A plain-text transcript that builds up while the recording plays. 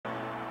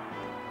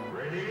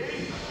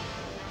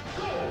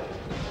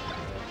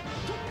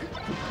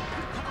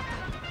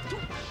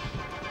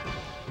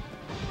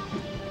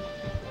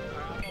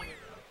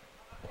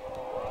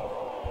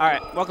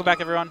Alright, welcome back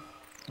everyone.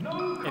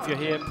 If you're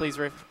here, please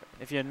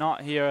if you're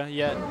not here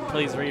yet,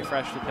 please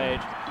refresh the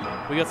page.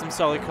 We got some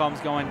solid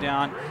comms going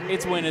down.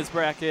 It's winners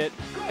bracket.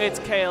 It's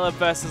Caleb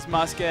versus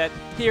Muscat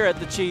here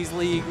at the Cheese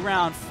League,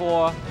 round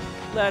 4.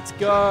 Let's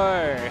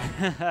go.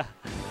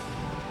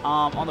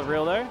 On the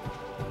real though.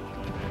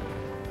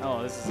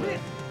 Oh, this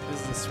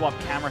is a swap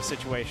camera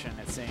situation,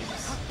 it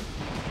seems.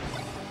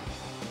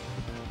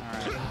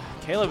 Alright.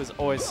 Caleb is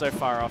always so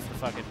far off the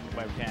fucking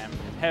webcam.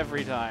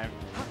 Every time.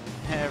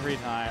 Every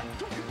time.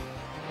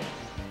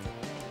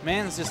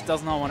 Mans just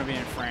does not want to be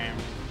in frame,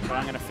 but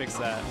I'm going to fix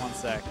that. One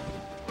sec.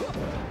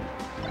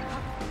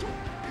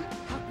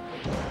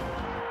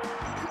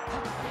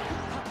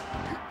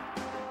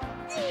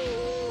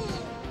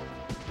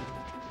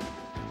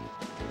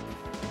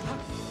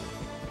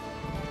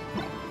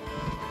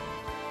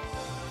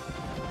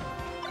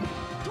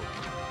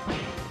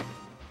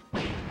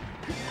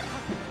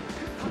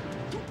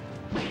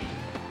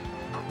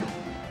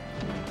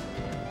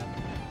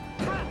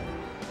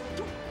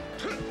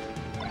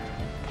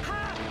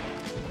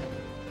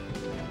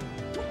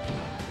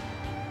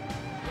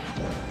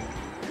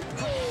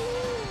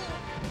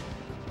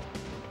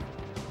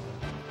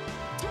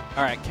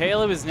 Alright,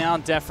 Caleb is now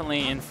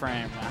definitely in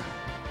frame now.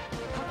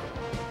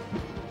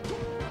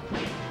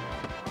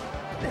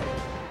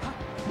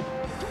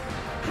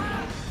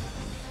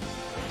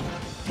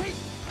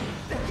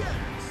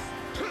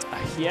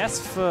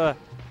 Yes for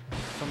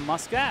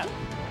Muscat.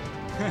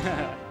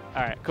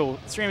 Alright, cool.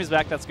 Stream is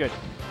back, that's good.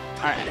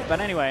 Alright,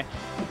 but anyway.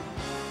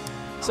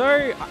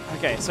 So,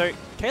 okay, so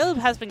Caleb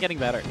has been getting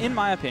better, in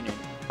my opinion.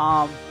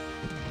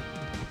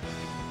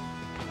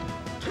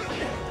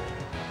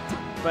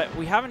 But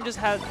we just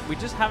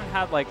haven't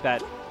had like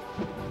that,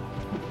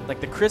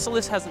 like the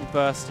chrysalis hasn't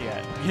burst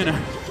yet, you know?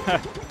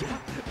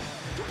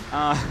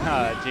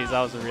 Jeez,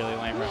 that was a really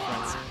lame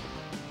reference.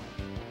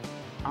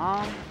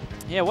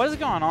 Yeah, what is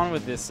going on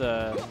with this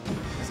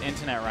this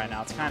internet right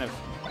now? It's kind of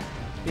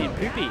being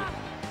poopy.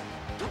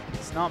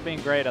 It's not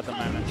being great at the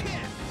moment.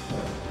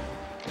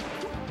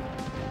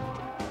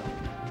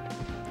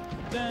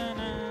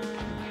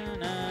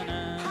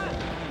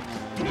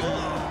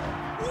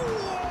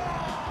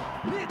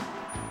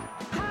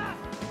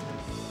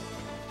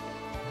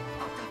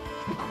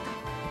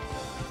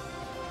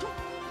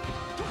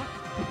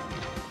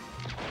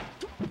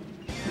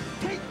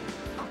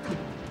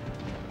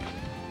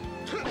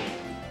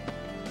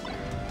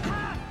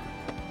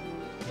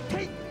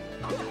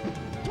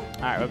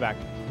 Alright, we're back.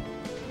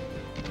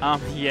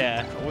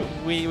 Yeah,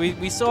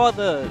 we saw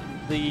the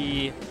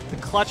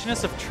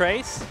clutchness of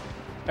Trace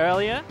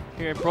earlier.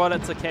 He brought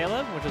it to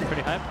Caleb, which is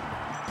pretty hype.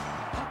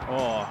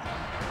 Oh.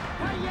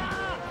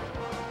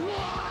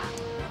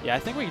 Yeah, I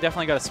think we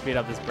definitely got to speed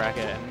up this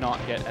bracket and not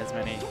get as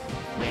many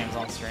games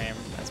on stream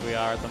as we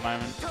are at the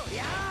moment.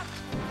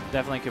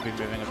 Definitely could be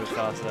moving a bit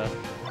faster.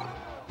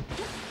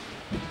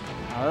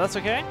 Oh, that's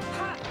okay.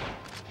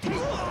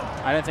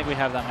 I don't think we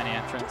have that many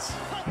entrants.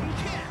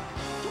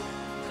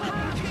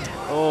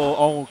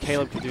 Oh,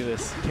 Caleb could do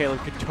this.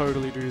 Caleb could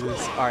totally do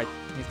this. Alright,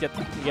 he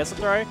gets a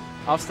throw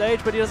off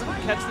stage, but he doesn't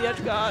catch the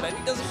edge guard, and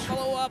he doesn't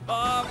follow up.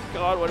 Oh,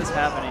 God, what is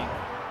happening?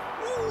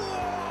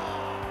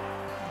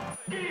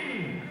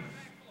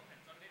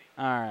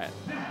 Alright.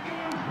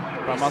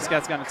 But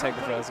Muscat's going to take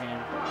the first game.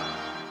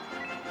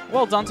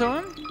 Well done to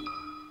him.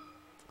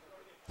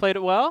 Played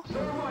it well.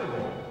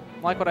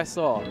 Like what I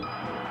saw.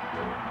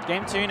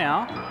 Game 2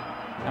 now,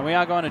 and we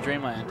are going to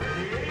Dreamland.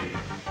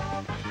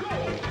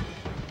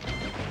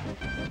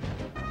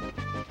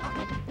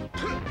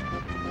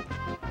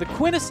 The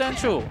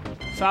quintessential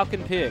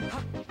Falcon Pig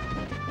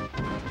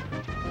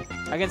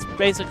against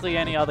basically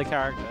any other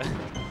character.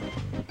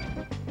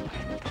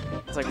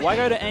 It's like, why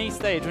go to any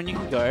stage when you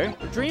can go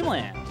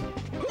Dreamland?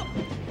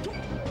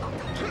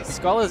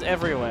 Scholars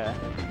everywhere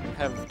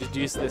have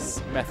deduced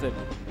this method.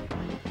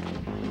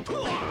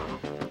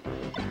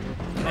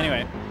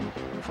 Anyway,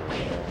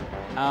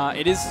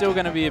 it is still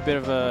going to be a bit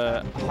of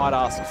a hard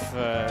ask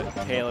for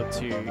Caleb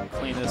to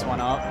clean this one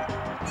up.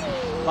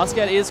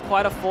 Muscat is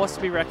quite a force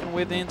to be reckoned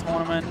with in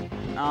tournament.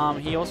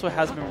 He also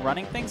has been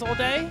running things all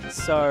day,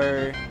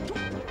 so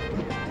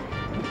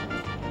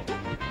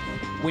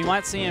we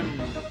might see him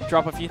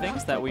drop a few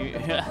things that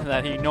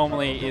that he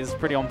normally is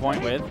pretty on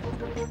point with.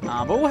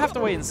 But we'll have to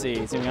wait and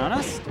see, to be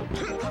honest.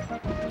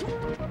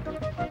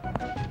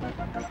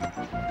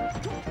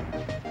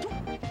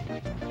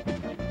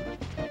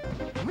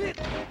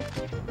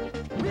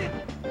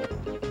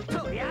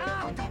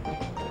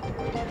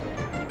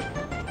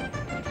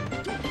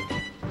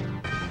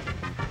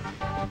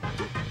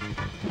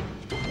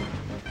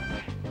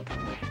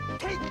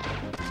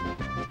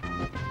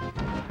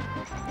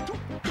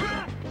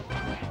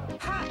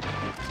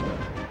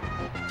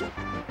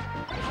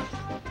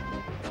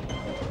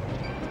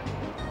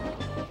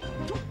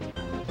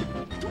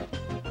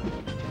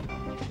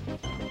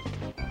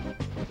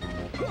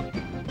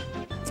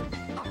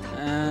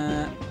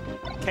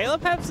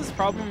 Caleb has this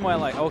problem where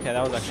like, okay,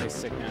 that was actually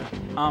sick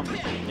now.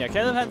 Yeah,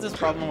 Caleb has this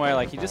problem where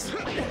like he just,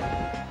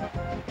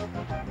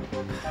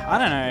 I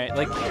don't know,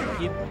 like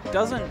he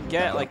doesn't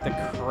get like the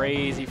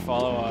crazy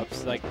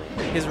follow-ups. Like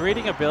his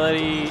reading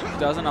ability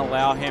doesn't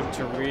allow him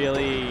to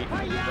really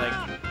like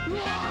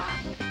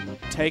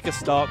take a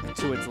stock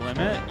to its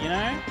limit, you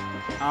know?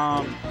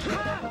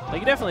 Like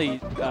you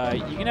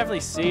can definitely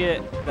see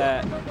it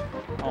that,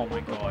 oh my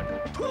god.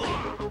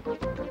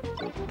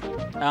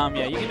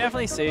 Yeah, you can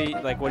definitely see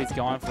like what he's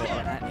going for.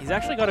 And he's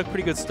actually got a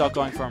pretty good stock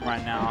going for him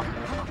right now.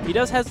 He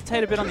does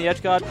hesitate a bit on the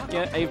edge guard.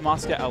 Abe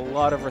must get a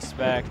lot of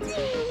respect.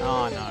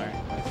 Oh no.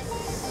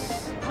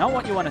 Not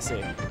what you want to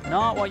see.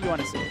 Not what you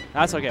want to see.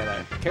 That's okay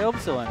though.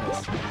 Caleb's still in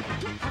this.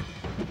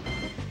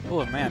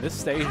 Oh man, this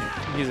stage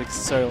music's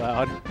so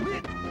loud.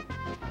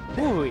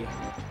 Hooey.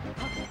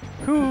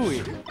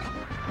 Hooey.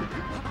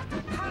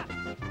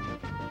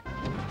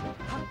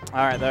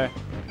 Alright though.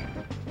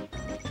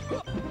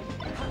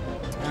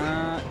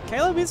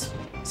 Caleb is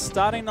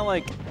starting to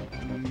like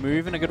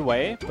move in a good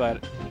way,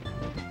 but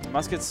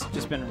Musket's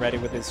just been ready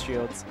with his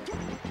shields.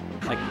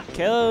 Like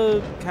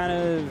Caleb kind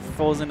of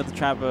falls into the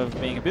trap of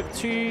being a bit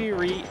too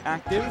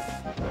reactive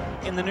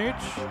in the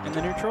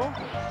neutral.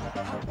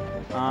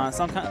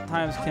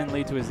 Sometimes can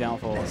lead to his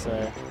downfall, so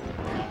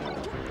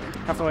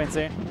have to wait and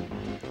see.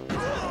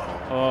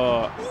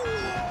 Oh,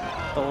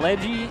 the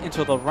ledgy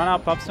into the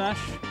run-up up smash,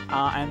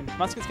 and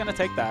Musket's gonna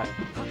take that.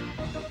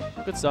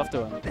 Good stuff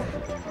to him.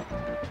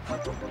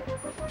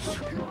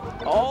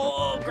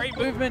 Oh, great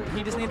movement.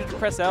 He just needed to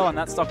press L and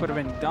that stock would have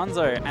been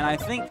donezo. And I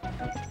think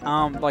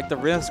like the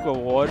risk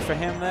reward for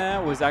him there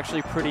was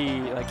actually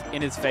pretty like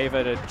in his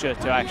favor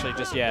to actually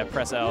just, yeah,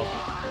 press L.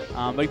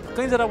 But he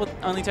cleans it up with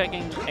only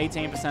taking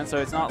 18%, so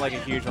it's not like a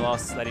huge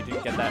loss that he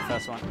didn't get that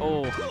first one.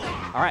 Oh,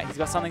 all right, he's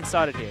got something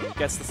started here. He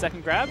gets the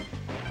second grab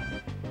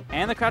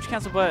and the crouch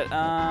cancel, but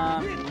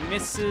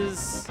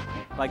misses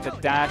like the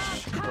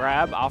dash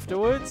grab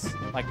afterwards,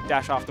 like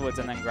dash afterwards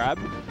and then grab.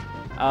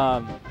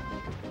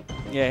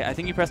 Yeah, I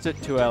think he pressed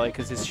it too early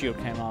because his shield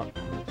came up.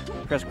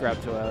 Pressed grab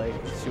too early,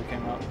 his shield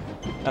came up.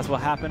 That's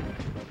what happened.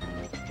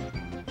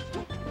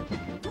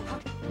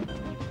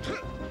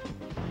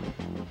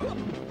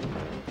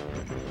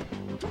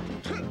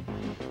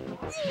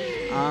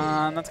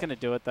 That's going to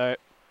do it though.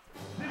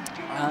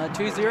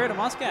 2-0 to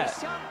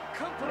Muscat.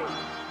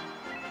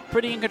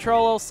 Pretty in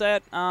control all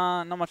set.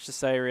 Not much to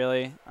say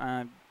really.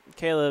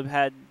 Caleb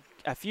had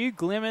a few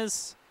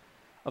glimmers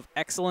of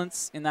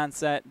excellence in that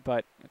set,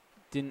 but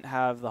didn't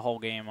have the whole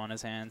game on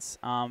his hands.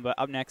 But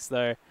up next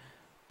though,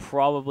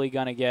 probably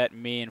gonna get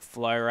me and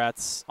Flow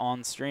Rats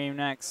on stream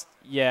next.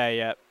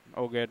 Yeah,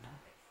 all good.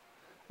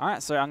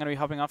 Alright, so I'm gonna be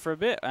hopping up for a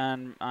bit,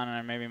 and I don't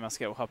know, maybe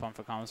Musket will hop on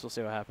for comments. We'll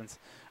see what happens.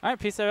 Alright,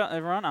 peace out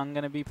everyone. I'm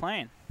gonna be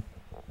playing.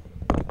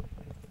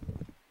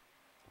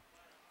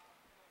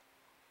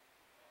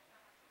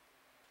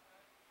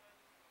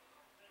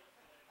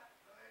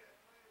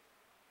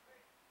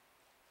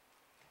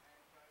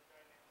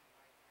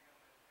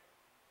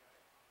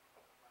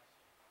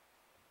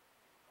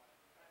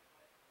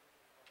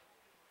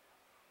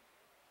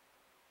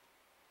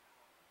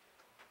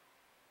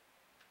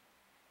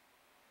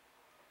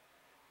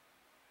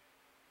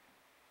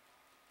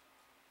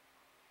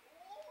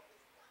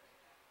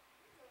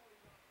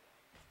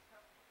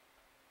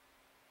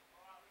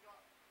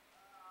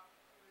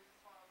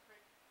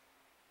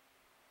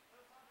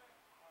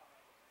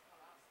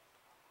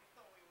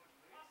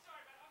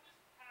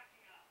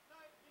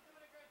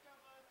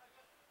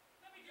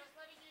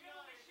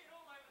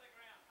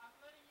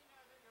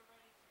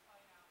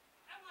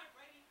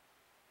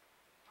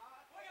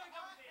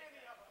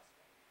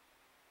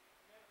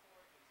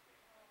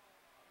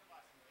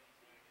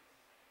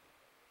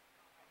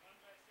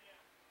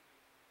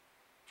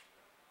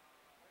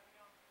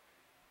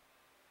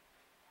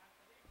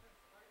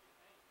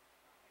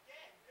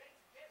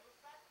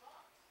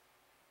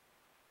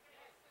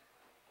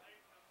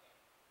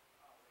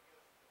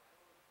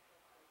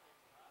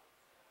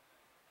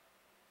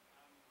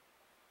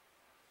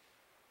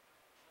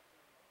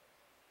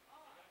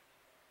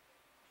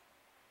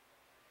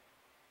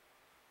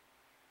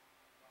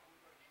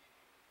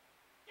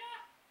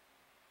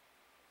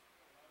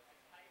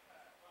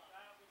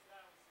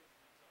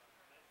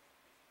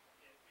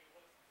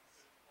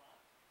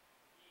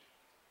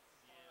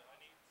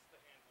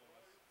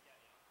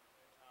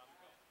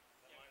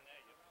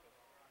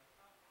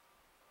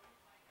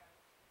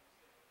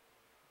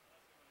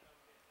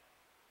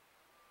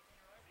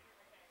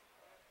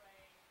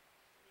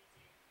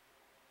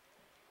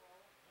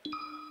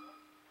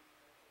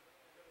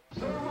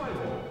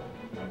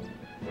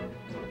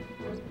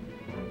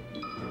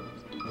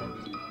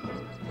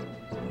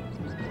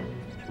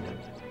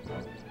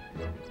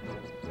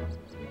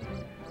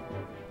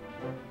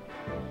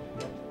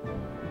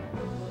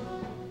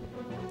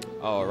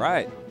 All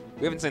right.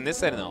 We haven't seen this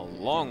set in a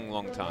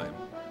long time.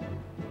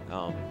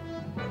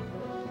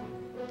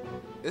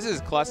 This is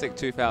classic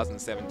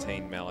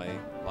 2017 Melee,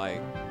 like,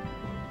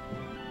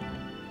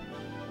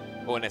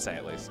 or an SA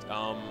at least.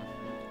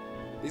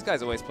 These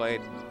guys always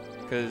played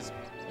because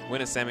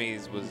winner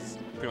semis was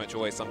pretty much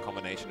always some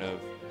combination of,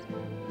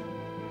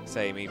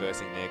 say, me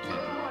versus Nick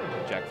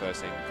and Jack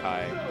versus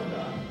Kai,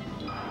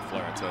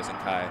 Florence versus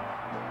Kai.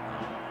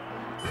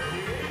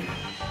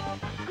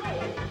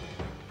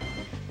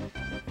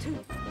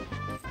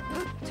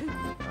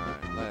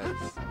 Alright,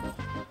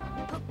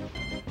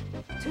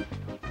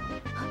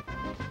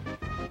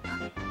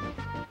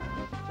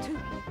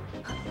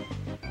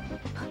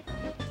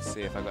 let's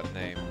see if I got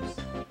names.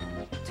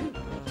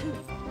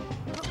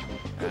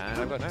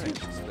 And I've got no names.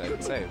 So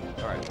save.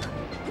 Alright.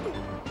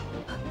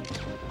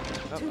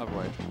 Oh, other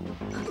way.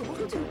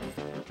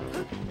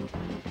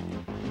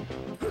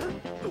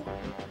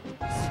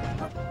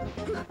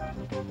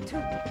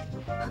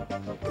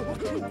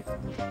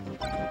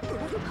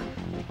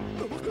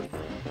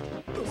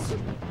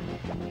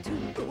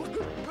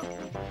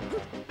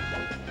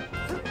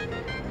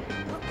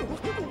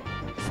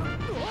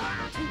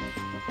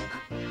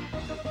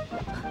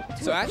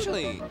 So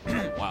actually,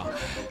 wow,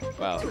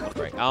 not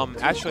great.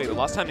 Actually, the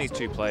last time these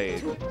two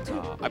played,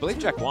 I believe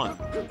Jack won,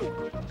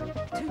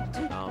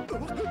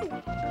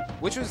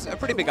 which was a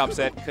pretty big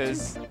upset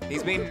because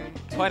he's been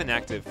quite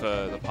inactive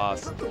for the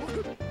past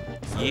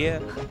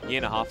year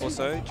and a half or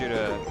so due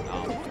to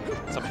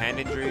some hand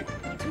injury.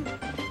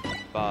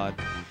 But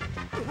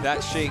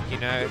that Sheik, you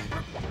know,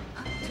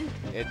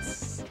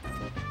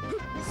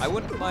 I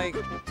wouldn't like,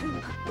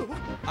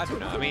 I don't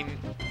know, I mean,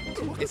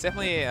 it's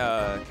definitely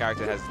a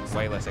character that has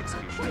way less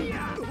execution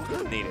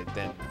needed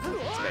than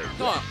Spade.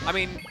 No, I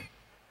mean,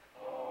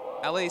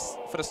 at least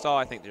for the style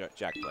I think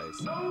Jack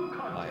plays.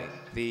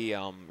 Like, the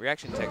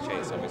reaction tech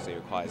chase obviously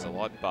requires a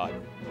lot, but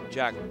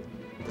Jack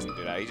doesn't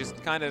do that. He just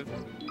kind of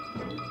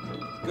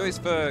goes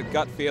for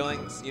gut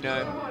feelings, you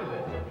know.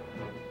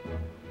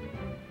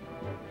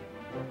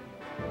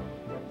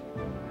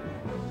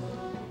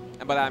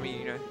 And by that I mean,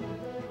 you know,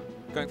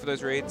 going for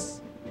those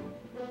reads.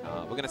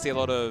 We're going to see a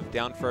lot of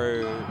down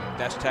throw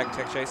dash attack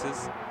tech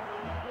chases.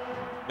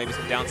 Maybe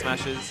some down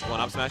smashes, one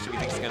up smash if you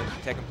think it's going to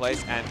take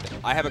place. And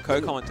I have a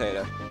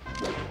co-commentator.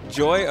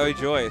 Joy, oh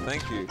joy,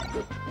 thank you.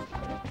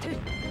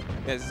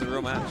 Yeah, this is a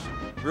real match.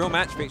 Real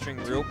match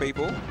featuring real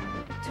people.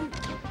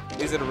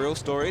 Is it a real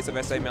stories of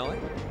SA Melee?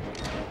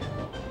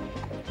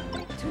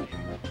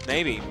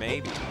 Maybe,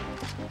 maybe.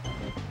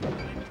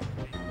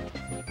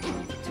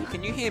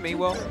 Can you hear me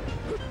well?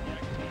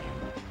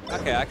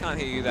 Okay, I can't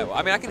hear you that well.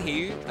 I mean, I can hear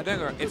you. I don't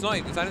know. It's not.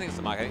 I don't think it's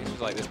the mic. I think it's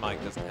just like this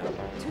mic doesn't have.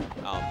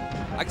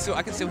 I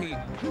can still hear you.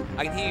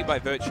 I can hear you by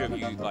virtue of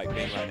you like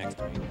being right next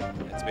to me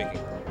and speaking.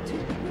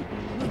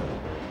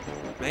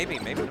 Maybe,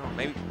 maybe not.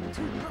 Maybe.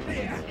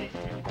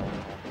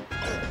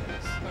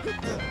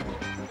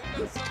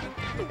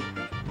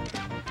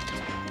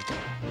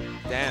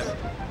 Damn.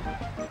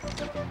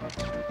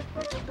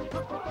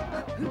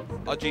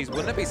 Oh geez,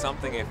 wouldn't it be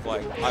something if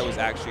like I was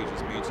actually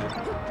just muted?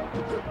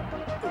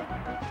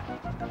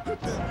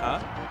 Huh?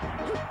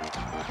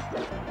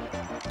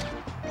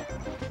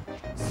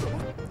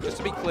 Just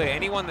to be clear,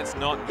 anyone that's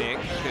not Nick,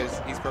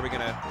 because he's probably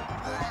gonna...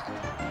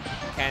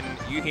 Can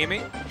you hear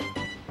me?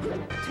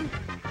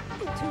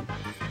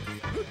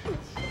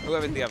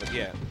 Whoever's the other,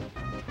 yeah.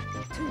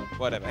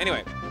 Whatever.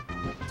 Anyway.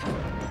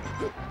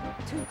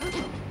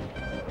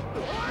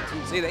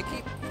 See, they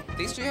keep...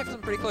 These two have some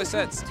pretty close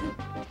sets.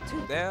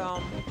 They're,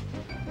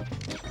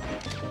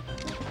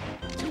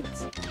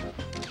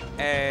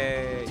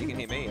 Hey, you can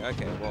hear me?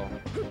 Okay, well,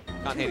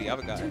 can't hear the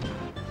other guy.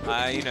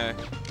 You know.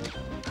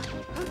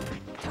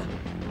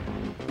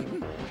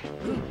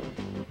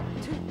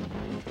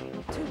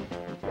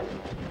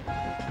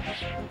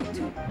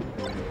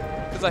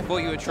 Because I thought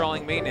you were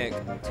trolling me, Nick.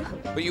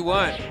 But you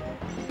weren't.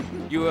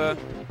 You were...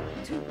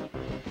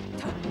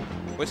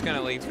 We're just going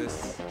to leave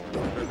this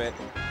for a bit.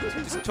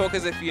 Just talk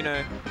as if, you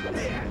know...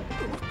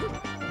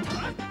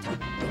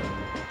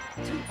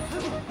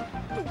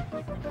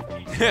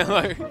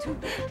 Like,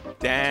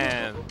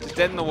 damn. Just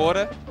dead in the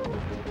water.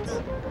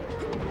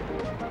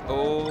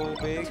 Oh,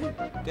 big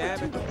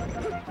damage.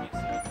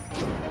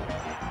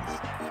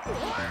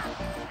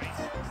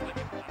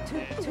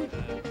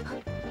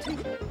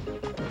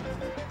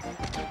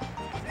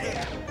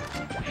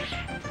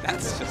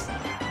 That's just... I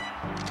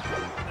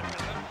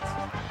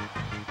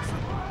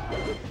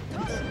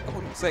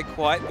wouldn't say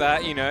quite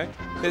that, you know.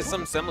 There's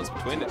some semblance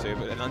between the two,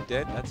 but an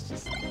undead, that's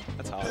just...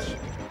 That's harsh.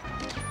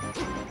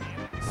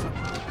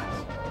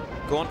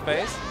 Gaunt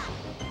phase?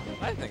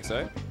 I don't think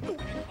so.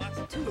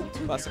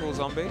 Classical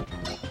zombie?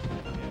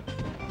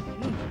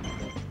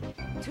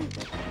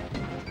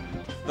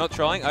 Not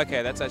trolling?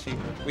 Okay, that's actually...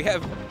 We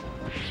have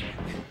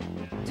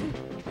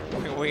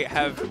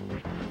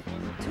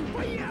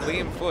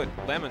Liam Foot,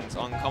 Lemons,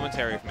 on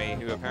commentary with me,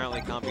 who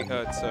apparently can't be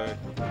heard, so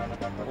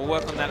we'll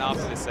work on that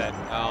after this set.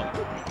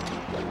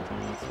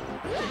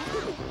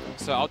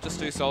 So I'll just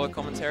do solo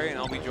commentary, and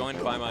I'll be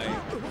joined by my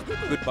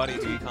good buddy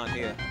who you can't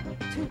hear.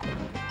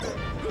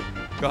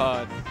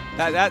 God,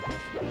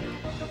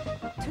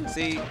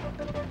 see,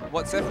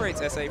 what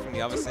separates SA from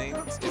the other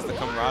scenes is the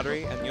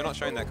camaraderie, and you're not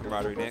showing that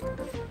camaraderie, Nick.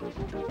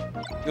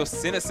 Your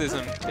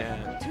cynicism,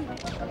 damn.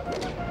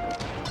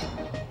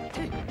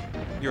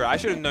 You're right, I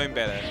should have known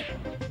better.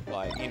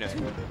 Like, you know.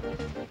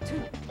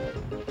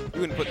 You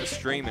wouldn't put the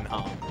stream in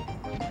harm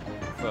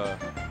for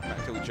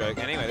practical joke.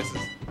 Anyway, this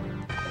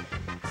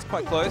is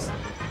quite close.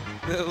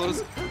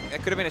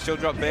 It could have been a shield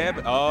drop there,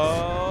 but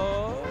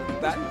oh,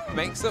 that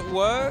makes it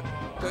work.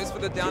 Goes for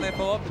the down air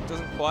follow-up, it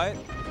doesn't quite.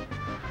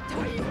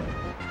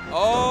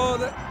 Oh,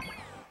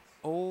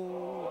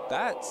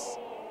 that's...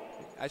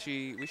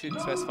 Actually, we should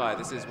specify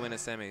this is winner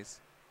semis.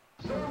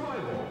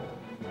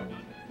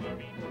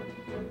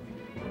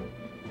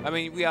 I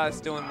mean, we are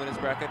still in winners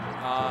bracket.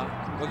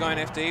 We're going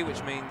FD,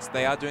 which means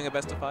they are doing a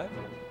best of 5.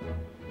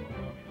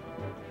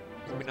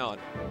 We're not.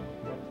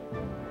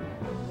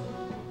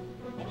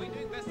 Are we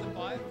doing best of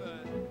 5 for...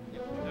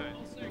 No.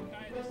 Also,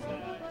 Kai, this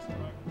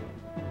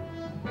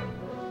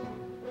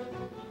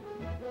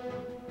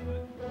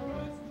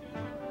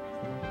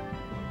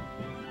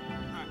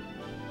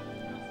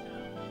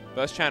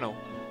First channel.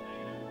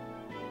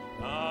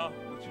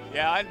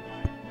 Yeah, I...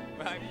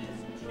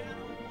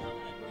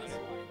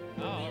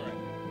 Oh, all right.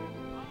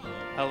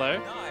 Hello?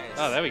 Nice.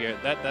 Oh, there we go.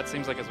 That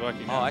seems like it's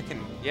working. Oh, now. I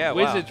can... Yeah,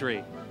 Wizardry.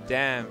 Wow.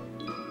 Damn.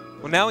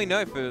 Well, now we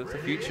know for the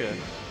future.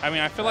 I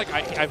mean, I feel like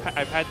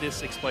I've had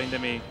this explained to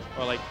me,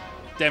 or like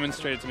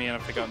demonstrated to me, and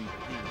I've forgotten.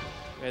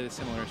 We had a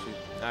similar issue.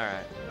 All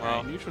right.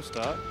 Well, Well, neutral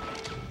start.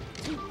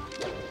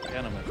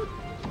 Gentlemen.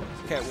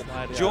 okay.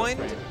 Well,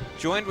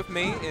 joined with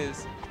me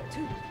is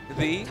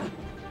the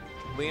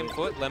Liam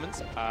Foot Lemons.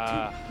 Being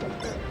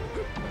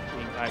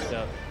hyped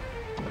up.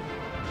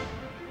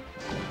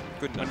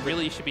 Good When enough.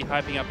 really you should be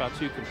hyping up our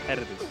 2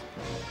 competitors.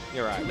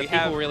 You're right. The We people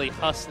have. really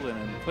hustling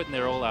and putting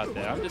their all out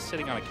there. I'm just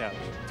sitting on a couch.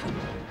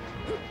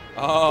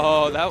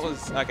 Oh, that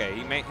was okay.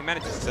 He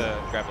manages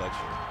to grab ledge.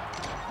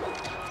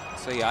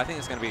 So yeah, I think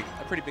it's going to be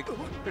a pretty big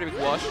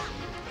wash.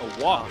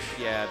 A wash?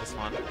 Yeah, this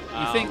one.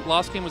 You think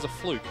last game was a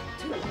fluke?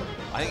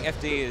 I think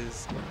FD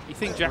is. You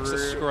think Jack's a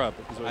scrub?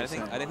 Is what I you're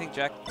saying. don't think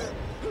Jack.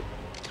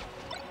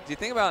 The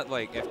thing about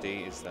like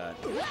FD is that,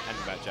 and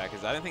about Jack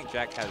is I don't think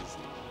Jack has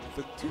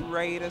the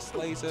greatest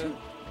laser,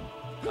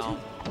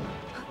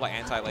 like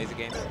anti-laser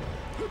game.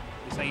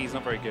 You're saying he's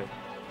not very good.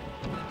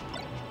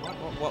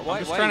 Why,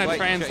 I'm just trying to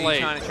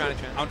translate. Trying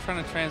to I'm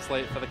trying to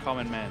translate for the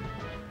common man.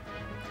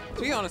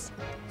 To be honest,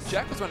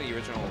 Jack was one of the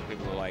original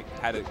people who like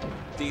had a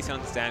decent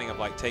understanding of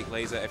like take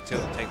laser, F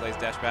tilt, take laser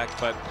dash back,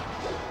 but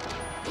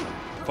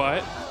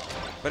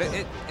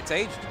it's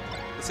aged.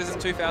 This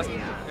isn't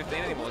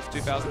 2015 anymore. It's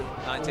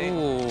 2019.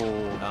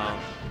 Ooh.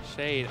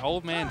 Shade.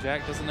 Old man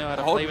Jack doesn't know how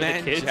to Old play with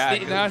man the kids Jack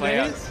doesn't play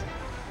nowadays.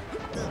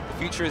 The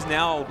future is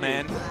now, old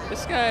man.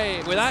 This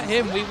guy, without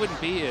him, we wouldn't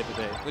be here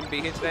today. Wouldn't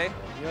be here today.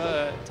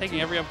 You're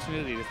taking every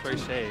opportunity to throw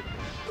shade.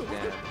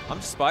 Damn. I'm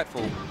just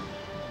spiteful. Oh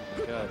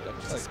my God.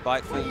 I'm just a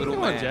spiteful little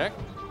Come man. on, Jack.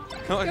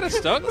 Come on. Let's get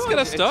a stock. Let's get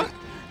a stock.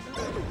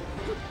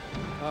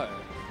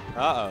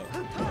 Uh-oh.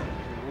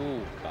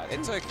 Ooh. But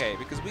it's okay,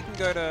 because we can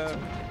go to...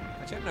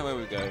 Actually, I don't know where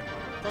we go.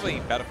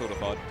 Probably Battlefield or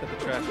VOD. To the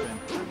trash bin.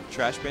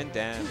 Trash bin?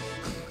 Damn.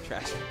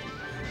 Trash bin.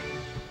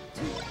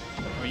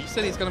 Oh, you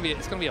said it's gonna be a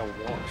wash.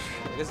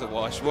 It is a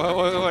wash.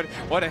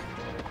 What a...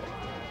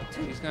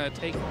 He's gonna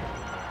take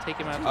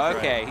him out. To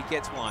Okay, he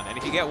gets 1. And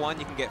if you get 1,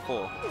 you can get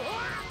 4.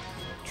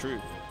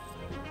 True.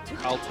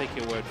 I'll take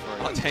your word for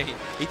it. I'll tell you.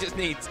 He just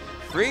needs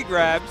 3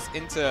 grabs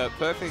into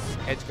perfect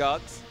edge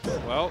guards.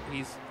 Well,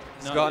 he's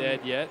not gotten-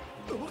 dead yet.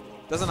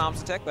 Doesn't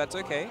arms attack, that's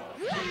okay.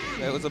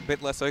 It was a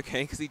bit less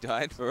okay because he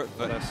died for it,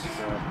 but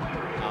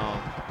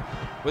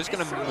we're just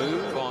going to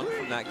move on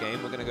from that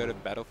game. We're going to go to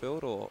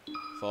Battlefield or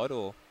VOD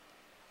or...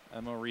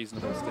 A more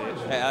reasonable stage.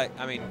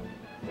 I mean...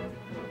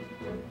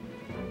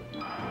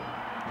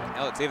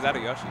 Let's see if that or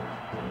Yoshi.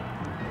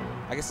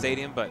 I guess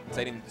Stadium, but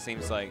Stadium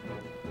seems like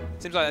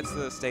that's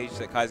the stage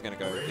that Kai's going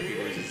to go if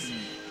he loses.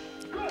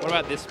 What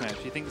about this match?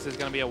 Do you think this is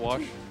going to be a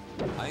wash?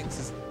 I think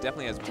this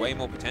definitely has way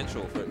more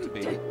potential for it to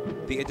be.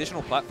 The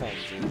additional platforms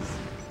is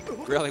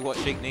really what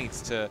Sheik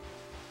needs to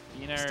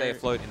stay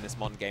afloat in this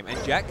modern game.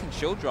 And Jack can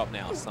shield drop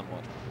now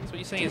somewhat. So what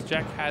you're saying is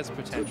Jack has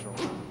potential.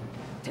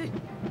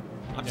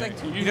 I'm saying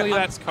usually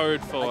that's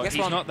code for he's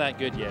not that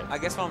good yet. I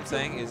guess what I'm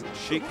saying is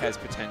Sheik has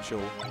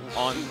potential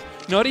on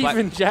not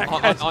even Jack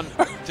on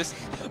just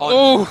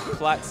on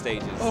flat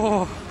stages.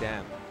 Oh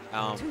damn.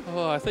 I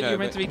thought you were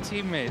meant to be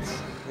teammates.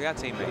 We are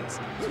teammates.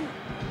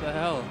 What the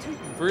hell?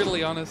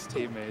 Brutally honest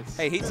teammates.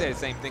 Hey, he'd say the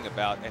same thing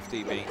about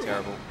FD being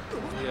terrible.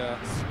 Yeah.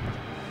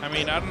 I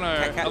mean, I don't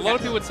know. A lot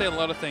of people would say a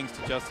lot of things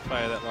to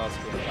justify that last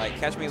game. Like,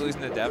 catch me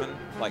losing to Devin,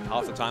 like,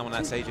 half the time on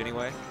that stage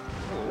anyway.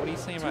 What are you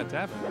saying about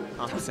Devin?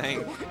 I'm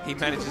saying he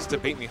manages to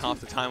beat me half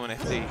the time on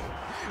FD,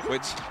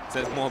 which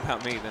says more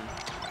about me than...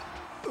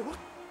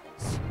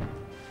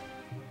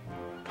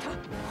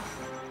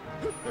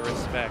 The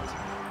respect.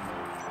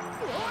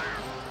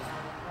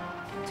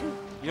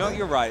 You know what,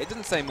 you're right. It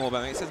doesn't say more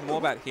about me. It says more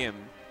about him,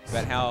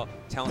 about how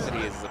talented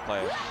he is as a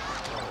player.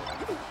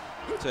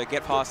 To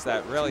get past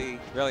that really,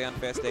 really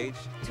unfair stage.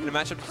 In a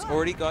matchup that's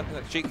already got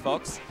Sheik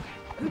Fox.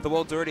 The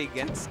world's already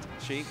against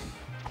Sheik.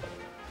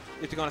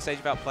 You have to go on a stage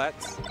about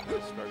plats.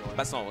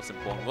 That's not what's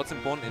important. What's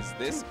important is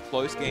this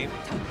close game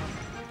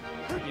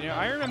You know,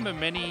 I remember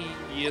many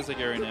years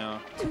ago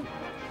now,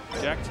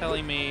 Jack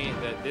telling me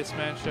that this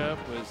matchup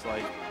was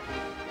like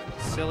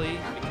silly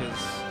because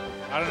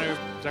I don't know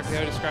exactly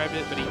how he described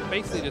it, but he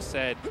basically just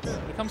said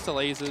when it comes to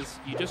lasers,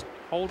 you just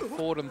hold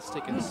forward on the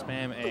stick and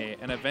spam A,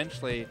 and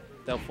eventually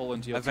they'll fall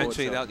into your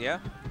Eventually, forward they'll,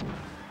 shot. yeah.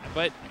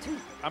 But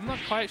I'm not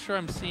quite sure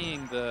I'm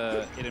seeing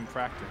it in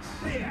practice.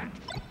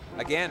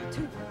 Again,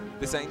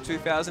 this ain't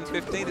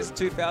 2015, it's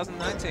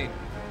 2019.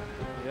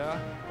 Yeah.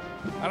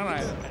 I don't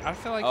know. I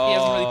feel like he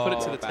hasn't really put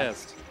it to the back.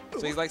 test.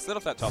 So he's like slid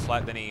off that top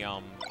flight, then he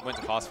went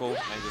to fast fall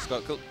and just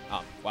got clipped.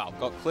 Oh, wow,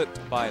 got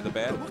clipped by the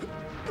bear.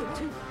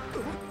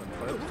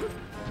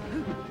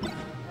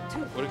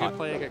 Would a good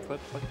player get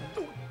clipped like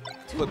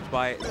that? Clipped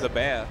by the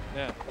bear.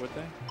 Yeah, would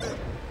they?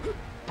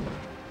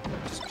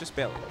 Just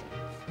barely.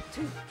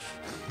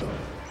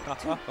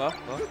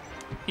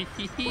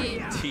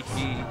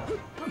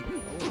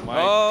 Oh my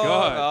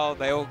god. Oh,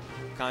 they all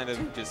kind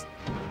of just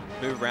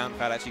move around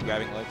without actually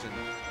grabbing ledge.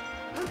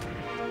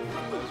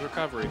 That was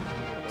recovery.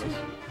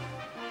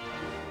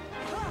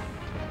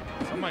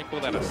 Some might call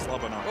that a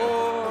slubber knock.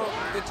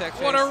 Oh, good tech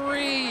chase. What a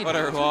read! What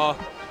a well,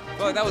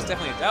 that was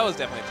definitely a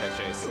tech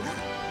chase.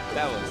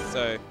 That was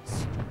so.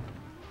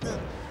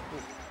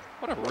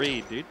 What a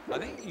read, dude. I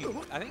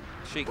think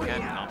she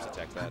can arms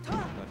attack that.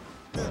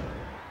 But,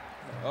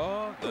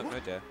 oh no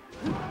dare.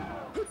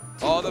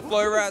 Oh, the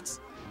flow rats.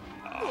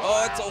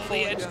 Oh, it's all the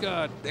falling edge down.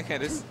 guard. Okay,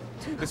 this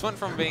one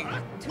from being.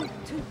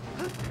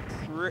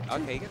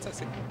 Okay, he gets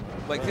that.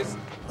 Like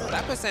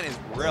that percent is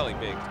really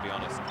big, to be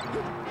honest.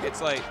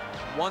 It's like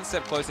one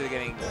step closer to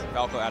getting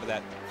Falco out of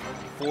that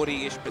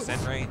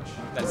 40-ish% range,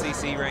 that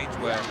CC range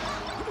where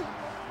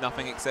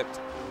nothing except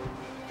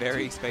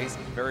very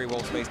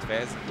well spaced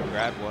fairs and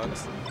grab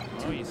works.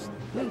 Oh, he's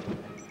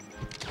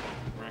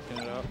racking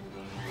it up.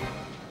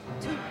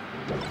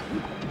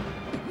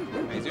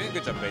 He's doing a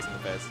good job basing the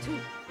fairs.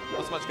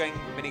 Not so much getting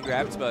many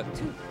grabs, but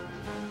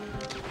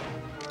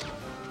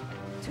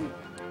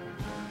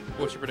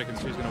What's your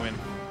predictions? Who's going to win?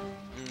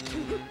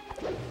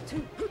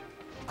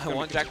 I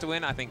want Jack to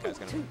win. I think Guy's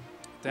going to win.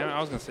 Damn it, I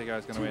was going to say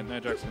Guy's going to win. No,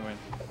 Jack's going to win.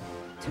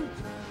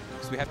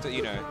 Because we have to,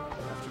 you know,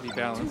 Have to be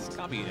balanced.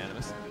 can't be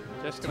unanimous.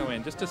 Jack's going to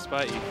win, just to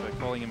spite you for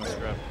calling him a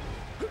scrub.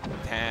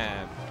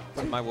 Damn.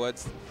 Putting my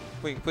words,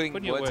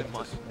 putting your words words in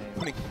my. to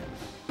Putting,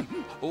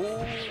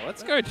 ooh.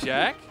 Let's go,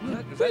 Jack.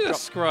 Was He's a drop,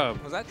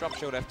 scrub. was that drop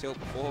shield F tilt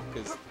before?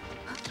 Because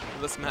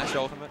the smash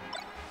ultimate.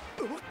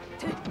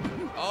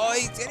 Oh,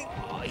 he gets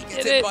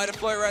did hit it. by the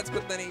flow rats,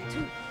 but then he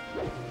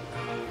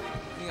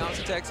arms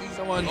attacks.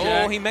 Come on, Oh,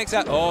 Jack. he makes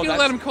out. Oh, You gonna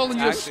let him call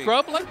you a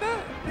scrub like that?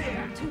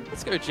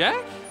 Let's go,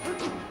 Jack.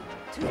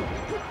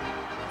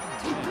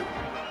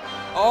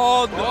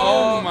 Oh no!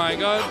 Oh my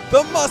god.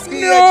 The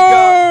musky No! edge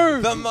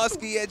guard. The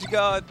musky edge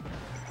guard.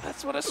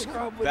 That's what a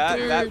scrub would That-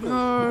 do. that-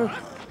 No.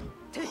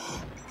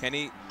 Can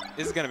he?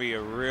 This is gonna be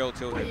a real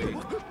tilt heavy.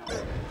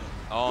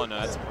 Oh no,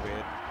 that's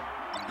weird.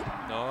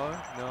 No.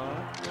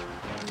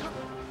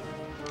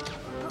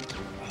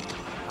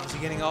 How's he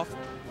getting off?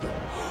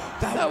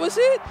 That was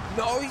it.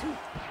 No.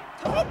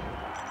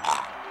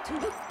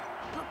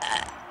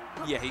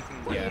 Yeah, he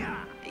can.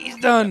 Yeah. He's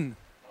done.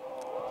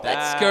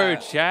 Let's go,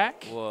 That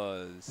Jack. That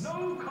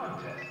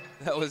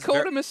was.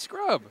 Called him a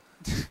scrub.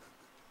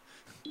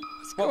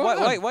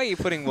 Why are you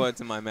putting words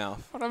in my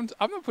mouth? But I'm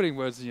not putting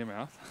words in your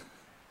mouth.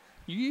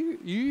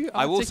 You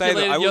I will say that.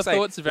 articulated I will your say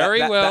thoughts very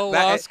well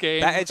last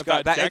game. That edge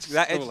guard. about That Jack's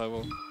skill edge.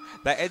 level.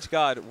 That edge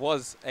guard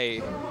was a.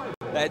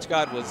 That edge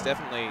guard was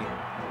definitely.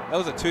 That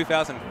was a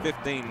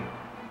 2015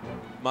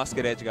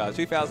 musket edge guard.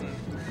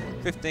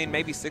 2015,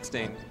 maybe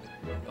 16.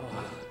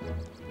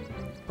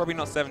 Probably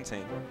not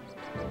 17.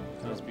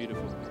 That was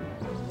beautiful.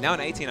 Now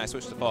in 18, I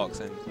switched to Fox,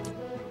 and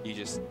you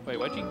just. Wait,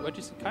 what'd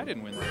you say? Kai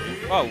didn't win. Did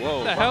you? Oh, whoa!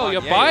 What the hell?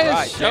 Your yeah, bias you're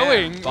right,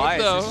 showing. Yeah,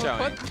 bias what the, is showing.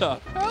 What the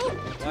hell?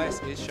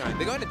 Bias is showing.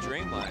 They're going to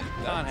Dreamland.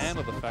 Can't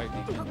handle the fact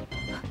that you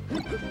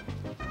can.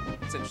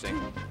 It's interesting.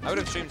 I would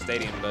have streamed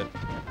Stadium, but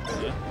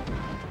Yeah.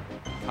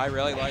 Kai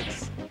really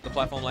likes the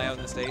platform layout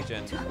on the stage,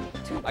 and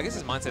I guess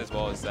his mindset as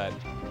well is that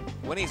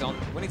when he's on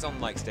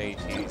like stage,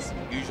 he's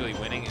usually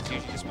winning. It's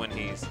usually just when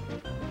he's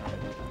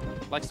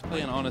Likes to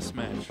play an honest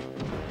match.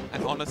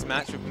 an honest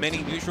match with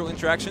many neutral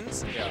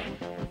interactions. Yeah.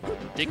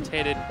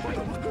 Dictated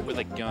with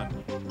a gun.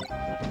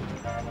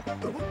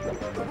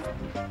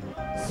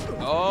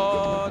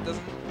 Oh,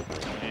 doesn't.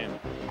 Man.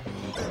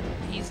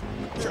 He's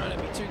trying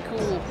to be too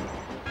cool.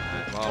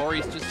 Well, Or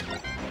he's just,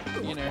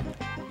 you know.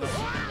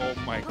 Oh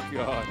my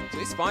god. so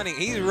he's finding.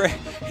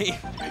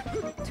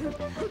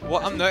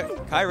 What I'm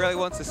not. Kai really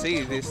wants to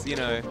see this. You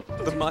know,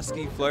 the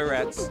musky flow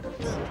rats.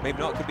 Maybe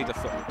not. Could be the.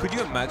 Could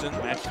you imagine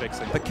Match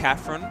fixing. the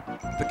Catherine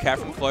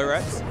flow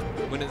rats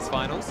winners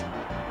finals?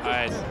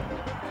 I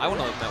want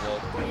to live in that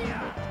world.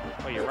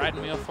 Oh, you're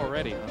riding me off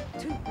already, huh?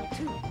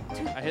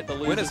 I hit the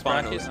losers Winners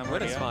bracket. finals. I'm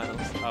Winners already out.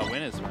 finals. Oh,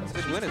 winners.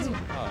 Just winners.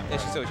 Oh, yeah,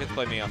 she has to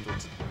play me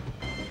afterwards.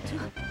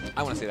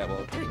 I want to see that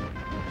world,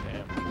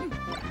 Damn.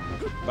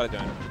 but I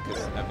don't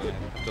because I mean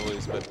I have to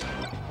lose. But if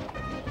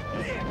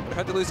I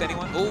had to lose to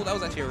anyone, oh, that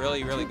was actually a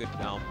really, really good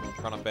run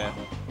off there.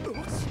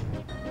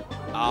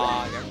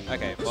 Yeah.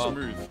 Okay, well,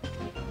 Smooth.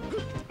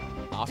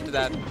 after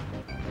that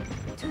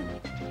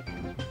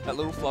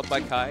little flop by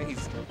Kai,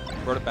 he's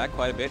brought it back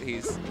quite a bit.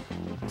 He's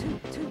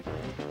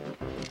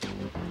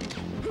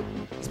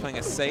playing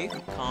a safe,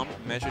 calm,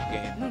 measured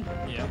game.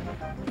 Yeah.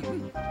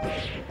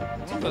 I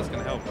wonder if that's going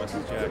to help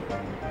versus Jack.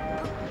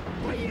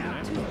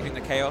 Hitting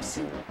the chaos.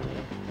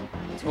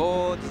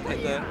 Oh, doesn't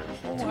hit the...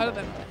 Oh, how did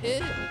that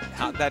hit?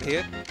 How'd that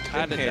hit?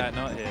 How did that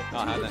not hit? Oh,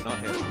 how'd that not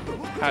hit?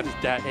 How did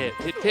that hit?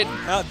 It didn't.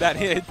 How'd that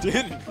hit? It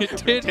didn't.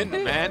 It didn't,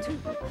 man.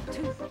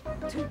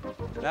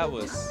 That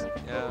was...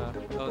 Yeah,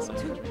 that was...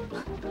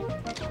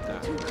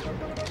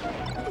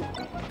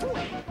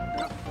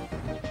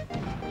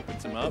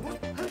 Puts him up.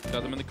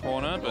 Got them in the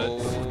corner, but...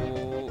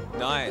 Oh,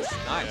 nice.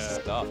 Nice Yeah.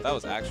 stuff. That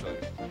was actually...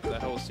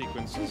 That whole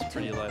sequence was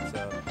pretty lights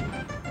out.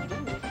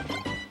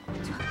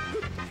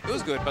 It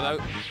was good, but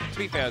to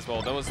be fair as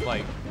well, there was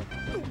like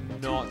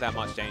not that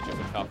much danger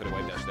for Falco to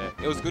wave dash there.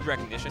 It was good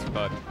recognition,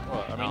 but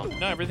Well, I mean,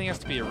 no, everything has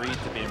to be a read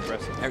to be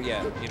impressive.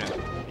 yeah, you know,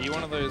 Are you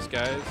one of those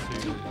guys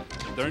who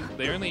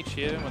they only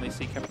cheer when they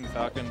see Captain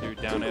Falcon do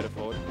down air to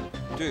forward?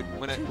 dude,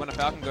 when a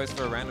Falcon goes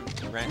for a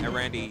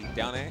randy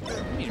down air,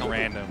 I mean,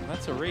 random.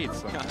 That's a read.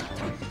 So.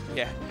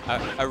 yeah,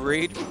 a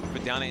read for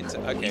down air into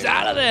okay. He's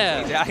out of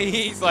there. He's,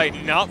 he's like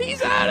nope.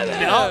 He's out of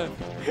there. Nope.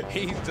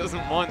 He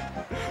doesn't want.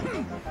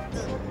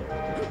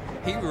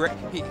 You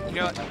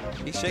know what?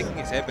 He's shaking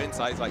his head, but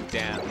inside he's like,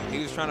 damn. He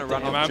was trying to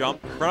run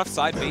off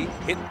side B,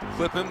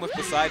 clip him with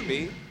the side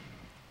B.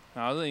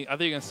 No, I think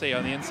you're gonna say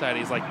on the inside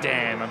he's like,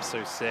 damn, I'm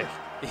so sick.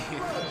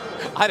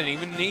 I didn't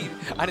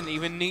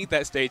even need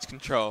that stage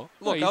control.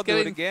 Look, he's I'll do it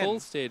getting again. full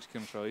stage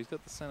control. He's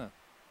got the center,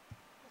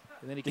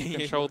 and then he can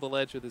control the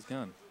ledge with his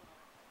gun.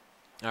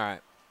 All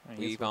right, I guess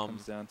what it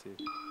comes down to.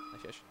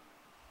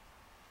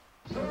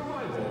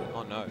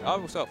 Oh no! Oh,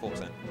 we're still at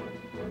 4%.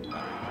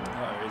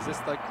 Oh, is this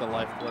like the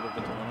lifeblood of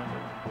the tournament?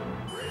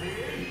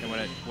 And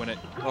when it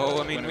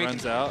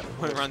runs out,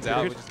 when it runs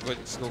out, when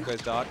the school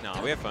goes dark. No,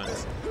 we have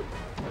phones.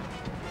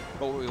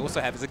 But what we also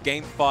have is a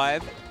game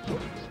 5.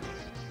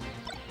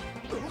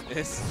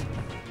 This.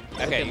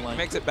 Okay, he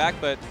makes it back,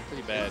 but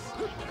pretty bad.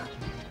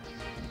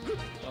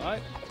 All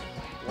right,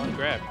 one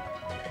grab.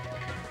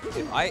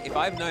 If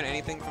I've known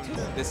anything from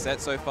this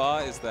set so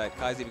far is that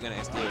Kai's either going to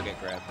SD or get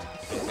grabbed.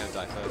 He's going to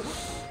die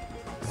first.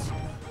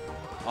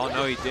 Oh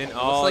no, he didn't.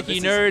 Oh, it's like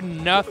you know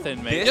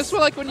nothing, man. Just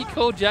like when you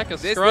call Jack a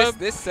scrub.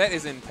 This set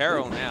is in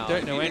peril now.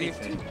 Don't know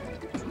anything.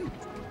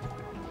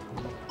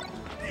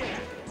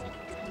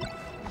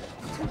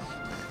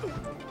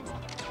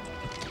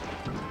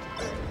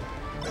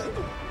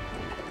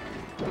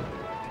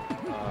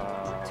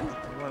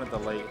 You wanted the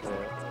late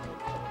hit.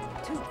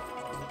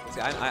 See,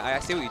 I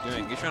see what you're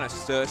doing. You're trying to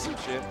stir some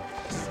shit.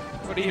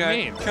 What do you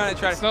mean?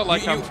 It's not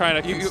like I'm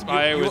trying to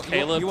conspire with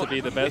Caleb to be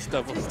the best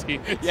doubles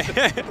team.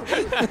 Yeah.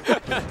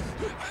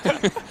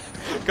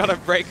 Gotta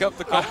break up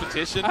the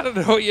competition. I don't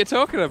know what you're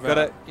talking about.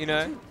 Gotta, you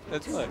know,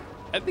 that's look.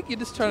 I think you're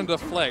just trying to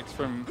deflect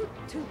from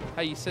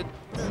how you said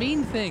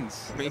mean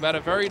things about a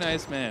very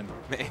nice man.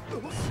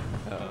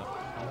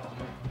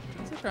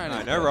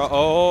 I know,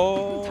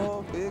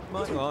 oh, big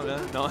money. Oh,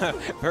 no,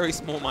 very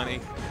small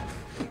money.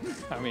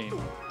 I mean,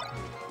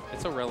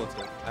 it's a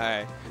relative.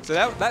 Alright, so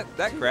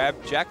that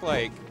grab, Jack,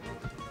 like,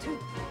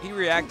 he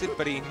reacted,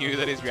 but he knew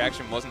that his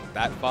reaction wasn't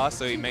that fast,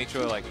 so he made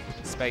sure, like,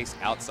 space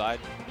outside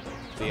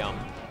the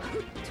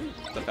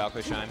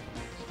Falco Shine.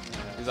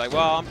 He's like,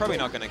 well, I'm probably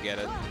not going to get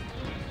it,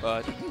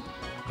 but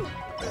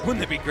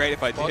wouldn't it be great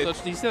if I did? Did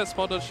you see that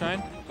spot dodge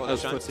shine? Spot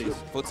dodge shine?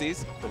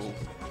 Footsies?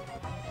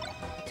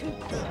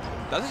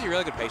 That's actually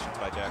really good patience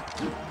by Jack.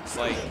 It's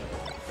like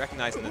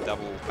recognizing the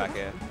double back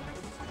air,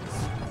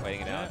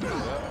 waiting it out.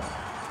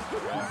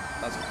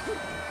 That's,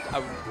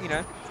 you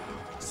know,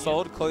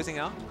 solid closing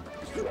out.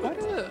 Why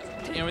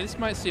do this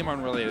might seem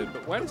unrelated,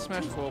 but why do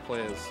Smash 4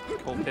 players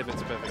call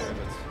pivots perfect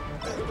pivots?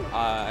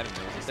 I don't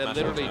know. They're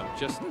literally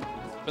just,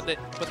 but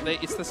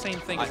it's the same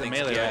thing as a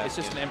melee. Yeah, right? It's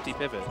just an empty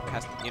pivot.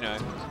 You know,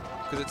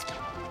 because it's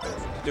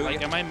doing.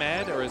 Like, am I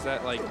mad, or is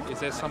that like, is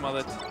there some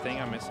other thing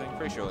I'm missing?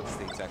 Pretty sure it's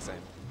the exact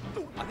same.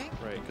 I think.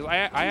 Right, because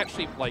I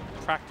actually like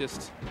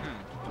practiced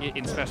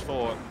in Smash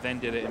 4, then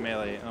did it in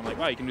Melee, and I'm like,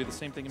 wow, you can do the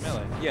same thing in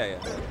Melee. Yeah, yeah.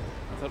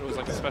 I thought it was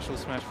like a special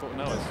Smash 4.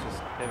 No, it's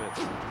just pivots.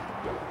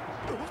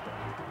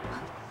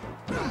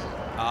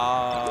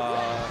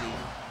 He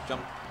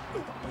jumped.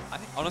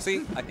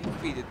 Honestly, I think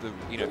if he did the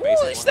basic.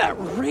 What is that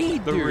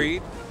read? The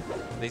read.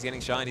 He's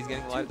getting shined. He's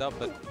getting lighted up,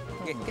 but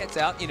gets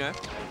out. You know.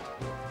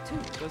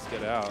 Does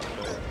get out,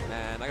 but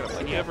man, I gotta.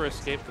 Can you ever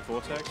escape the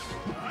vortex?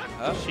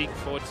 Sheik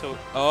forward tilt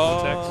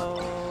vortex.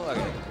 Oh,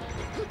 okay.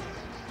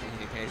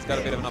 He's got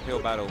a bit of an uphill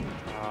battle.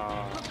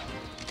 I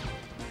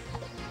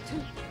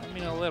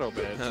mean, a little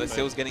bit. No, the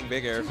hill's getting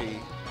bigger if he.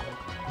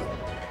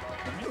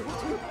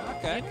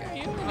 Okay.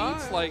 He only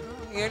needs like.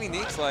 He only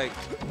needs like.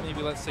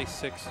 Maybe let's say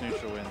 6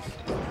 neutral wins.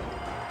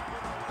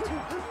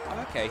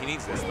 Okay, he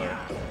needs this though. I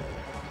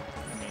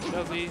mean,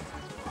 does he?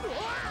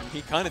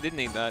 He kind of did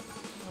need that.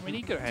 I mean,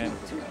 he could handle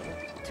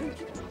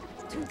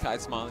it.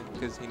 Kai's smiling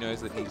because he knows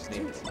that he just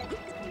needs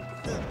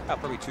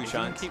Probably 2 He's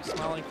gonna shines. keep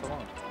smiling for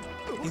long.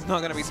 He's not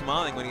going to be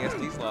smiling when he gets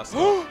these last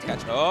to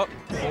catch up.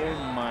 Oh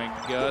my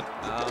god.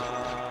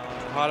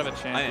 Heart of a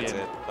champion. I didn't see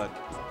it, but...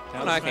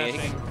 Down okay.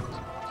 smashing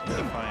in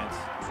defiance.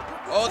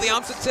 Oh, the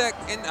arms attack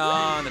and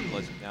then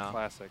collision. Yeah.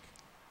 Classic.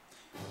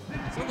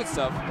 Some good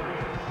stuff.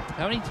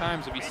 How many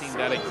times have you seen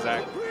that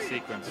exact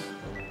sequence?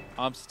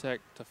 Arms attack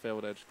to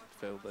failed edge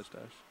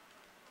dash.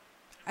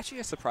 Actually,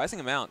 a surprising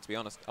amount, to be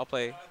honest. I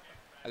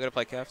gotta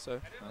play Kev,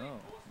 so. Oh.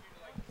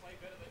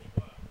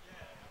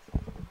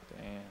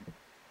 Damn.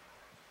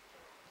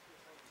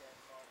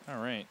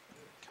 All right.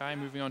 Kai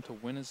moving on to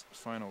winners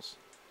finals.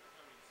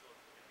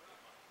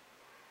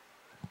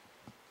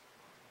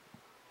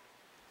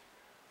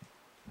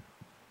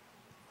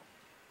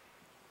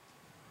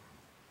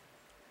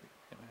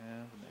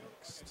 Have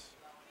next.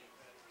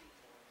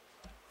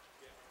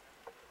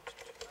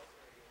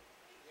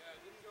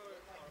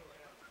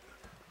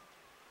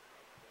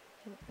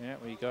 Yeah,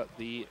 we got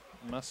the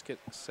Musket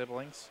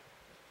siblings.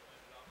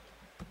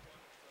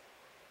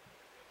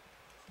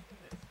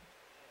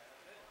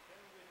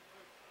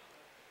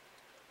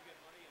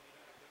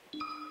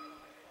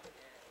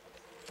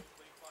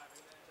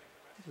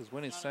 This is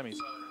winning semis.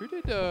 Who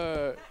did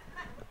what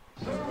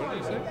did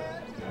he say?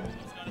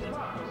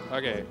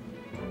 Okay.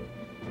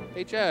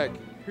 Hey Jack,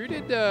 who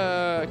did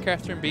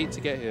Catherine beat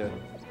to get here?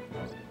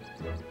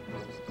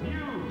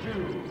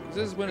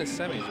 This is winning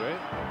semis, right?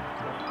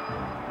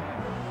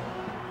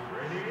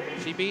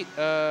 She beat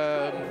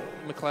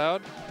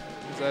McLeod.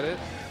 Is that it?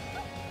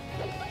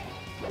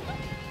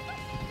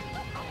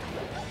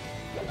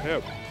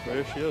 Yep,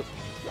 there she is.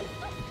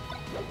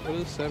 What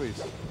is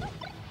semis?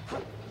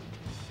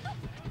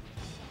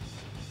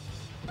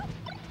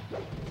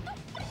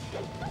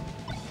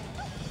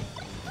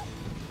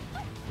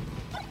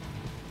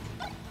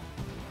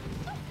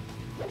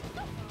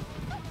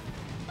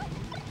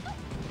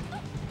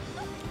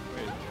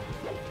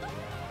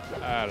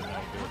 I don't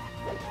know,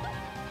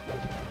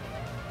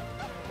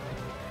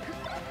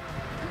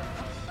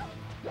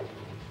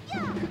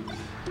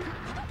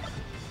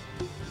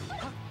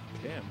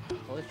 damn,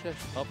 let's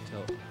just up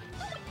tilt.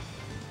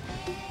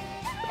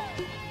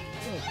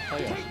 Oh,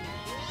 player.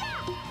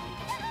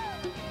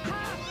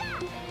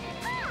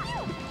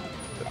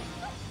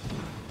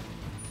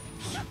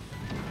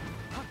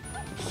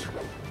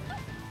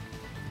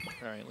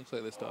 Alright, looks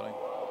like they're starting.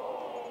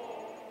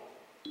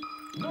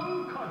 No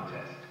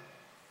contest.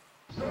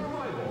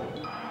 Survival.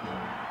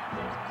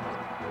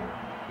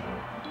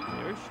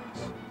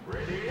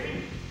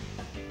 Ready?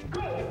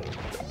 Go.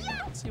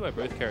 Let's see why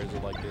both characters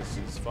are like this.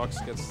 Is Fox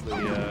gets the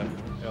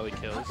early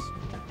kills,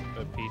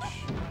 but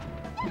Peach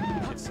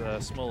it's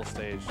a smaller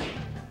stage, so she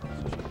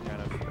can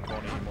kind of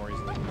corner you more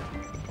easily.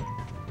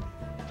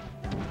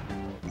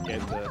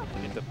 Get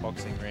into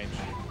boxing range.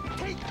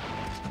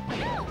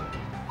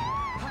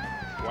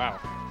 Wow.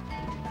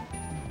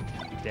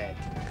 You're dead.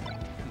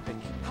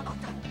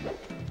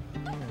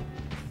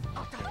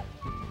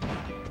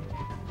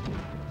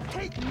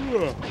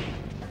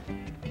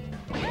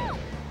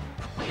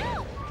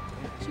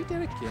 Is she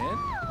dead again?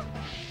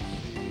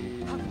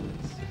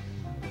 Jesus.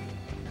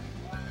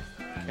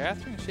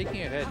 Catherine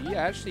shaking her head.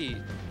 Yeah, actually,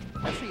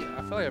 I feel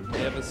like I've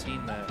never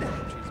seen that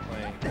when she's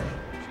playing.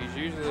 She's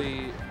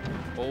usually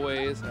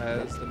always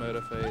has the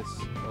motor face,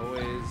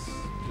 always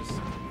just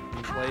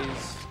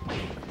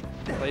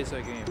plays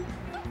her game.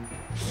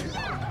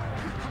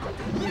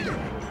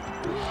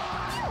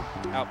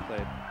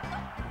 Outplayed.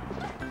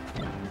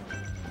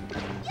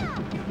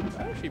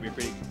 That'd actually be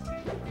pretty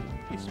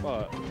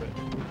smart, but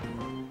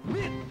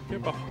you're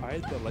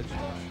behind the ledge.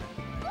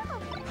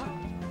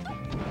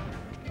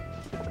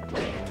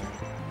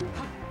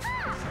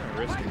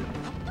 Risky.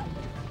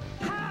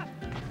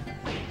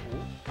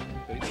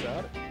 Base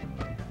out.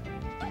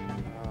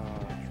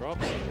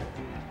 Drops.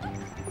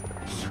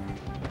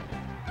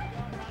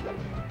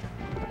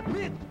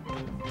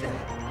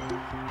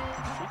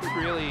 She could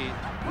really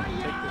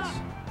take this.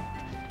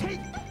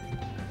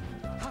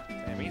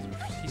 Damn,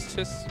 he's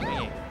just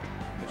swinging.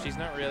 But she's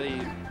not really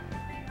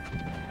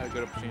had a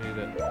good opportunity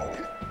to.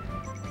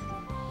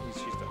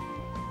 She's done.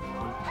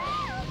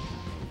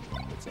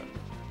 What's up?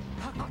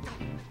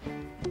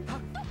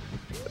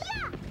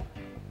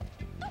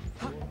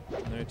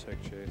 No tech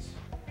chase.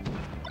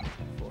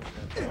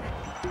 Unfortunate.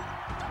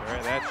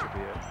 Alright, that should be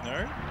it. No?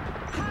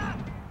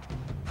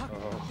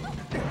 Oh.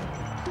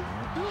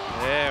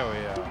 There we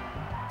are.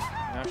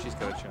 Now she's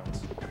got a chance.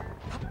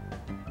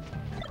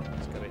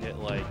 She's got to hit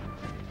like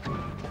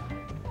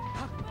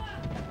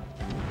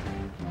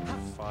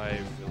 5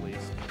 at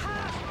least.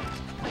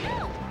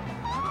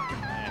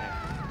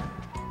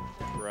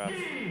 Rough.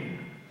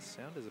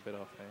 Sound is a bit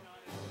off, hey?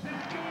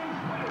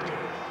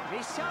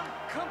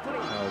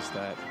 How is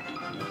that?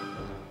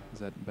 Is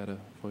that better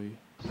for you?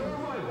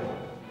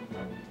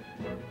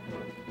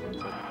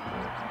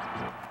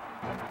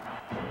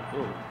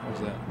 Oh, what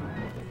was that?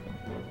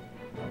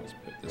 Let's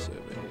put this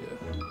over here.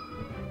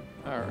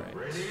 Alright.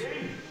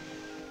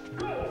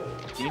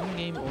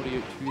 In-game audio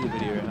to the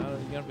video.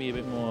 You gotta be a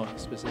bit more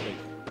specific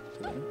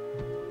to that.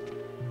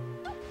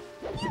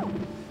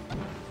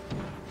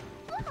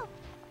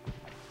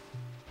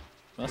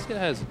 Musket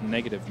has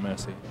negative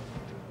mercy.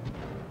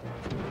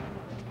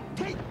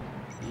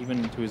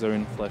 Even to his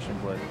own flesh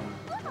and blood.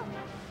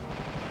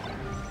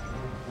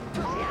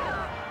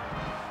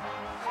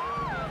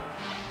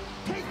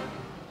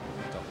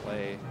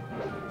 Delay.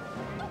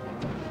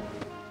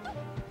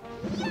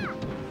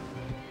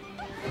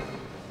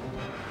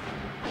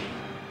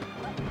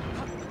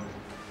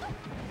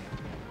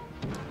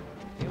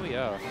 Here we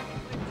are.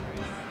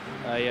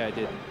 Yeah, I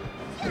did.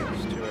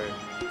 It's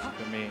 2-0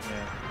 for me,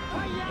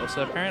 yeah.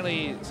 Also,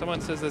 apparently,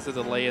 someone says there's a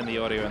delay in the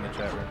audio in the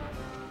chat room.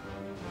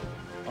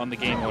 On the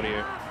game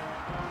audio.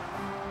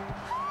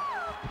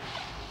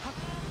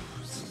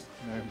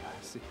 No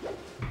mercy.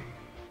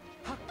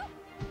 Oh,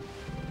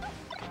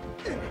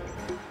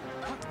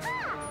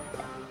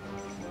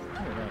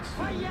 nice.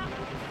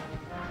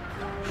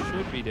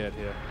 Should be dead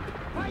here.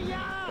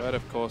 But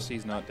of course,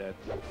 he's not dead.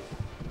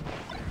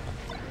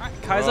 Alright,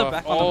 Kaiser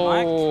back on the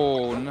mic.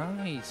 Oh,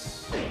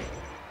 nice.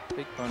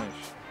 Big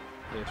punish.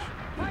 Ish.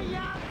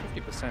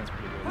 50% is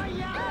pretty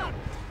good.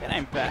 It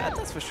ain't bad,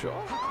 that's for sure.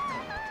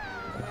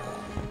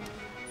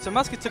 So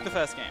Musket took the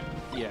first game.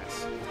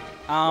 Yes.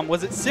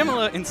 Was it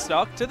similar in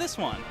stock to this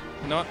one?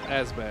 Not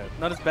as bad.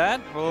 Not as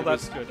bad? Well, It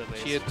that's was- good at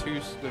least. He had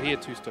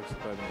two stocks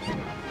by the way.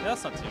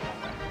 That's not too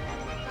bad.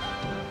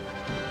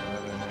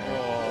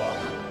 Oh,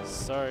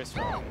 so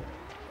strong.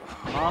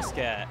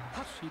 Musket.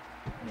 She,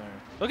 no.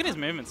 Look at his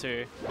movement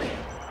too.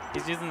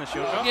 He's using the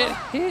shield drop. Get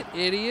hit,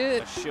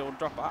 idiot. The shield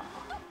dropper.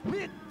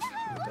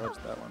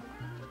 Dodged that one.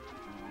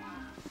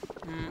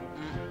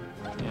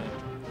 Yeah.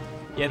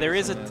 Yeah, there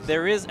is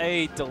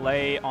a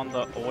delay on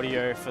the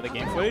audio for the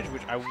game footage,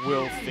 which I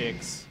will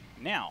fix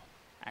now.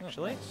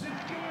 Actually,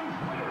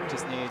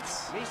 just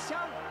needs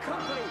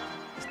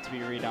to be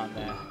redone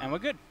there, and we're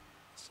good.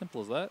 Simple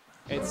as that.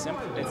 It's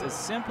simple. It's as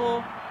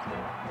simple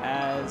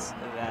as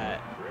that.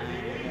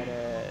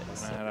 I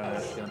don't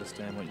actually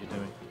understand what you're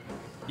doing.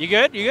 You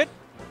good? You good?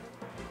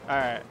 All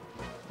right.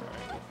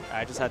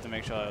 I just had to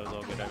make sure I was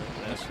all good over there.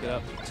 Let's get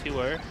up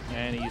 2-0,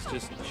 and he's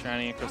just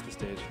shining across the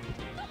stage.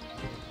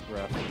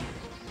 Rough.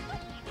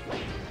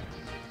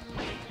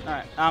 All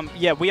right.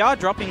 Yeah, we are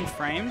dropping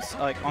frames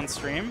like on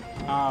stream,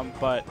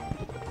 but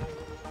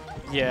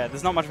yeah,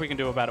 there's not much we can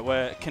do about it.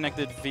 We're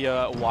connected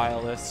via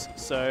wireless,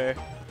 so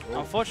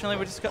unfortunately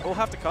we'll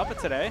have to cop it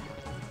today.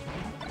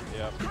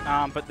 Yep.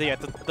 But yeah,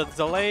 the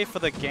delay for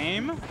the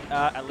game,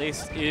 at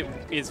least it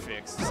is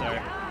fixed. So,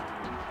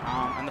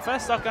 and the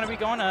first stock going to be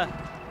going to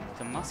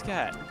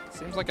Muscat.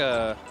 Seems like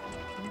a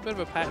bit of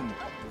a pattern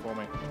for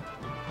me.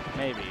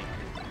 Maybe.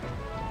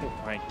 Oh,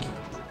 my.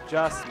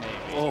 Just maybe.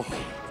 Oh.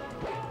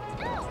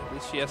 At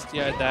least she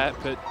SDI'd that,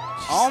 but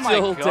she's Oh my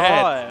still god.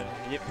 dead.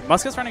 Yeah,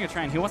 Muscat's running a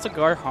train. He wants to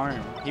go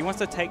home. He wants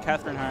to take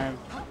Catherine home.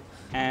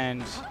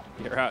 And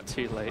You're out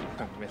too late,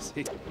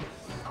 Missy.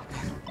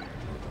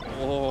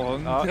 Oh,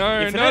 no,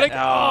 Infinite? not again.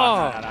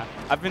 Oh, no.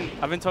 I've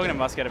been talking to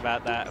Muscat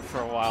about that for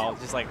a while.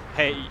 Just like,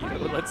 hey,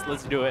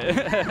 let's do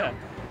it.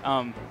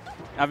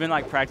 I've been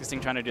like practicing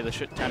trying to do the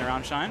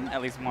turnaround shine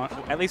at least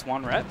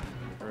one rep.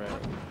 Right.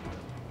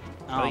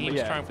 I think he was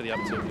yeah. trying for the up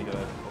tilt, but he got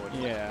it forward.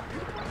 Yeah.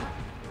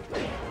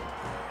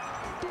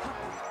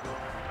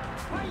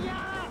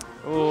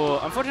 Oh,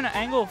 unfortunate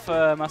angle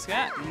for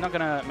Muscat. Not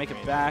gonna make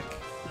it back.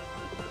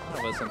 Oh,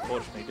 that's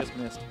unfortunate. He just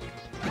missed.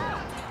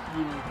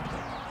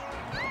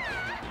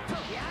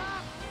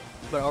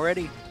 But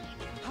already,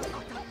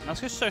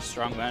 Muscat's so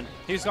strong, man.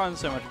 He's gotten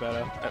so much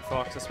better at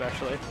Fox,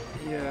 especially.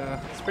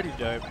 Yeah. It's pretty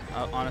dope,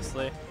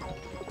 honestly.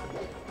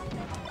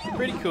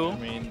 Pretty cool. I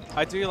mean,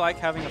 I do like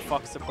having a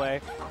Fox to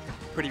play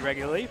pretty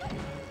regularly,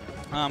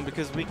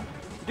 because we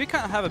do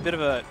kind of have a bit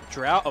of a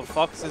drought of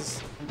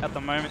Foxes at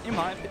the moment. In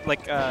my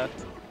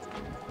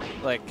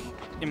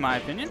in my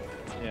opinion.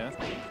 yeah.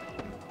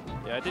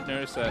 Yeah, I did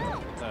notice that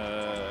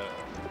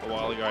a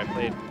while ago I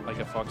played like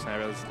a Fox and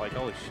I was like,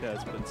 holy shit,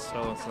 it's been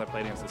so long since I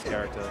played against this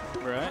character.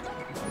 Right.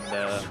 And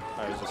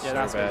I was just Yeah, so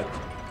that's bad.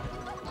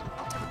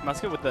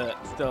 Muscat with the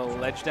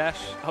ledge dash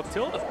up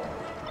tilt.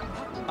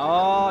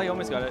 Oh, you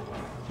almost got it.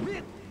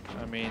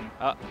 I mean,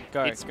 It's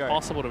it's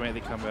possible to make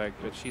the comeback,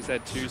 but she's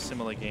had 2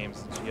 similar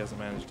games and she hasn't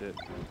managed it.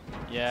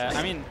 Yeah,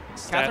 I mean,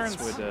 Stats Catherine's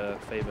would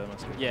favor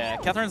Muscat. Yeah,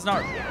 Catherine's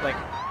not like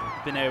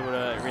been able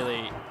to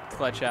really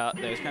clutch out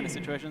those kind of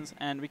situations,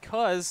 and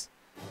because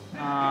we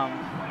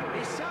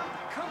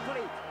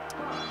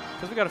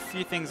got a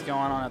few things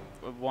going on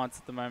at once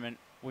at the moment,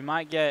 we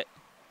might get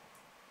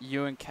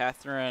you and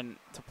Catherine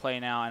to play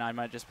now, and I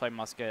might just play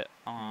Muscat.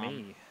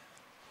 Me.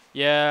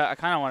 Yeah, I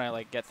kind of want to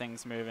like get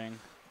things moving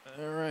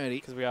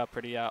Alrighty. because we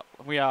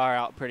are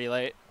out pretty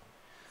late.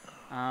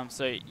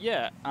 So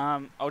yeah,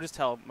 I'll just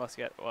tell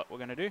Muscat what we're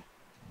gonna do.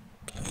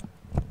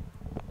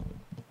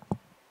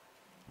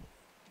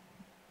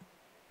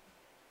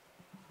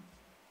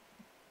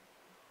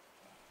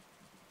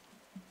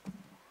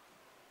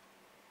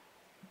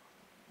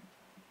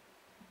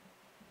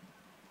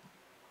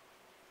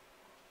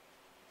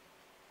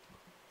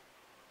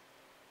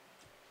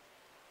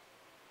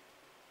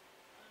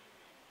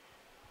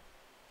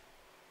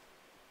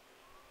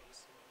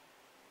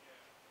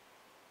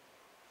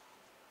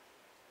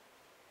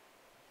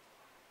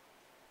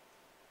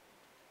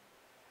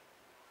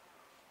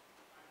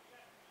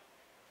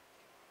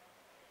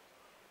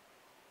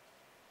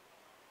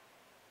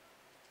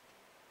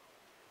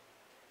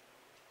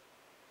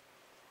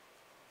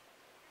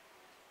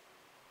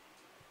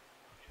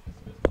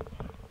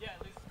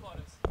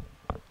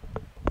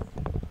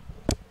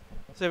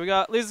 So we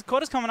got losers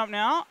quarters coming up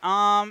now,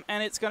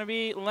 and it's going to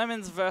be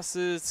Lemons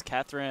versus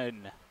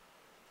Catherine.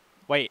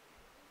 Wait,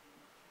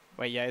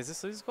 yeah, is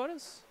this losers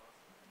quarters?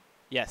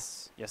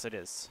 Yes, it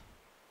is.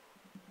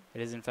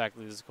 It is in fact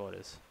losers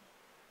quarters.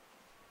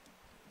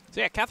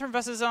 So yeah, Catherine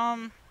versus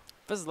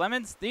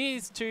Lemons.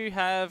 These two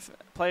have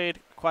played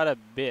quite a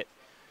bit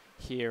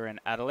here in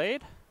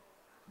Adelaide,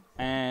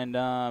 and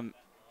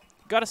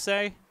gotta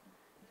say,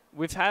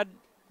 it's had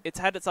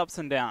its ups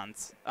and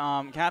downs.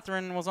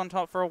 Catherine was on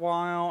top for a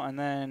while, and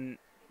then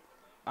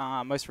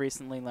most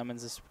recently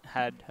Lemons has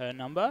had her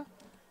number.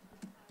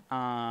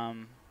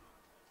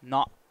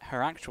 Not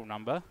her actual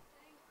number,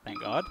 thank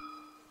God.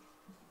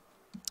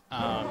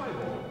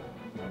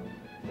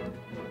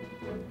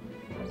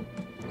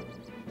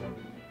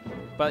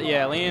 But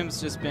yeah, Liam's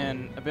just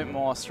been a bit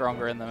more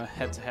stronger in the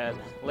head-to-head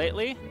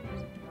lately.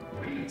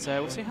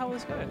 So we'll see how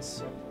this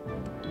goes.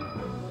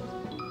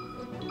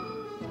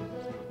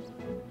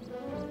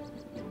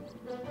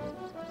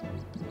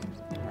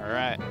 All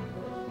right.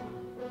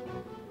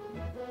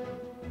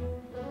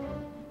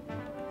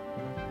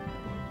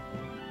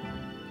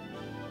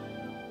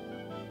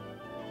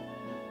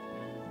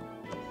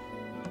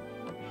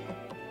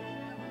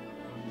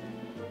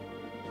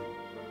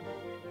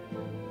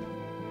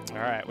 All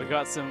right, we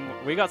got some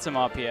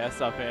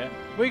RPS up here.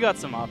 We got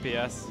some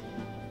RPS.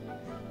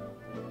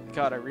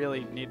 God, I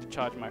really need to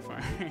charge my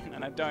phone,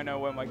 and I don't know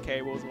where my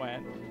cables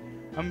went.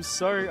 I'm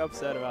so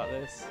upset about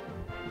this.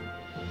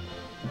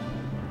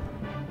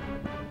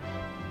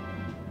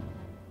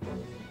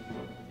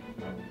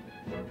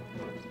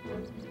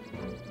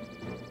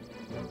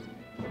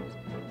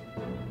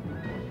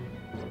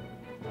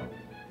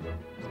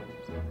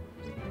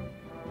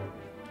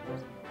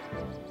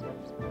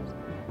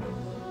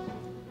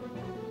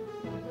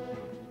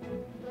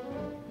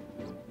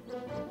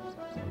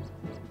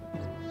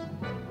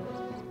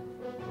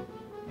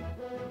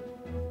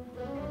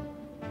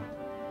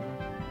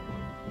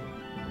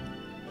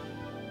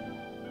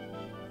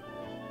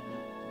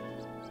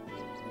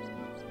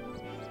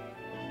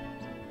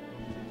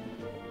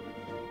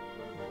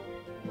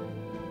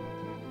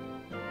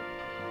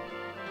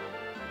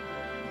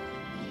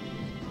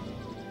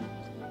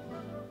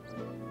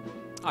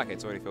 Okay,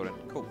 it's already filled in.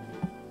 Cool.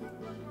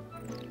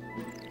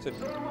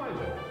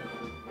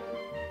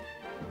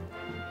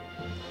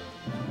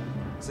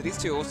 So these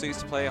two also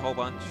used to play a whole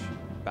bunch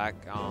back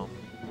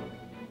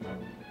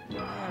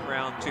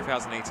around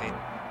 2018,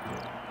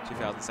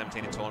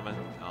 2017 in tournament.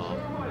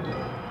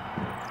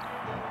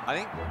 I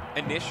think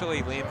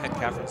initially Liam had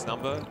Catherine's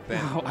number.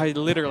 Then I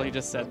literally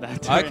just said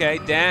that. Okay,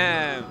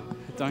 damn.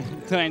 Don't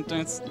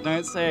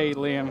say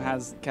Liam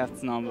has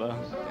Kath's number.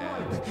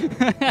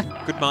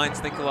 Yeah. Good minds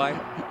think alike.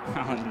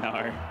 Oh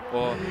no.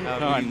 Or we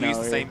no. use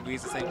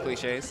the same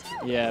cliches.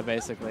 Yeah,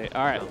 basically.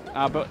 All right,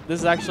 but this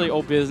is actually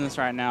all business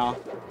right now,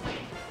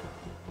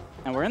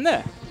 and we're in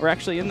there. We're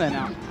actually in there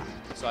now.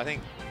 So I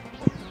think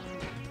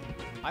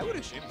I would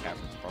assume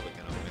Catherine's probably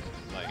gonna win,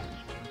 like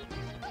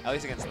at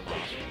least against the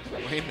Mark.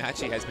 Liam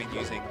actually has been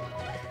using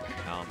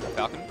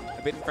Falcon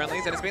a bit in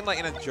friendlies, and it's been like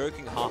in a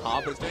joking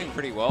haha, but it's doing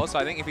pretty well. So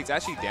I think if he's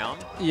actually down,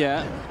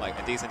 like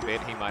a decent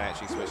bit, he might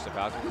actually switch to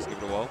Falcon, just give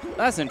it a whirl.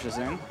 That's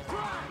interesting.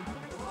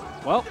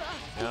 Well,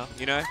 yeah,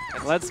 you know,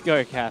 let's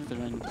go,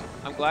 Catherine.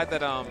 I'm glad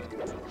that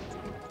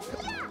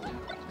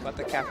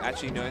Cath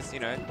actually knows, you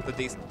know, the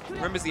decent,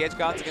 remembers the edge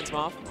guards against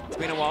Marth. It's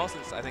been a while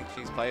since I think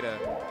she's played a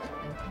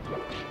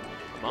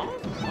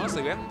Marth.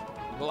 Honestly, we're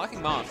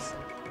liking Marths.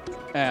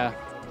 Yeah.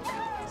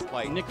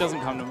 Like Nick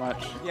doesn't come to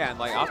much. Yeah, and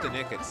like after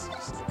Nick, it's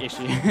just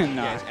Ishi.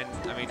 No. Yeah,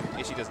 and I mean,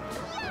 Ishi doesn't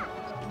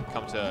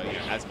come to, you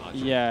know, as much.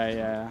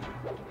 Yeah.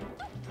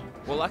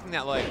 We're liking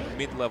that like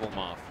mid-level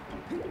Marth.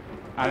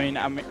 I mean,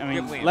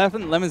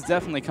 Lemons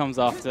definitely comes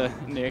after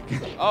Nick.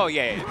 Oh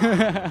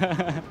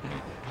yeah.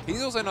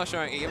 He's also not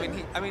showing.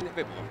 I mean, a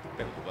bit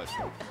more. But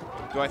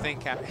do I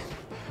think Cap?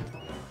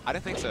 I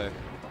don't think so.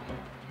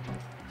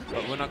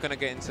 But we're not going to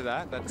get into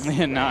that. That's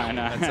no.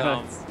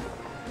 That's,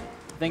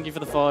 thank you for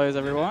the follows,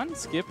 everyone.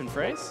 Skip and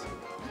Phrase.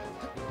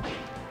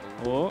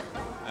 Oh.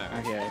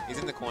 Okay. He's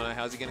in the corner.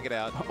 How's he going to get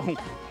out? Oh,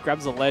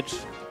 grabs a ledge,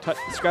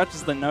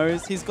 scratches the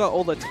nose. He's got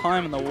all the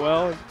time in the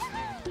world.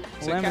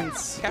 So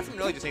Catherine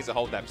really just needs to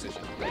hold that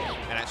position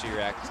and actually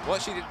react.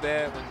 What she did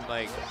there when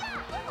like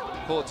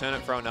pull a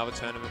turnip, throw another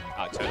turnip.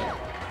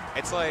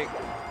 It's like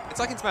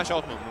in Smash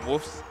Ultimate when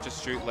Wolves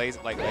just shoot laser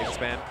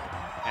spam,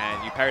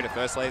 and you parry the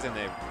first laser and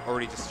they've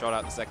already just shot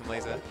out the second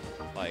laser.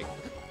 Like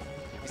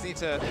you just need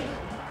to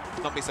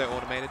not be so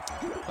automated.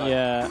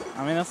 Yeah,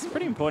 I mean that's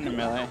pretty important in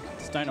Melee.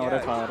 Just don't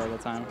autopilot all the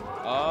time.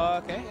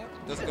 Okay. Yeah.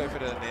 Doesn't go for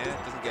the nair,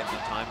 doesn't get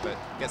enough time, but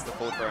gets the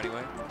forward throw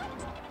anyway.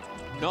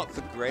 Not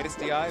the greatest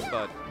DI,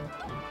 but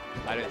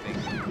I don't think.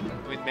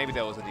 I mean, maybe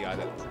there was a DI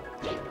that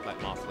let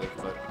Marth live,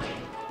 but.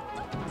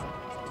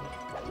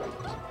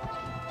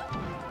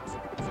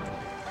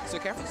 So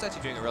Catherine's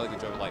actually doing a really good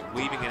job of like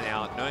weaving it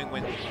out, knowing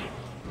when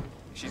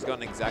she's got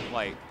an exact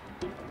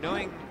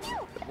knowing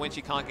when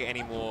she can't get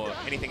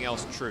anything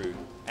else true,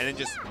 and then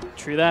just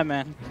true that,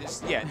 man.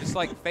 Just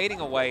like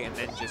fading away and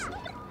then just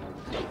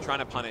trying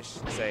to punish,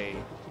 say,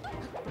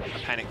 a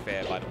panic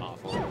fair by the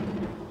Marvel.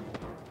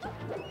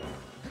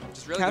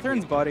 Just really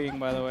Catherine's bodying,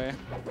 by the way.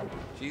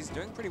 she's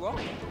doing pretty well,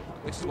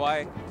 which is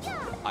why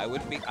I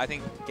would be. I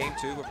think game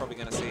 2 we're probably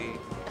going to see.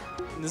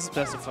 This is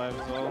best of 5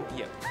 as well.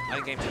 Yeah, I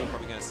think game 2 we're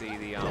probably going to see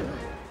the. I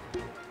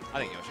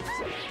think Yoshi will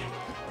see.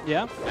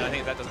 Yeah? And I think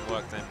if that doesn't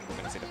work, then we're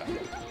going to see the back.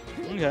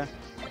 Okay.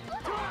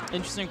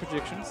 Interesting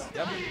predictions.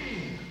 Yep.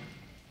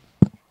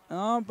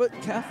 But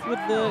Cath with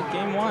the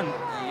game 1.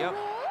 Yep.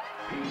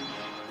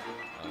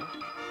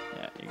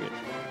 Yeah, you're good.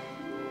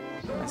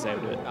 I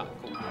saved it. Ah,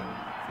 cool.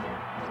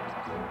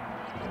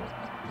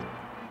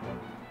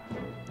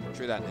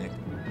 True that, Nick.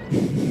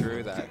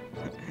 True that.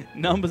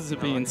 Numbers are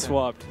being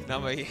swapped.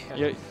 Number,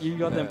 yeah. You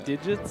got them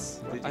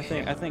digits? Did I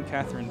think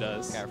Catherine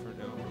does. Catherine,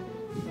 no.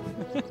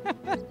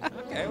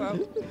 Okay, well,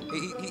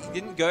 he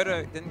didn't go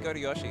to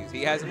Yoshi's.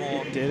 He has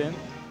more. Didn't.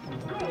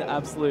 The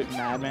absolute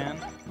madman.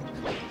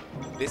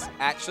 This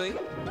actually,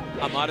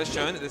 Ahmad has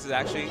shown that this is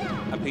actually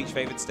a Peach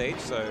favored stage.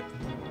 So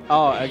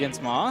Oh,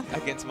 against Marth?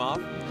 against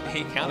Marth,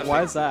 he counted.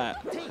 Why is that?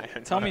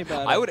 Tell me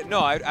about I it. would no.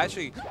 I would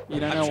actually. You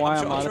don't I'm know su- why I'm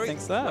sure- I'm Armada sure he-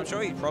 thinks that? I'm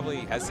sure he probably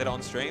has said it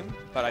on stream,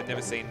 but I've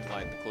never seen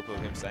like the clip of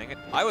him saying it.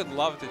 I would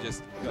love to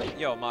just go,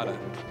 yo, Armada,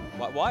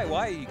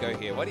 why do you go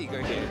here? Why do you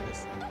go here?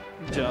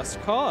 Just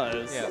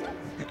cause. Yeah.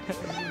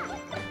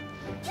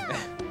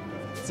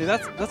 See,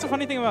 that's the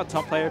funny thing about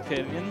top player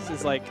opinions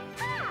is like,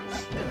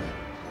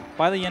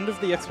 by the end of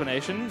the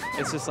explanation,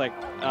 it's just like,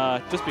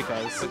 just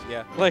because.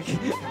 Yeah. Like,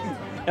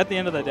 at the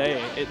end of the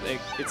day,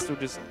 it's still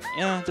just,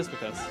 yeah, just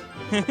because.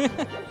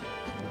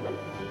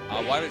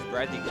 Why was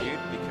Brad DQ'd?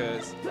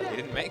 Because he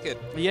didn't make it.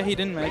 Yeah, he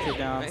didn't make it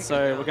down,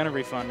 so we're going to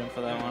refund him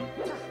for that one.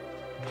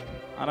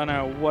 I don't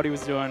know what he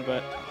was doing,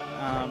 but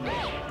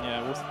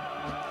yeah,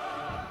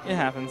 it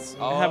happens. It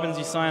happens,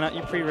 you sign up,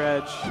 you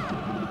pre-reg.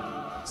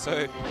 So,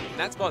 in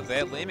that spot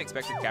there, Liam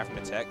expected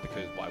Catherine to tech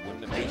because why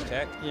wouldn't a Peach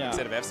tech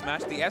instead of F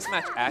smash? The F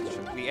smash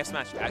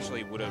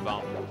actually would have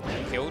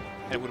killed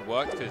and it would have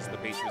worked because the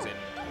Peach was in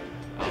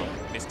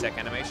missed tech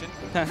animation.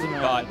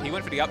 But he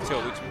went for the up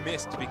tilt, which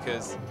missed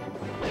because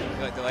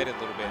he like delayed it a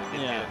little bit. And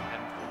didn't hit it.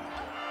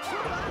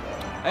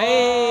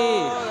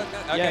 Hey!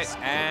 Okay, Yes.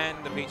 and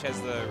the Peach has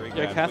the regrab.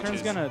 Yeah,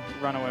 Catherine's going to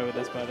run away with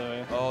this, by the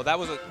way. Oh, that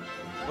was a.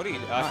 What are you?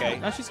 Okay.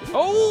 Now she's,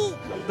 oh!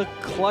 The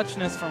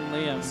clutchness from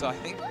Liam. So I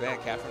think there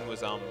Catherine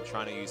was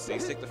trying to use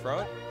C-stick to throw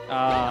it.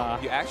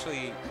 You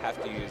actually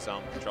have to use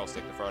control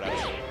stick to throw it.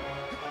 Actually,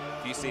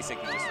 if you use C-stick,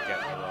 you just get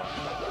the roll.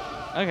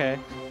 Okay.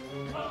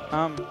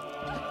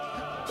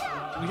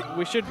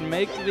 We should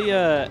make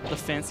the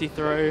fancy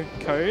throw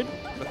code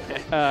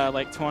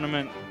like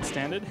tournament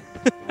standard,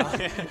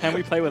 and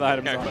we play with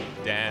items on it.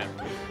 Damn.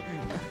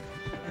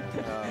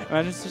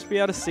 Imagine just be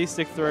able to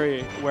C-stick throw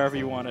wherever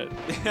you want it.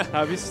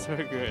 That'd be so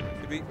good.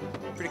 It'd be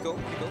pretty cool.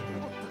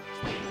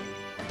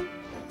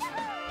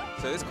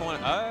 So this corner.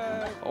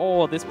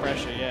 Oh, this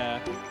pressure, yeah.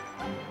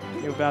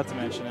 You're about to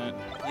mention it.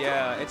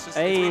 Yeah, it's just.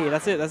 Hey,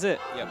 that's it.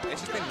 Yep,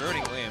 it's just been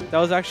ruining Liam. That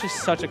was actually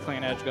such a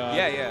clean edge guard.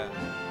 Yeah.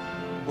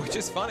 Which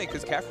is funny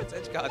because Catherine's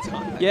edge guards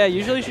aren't that Yeah, good.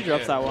 usually she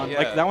drops that one. Yeah.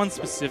 Like that one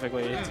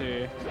specifically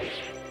too.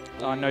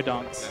 Oh, no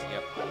dunks.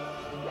 Yep.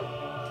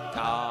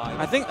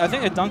 I think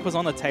a dunk was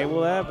on the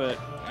table there, but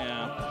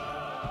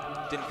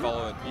yeah. Didn't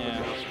follow it.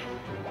 Yeah.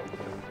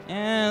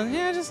 And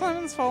yeah, just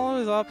Lemon's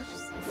follows up.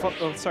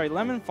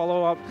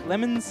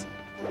 Lemon's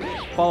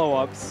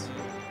follow-ups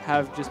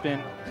have just been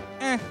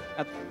in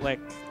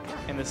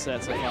this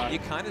set so far. You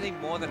kind of need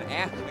more than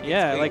F.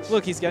 Yeah, like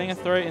look, he's getting a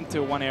throw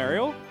into one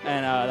aerial,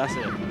 and that's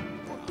it.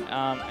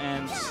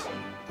 And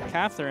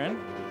Catherine,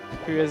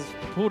 who has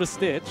pulled a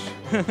stitch,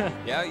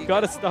 Yeah, you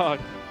got a stock.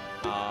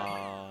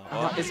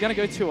 Well, It's gonna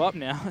go 2-0 up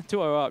now.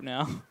 2-0 up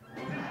now. So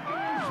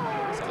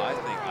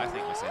I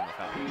think we're seeing the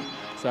Falcon.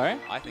 Sorry?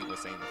 I think we're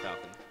seeing the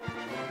Falcon.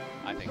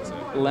 I think so.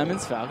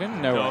 Lemon's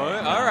Falcon? No way.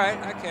 All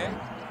right. Okay.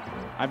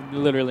 I've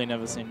literally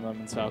never seen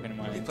Lemon's Falcon in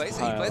my He plays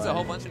entire a whole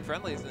life. bunch in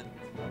friendlies then.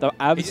 The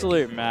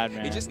absolute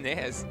madman. He just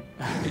nares.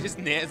 He just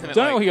nares and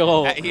Don't we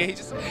all? Yeah, he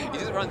just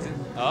runs in.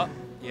 Oh,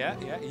 yeah.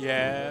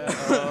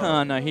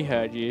 Oh no, he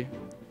heard you.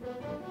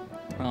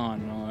 Oh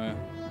no.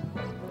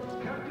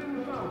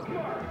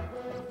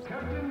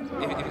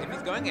 If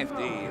he's going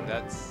FD,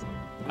 that's.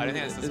 I don't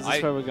think that's. Is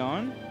this where we're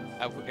going?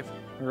 If,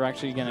 We're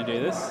actually gonna do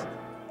this?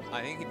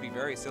 I think he'd be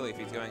very silly if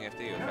he's going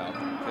FD with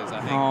Falcon because I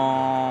think.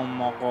 Oh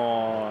my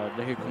god,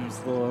 here comes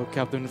the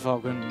Captain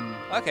Falcon.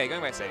 Okay,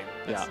 going back stadium.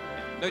 Yeah.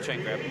 No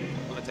chain grab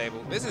on the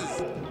table. This is,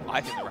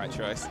 I think, the right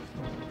choice.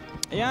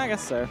 Yeah, I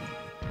guess so.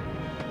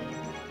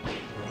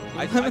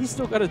 Lemon's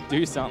still got to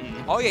do something.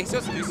 Oh yeah, he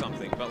still has to do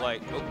something, but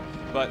like,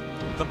 but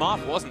the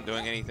Marth wasn't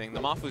doing anything.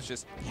 The Marth was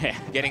just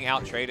getting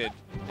out traded,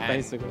 and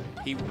Basically.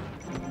 he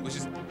was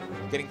just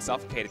getting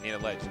suffocated near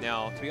the ledge.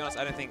 Now, to be honest,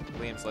 I don't think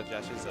Liam's ledge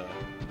dashes are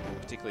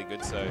particularly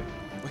good, so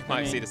we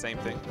might see the same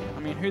thing. I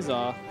mean, who's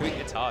are?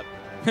 It's hard.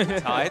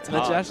 It's hard. It's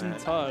Ledge hard, dash man.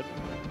 and Todd.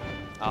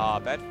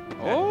 Bad.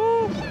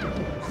 Oh!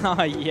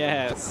 Ah,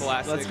 yes.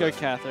 Classic. Let's go,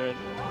 Catherine.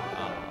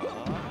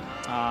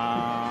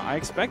 I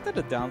expected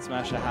a down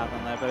smash to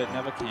happen there, but it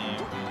never came.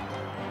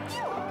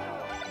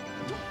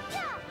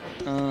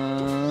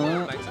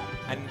 Makes it.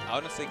 And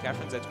honestly,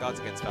 Catherine's edge guards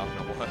against Falcon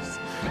are worse.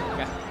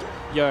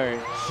 Yo,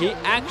 he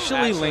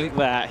actually linked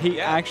that. He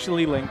yeah.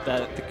 actually linked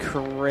that. The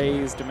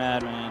crazed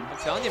madman. I'm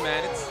telling you,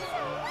 man, it's...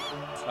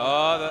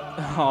 Oh,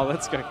 Oh,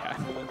 let's go, Cat.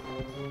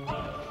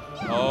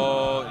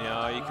 oh,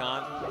 no, you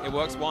can't. It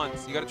works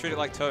once. You got to treat it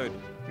like Toad.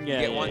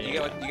 Yeah, You get one.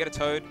 You get a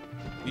Toad.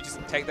 You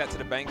just take that to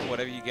the bank,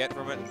 whatever you get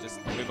from it, and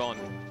just move on.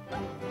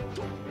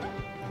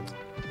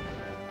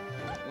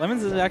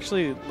 Lemons is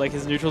actually, like,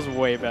 his neutral's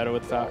way better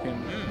with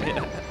Falcon.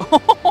 Yeah.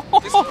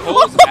 Just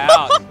pulls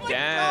out.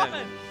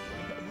 Damn.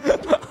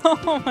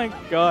 Oh my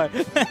god.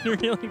 That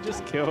really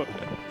just killed.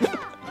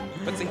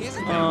 But see, here's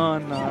the thing. Oh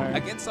no.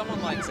 Against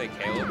someone like, say,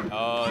 Caleb.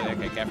 Oh,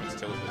 okay, Catherine's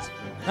tilted.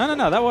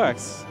 No, that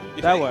works.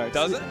 You That think? works.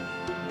 Does it?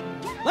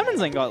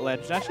 Lemons ain't got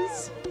ledge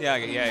dashes. Yeah,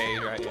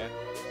 you're right, yeah.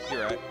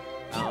 You're right.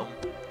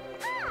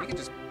 You can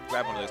just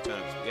grab one of those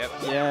turnips. Yep.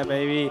 Yeah,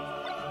 baby.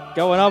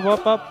 Going up,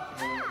 up.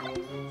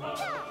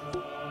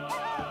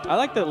 I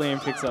like that Liam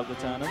picks up the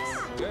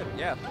turnips. Good,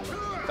 yeah.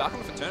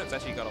 Falcon for turnips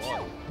actually got a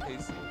lot.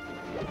 He's...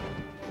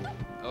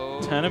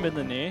 Oh. Turnip in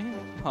the knee?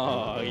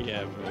 Oh,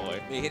 yeah,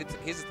 boy. Yeah,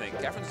 here's the thing.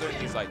 Catherine's doing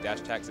these like dash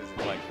attacks as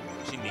if like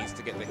she needs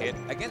to get the hit.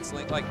 Against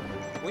Link, like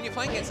when you're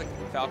playing against a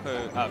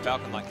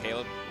Falcon like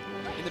Caleb,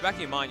 in the back of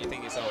your mind you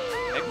think to yourself,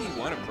 maybe he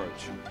won't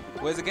approach.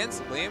 Whereas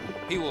against Liam,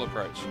 he will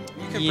approach.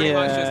 You can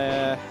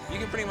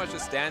pretty much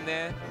just stand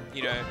there,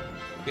 you know,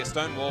 get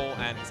stone wall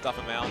and stuff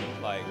him out.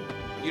 Like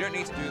you don't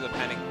need to do the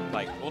panic,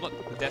 like all the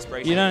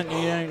desperation. You don't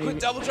Quick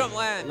double jump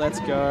land.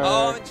 Let's go.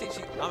 Oh,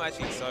 I'm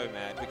actually so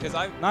mad because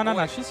I.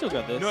 No, she still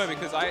got this. No,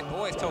 because I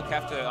always tell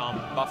Cav to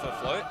buffer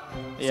float.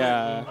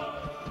 Yeah.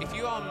 So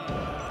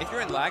if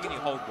you're in lag and you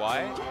hold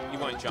Y, you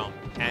won't jump.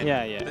 And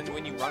then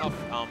when you run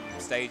off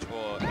stage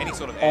or any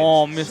sort of edge,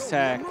 oh,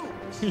 mistack.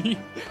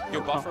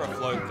 you'll buffer a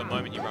float the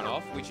moment you run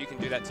off, which you can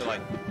do that to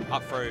like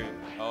up throw.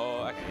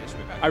 Oh, okay, that should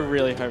be back. I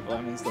really hope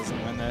Lemons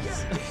doesn't win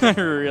this. I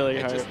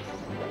really hope.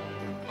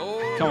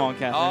 Oh, come on,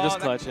 Catherine, just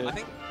clutch it. I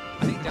think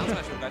down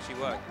smash would actually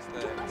work.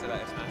 To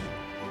that F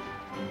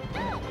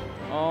smash.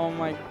 Oh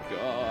my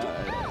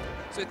god.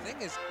 So the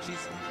thing is,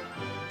 she's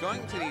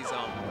going to these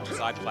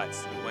side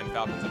plats when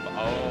Falcon's up.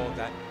 Oh,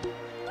 that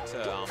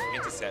to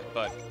intercept,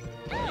 but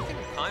you can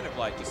kind of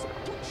like just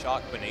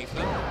shark beneath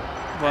them.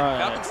 Right.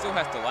 And Falcon still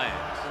has to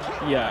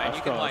land. Yeah, and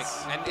you can like,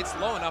 and it's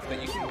low enough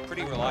that you can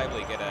pretty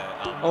reliably get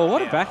a. Oh,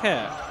 what a back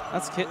air!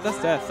 That's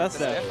death. That's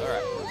death. All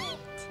right.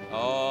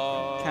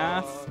 Oh.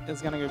 Calf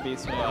is gonna go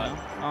beast mode.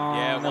 Oh,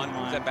 yeah, never one.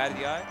 mind. Is that bad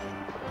DI?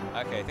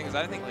 Okay, thing is,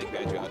 I don't think Link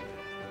edge guard.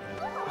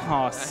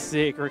 Oh,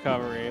 sick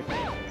recovery.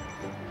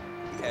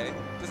 Okay,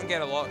 doesn't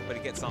get a lot, but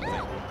he gets something.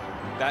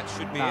 That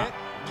should be Nah. it.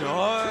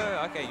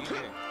 No. Okay, you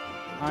knew.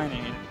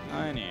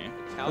 I knew.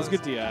 That was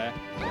good DI.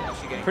 How's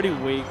she getting? Pretty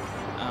weak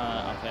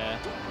up there.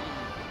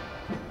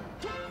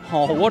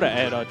 Oh, what an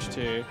air dodge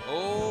too.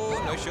 Oh,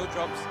 no shield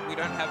drops. We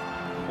don't have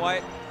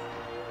quite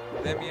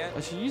them yet.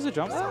 Does she use a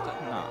jump step?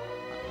 No.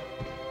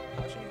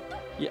 How's she?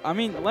 Yeah, I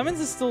mean, Lemons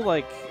is still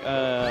like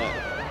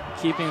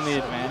keeping the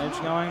advantage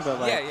going, but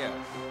like. Yeah.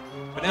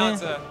 But now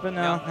it's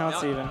now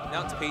it's even.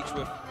 Now it's Peach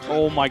with.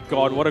 Oh my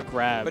god, what a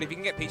grab! But if you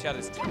can get Peach out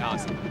of this,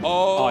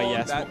 Oh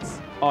yes. That's.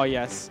 Oh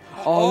yes.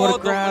 Oh, what a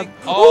grab!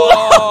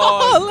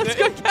 Oh, let's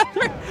go,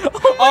 Catherine!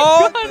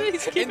 Oh my god,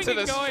 he's keeping into it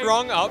the going.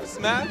 strong up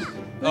smash.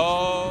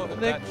 Oh,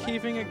 They're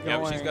keeping it going. Yeah,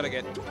 but she's got to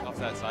get off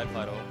that side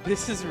plateau.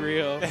 This is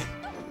real.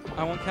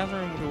 I want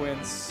Catherine to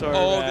win so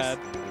bad.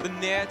 The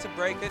nair to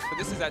break it, but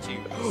this is actually.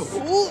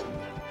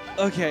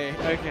 Okay.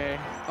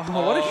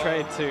 Oh, what a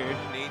trade too.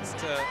 Needs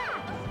to.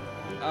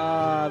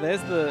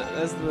 There's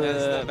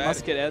the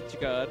musket edge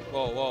guard.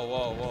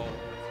 Whoa.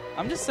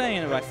 I'm just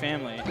saying it by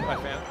family. By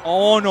family.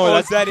 Oh no,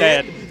 that's that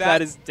dead. it?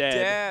 That is dead.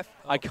 Death.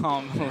 I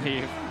can't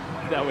believe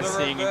that we're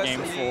seeing a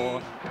game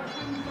 4.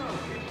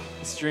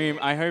 Stream,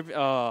 I hope.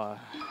 Oh,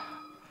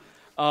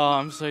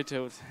 I'm so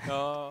tilted.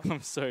 Oh.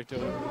 I'm so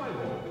tilted.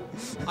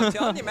 I'm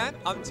telling you, man.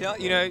 I'm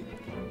telling you know.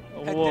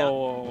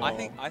 Whoa. I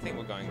think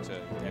we're going to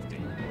FD.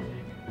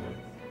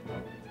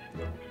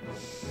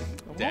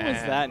 What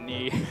was that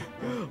knee?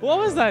 What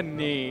was that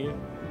knee?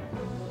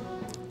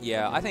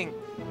 Yeah, I think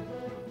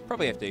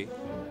probably FD.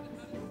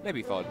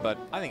 Maybe FOD, but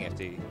I think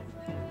FD.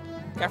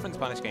 Catherine's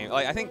punish game.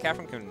 Like I think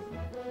Catherine can.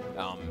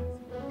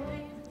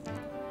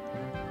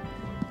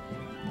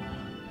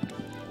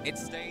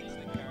 It's stage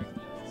character.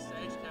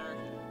 Stage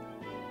character.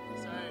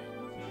 So.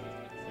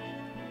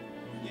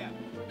 Yeah.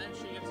 Then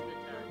she gets a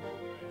good character.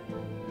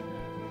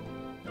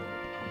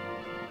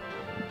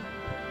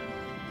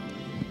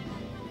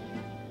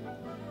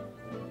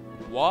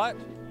 What?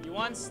 You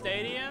won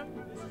Stadium,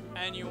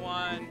 and you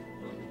won.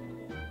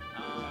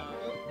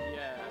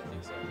 Yeah, I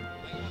think so.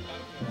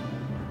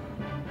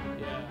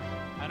 Yeah,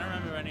 I don't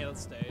remember any other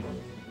stage.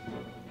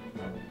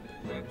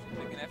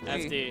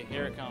 FD,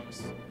 here it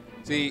comes.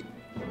 See.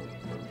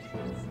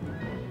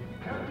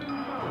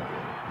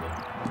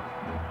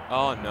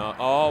 Oh no.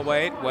 Oh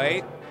wait.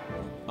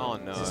 Oh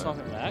no. Is he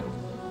swapping back?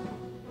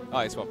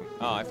 Oh, he's swapping.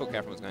 Oh, I thought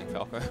Catherine was going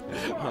Falco. I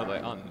was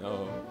like, oh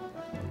no.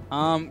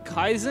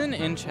 Kaizen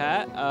in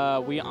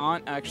chat, we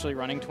aren't actually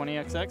running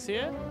 20XX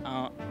here,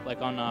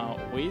 like on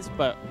Wii's,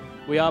 but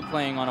we are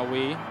playing on a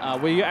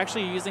Wii. We're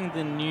actually using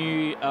the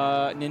new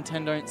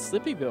Nintendo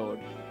Slippy build,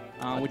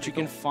 which you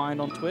can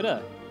find on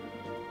Twitter.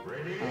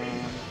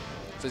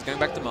 So he's going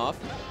back to Marth,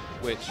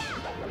 which...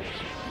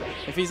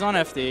 If he's on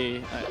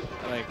FD,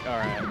 like,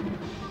 alright.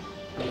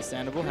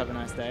 Understandable, have a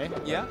nice day.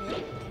 Yeah.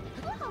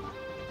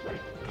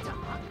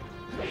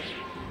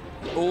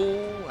 Oh,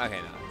 okay,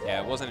 no.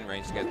 Yeah, it wasn't in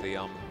range to get the,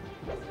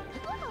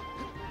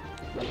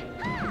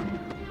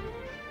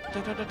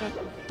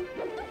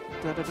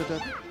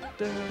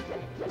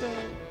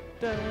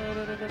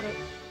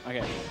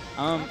 Okay.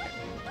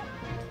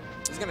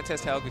 He's going to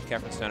test how good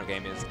Catherine's turnip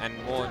game is, and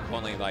more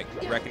importantly, like,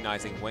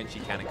 recognizing when she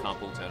can and can't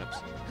pull turnips.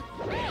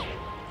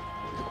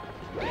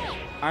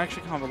 I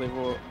actually can't believe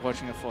we're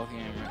watching a fourth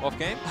game. Right? Off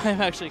game?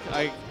 I'm actually,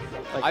 like,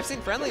 I've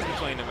seen friendlies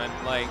between them, and,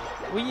 like,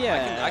 well,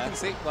 yeah. I can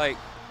see, like...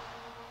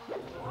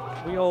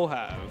 We all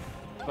have.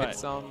 But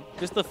it's,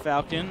 just the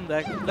Falcon,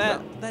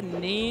 that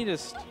knee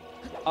just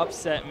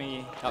upset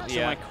me to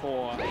my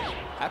core.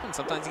 Happens.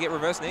 Sometimes you get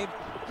reverse need,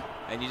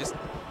 and you just...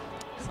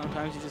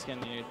 Sometimes you just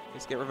get kneed.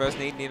 Just get reverse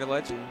need a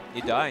ledge, and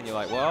you die, and you're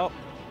like, well...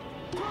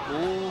 Ooh,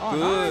 oh,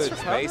 good nice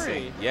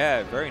spacing.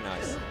 Yeah, very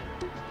nice.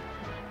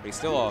 But he's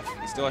still off.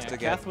 He still has to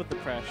get... Kath with the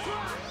pressure.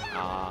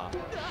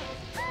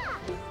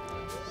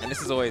 And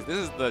this is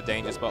the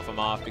danger spot for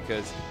Marth,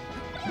 because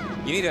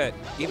you need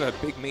either a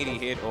big meaty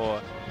hit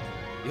or...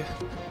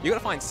 You got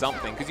to find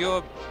something, because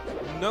you're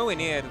nowhere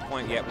near the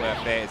point yet where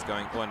Fair is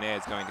going, or Nair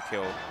is going to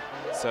kill.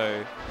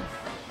 So,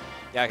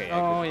 yeah, okay, yeah.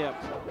 Oh, yeah.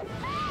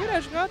 Good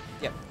edge guard.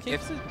 Yeah.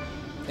 Keeps it.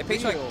 If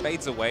Peach like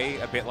fades away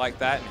a bit like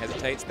that and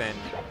hesitates, then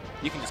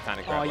you can just kind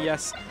of grab it. Oh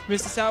yes,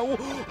 Mr. Sour.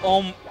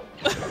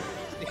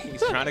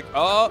 He's trying to.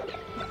 Oh.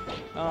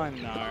 Oh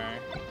no.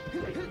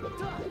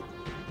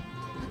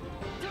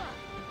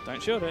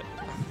 Don't shield it.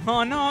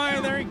 Oh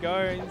no, there he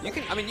goes. You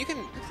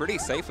can pretty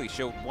safely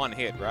shield one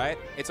hit, right?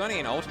 It's only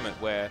an ultimate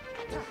where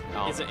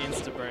it's an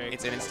insta break.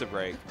 It's an insta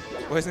break.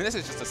 Whereas in this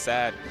is just a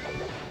sad.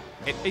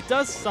 It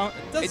does.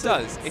 It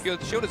does. If your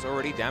shield is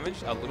already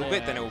damaged a little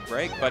bit, then it will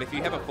break. But if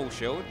you have a full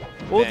shield,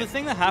 well, the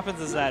thing that happens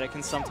is that it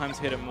can sometimes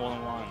hit it more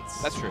than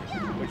once. That's true.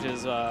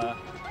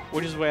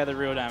 Which is where the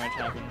real damage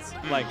happens.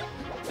 Like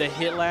the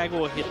hit lag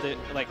will hit the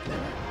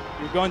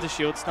you're going to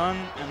shield stun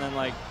and then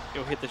like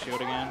it'll hit the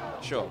shield again.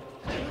 Sure.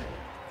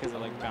 Because it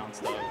like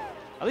bounced up.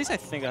 At least I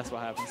think that's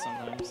what happens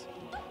sometimes.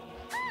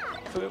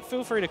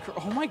 Feel free to.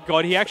 Oh my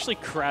god, he actually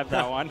grabbed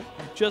that one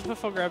just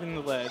before grabbing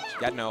the ledge.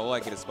 Yeah, no, all I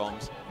get is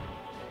bombs.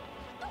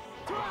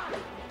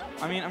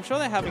 I mean, I'm sure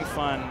they're having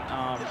fun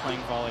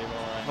playing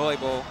volleyball. Right?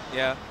 Volleyball,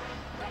 yeah.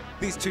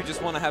 These two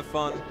just want to have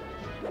fun.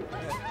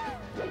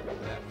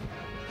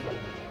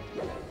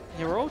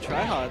 Yeah, we're all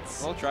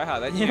tryhards. We're all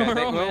tryhard. Yeah,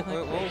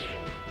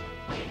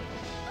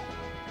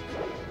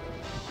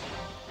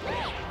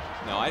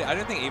 No, I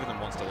don't think either of them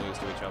wants to lose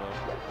to each other.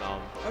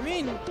 I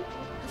mean,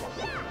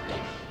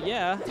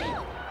 yeah.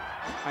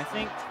 I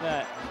think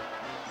that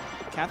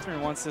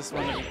Catherine wants this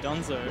one to be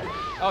donezo.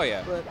 Oh,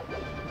 yeah. But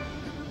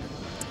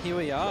here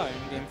we are in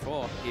Game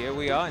 4. Here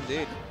we are,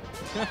 indeed.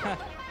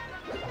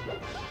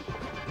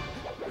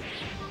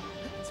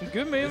 Some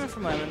good movement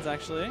from Lemons,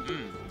 actually.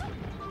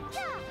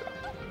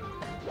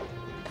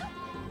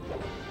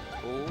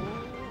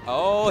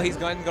 Oh, he's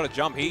got to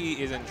jump.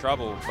 He is in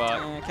trouble,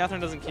 but...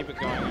 Catherine doesn't keep it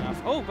going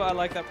enough. Oh, but I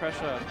like that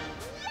pressure.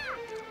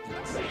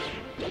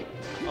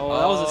 Oh,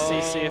 that was a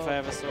CC if I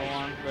ever saw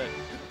one, but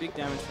big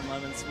damage from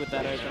Lemons with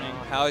that opening.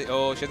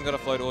 Oh, she hasn't got a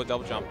float or a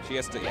double jump. She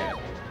has to, yeah.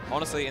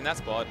 Honestly, in that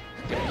spot,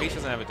 if Peach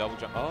doesn't have a double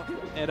jump... Oh.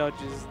 Air dodge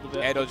is the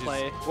best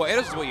play. Well, air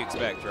dodge is what you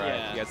expect, right?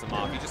 Yeah. He has the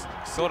mark. You just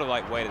sort of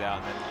like wait it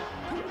out and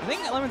then... I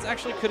think Lemons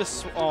actually could have...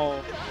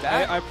 Oh,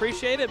 I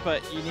appreciate it,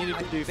 but you needed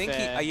to do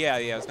fair. Yeah,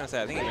 I was going to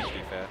say, I think he needs to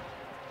do fair.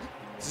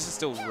 This is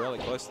still really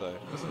close, though.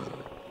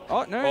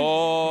 Oh, no.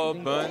 Oh,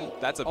 burn.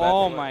 That's a bad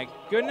Oh, my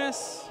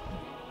goodness.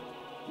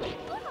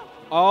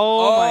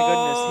 Oh, my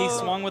goodness. He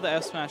swung with the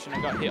F smash and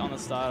it got hit on the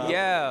startup.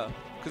 Yeah,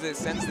 because it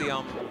sends the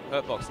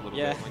hurt box a little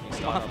bit when you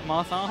start up.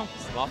 Marth arms?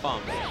 Marth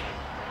arms.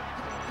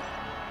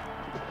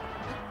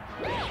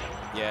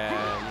 Yeah,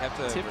 you have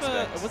to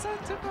respect. Was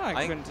that Tipper?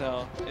 I couldn't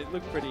tell. It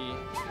looked pretty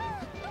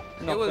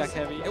knockback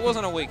heavy. It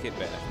wasn't a weak hit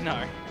bear.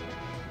 No.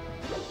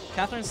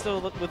 Catherine's still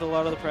with a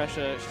lot of the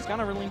pressure. She's going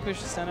to relinquish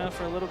the center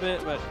for a little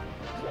bit, but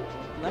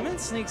Lemon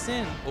sneaks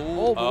in.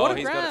 Ooh, what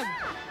a grab.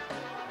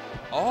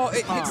 Oh,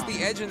 it hits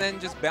the edge and then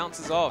just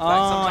bounces off. Oh,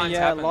 that sometimes yeah,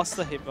 happens. lost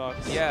the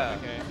hitbox. Yeah.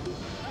 Okay.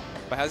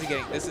 But how's he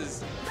getting? This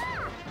is...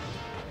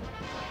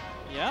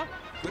 Yeah.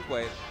 Good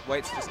wait.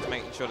 Waits just to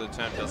make sure the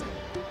turn doesn't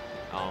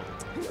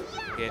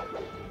hit.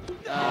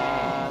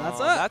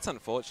 That's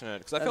unfortunate,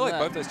 because I feel like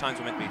both those times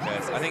were meant to be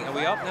fair. I think, are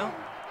we up now?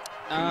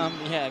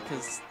 Yeah,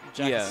 because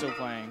Jack is still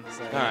playing.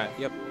 So Alright,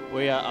 yep.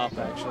 We are up,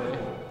 actually.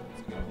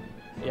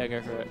 Yeah,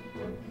 go for it.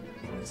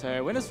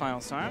 So, winners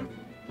finals time.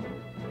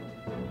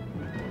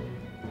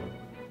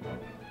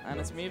 And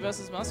it's me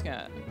versus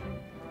Muscat.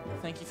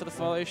 Thank you for the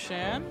follow,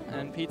 Shan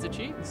and Pizza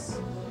Cheeks.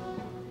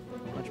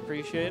 Much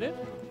appreciated.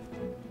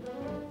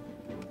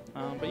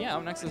 But yeah,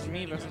 up next is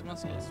me versus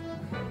Muskies.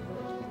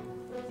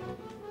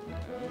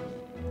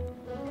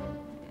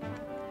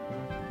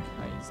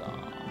 Kaiser.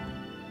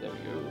 There we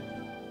go.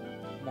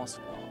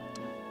 Moscow.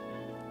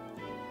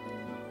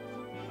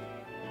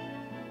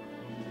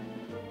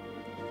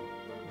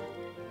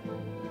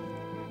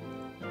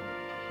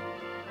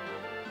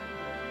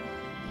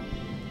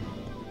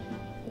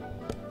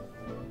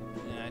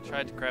 Yeah, I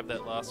tried to grab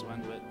that last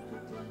one, but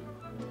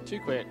Too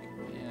quick.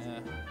 yeah,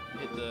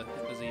 hit the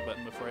Z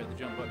button before I hit the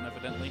jump button,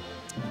 evidently.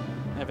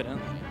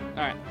 Evidently.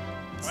 Alright.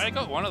 I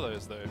got one of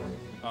those though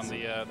on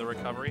the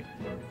recovery.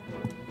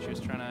 She was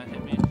trying to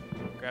hit me.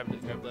 Grabbed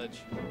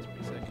ledge. It's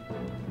pretty sick.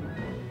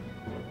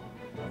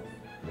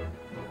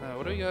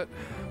 What do we got?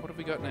 What have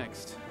we got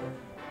next?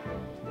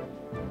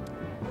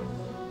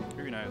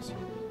 Who knows?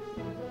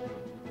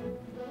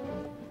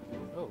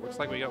 Oh, looks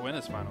like we got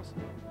winners finals.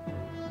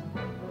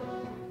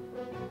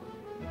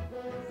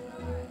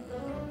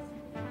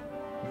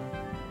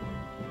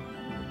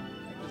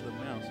 Where's the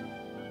mouse?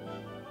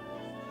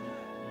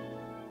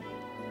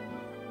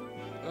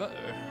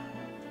 Uh-oh.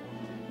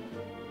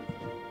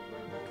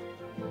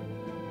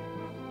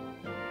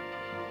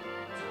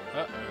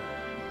 Uh-oh.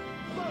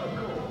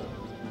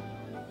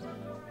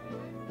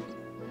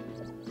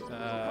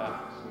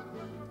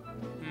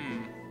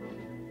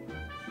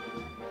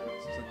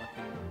 This isn't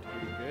looking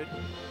too good.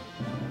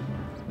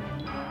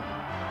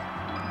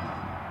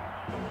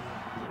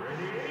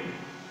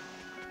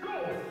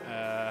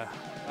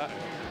 Uh-oh.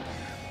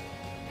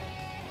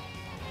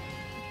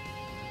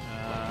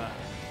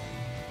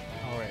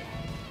 Alright.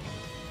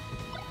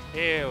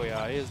 Here we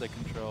are. Here's the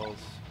controls.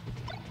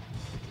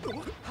 There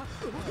we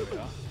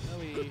are.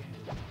 We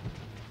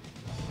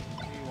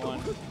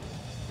want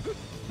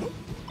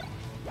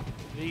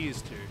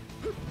these two.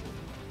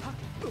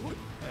 There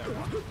we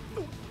are.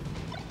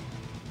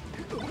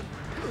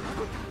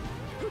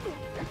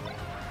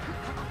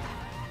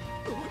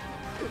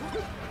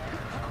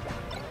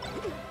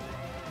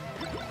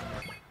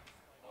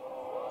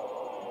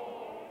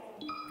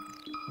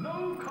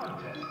 No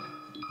contest.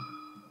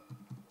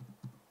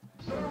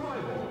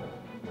 Survival.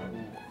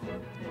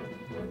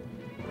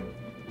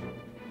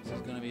 This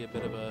is going to be a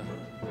bit of a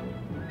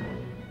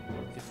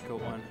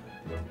difficult one.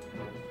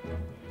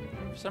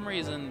 For some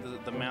reason,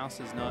 the mouse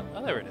is not...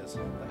 Oh, there it is.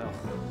 What the hell?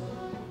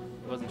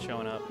 It wasn't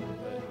showing up,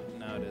 but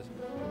now it is.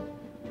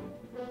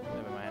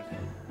 Never mind.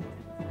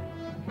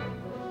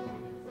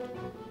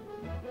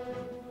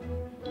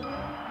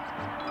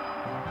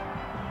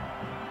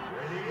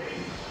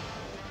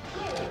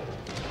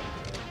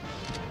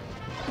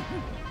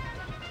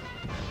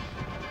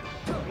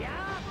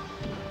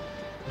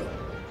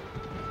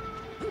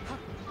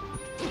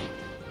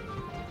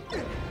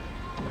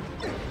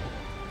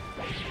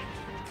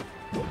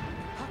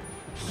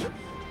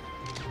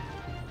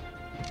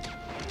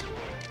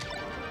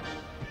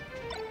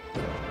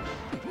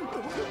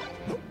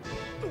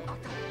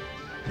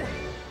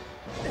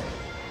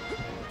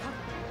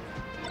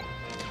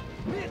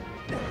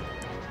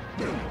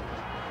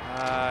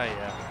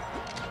 Yeah.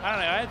 I don't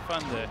know, I had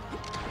fun there.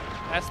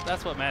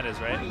 That's what matters,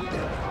 right?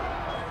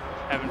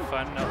 Having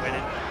fun, not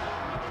winning.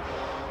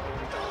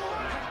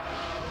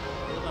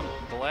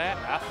 Blair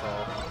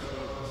Athol.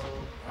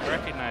 I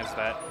recognize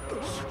that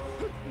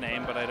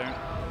name, but I don't know.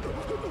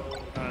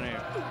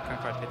 I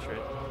can't quite picture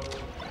it.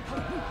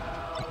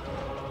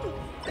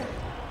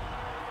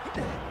 I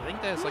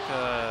think there's like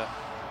a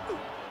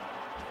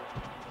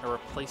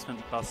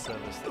replacement bus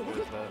service that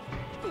goes there.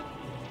 But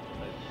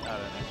I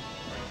don't know.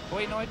 Oh,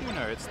 wait, no, I do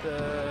know. It's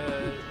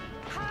the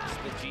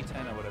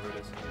G10 or whatever it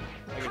is.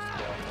 I guess it's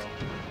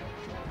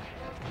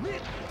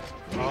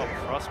the Oh,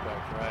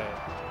 Prospect, right.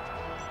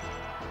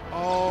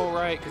 Oh,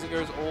 right, because it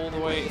goes all the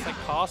way. It's like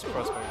past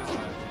Prospect,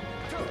 isn't it?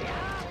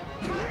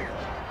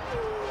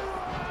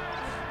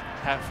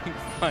 Having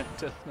fun.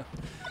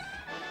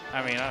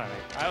 I mean, I don't know.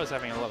 I was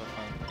having a lot of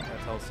fun that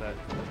whole set.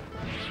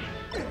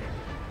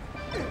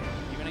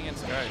 Even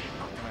against Go,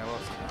 when I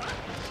lost.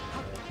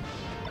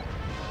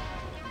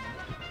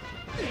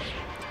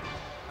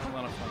 A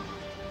lot of fun.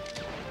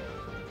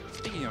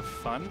 Speaking of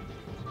fun,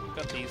 we've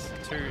got these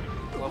two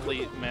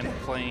lovely men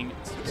playing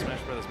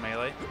Smash Brothers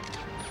Melee.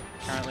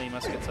 Currently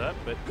Musket's up,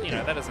 but you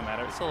know, that doesn't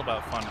matter. It's all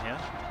about fun here.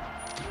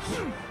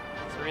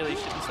 So really,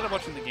 instead of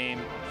watching the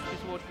game,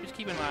 just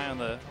keep an eye on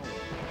the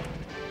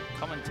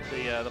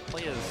the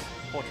players'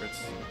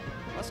 portraits.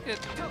 Musket,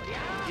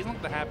 he's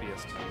not the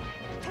happiest.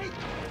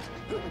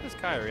 Look at this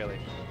guy, really.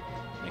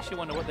 Makes you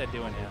wonder what they're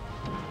doing here.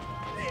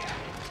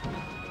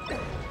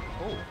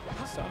 Oh,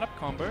 start up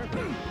combo.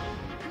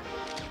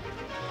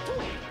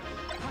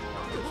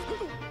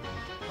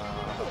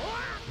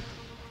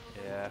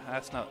 Yeah,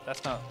 that's not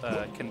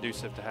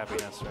conducive to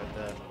happiness right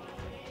there.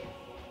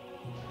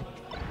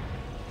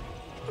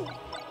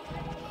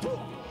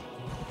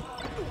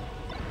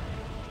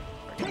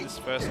 I reckon this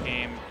first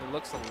game, it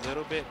looks a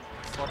little bit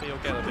sloppy. It'll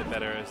get a bit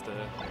better as the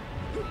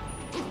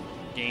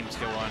games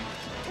go on.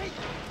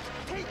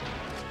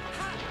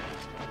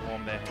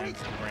 Warm their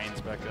hands and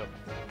brains back up.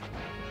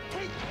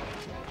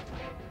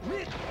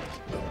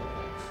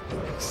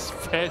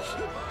 Special.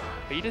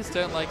 You just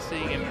don't like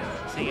seeing him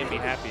be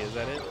happy. Is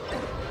that it?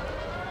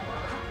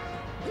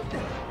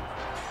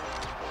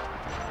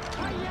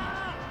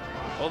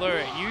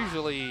 Although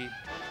usually,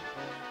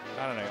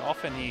 I don't know.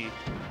 Often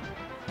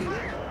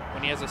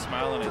when he has a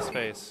smile on his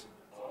face,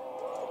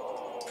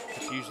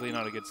 it's usually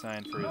not a good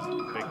sign for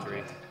his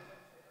victory.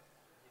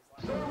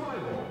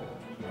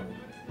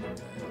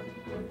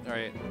 All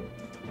right.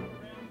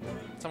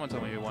 Someone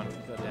told me who won.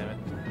 God damn it!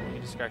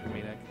 You distracted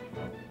me, Nick.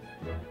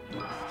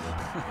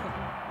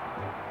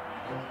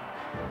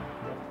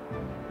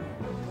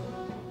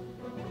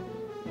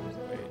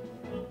 Wait.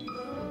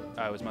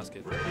 Oh, it was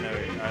Musket. No,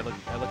 I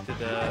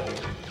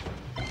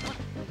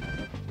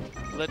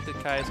looked at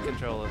Kai's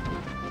controller.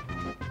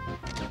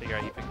 Figure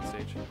out he picked the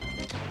stage.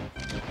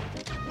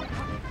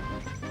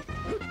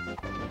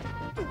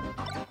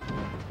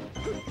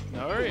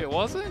 No, it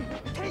wasn't.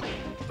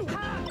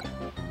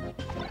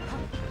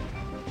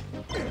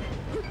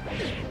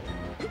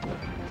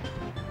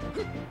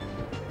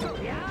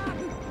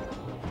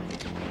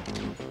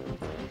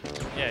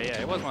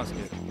 Yeah, it was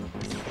Musket.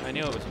 I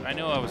knew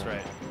I was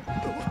right.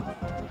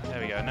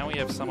 There we go. Now we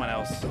have someone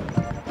else.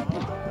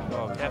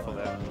 Oh, careful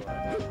there.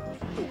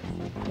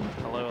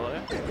 Hello.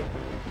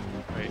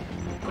 Wait,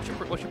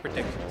 what's your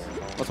predictions?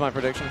 What's my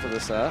prediction for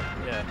this set?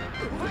 Yeah.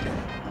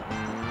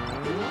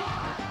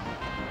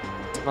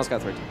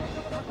 Muscat 3-2.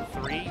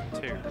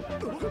 3-2.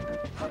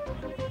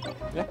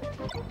 Yeah.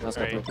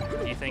 Muscat Right.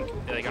 3-2. Do you think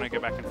are they going to go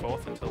back and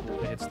forth until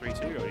it hits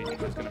 3-2, or do you think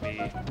there's going to be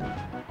a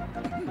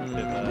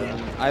bit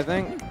of I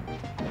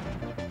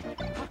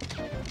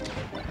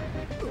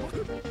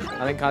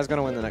think Kai's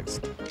gonna win the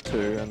next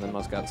 2, and then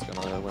Muscat's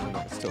gonna win the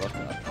next 2 after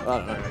that. I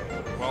don't know.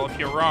 well, if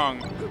you're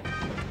wrong,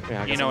 Yeah,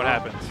 I you guess know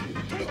I'm what wrong.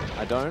 happens.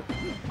 I don't.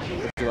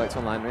 Would you like to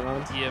enlighten me,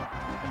 Lemons? Yeah,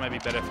 it might be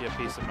better for your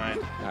peace of mind.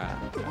 Alright.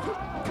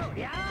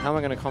 How am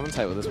I gonna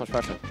commentate with this much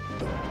pressure?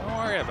 Don't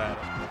worry about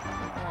it.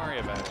 Don't worry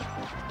about it.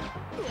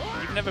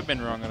 You've never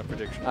been wrong on a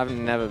prediction. I've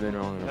never been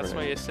wrong in a That's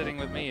why you're prediction. sitting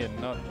with me and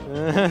not.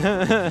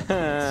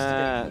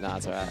 Nah,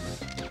 it's alright.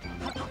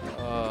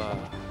 Uh,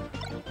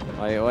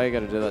 Why you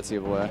gotta do that to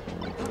your boy?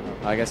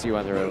 I guess you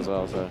went through it as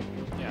well, so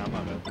yeah, I'm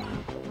not bad.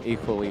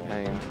 equally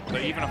pained. So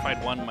even if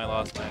I'd won my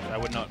last match, I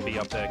would not be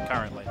up there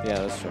currently.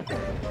 Yeah, that's true.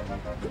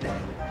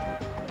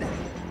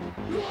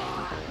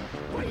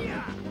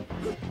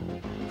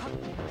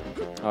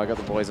 Oh, I got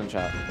the boys in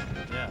chat.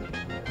 Yeah. You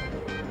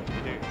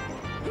do.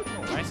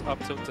 Oh, nice up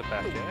tilt to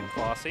back air.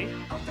 Classy.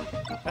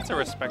 That's a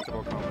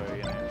respectable combo,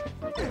 you know.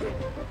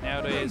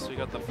 Nowadays we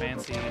got the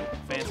fancy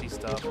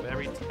stuff. But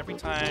every now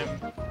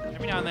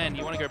and then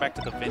you want to go back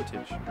to the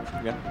vintage.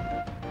 Yeah.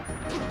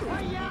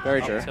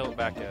 Very true. Up tilt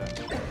back air.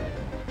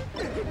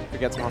 If it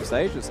gets him off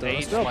stage, it's still a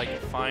Aged job. like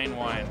fine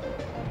wine.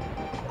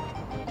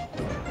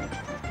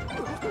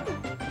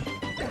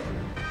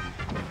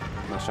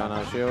 Nice shine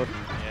out of shield.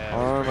 Yeah.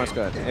 Almost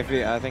good. If he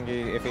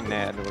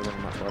nailed, it would have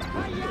been much worse.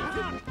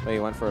 But he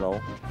went for it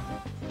all.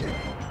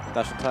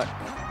 Dash attack.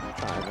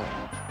 Try and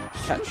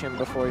catch him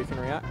before he can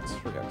react.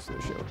 Reacts to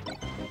the shield.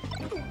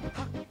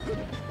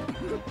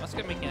 Let's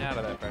get making out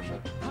of that pressure.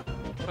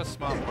 What a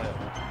smart player.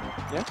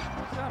 Yeah.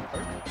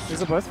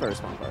 These are both very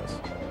smart players.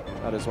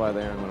 That is why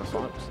they are in one of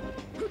finals.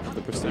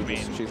 The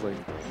prestigious Cheese League.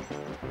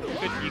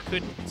 You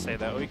could say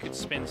that, or you could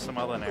spin some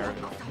other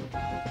narrative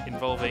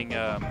involving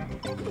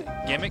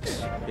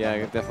gimmicks, Yeah,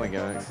 definitely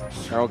gimmicks.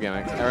 They're all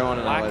gimmicks. Everyone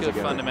in lack LA is a of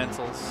gimmick.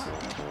 fundamentals,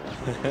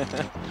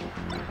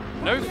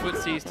 no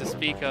footsies to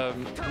speak of.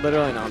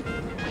 Literally none.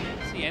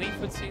 See any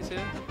footsies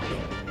here?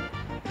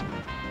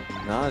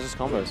 No, it's just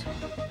combos.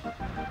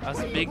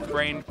 Us big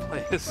brain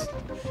players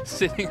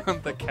sitting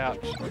on the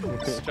couch,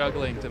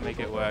 struggling to make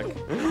it work.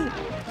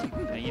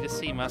 Now you just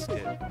see Musket,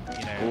 you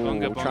know, Ooh,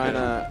 bunga trying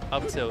bunga, to-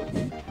 up tilt,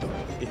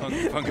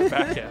 bunga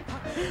back air.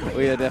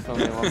 We are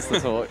definitely wants to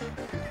talk.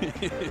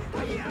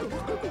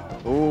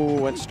 Ooh,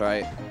 went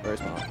straight. Very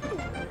smart.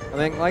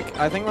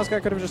 I think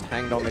Muscat could have just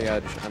hanged on the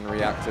edge and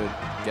reacted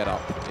get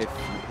up if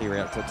he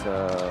reacted to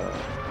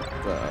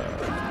the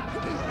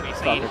You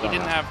see, he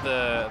didn't have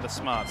the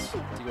smarts to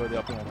go the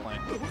optimal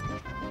plane.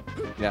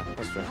 Yeah,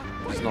 that's true.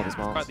 Just not the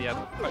smart. Quite the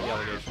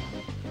allegation.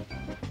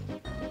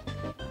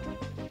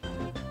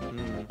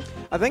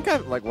 I think I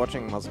like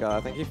watching Muscat.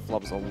 I think he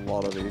flubs a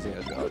lot of easy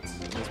edge guards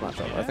in this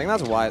matchup. I think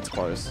that's why it's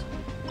close.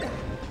 I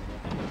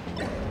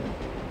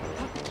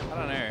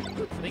don't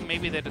know. I think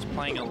maybe they're just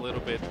playing a little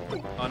bit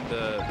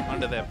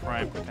under their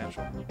prime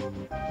potential.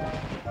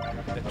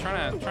 They're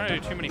trying to do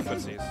too many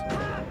footsies.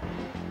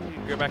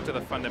 You go back to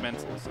the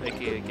fundamentals,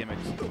 aka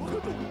gimmicks.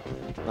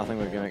 Nothing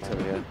but gimmicks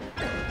over here.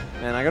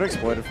 Man, I got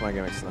exploited for my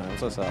gimmicks tonight. I'm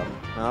so sad.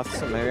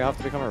 Maybe I have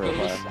to become a real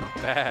player.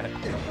 Bad.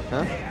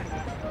 Huh?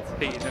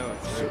 Hey, you know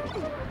it's true.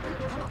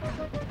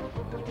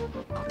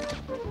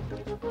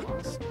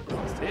 Last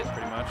hit,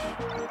 pretty much.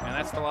 And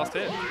that's the last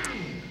hit.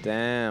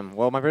 Damn.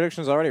 Well, my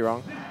prediction's already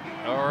wrong.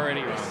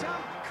 Already wrong.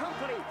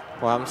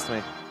 What happens to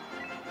me?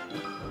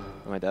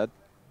 Am I dead?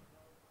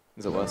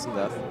 Is it worse than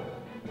death?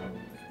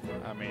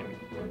 I mean,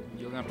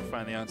 you'll have to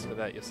find the answer to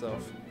that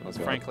yourself. Let's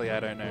go. Frankly, I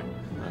don't know.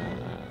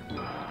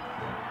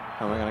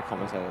 How am I going to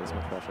compensate this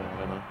much pressure? I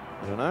don't know.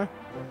 I don't know.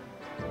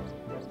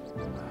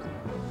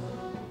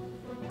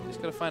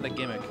 Just gotta find a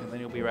gimmick, and then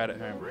you'll be right at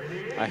home.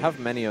 I have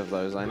many of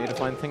those. I need to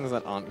find things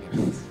that aren't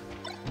gimmicks.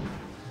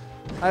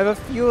 I have a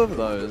few of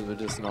those, but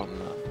just not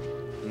enough.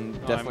 And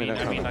No, definitely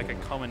I mean don't like a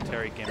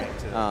commentary gimmick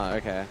to, Ah,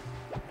 okay.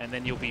 and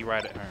then you'll be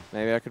right at home.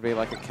 Maybe I could be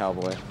like a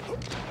cowboy.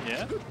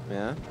 Yeah?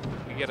 Yeah?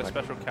 You get a Like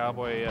special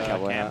cowboy,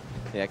 Cowboy cam. hat.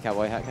 Yeah,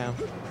 cowboy hat cam.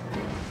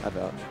 I'd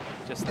vouch.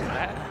 Just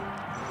that?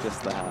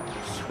 Just the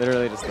hat.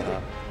 Literally just the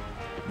hat.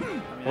 I mean,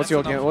 What's that's your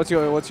enough.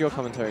 what's your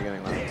commentary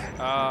getting like?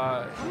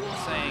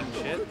 Saying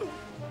shit.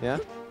 Yeah?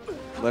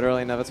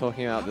 Literally never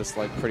talking about this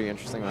like pretty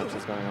interesting match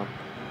that's going on.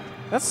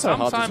 That's so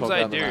hard to talk Sometimes I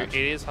about the do. match.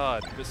 It is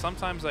hard, but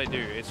sometimes I do.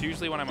 It's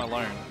usually when I'm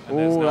alone. And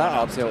there's Ooh, no that one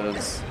else up tilt to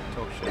is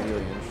talk shit.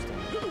 really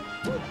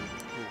interesting.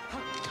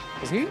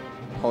 Is he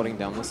holding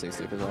down the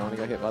CC because I want to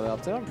get hit by the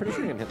up tilt? I'm pretty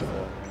sure he can hit the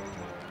floor.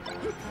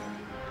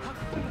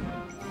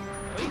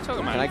 What are you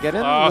talking about? Can I get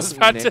in? Oh, I was this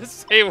about Nick? to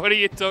say, what are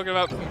you talking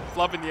about?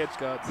 Flopping the edge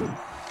guards.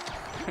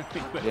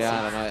 Yeah,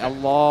 I don't know. A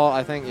lot.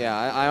 I think. Yeah,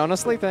 I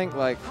honestly think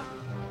like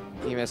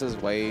he misses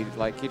way.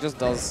 Like he just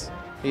does.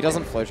 He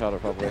doesn't flowchart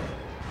it properly.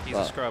 He's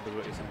a scrub, is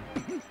what you're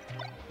saying.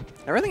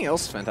 Everything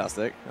else is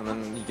fantastic, and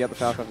then you get the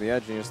Falcon off the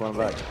edge and you just let him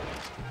back.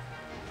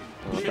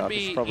 And the Should Falcon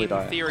be, should probably in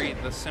die. theory,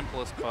 the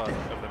simplest part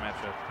of the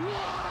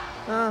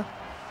matchup.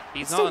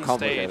 He's It's not still on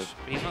complicated. stage.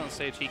 He's not on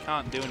stage. He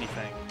can't do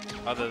anything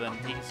other than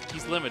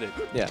he's limited.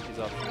 Yeah, He's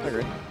up. I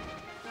agree.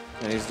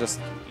 And he's just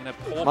In a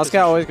poor Muscat position.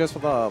 always goes for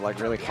the like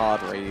really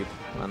hard read,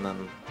 and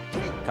then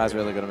Kai's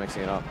really good at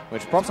mixing it up.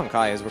 Which props on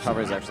Kai. His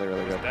recovery is actually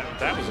really good.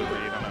 That was a read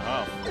and a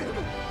half.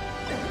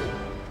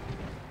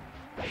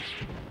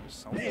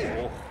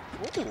 Ooh,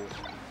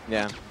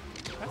 Yeah,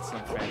 that's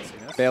some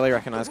fanciness. barely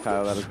recognize Kai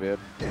without his beard.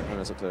 I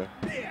miss it too.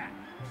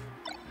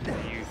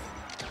 Youth.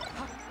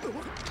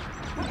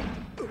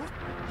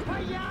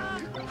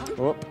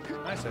 Whoop.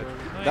 Nice edge.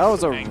 Nice That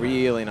was a angle.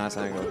 really nice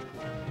angle.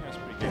 That's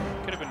pretty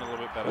good. Could have been a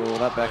little bit better. Ooh,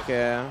 that back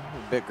air,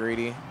 a bit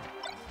greedy.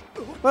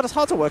 But it's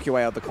hard to work your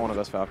way out the corner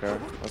versus Falco,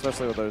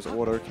 especially with those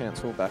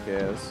auto-cancel back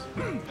airs.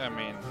 I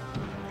mean,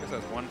 I guess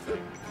that's one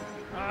thing.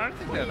 I don't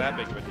think they're that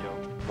big of a deal.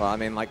 Well, I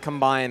mean, like,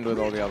 combined with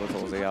all the other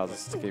tools he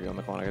has to keep you on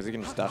the corner, because he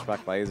can just dash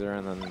back laser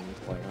and then, like,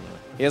 I don't know.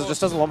 He has,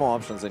 just has a lot more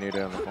options than you do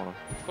in the corner.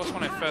 Of course,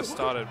 when I first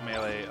started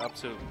Melee, up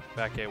to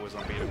back air was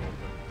unbeatable.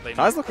 But they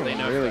Kai's nerfed- looking they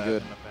nerfed really that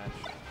good. in the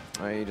patch.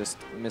 Oh, he just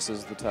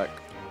misses the tech.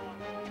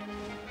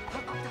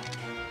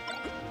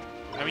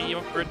 I mean,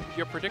 your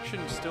prediction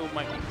still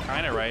might be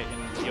kind of right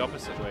in the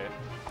opposite way.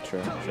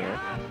 Sure, sure.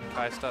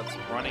 Kai starts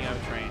running out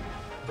of train.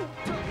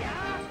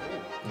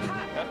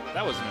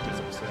 That wasn't a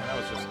visible setting. That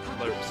was just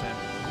low percent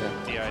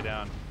DI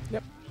down.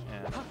 Yep.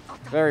 Yeah.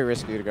 Very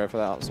risky to go for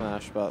that up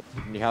smash, but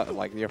you have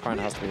like your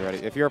opponent has to be ready.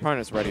 If your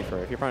opponent's ready for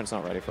it, if your opponent's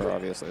not ready for it,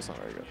 obviously it's not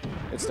very good.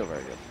 It's still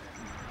very good.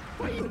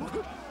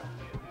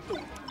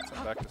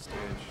 So back to stage.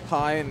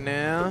 Kai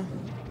now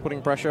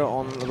putting pressure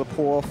on the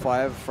poor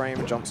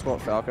 5-frame jump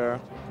squat Falco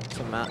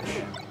to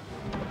match.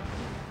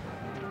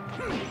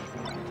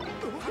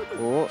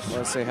 Oh,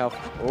 let's see how.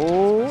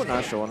 Oh,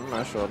 nice Jordan,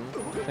 nice Jordan.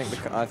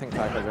 I think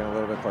Kai could have been a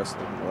little bit closer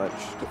to the ledge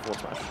to forward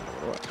smash.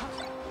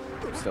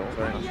 Still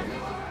very nice. Jordan.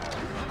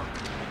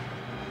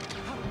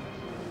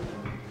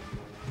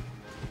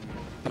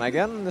 Can I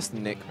get in this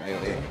Nick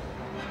Bailey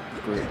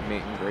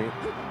meet and greet?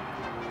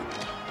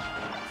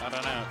 I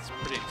don't know. It's a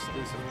pretty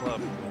exclusive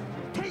club.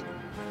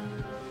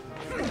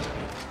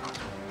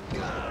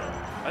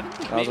 I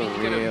think That was a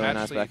really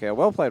nice back air.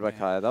 Well played by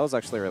Kai. That was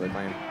actually really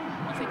clean.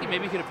 I think he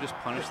maybe could have just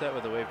punished that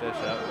with a wave dash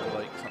out or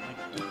like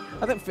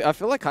something. I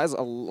feel like Kai's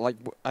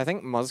I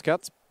think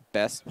Muscat's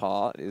best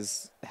part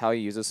is how he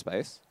uses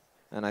space,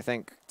 and I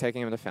think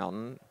taking him to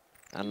Fountain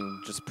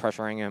and just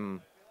pressuring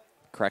him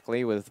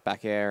correctly with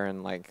back air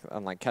and like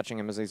catching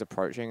him as he's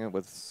approaching it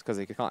with because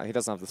he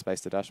doesn't have the space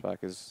to dash back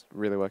is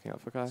really working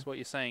out for Kai. So what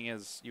you're saying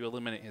is you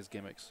eliminate his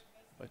gimmicks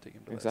by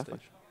taking him to Exactly.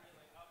 that stage.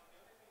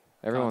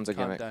 Everyone's a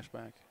Can't gimmick. dash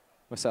back.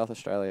 We're South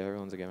Australia.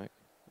 Everyone's a gimmick,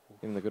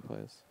 even the good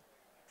players.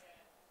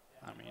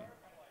 I mean,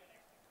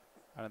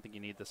 I don't think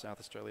you need the South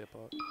Australia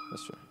part.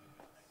 That's true.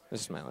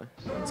 It's just Melee.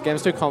 This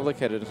game's too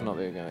complicated to not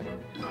be a gimmick.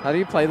 How do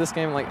you play this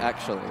game like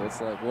actually? It's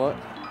like what?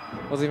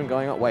 What's even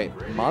going on? Wait,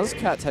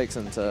 Muscat takes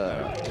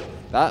into...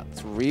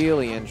 That's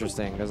really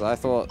interesting, because I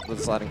thought the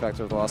deciding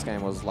factor of the last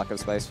game was lack of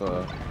space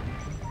for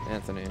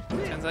Anthony.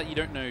 Turns out you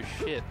don't know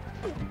shit.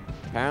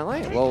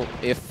 Apparently? Well,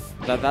 if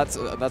that's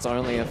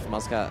only if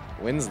Muscat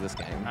wins this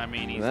game. I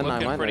mean, he's Then I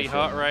looking might pretty know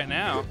hot shit. right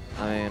now.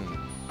 I mean,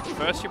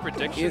 First your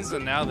predictions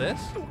and now this?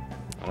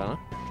 I don't know.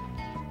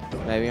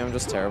 Maybe I'm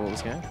just terrible at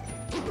this game.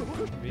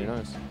 Who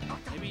knows?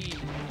 Maybe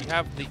you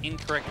have the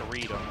incorrect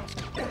read on us.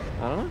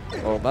 I don't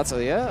know. Well, that's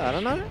yeah. I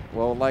don't know.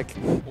 Well, like,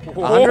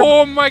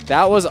 Oh my god!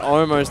 that was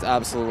almost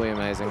absolutely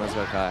amazing. Let's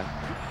go, Kai.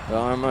 We'll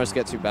almost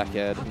get to back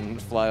air and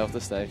fly off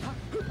the stage.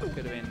 Could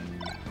have been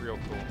real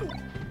cool.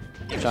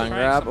 He was Try and trying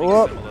grab. something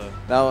Whoop. similar.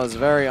 That was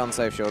very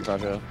unsafe shield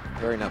pressure.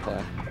 Very net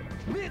play.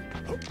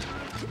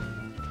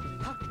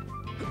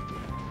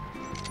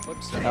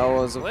 Whoops. That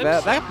was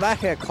Flips. that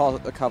back air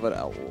covered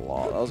a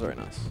lot. That was very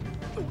nice.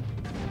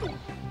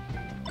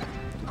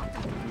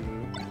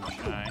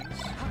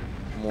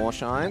 More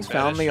shines. Better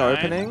Found the shine.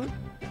 opening.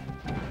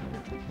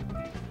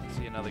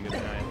 See another good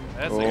shine.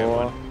 That's a good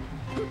one.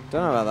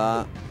 Don't know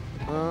about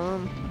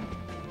that.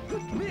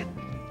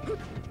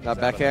 That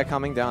back air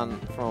coming down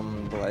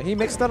from the way. He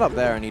mixed that up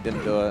there and he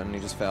didn't do it and he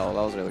just fell.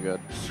 That was really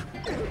good.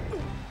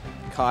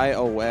 Kai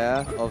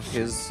aware of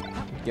his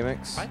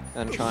gimmicks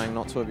and trying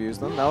not to abuse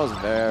them. That was A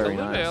very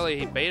little bit nice. early,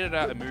 he baited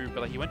out a move,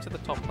 but like he went to the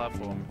top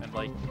platform, and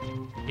like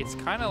it's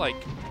kind of like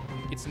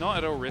it's not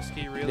at all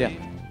risky, really,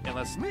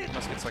 unless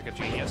Musket's like a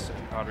genius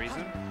for hard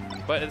reason.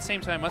 But at the same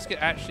time, Musket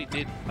actually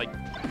did like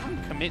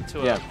commit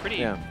to a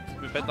pretty,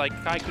 but like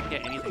Kai couldn't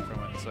get anything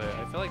from it. So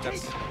I feel like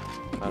that's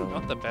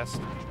not the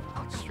best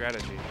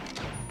strategy.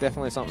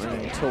 Definitely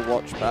something to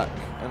watch back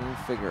and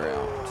figure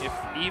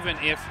out. Even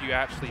if you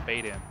actually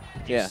bait him,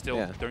 you still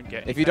don't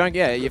get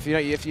anything.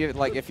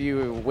 If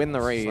you win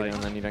the read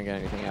and then you don't get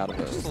anything out of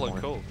it. Just to look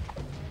cool.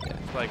 Yeah.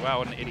 It's like, wow,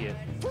 what an idiot.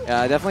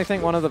 Yeah, I definitely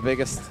think one of the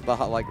biggest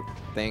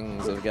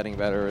things of getting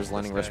better is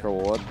learning risk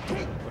reward.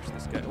 Watch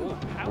this guy.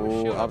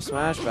 Ooh, up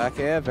smash, back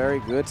air, very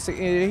good. See,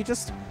 he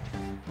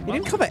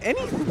didn't cover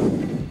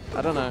anything.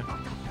 I don't know.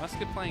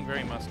 Musket playing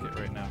very Musket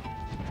right now.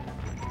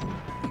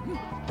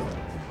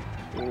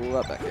 Ooh,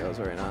 that back air was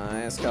very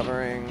nice.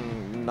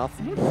 Covering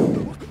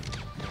nothing.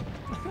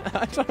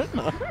 I don't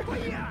know.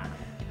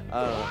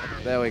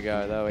 There we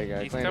go. There we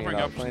go. He's Cleaning covering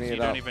it up, options cleaning you it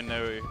don't up. even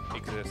know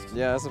exist.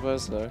 Yeah, I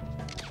suppose so.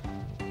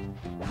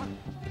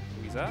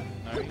 He's that?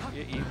 No,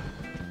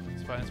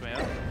 he's fighting his way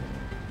out.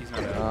 He's not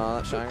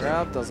out. That shine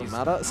grab doesn't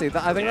matter. See,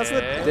 I think that's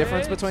the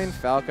difference between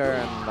Falco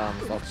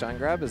and Fox shine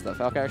grab is that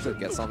Falco actually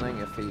gets something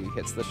if he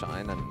hits the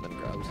shine and then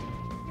grabs.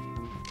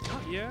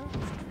 Yeah.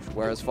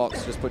 Whereas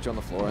Fox just puts you on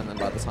the floor and then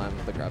by the time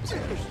the grab's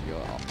finished, you're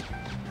out.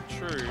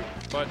 True,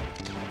 but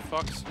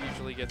Fox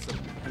usually gets a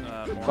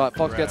more. But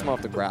Fox gets more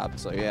off the grab,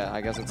 so yeah,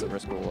 I guess it's a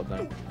risk reward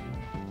then.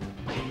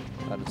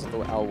 That is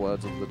our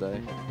words of the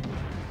day.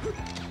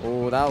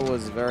 Oh, that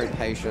was very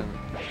patient.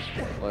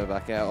 Low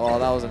back out. Oh,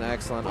 that was an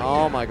excellent.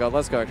 Oh my god,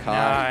 let's go,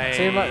 Kai. Nice.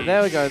 See,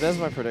 there we go. There's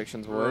my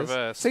predictions, boys.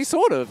 Reversed. See,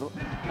 sort of.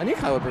 I knew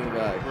Kai would bring it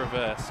back.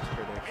 Reversed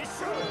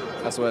prediction.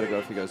 I swear to God,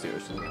 if he goes 0,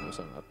 she's going to be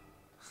so mad.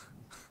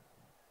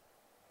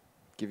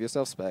 Give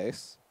yourself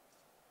space.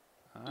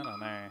 I don't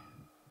know.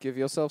 Give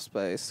yourself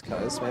space.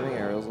 Kai's spamming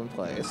aerials in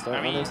place. Don't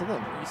run into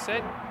them. You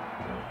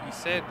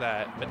said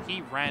that, but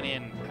he ran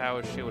in,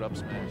 power shield up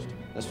smashed.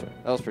 That's true.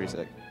 That was pretty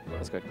sick.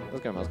 Let's go.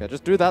 Let's go, Mouse.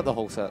 Just do that the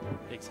whole set.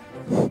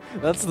 Exactly.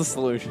 That's the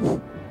solution.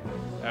 Oh,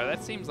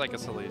 that seems like a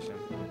solution.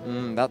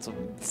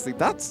 See,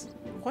 that's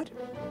what?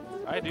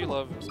 I do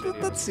love Speedy.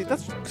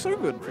 That's so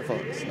good for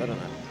Fox. I don't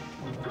know.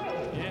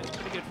 Yeah, it's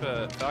pretty good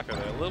for Falco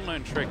though. A little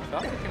known trick.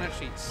 Falco can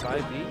actually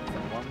side B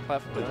from one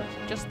platform to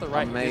just the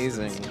right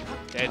Amazing. distance.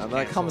 Edge That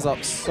cancel. comes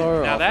up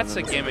so Now often that's a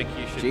in this gimmick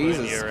you should Jesus,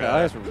 put in your...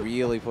 guys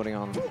really putting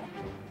on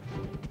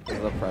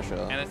the pressure.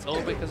 And it's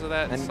all because of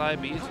that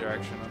side B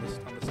interaction on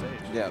the stage.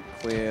 Yeah,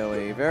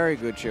 clearly. Very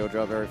good shield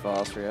drop, very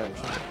fast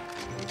reaction.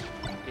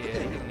 Yeah,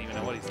 he doesn't even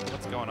know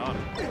what's going on.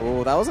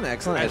 Oh, that was an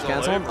excellent edge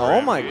Guys cancel. all over Oh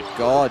him, my dude.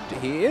 god,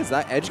 he is.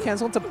 That edge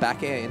cancel into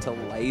back air into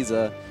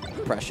laser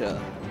pressure.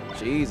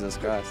 Jesus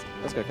Christ.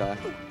 Let's go, Kai.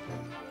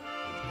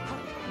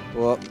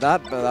 Well,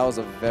 that was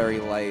a very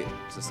late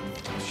just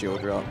shield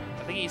drop.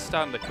 I think he's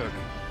starting to cook.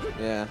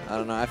 Yeah, I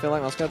don't know. I feel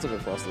like Muscat's a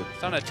bit flustered.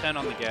 Starting to turn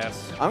on the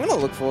gas. I'm going to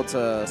look forward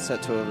to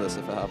set 2 of this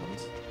if it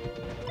happens.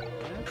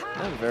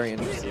 I'm very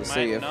interested to It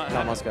see might not how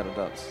happen. Muscat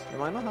adapts. It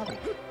might not happen.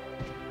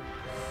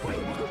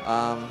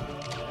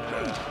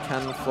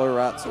 Can Flow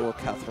Rats or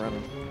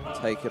Catherine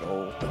take it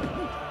all?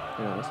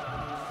 Who knows?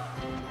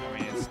 I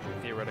mean, it's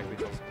theoretically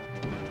possible.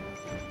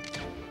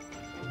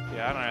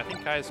 Yeah, I don't know. I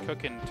think Kai's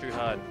cooking too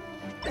hard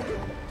to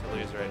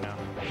lose right now.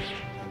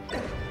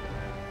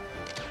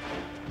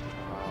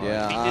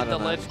 Yeah, He I did the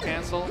don't know. ledge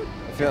cancel.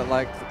 I feel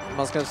like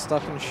Muscat's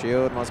stuck in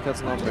shield,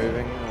 Muscat's not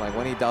moving. Like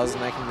when he does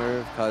make a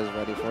move, Kai's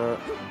ready for it.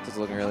 It's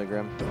looking really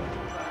grim.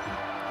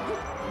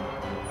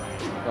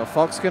 Well,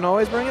 Fox can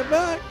always bring it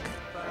back.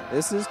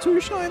 This is 2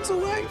 shines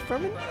away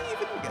from an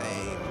even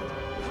game.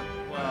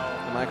 Well,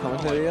 Am I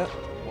commentating yet?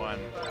 One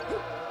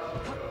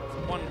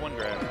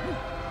grab.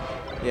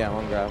 Yeah,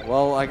 1 grab.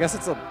 Well, I guess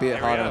it's a bit There we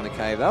harder go. in the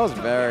cave. That was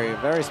very,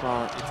 very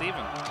smart. It's even.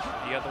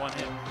 You got the one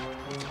hit.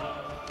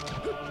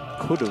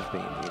 Could have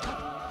been even.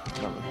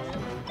 No.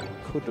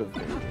 Could have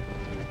been.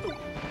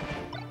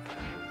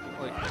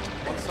 Like,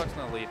 what sucks in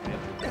the lead, man?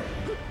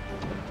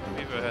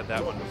 We've ever heard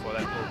that one before,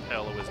 that little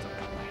pearl of wisdom.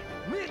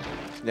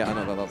 Yeah, I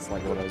know, but that's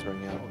like what I was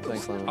bringing up.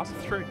 Thanks, Up Lemons.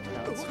 through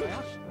down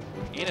smash?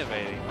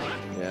 Innovating.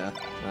 Yeah,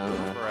 I don't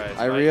know. Right,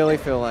 I right. really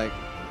feel like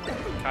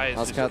Kai is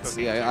just Muscat's,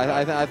 cooking yeah, too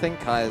hard. I think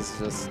Kai's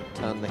just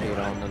turned the heat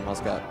on and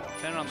Muscat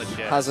Turn on the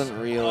jets. hasn't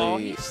Oh,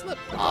 really. he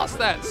slipped past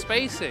that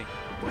spacing.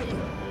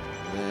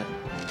 Yeah.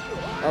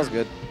 That was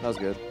good. That was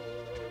good.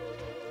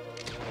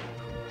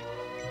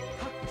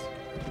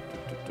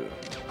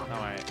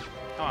 Alright.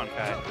 Come on,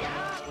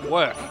 Kai.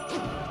 Work.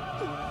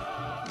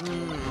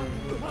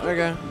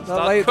 Okay.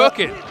 Start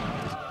cooking.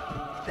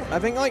 I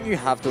think like you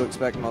have to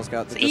expect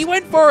Muscat to He just,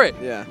 went for it.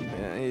 yeah,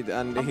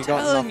 And I'm he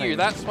got telling nothing. you,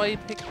 that's why he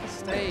picked the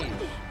stage.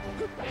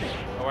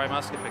 Or why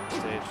Musket picked the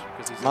stage,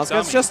 because he's a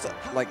Musket's dummy. just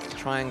like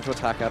trying to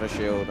attack out a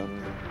shield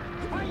and.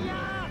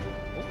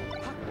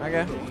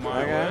 Okay.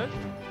 My Okay. word.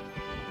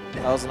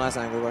 That was a nice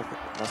angle by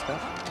Musket.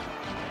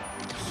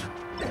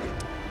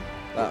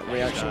 That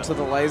reaction to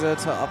the laser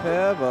to up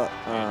air, but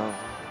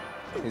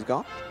he's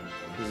gone.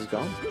 This is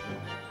gone.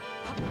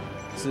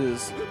 This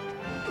is.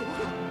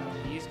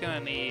 He's going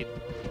to need,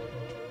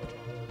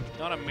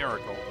 not a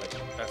miracle,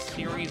 but a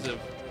series of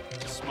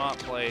smart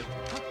play.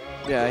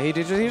 Yeah, he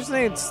just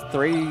needs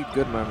 3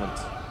 good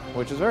moments,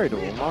 which is very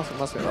doable.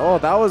 Musket. Oh,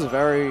 that was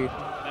very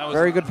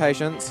good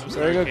patience.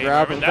 Very good okay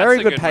grab. moment. Very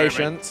That's a good moment.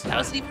 patience. That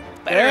was even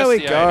better. There we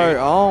CID. go.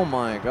 Oh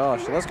my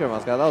gosh. Let's go,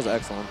 Muscat. That was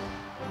excellent.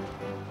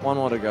 1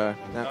 more to go.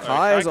 Now Uh-oh,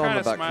 Kai is on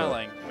kinda the back foot.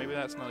 smiling. Maybe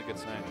that's not a good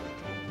sign.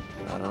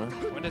 I don't know.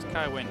 When does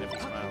Kai win if he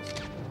smiles?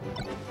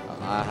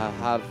 I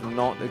have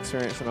not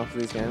experienced enough of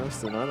these games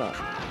to know that. I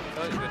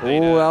feel like the Oh,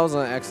 data- that was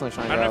an excellent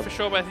shine I don't know grab. for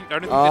sure, but I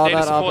don't think Oh, the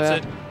data that up supports air.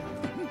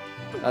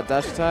 it. That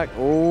dash attack.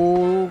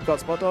 Oh, got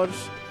spot dodge.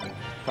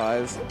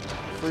 Kai's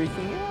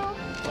freaking out.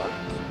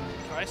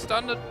 Kai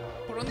stunned it.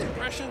 Put on the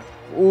pressure.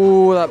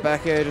 Oh, that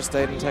back air just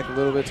stayed in tech a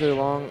little bit too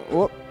long.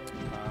 Whoop.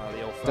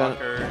 The old Done.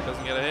 fucker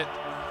doesn't get a hit.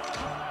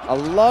 A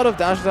lot of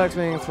dash attacks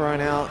being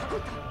thrown out.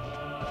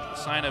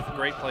 Sign of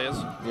great players.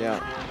 Yeah.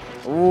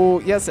 Oh,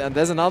 yes, and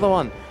there's another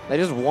one. They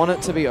just want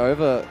it to be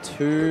over.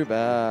 Too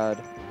bad.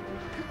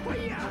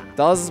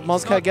 Does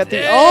Muscat get the...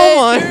 dead,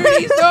 Oh my... dude,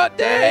 he's not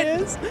There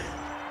dead. it is.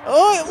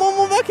 Oh, one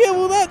more back here.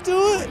 Will that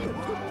do it?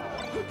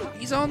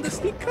 He's on this.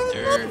 He got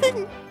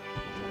nothing.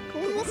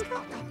 Come on,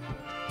 Muscat.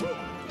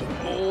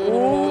 Oh,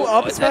 Oh,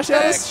 up what's smash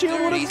that out of tech? shield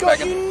Dude, would have he's got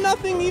back you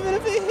nothing even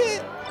if it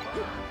hit.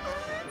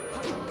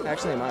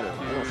 Actually, it might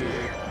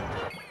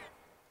have.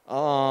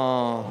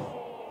 Oh.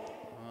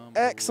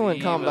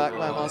 Excellent comeback by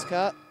Unbelievable.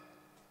 Muscat.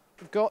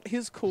 Got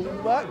his cool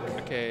back.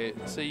 Okay,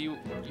 so your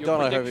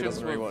God, I hope he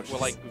predictions doesn't were rewatch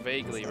this. like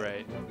vaguely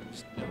right,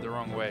 just the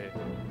wrong way.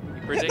 You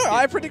Yeah, predicted, no,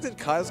 I predicted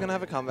Kai was going to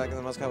have a comeback and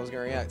then Muscat was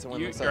going to react and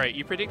win the set. right,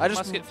 you predicted I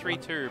just- Musket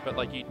 3-2, but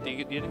like you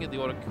didn't get the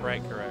order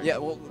correct. Yeah,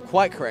 well,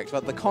 quite correct.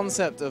 But the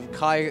concept of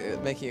Kai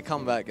making a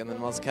comeback and then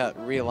Muscat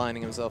realigning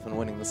himself and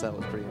winning the set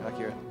was pretty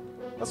accurate.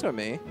 That's not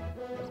me.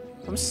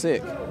 I'm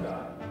sick.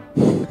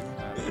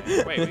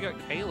 Wait, we got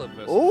Caleb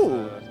versus.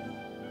 Ooh. Flores.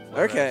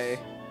 Okay.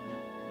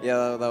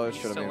 Yeah, that He's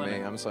should have still been in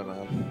me. it. I'm so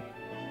mad.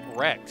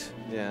 Wrecked.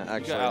 Yeah, got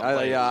actually.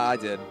 outplayed. Yeah, I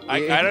did.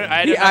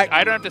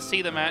 I don't have to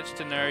see the match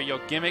to know your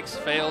gimmicks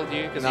failed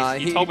you because Nah,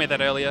 you told me that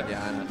earlier.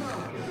 Yeah, I know.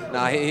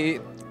 Nah, he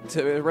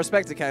to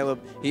respect to Caleb,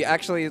 he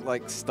actually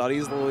like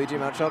studies the Luigi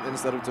matchup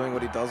instead of doing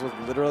what he does with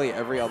literally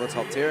every other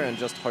top tier and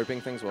just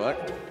hoping things work.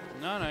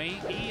 No, he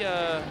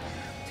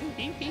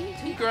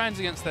grinds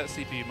against that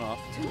CPU muff.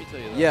 Let me tell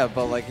you that. Yeah,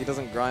 but like he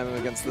doesn't grind him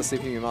against the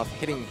CPU muff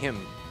hitting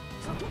him.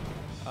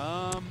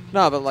 Um.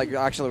 No, but like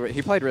actually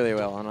he played really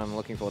well and I'm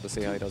looking forward to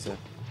see how he does here.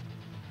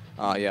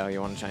 Yeah, you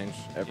want to change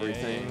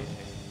everything.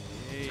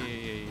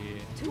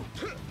 Yeah.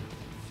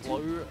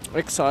 Flow.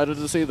 Excited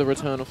to see the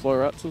return of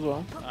Florats as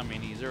well. I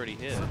mean, he's already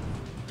here.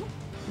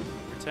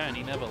 Return.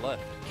 He never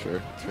left.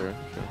 Sure.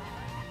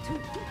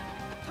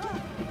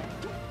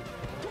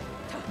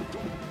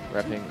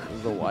 Repping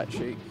the white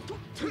sheet.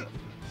 Alright.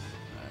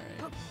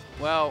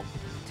 Well,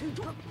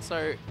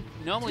 so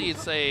normally you'd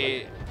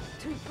say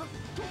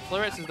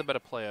Florets is the better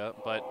player,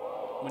 but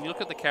when you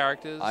look at the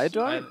characters,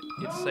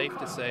 it's safe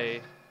to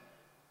say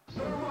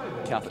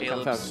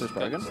Caleb's is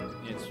broken.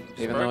 It's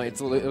Even though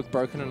it's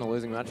broken in a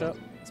losing matchup.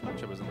 this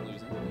matchup isn't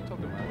losing. What are you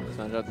talking about? This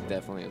matchup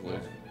definitely is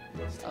losing.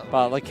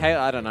 But like,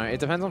 I don't know. It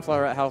depends on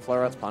how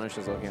Florat's punish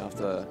is looking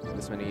after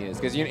this many years.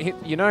 Because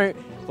you know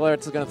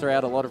Florat's is going to throw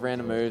out a lot of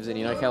random moves, and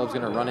you know Caleb's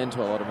going to run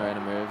into a lot of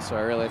random moves. So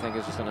I really think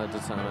it's just going to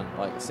determine,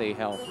 like, see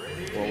how.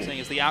 What you're saying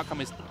is the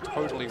outcome is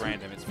totally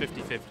random. It's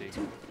 50-50.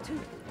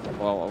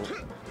 Well,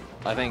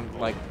 I think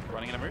like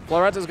Running in a move.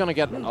 Florat's is going to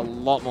get a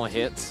lot more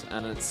hits,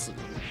 and it's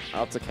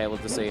up to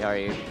Caleb to see how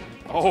he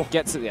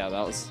gets it. Yeah,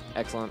 that was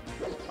excellent.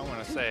 I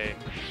want to say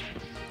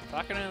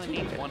Falcon only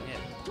needs one hit.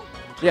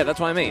 Yeah,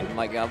 that's what I mean.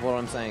 Like, what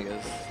I'm saying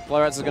is,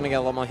 Florats is going to get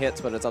a lot more hits,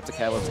 but it's up to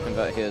Caleb to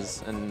convert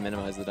his and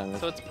minimize the damage.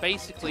 So it's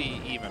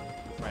basically even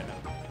right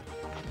now.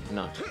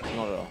 No,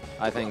 not at all.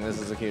 I think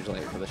this is a huge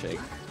lead for the Sheik.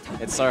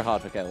 It's so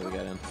hard for Caleb to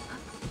get in.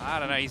 I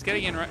don't know. He's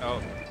getting in right.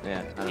 Oh,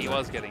 Yeah, I don't he know.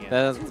 was getting in.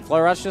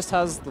 Florats just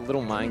has the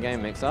little mind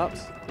game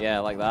mix-ups. Yeah,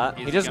 like that.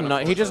 Is He just he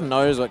gonna force it?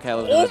 knows what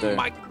Caleb's going to do. Oh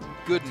my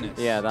goodness.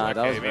 Yeah, that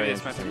okay, was very maybe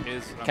this matchup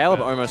interesting. is Caleb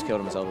unfair. almost killed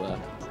himself there.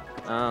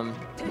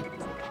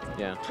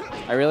 Yeah.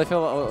 I really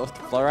feel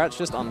Florats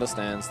just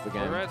understands the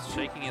game. Florat's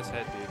shaking his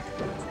head,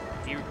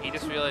 dude. He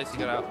just realized he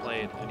got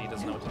outplayed and he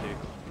doesn't know what to do.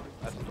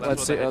 That's Let's what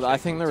see. the head I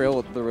shake think the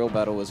real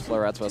battle was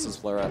Florats versus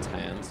Florats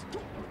hands. is.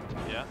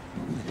 Yeah.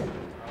 I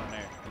don't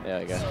know. There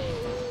we go.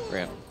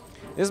 Real.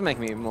 This is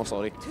making me more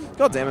salty.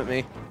 God damn it,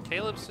 me.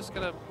 Caleb's just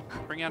gonna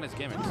bring out his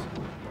gimmicks.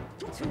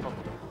 It's called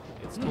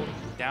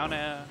down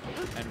air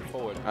and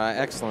forward.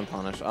 Excellent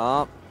punish.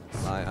 I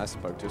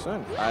spoke too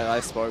soon. I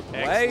spoke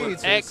way too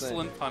soon.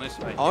 Excellent punish.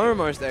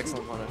 Almost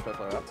excellent punish by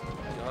Florats.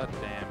 God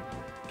damn.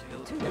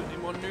 How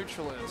more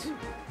neutral is.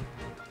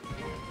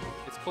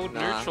 It's called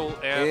Nah. neutral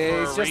air for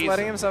He's a just letting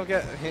reason. himself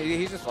get.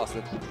 He's just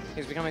flustered.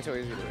 He's becoming too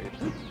easy to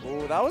read.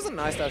 Ooh, that was a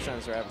nice dash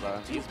chance grab, though.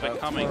 He's But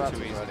becoming Florats too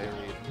was easy to ready.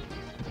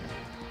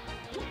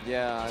 read.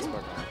 Yeah, I spoke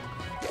wrong.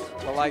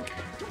 But like,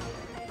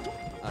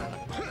 I don't know.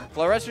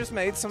 Florats just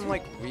made some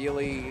like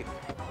really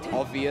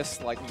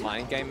obvious like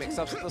mind game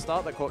mix-ups at the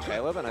start that caught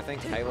Caleb, and I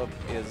think Caleb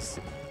is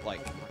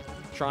like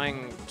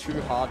trying too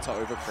hard to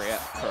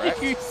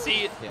overcorrect. You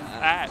see it Yeah.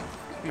 at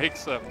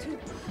mix-up.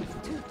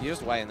 You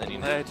just wait and then you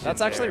know. That's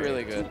Legendary. actually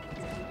really good.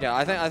 Yeah,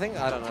 I think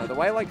I don't know, the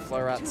way like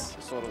Florats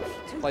sort of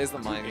plays the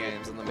mind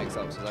games and the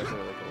mix-ups is actually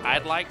really cool.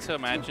 I'd like to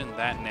imagine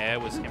that nair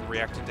was him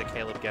reacting to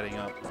Caleb getting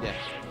up. Yeah.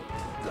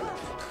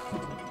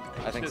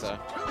 I think so.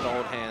 The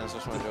old hands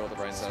just want to do what the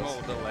brain says.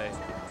 Small delay.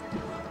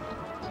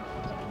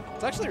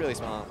 It's actually really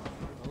smart.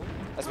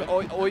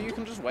 Or you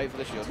can just wait for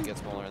the shield to get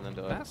smaller and then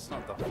do it. That's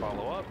not the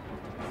follow-up.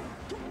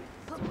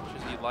 As much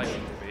as you'd like it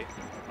to be.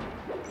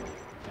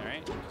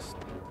 Alright, just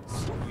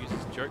use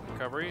his jerk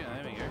recovery.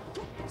 There we go.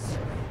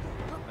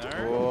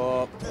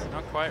 No, Whoop.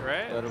 not quite A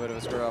right. little bit of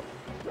a screw up.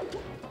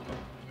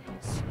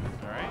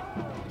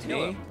 Alright.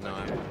 Me? No.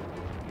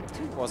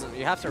 Wasn't.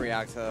 You have to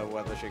react to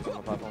whether Sheik's on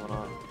the platform or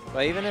not.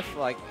 But even if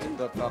like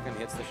the Falcon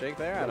hits the Sheik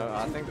there,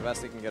 I think the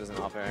best he can get is an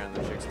up air and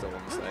the Sheik's still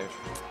on the stage.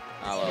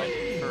 Oh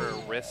well. For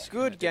a risk.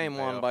 Good game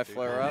one by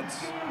Florats.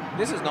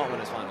 This is not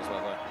winners finals, by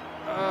the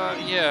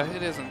way. Yeah,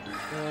 it isn't.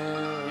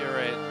 You're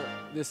right.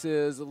 This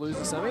is the loser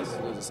semis?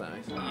 Loser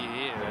semis.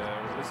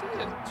 Yeah, was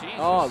it? Jesus.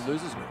 Oh,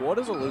 losers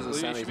quarters or losers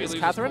Should semis? be Is losers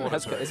Catherine,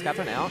 quarters, is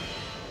Catherine out?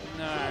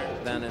 No.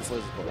 Then it's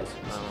losers quarters.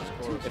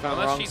 If I'm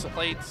Unless wrong, she's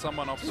played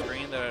someone off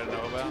screen that I don't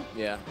know about.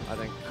 yeah, I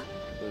think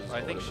losers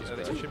I think quarters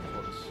she is should correct.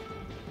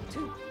 be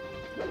quarters.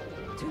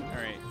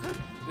 Alright.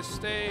 This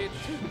stage,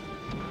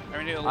 I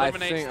mean, it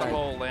eliminates think the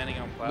whole landing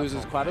on platform.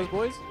 Losers quarters,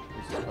 boys?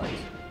 Losers quarters.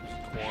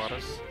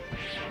 Quarters.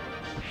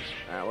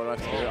 Alright, what do I have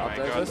to do? Oh my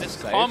Update god, this? this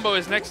Save? combo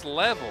is next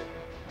level.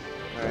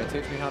 Alright,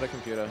 teach me how to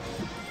computer.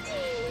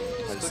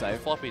 It's Just the save?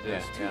 floppy Yeah,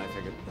 disk. yeah, I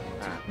figured.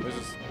 Alright,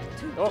 losers. So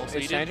Oh, you it's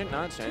didn't- changing?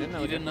 No, it's changing. No,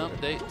 You we didn't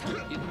didn't. update.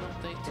 You didn't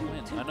update to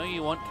win. I know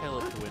you want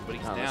Caleb to win, but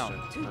he's Oh, that's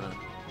down. true. I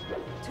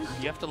know.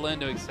 You have to learn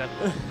to accept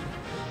it.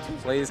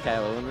 Please,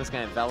 Caleb, win this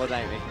game.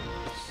 Validate me.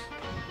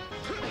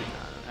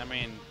 I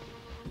mean,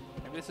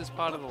 maybe this is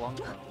part of the long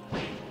run.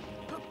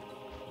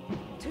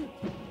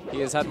 He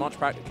has had much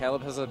practice.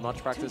 Caleb has had much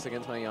practice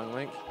against my young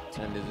Link,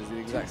 and it is the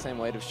exact same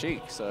weight of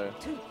Sheik. So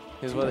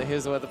here's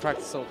where the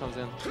practice all comes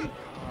in.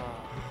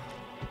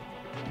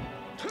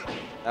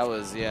 That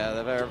was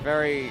they're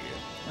very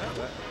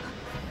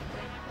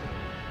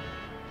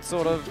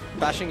sort of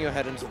bashing your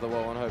head into the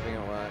wall and hoping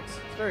it works.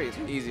 It's very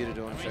easy to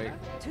do on Sheik.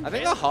 I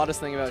think the hardest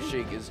thing about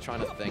Sheik is trying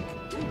to think.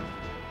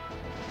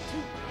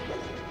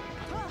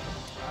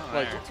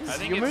 Like I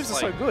think your it's moves are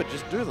so like- good,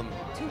 just do them.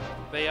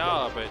 They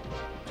are, but I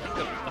think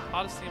the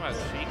hardest thing about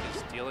Sheik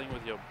is dealing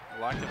with your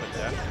lack of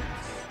adaptance.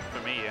 For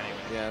me, anyway.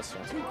 Yeah, that's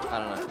true. I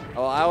don't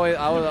know. Well, I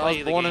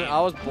Play the game.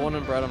 was born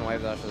and bred on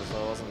wave dashes,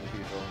 so I wasn't a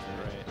huge fan.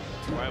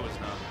 Right. Why was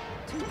not?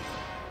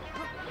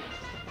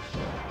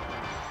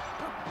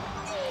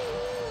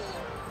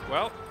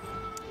 Well,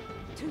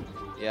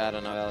 Yeah, I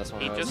don't know how this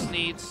one he goes. just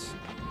needs.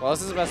 Well,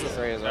 this is the best of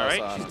three as well. All so I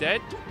right, she's don't-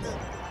 dead.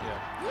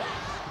 Yeah.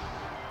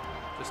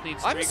 Just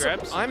needs I'm, three su-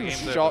 grabs. I'm the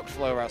game's over. shocked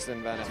Flow Rust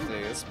didn't ban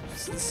FD. This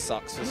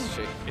sucks for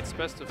Sheik. It's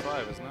best of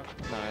 5, isn't it?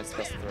 No, it's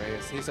best of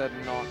three. He said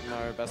no,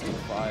 best of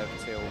 5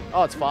 till.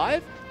 Oh, it's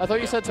 5? I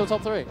thought you said till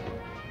top 3.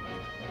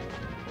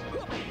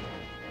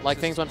 Like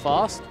things went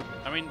fast?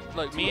 I mean,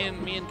 like me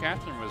and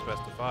Catherine was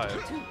best of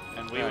 5,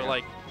 and we were Okay.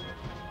 like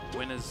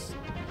winners,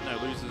 no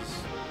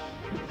losers,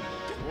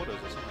 quarters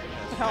or something.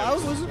 Yeah, How I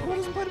was losing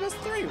quarters and played best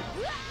of 3.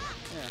 Yeah.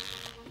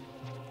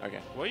 Okay.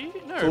 Were you?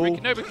 No, Cool.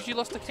 no, because you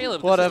lost to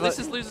Caleb. Whatever. This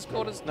is losers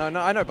quarters. No,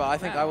 I know, but I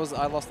think Wow.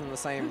 I lost in the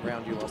same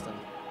round you lost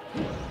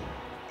in.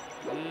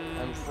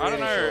 I don't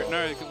know. pretty sure.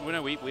 No,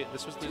 'cause we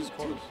this was losers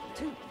quarters.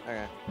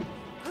 Okay.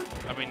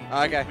 I mean.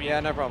 Okay. I mean, Yeah,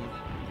 no problem.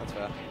 That's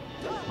fair.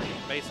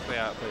 Basically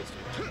outplaced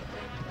you.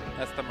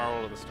 That's the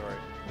moral of the story.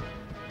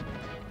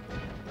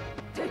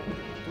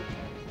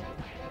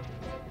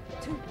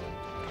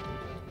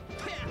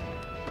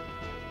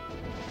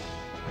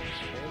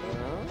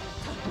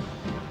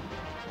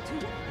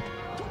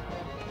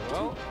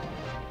 Well,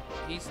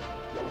 he's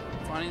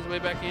finding his way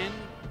back in.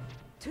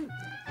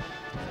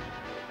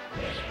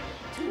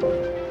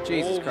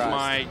 Jesus Oh Christ.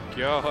 my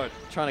god.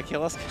 Trying to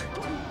kill us?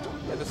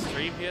 Did the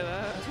stream hear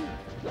that?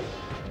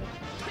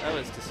 That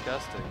was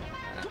disgusting.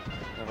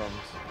 No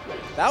problems.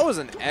 That was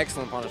an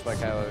excellent punish by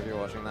Caleb if you're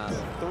watching that.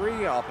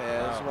 3 up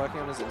airs, Wow. working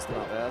on his instant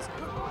up airs.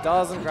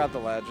 Doesn't grab the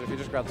ledge. If you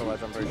just grab the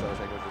ledge, I'm pretty sure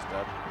Sheik was just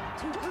dead.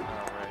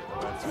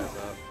 Alright,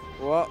 the up.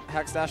 What?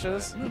 Hack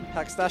stashes?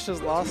 Hack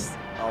stashes lost?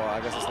 Oh, well, I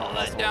guess it's not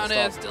lost. That down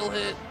air still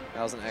hit.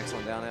 That was an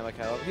excellent down air by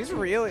Caleb. He's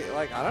really,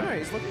 like, I don't know,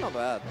 he's looking not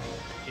bad.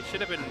 It should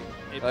have been.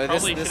 It Though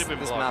probably should have been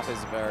this blocked. map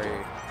is very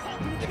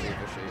iffy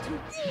for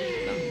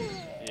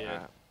Sheik. Yeah.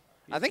 Alright.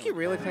 I think he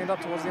really cleaned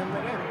up towards the end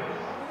of the game.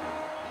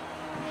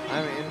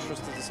 I'm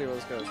interested to see where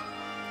this goes.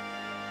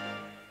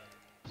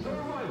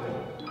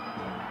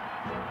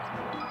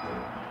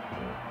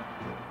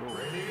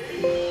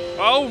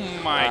 Oh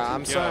my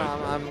I'm god. sorry.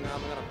 I'm gonna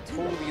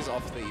pull these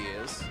off the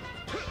ears.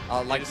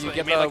 Like Just you like-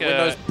 get made the like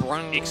Windows a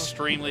brung.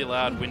 extremely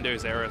loud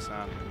Windows error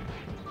sound.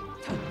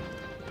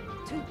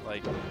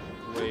 Like,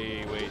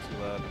 way too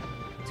loud.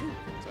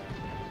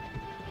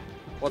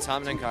 What's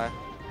happening, Kai?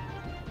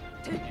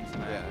 Internet.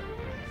 Yeah.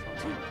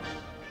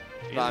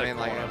 In No, I the mean,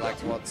 like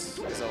corner. what's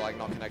is it like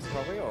not connected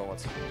properly or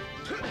what's?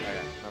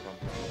 Okay, no problem.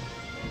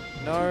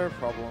 No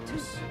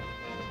problems.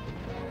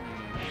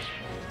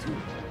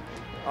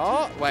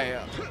 Oh wait,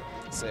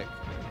 sick.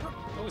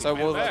 Oh, So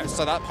he went back.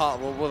 so that part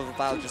will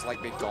that just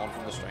like be gone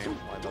from the stream,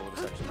 like the little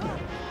section?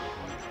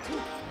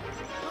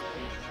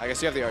 I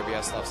guess you have the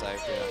OBS stuff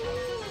saved. Yeah.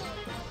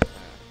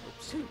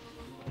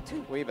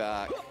 Oops. We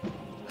back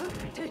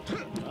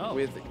Oh,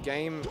 with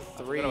game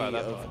 3 about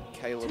that of part.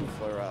 Caleb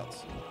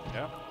Florats.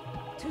 yeah.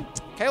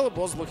 Caleb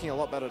was looking a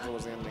lot better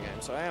towards the end of the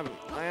game, so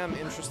I am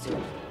interested.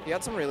 He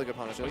had some really good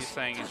What you're punishes.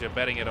 saying is you're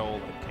betting it all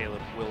that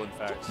Caleb will, in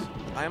fact,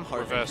 I am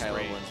hoping reverse Caleb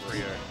read wins. this.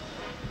 Rio.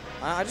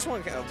 I just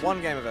want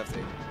one game of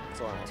FT.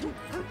 That's all I want.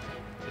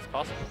 It's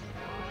possible.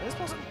 It is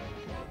possible.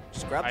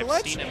 Just grab the I've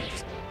ledge. seen him.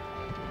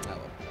 Oh,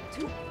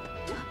 well.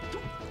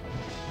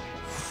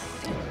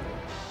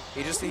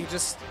 He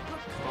just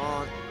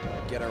can't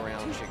get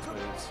around Chick's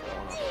moves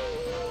well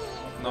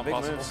enough. Not big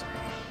possible. moves.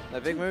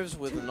 They're big moves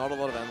with not a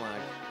lot of M lag.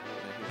 And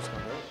he just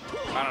can't do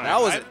it. I don't know.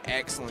 That was I- an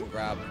excellent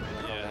grab.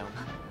 Yeah. Down.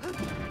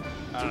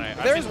 I don't know.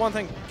 But there is one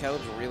thing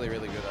Caleb's really,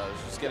 really good at,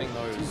 is just getting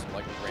those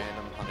like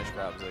random punish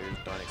grabs that you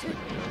don't expect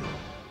him to do.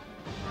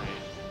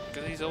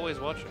 Because he's always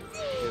watching.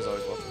 He's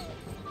always watching.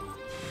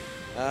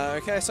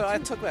 Okay, so I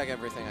took back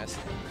everything I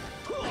said.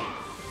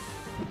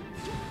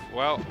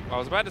 Well, I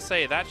was about to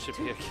say that should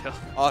be a kill.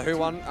 Oh, who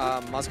won?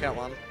 Muscat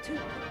won.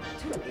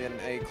 In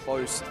a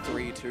close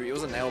 3-2. It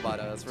was a nail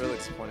biter. That's really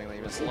disappointing that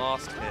he missed it.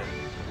 Last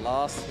hit.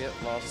 Last hit,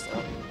 last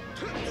up.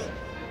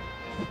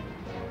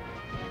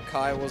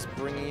 Kai was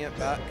bringing it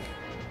back.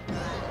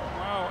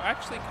 Wow,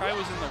 actually Kai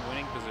was in the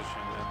winning position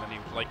and then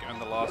he, like, in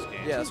the last game.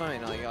 Yeah, that's what I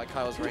mean. Like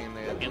Kai was bringing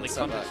In the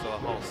set back. context of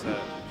the whole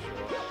set,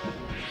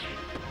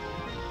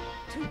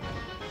 sure.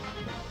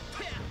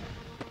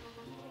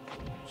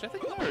 Which I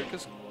think no,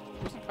 because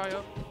wasn't Kai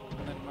up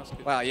and then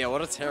Musket? Wow, yeah,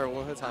 what a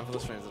terrible time for the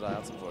stream today.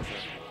 That's unfortunate.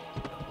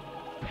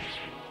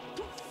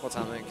 What's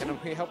happening? Can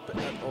we help it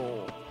at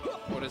all?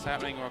 What is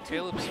happening? Well,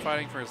 Caleb's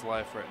fighting for his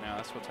life right now.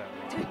 That's what's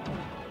happening.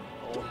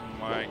 Oh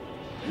my.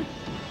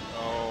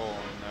 Oh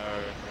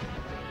no.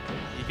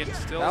 He can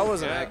still. That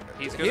was yeah, an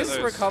he's good His at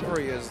those.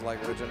 recovery is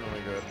like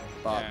legitimately good,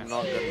 but Yeah.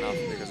 not good enough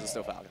because it's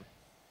still Falcon.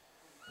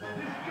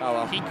 Oh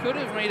well. He could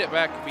have made it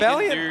back if he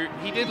Valiant- didn't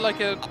do. He did like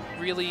a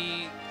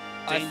really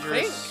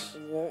dangerous. I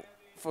think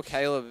for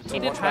Caleb to He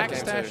did watch back hack game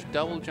stash 2.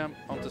 double jump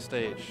onto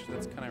stage.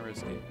 That's kind of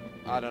risky.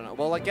 I don't know.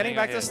 Well, like getting Hang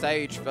on back to here.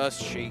 stage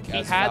versus Sheik. He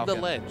as had the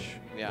Falcon. ledge,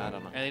 Yeah, I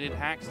don't know. and he did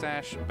hack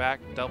stash back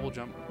double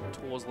jump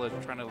towards ledge,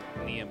 trying to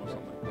knee him or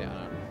something. Yeah, I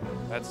don't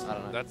know. That's I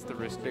don't know. that's the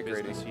risky Bit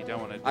greedy. business you don't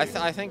want to do.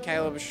 I think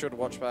Caleb should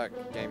watch back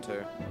game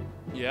 2.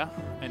 Yeah,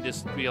 and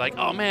just be like,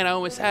 oh man, I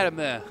almost had him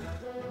there.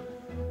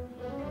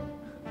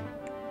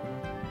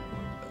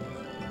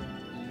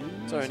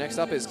 So next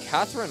up is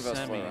Catherine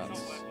versus Semis.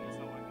 Florats.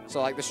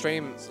 So like the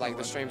stream's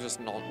just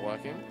not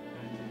working.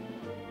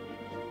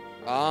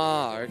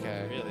 Ah,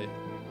 okay. Really?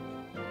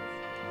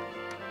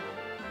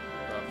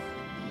 Rough.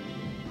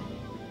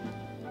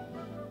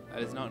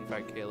 That is not, in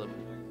fact, Caleb,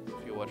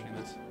 if you're watching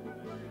this.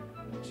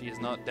 She is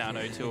not down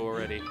 0-2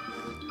 already.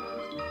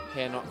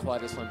 Hair not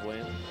quite as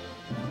flamboyant.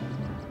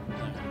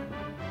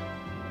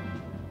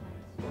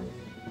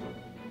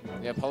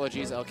 Yeah,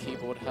 apologies, our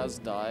keyboard has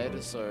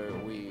died, so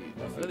we...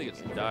 I don't think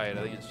it's died,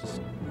 I think it's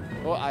just...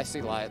 Oh, I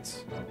see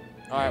lights.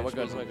 Alright, we're she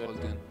good, wasn't we're good.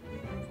 plugged in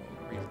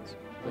for reasons.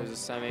 Those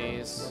are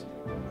semis.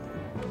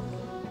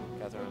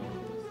 Catherine.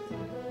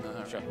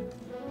 Alright. Sure.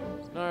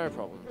 No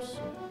problems.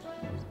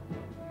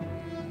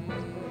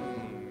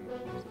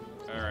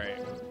 Alright.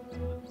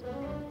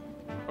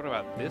 What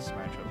about this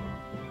matchup?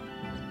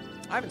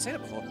 I haven't seen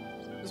it before.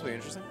 This will be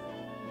interesting.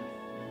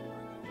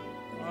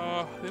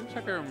 It looks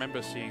like I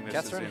remember seeing this.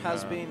 Catherine as in,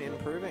 has been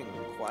improving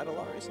quite a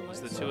lot recently. It's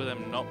the so- two of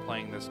them not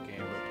playing this game,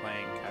 but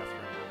playing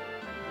Catherine.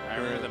 I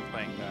remember them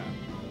playing that.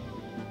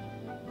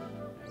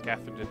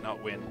 Catherine did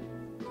not win,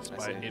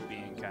 despite see. it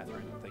being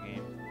Catherine, the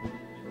game.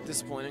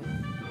 Disappointing.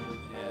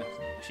 Yeah.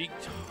 She,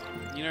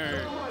 you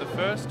know, the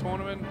first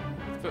tournament,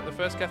 the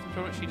first Catherine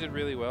tournament, she did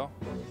really well.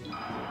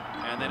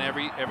 And then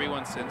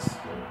everyone since,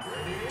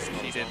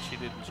 she didn't do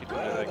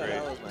that great.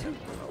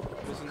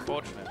 It was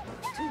unfortunate.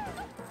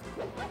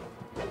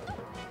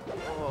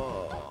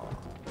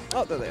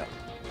 Oh, there they are.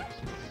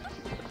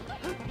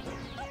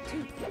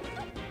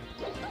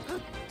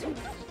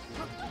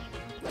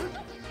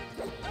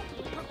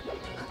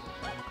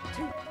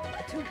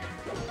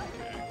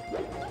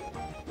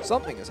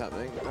 Something is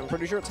happening. I'm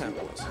pretty sure it's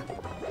ambulance.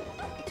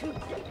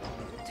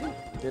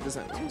 It is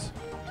ambulance.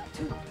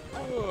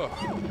 Ugh.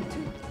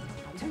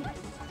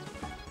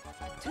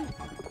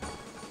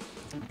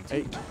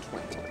 8:20.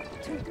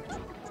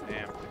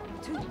 Damn.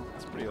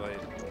 It's pretty late.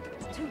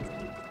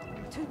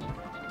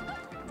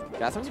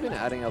 Catherine's been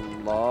adding a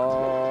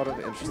lot of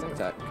interesting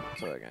tech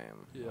to her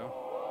game. Yeah.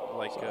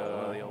 Like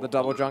The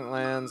double junk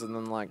lands and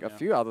then like a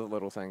few other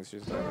little things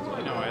she's doing as well.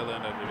 You know, I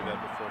learned how to do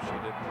that before she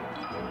did.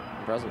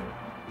 Impressive.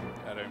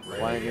 I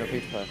don't Why aren't you a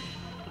Peach player?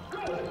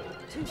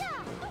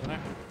 No.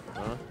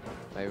 Huh?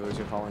 Maybe it was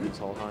your calling this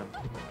whole time.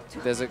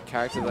 There's a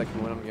character that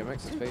can win on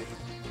gimmicks, it's Peach.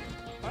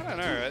 I don't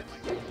know, right?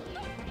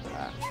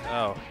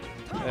 Oh,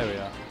 there we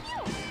are.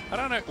 I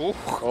don't know. Ooh.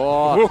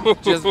 Oh,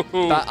 just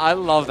that, I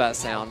love that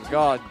sound.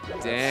 God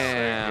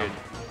damn. So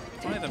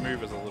good. Only the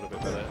move is a little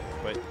bit better,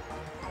 but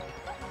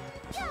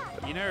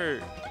you know,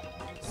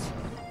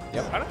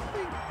 Yep. I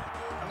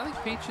don't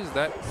think Peach is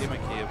that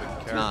gimmicky of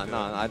a character.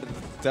 No,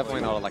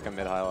 definitely not at like a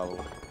mid-high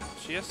level.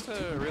 She has to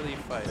really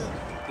fight.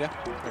 Yeah,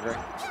 I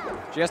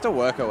agree. She has to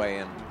work her way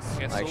in.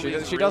 Against Like all she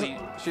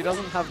these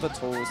doesn't have the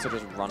tools to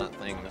just run at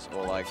things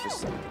or like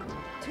just.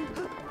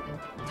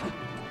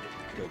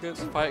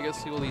 Fight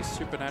against all these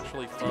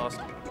supernaturally fast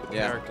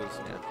characters.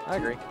 Yeah, I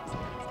agree.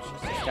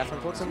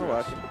 Catherine puts in the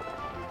work.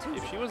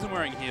 If she wasn't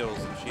wearing heels,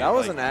 and she That had,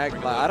 was like, an ag.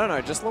 regular- Like, I don't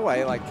know, just the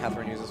way like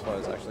Catherine uses flow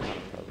is actually kind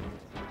of impressive.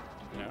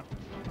 You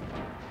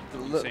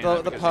know? The saying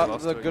that because you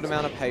lost the to good it.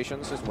 amount of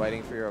patience, just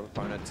waiting for your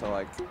opponent to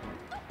like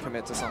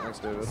commit to something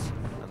stupid,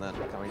 and then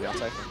coming down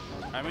safely.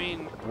 I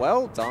mean,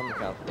 Well done,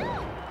 Catherine.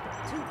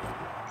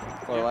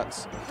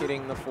 Florette's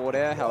hitting the forward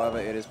air, however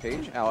it is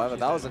Peach. However,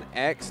 that was an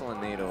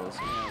excellent needles.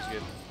 yeah, it was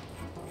good.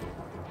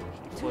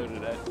 She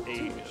floated at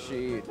 8.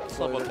 She Sub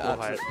floated up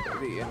full at height.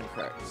 the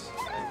incorrect.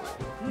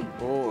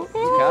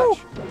 Oh,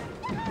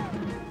 catch.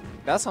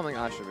 That's something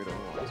I should be doing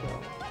more as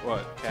well.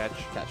 What? Catch?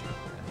 Catching.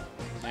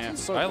 Yeah,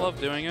 So I cool. love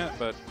doing it,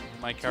 but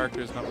my character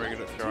is not very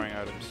good at throwing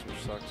items, which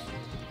sucks.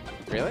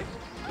 Really?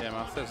 Yeah,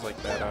 Martha's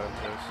like bad item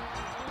throws.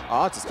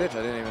 Oh, it's a Stitch.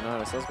 I didn't even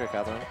notice. Let's go,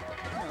 Catherine.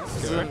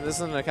 This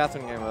isn't a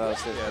Catherine game without a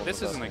Stitch. Yeah, That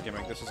this was isn't a best.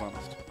 gimmick. This is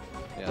honest.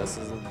 Yeah, this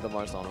is the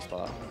most honest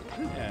part.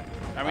 Yeah,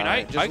 I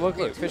mean, Just look,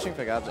 look, fishing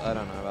for gabs. I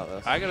don't know about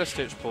this. I got a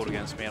Stitch pulled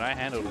against me, and I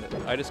handled it.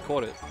 I just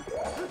caught it,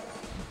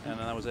 and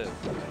then that was it.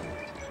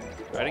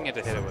 I didn't get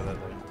to hit it with it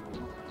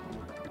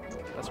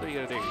though. That's what you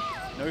gotta do.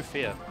 No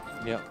fear.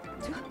 Yep.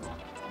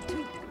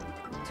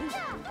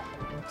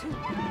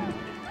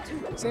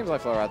 Seems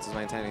like Florette's is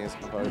maintaining his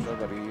composure,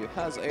 but he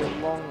has a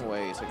long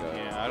way to go.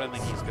 Yeah, I don't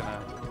think he's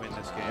gonna win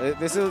this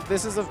game.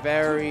 This is a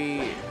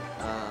very.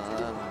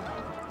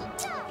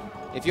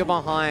 If you're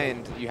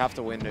behind, you have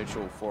to win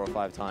neutral 4 or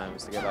 5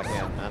 times to get back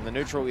in, and the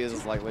neutral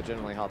is like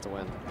legitimately hard to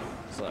win.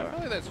 So. I feel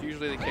like that's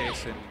usually the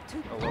case in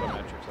a lot of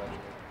matchups, actually.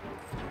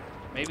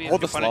 Maybe Or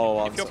the slower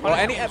ones. Or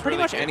pretty pretty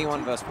much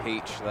anyone versus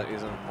Peach that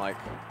isn't like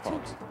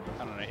Fox.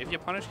 I don't know. If your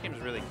punish game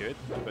is really good,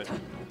 but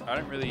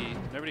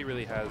nobody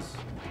really has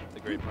the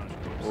great punish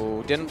games.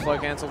 Ooh, didn't flow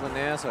cancel the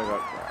Nair, so I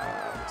got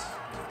grabbed.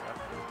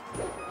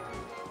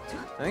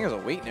 I think it was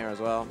a weak Nair as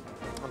well.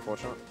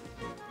 Unfortunate.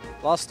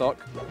 Last stock.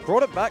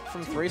 Brought it back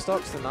from 3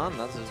 stocks to none.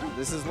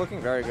 This is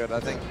looking very good. I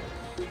think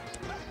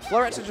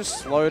Florette just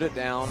slowed it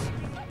down.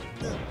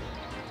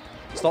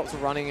 Stopped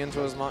running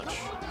into as much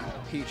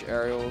Peach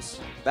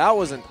aerials. That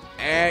was an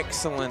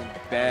excellent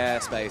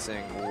bear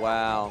spacing.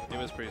 Wow. It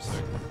was pretty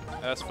sick.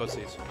 That's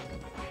footsies.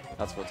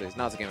 That's what it is.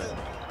 No, it's a gimmick.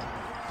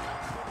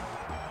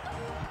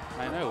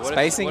 I know. What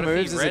Spacing if he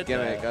moves is a read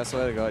gimmick. that? I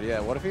swear to God. Yeah.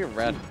 What if he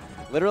read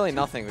literally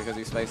nothing because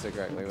he spaced it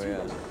correctly? But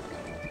yeah.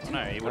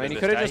 No, he I would mean, he have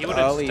could've just he would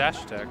have early-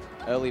 dash attack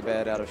Early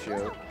bared out of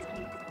shield.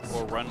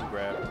 or run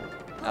grab.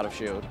 Out of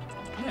shield.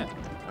 Yeah.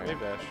 Okay. Wave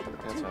dash.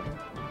 That's fine.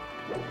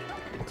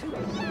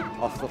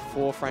 Off the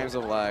 4 frames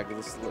of lag,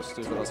 this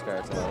stupid ass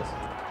character has.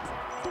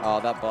 Oh,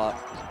 that butt.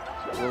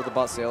 Will the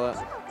butt seal it?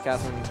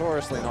 Catherine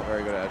notoriously not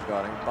very good at edge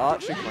guarding,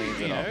 but she cleans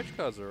it Yeah, up. edge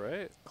cards are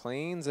right.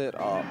 Cleans it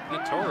up.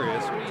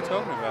 Notorious. What are you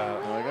talking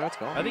about? There we go, it's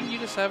gone. I think you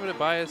just have it a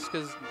bias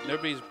because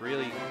nobody's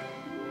really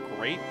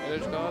great at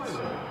edge guards.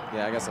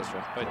 Yeah, I guess that's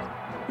true. But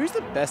Who's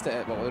the best at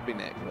it? Well, it would be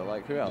Nick, but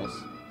like, who else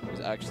is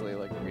actually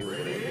like really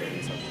good at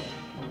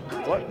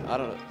it? What? I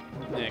don't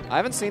know. Nick, I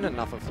haven't seen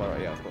enough of Flora.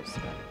 Yeah, of course.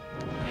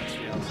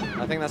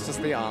 I think that's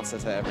just the answer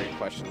to every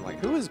question. Like,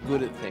 who is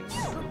good at things?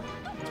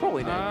 It's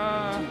probably Nick.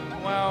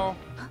 well,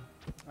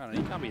 I don't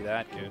know. He can't be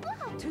that good.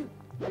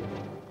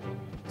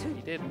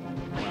 He did.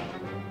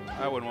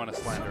 I wouldn't want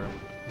to slander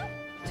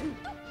him.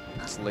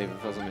 Just leave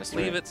it as a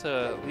mystery. Leave it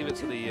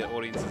to the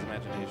audience's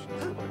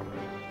imagination.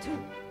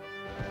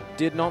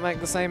 Did not make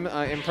the same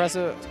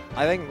impressive.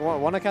 I think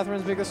one of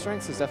Catherine's biggest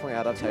strengths is definitely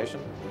adaptation.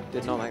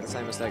 Did not make the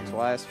same mistake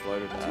twice.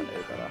 Floated at a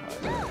better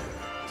height.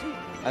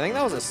 I think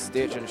that was a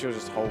Stitch, and she was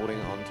just holding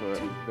onto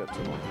it a bit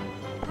too long.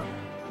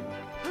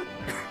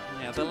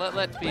 Yeah, but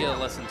let be a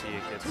lesson to you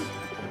kids.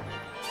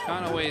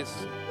 Can't always,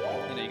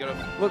 you gotta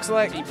Looks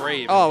like. be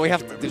brave. Oh, and we keep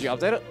have. your Did you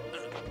members. update it?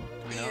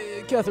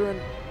 No. Catherine.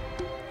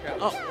 Yeah.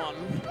 Up 1.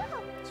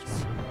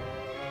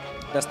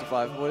 Best of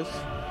 5, boys.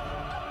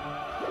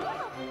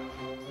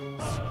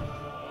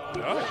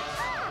 No.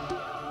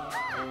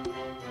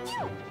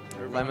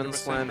 Lemon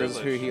slanders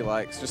who he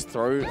likes. Just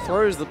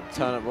throws the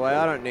turnip away.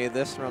 I don't need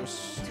this. Run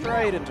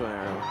straight into an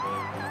arrow.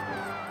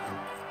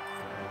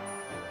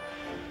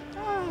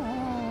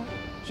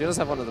 She does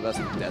have one of the best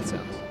death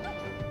sounds.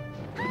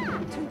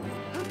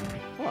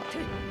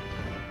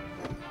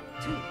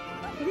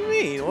 What do you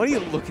mean? What are you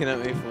looking at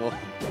me for?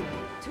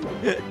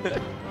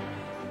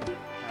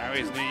 I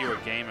always knew you were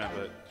a gamer,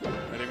 but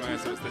I didn't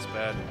realize it was this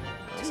bad.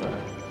 Sorry.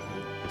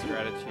 Your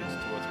attitudes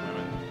towards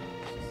women.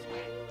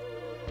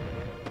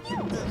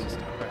 It's just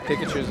not right.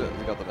 Pikachu's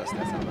got the best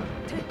death sound.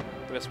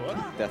 The best what?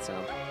 Death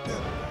sound.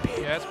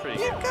 Yeah, that's pretty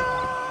good.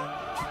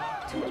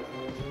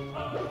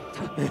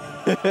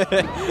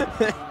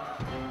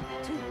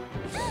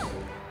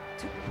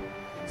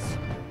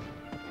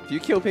 If you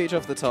kill Peach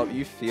off the top,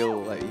 you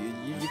feel like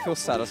you feel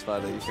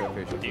satisfied that you killed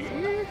Peach. Off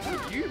the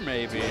top. You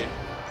maybe.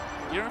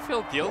 You don't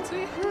feel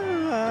guilty?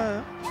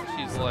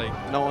 She's like,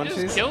 No one. you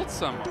just She's. killed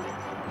someone.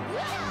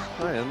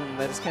 No, and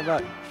they just came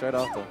back straight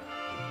after.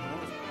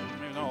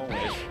 Maybe not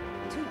always.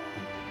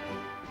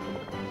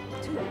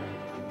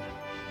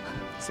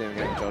 See him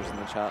getting judged in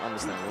the chat.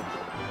 Understandable.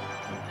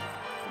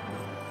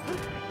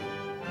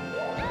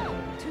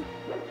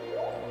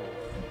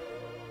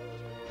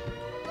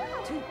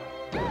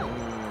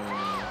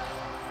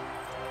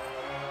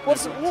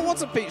 What's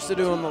a Peach to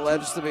do on the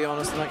ledge, to be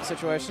honest, in that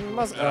situation?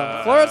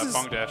 Florence is...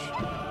 Bong dash.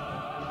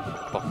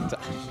 Bong dash.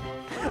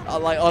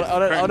 Like,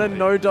 on a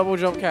no double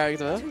jump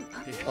character.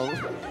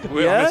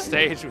 We're on a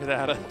stage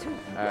without a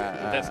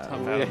desktop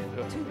yeah.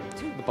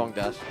 battlefield. The bong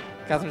dash.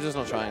 Catherine's just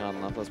not trying hard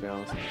enough, let's be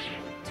honest.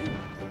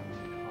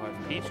 Oh,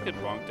 if Peach could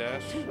bonk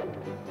dash.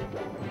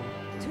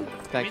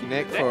 Thank you,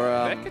 Nick, that, for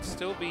that could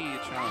still be a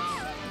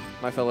challenge.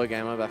 my fellow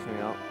gamer backing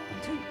me up.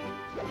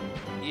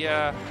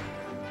 Yeah.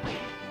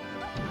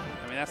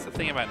 I mean, that's the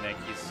thing about Nick.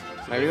 He's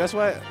Maybe that's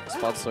why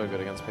Spud's so good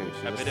against Peach.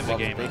 He a just bit of a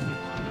loves gamer. Peach.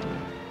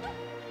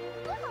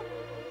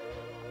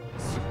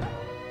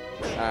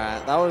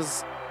 Alright, that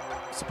was...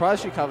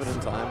 Surprised she covered in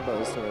time, but it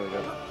was still really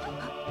good.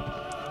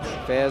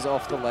 Bears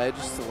off the ledge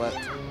to let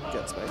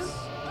get space.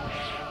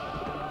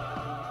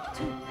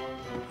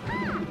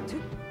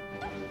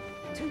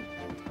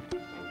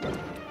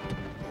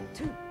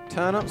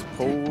 Turnips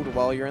pulled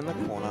while you're in the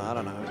corner. I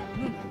don't know. I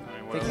mean,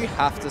 I think you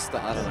have to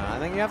start. I don't know. I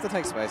think you have to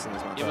take space in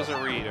this one. Give us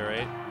a read,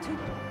 alright?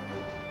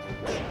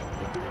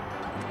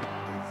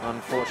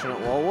 Unfortunate.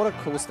 Well, what a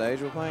cool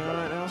stage we're playing on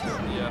right now.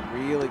 Yeah.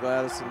 Really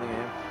glad it's in the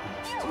game.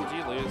 Did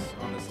you lose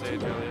on the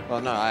stage earlier?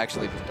 Well, no, I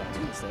actually just died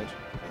on the stage.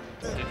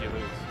 Did you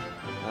lose?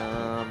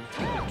 No.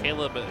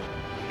 Caleb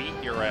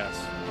beat your ass.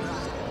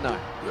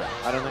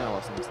 I don't think I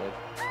lost on the stage.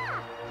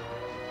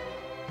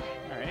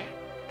 Alright.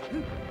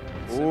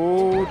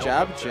 Ooh,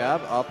 jab,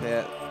 jab, up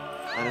hit.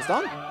 And it's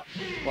done.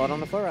 Well on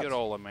the floor. Good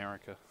old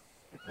America.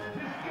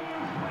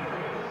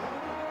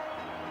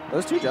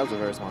 Those two jabs are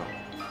very smart.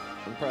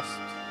 Impressed.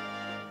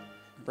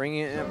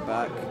 Bringing it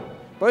back.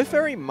 Both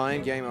very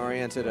mind game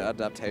oriented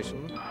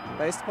adaptation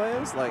based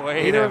players. Like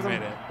Wait neither a of them.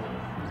 minute.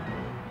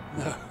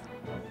 No.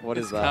 What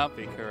is This that? can't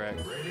be correct.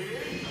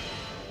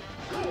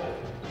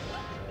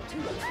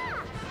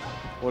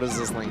 What is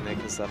this link Nick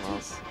has sent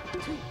us?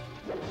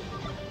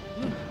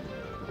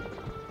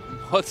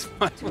 What's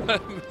my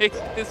what make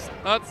this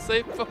not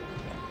safe for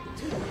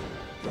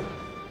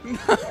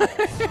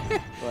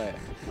Wait.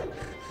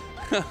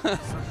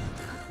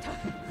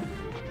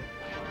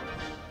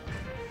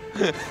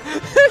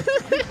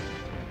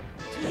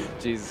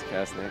 Jesus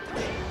Christ, Nick.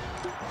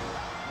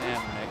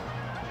 Damn,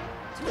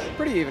 Nick.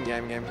 Pretty even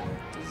game.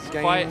 This is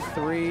Game quite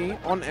 3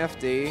 on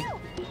FD.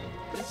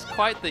 this is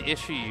quite the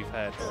issue you've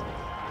had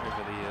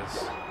over the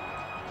years.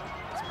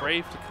 It's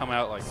brave to come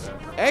out like that.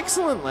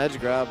 Excellent ledge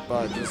grab,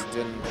 but just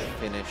didn't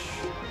finish.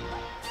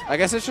 I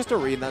guess it's just a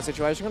read in that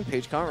situation when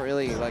Peach can't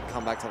really like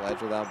come back to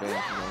ledge without being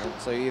familiar.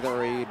 So you either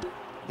read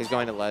he's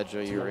going to ledge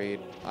or you read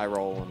I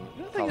roll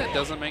and The thing that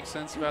doesn't make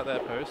sense about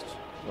that post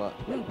What?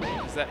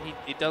 is that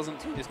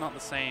it's not the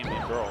same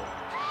in Brawl.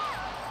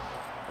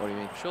 What do you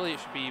mean? Surely it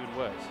should be even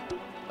worse.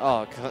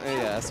 Oh,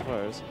 yeah, I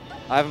suppose.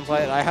 I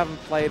haven't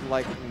played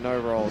like no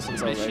roll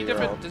since I was Is she 8 year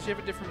different? old. Does she have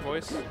a different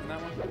voice in that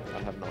one? I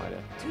have no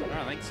idea. I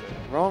don't think so.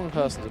 Wrong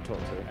person to talk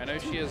to. I know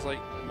she has like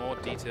more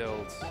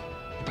detailed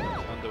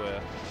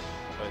underwear,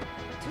 but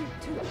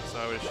so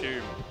I would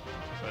assume,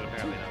 but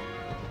apparently not.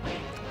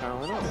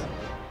 Apparently not.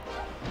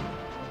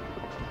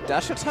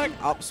 Dash attack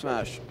up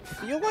smash.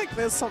 Feel like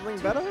there's something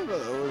better,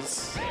 but it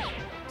was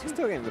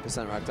still getting the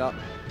percent racked up.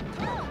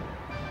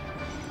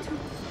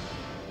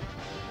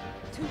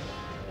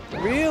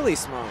 Really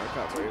smart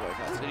recovery by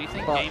Cat. So do you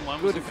think But game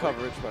 1 was good a fluke?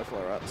 coverage by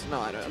Florets. No,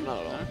 I don't. Not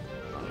at all. No? No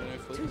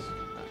flukes?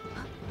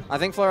 I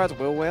think Florets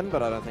will win,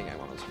 but I don't think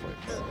A1 is a fluke.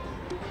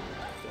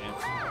 Damn.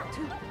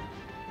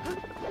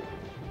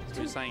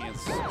 So you're saying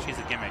she's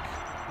a gimmick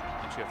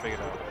and she got figured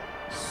out.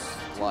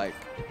 Like,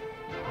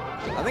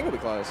 I think it'll be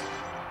close.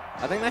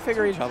 I think they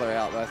figure each other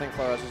out, but I think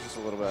Florets is just a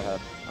little bit ahead.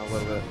 A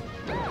little bit.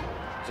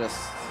 Just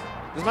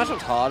this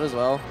matchup's hard as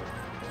well.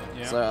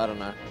 Yeah. So I don't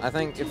know. I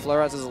think if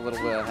Florets is a little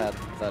bit ahead,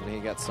 then he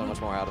gets so much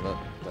more out of it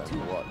than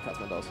what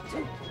Catsman does.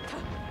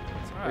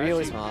 I Really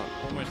actually smart.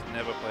 Almost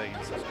never play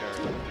against this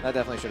character. That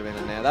definitely should have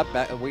been in there.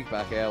 That weak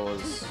back air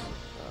was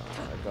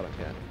got him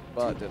hit,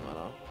 but it didn't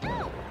matter.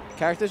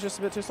 Character's just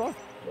a bit too slow.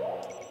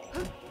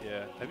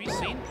 Yeah. Have you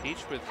seen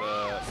Peach with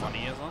one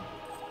ears on?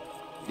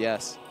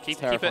 Yes. Keep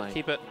terrifying.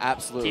 it.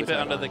 Absolutely. Keep it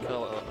under the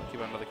terrifying. collar. Keep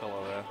it under the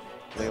collar there.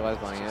 Levi's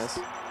bunny is.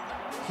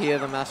 Here,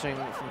 the mashing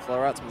from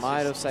Florats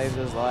might have saved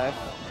his life,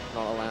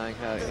 not allowing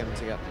him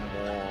to get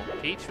more.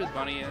 Peach with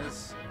bunny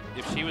is.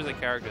 If she was a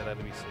character,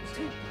 that'd be so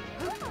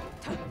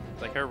sick.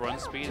 Like her run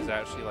speed is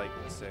actually like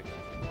sick.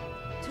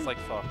 It's like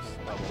Fox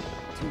level.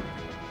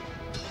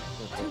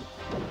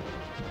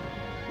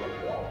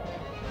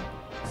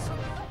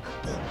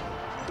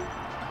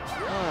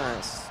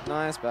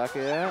 Nice back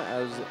air,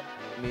 as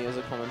me as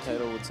a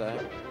commentator would say.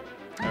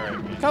 All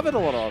right, man. Covered a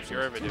lot of options.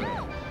 You're overdoing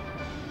it.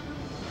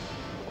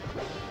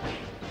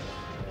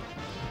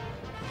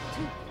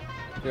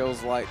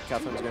 Feels like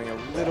Catherine's getting a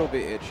little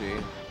bit itchy.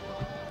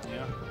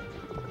 Yeah.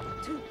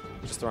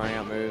 Just throwing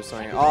out moves.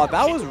 Oh,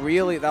 that was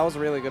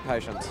really good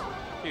patience.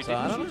 Dude, So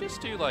I didn't don't she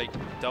just do like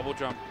double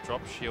jump,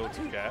 drop, shield,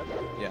 jab?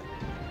 Yeah,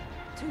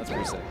 that's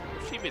pretty sick.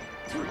 What's she been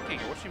drinking?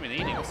 What's she been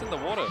eating? What's in the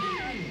water?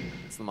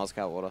 It's the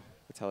Muzcat water,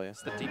 I tell you.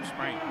 It's the deep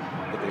spring.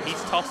 It is.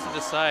 He's tossed it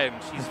aside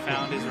and she's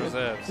found his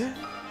reserves.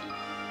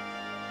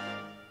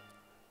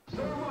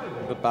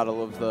 The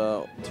battle of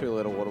the 2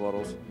 liter water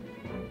bottles.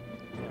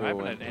 I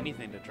haven't had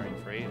anything to drink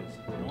for ages.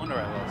 No wonder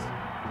I lost.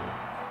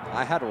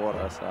 I had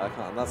water, so I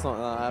can't. That's not.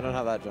 I don't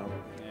have that jump.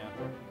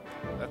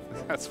 Yeah.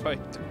 That's why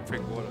you don't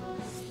drink water.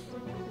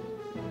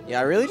 Yeah,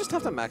 I really just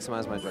have to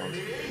maximize my drinks.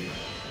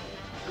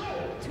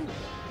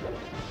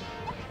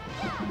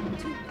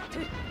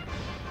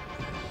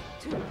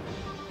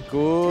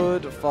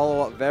 Good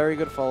follow-up, very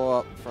good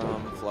follow-up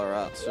from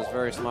Florats. Just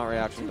very smart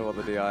reaction to what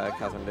the DI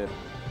Catherine did.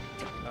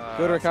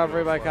 Good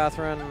recovery by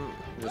Catherine.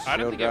 Just I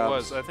don't shield think it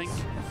grabs. was. I think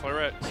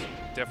Floret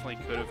definitely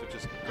could have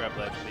just grabbed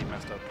ledge, but he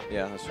messed up.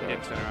 Yeah, that's true. He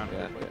didn't turn around.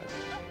 Yeah, quickly.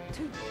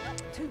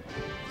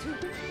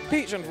 yeah.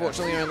 Peach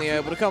unfortunately only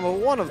able to cover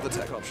one of the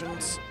tech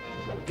options.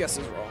 Guess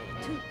is wrong.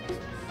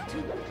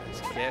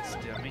 Yes,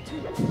 dummy.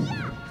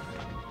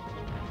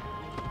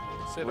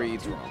 Sit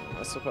Reads wrong,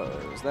 I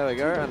suppose. There we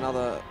go,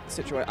 another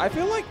situation. I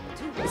feel like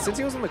since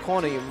he was in the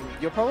corner,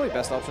 your probably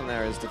best option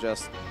there is to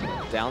just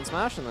down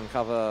smash and then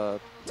cover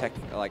tech,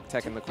 like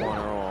tech in the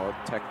corner or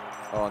tech,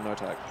 or no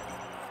tech.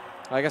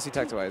 I guess he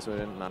teched away, so it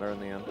didn't matter in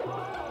the end.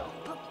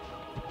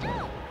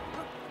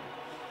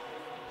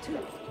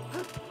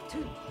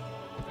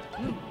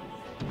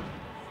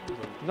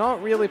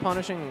 Not really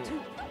punishing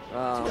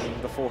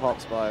the full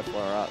hops by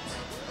Florats.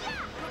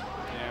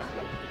 Yeah,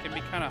 it can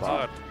be kind of But-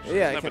 hard. She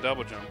yeah, doesn't it have a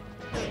double jump.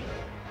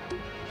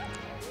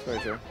 Very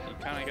true. You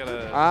kind of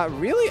gotta.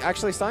 Really,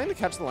 actually starting to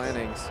catch the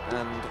landings,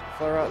 and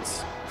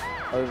Florats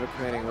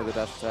overcommitting with the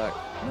dash attack.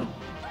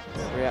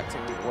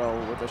 Reacting well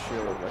with the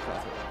shield of the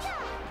Catherine.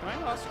 Can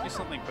I ask you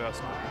something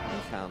personal?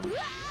 You can. Do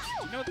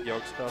you know what the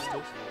Yogs cast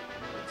is?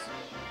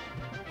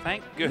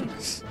 Thank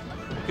goodness.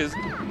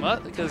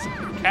 Because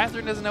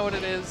Catherine doesn't know what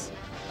it is.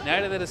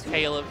 Neither does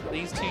Caleb.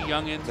 These two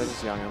youngins. They're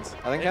just youngins.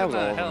 I think Who Caleb's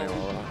the older than me.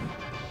 hell? Older.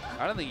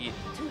 I don't think you.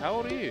 How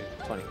old are you?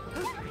 20.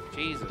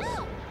 Jesus. I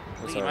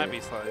think he sorry. might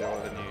be slightly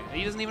older than you. And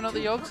he doesn't even know what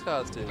the Yogs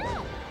cast is.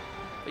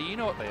 But you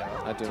know what they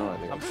are. I do know what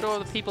they are. I'm sure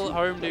the people at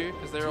home do,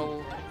 because they're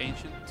all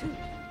ancient.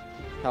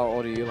 How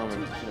old are you, Lemon?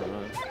 You don't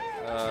know.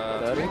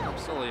 30? I'm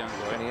still a young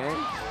boy. 28?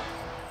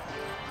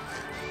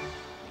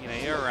 You know,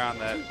 you're around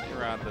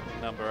the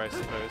number, I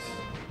suppose.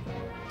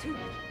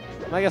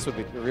 My guess would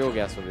be, the real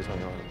guess would be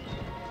 21.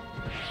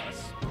 I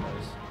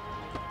suppose.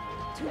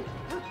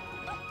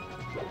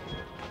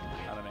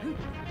 I don't know.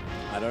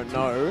 I don't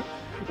know.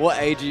 What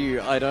age are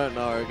you? I don't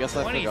know. Guess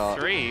I forgot.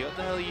 23? What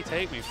the hell do you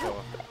take me for?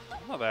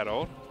 I'm not that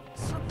old.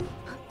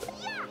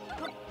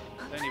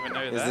 Don't even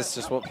know Is that. this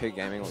just what pig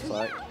gaming looks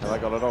like? Have I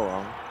got it all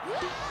wrong?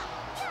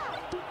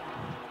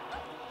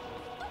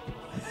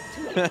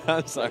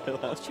 I'm sorry,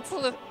 lads. She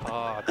pulled a.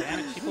 Oh, damn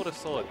it, she pulled a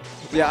sword.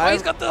 Yeah, Oh,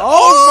 he's got the. Oh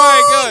Oh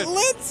my god!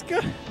 Let's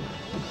go!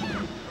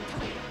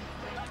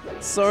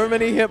 So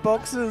many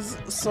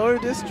hitboxes, so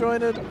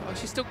disjointed. Oh,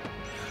 she's still.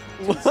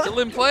 What? Still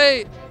in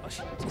play. Oh,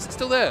 she's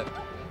still there.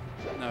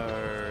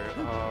 No.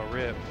 Oh,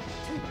 rip.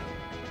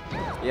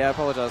 Yeah, I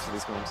apologize for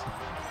these games.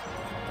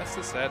 That's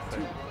the sad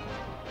thing.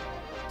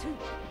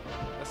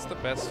 That's the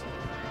best.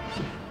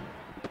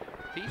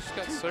 Peach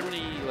got so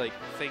many like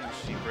things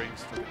she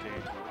brings to the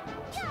game.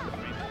 I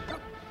mean,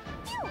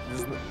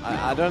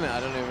 I don't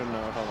even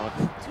know if I'm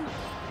on.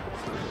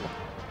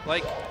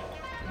 like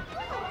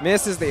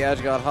Misses the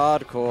edge guard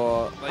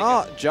hardcore.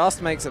 Like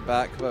just makes it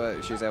back,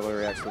 but she's able to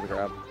react to the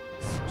grab.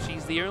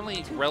 she's the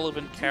only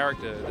relevant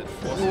character that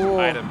forces Ooh.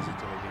 items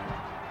into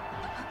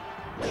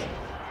the game.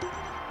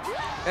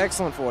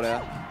 Excellent forward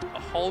air. A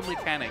whole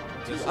mechanic.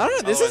 Just I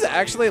don't know. This is otherwise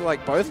actually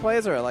like both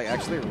players are like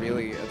actually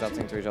really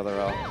adapting to each other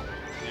well.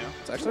 Yeah.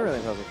 It's actually really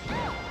impressive.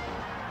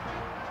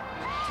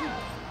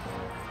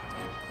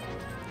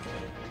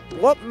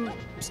 What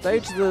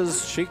stage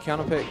does she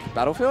counterpick?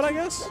 Battlefield, I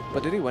guess?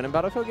 But did he win in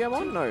Battlefield game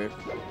 1? No.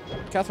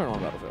 Catherine won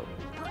Battlefield.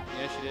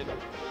 Yeah, she did.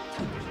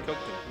 She cooked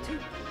it.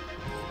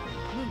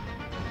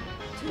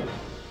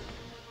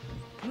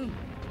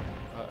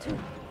 Uh-oh.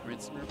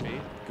 Rinse and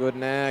repeat. Good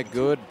nair,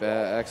 good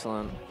bear,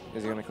 excellent.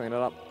 Is he going to clean it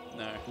up?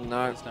 No.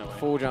 No. There's no way.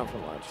 Full jump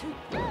from ledge.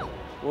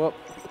 Whoop.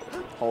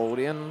 Hold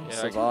in, Yeah,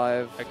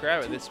 survive. A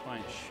grab at this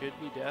point should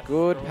be death.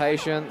 Good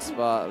patience,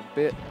 but a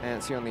bit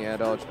antsy on the air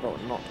dodge,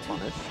 but not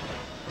punished.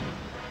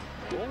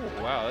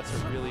 Oh, wow, that's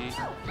a really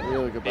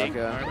Really good back big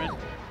air. moment.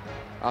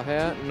 Up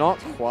here, not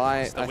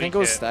quite. It's the I think weak it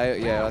was air.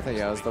 stay. Yeah, I think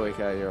it was the weak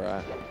air. You're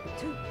right.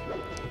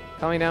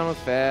 Coming down with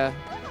fair.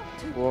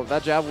 Well,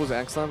 that jab was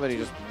excellent, but he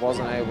just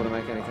wasn't able to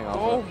make anything of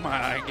Oh it.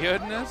 my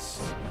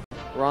goodness.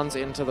 Runs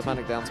into the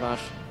panic down smash.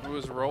 It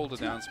was rolled a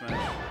down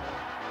smash.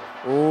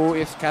 Oh,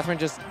 if Catherine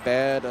just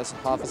bared us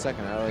half a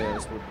second earlier,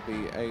 this would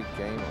be a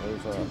game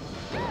over.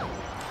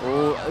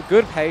 Oh,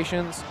 good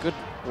patience, good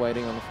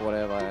waiting on the forward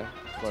air by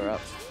floor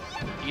ups.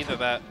 Either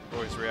that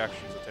or his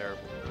reactions are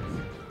terrible.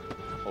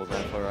 Hold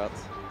that floor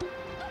ups.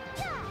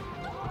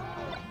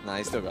 Nah,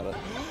 he still got it.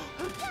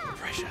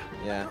 Pressure.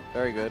 Yeah,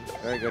 very good,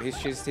 very good.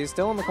 He's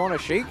still in the corner.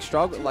 Sheik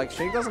struggle, like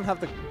Sheik doesn't have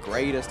the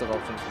greatest of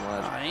options from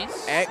ledge.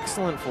 Nice.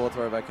 Excellent forward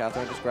throw by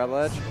Catherine. Just grab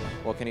ledge.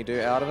 What can he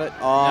do out of it?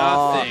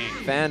 Oh,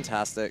 Nothing.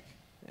 fantastic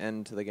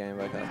end to the game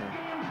by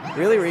Catherine.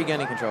 Really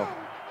regaining control.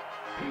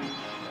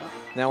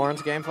 Now we're on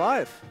to game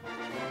 5.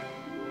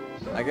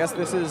 I guess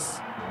this is.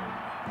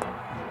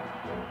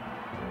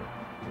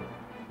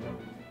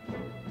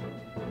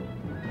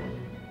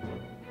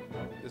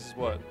 This is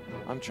what?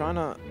 I'm trying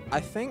to. I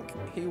think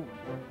he.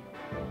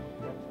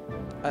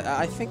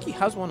 I think he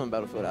has won on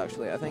Battlefield,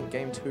 actually. I think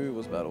game 2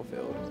 was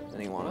Battlefield, and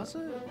he won Was it.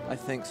 it? I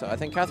think so. I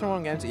think Catherine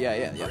won game 2.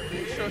 Yeah.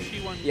 Pretty sure she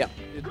won. Yeah.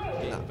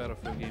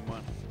 Battlefield game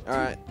 1. All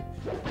right.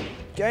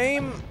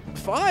 Game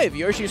 5.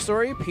 Yoshi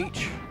Story,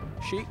 Peach,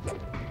 Sheik,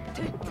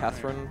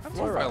 Catherine, I don't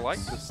know if I Florence. like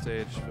this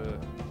stage for.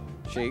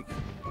 Sheik.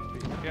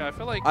 Yeah, I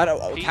feel like. I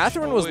don't. Peach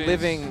Catherine was always-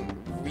 living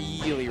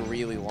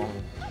really long.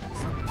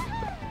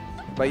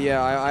 But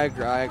yeah, I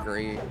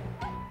agree.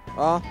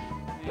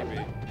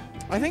 Maybe.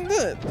 I think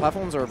the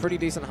platforms are a pretty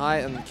decent height,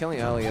 and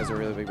killing early is a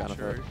really big benefit.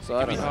 True. So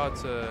I It'd don't be know. hard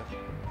for.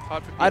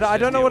 I Peach to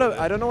don't know deal what with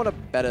I it. don't know what a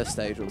better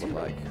stage would look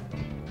like.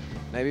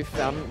 Maybe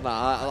Fountain.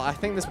 Nah, I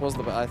think this was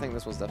I think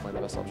this was definitely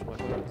the best option.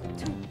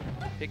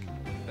 Pick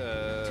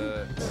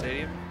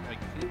stadium. Like,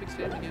 can you pick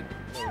stadium again?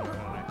 Or,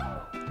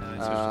 I don't know. No,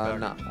 it's just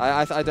No,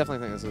 back. I definitely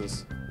think this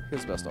is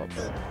his best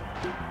option.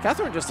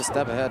 Catherine just a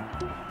step ahead,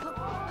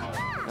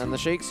 and the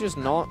Sheik's just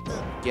not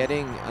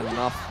getting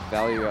enough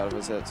value out of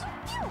his hits.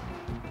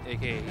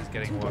 AKA, he's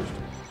getting washed.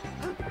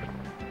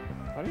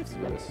 Why do you have to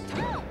do this?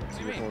 What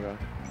do you mean? Poor guy.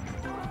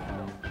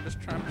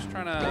 I'm just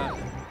trying to.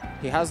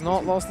 He has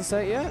not lost the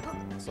set yet,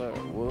 so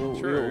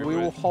True, we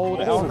will but-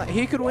 hold Oh. on. That.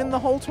 He could win the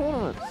whole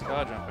tournament.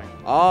 Scar jumping.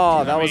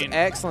 Oh, that I was mean-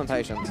 excellent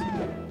patience.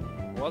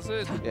 Was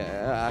it?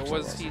 Yeah, actually.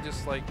 Or was he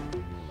just like.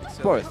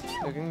 silly? Both.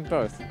 You can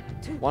both.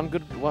 One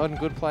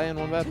good play and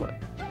one bad play.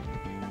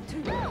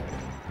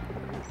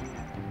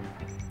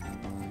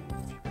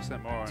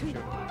 50% more on should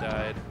have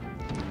died.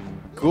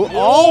 Cool.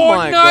 Oh, Oh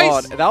my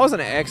nice! god, that was an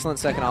excellent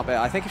second up air.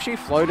 I think if she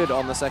floated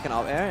on the second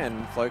up air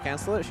and flow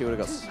cancel it, she would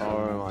have got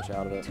so much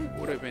out of it.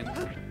 Would have been.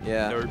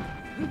 Yeah. Nope.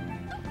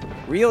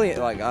 Really,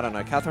 like, I don't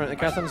know.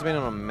 Catherine's been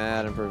on a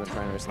mad improvement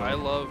train recently. I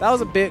love. That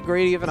was a bit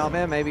greedy of an up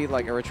air. Maybe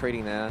like a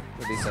retreating there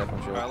would be safe,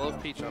 I'm sure. I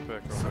love Peach up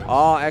air combos.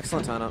 Oh,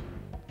 excellent turn up.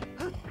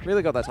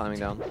 Really got that timing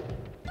down.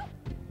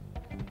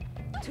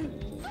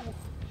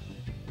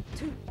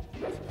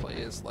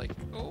 Players like,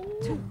 oh,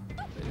 they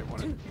don't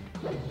want to.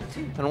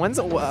 And when's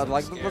it?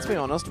 Like, let's be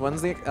honest.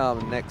 When's the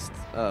next?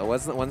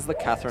 When's the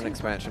Catherine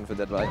expansion for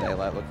Dead by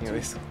Daylight? Looking at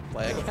these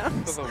player For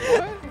counts the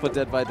what? for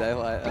Dead by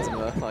Daylight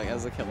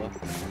as a killer.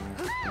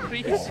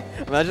 Please.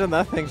 Imagine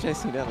that thing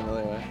chasing you down a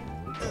million way.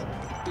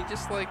 He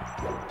just like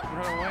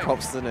run away.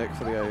 Props to Nick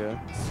for the OU.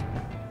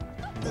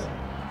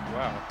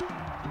 Wow.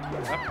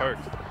 That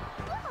perked.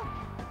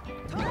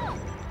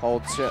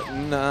 Hold shit.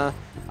 Nah.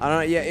 I don't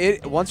know.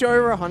 Yeah, once you're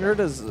over 100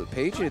 as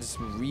Peach, it's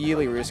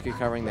really risky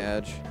covering the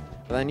edge.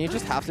 But then you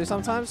just have to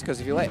sometimes, because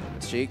if you let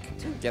Sheik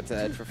get to the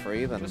edge for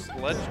free, then Just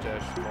ledge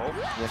dash, lol.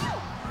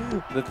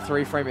 yeah. The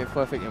 3-frame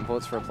imperfect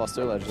imports for a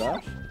 +2 ledge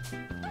dash.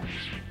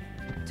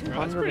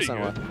 That's pretty 100%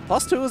 good.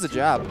 worth. +2 is a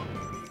jab.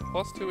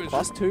 +2 is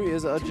 +2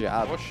 is a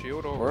jab. or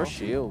shield or Or a roll.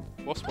 shield.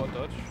 Or spot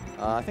dodge.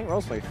 I think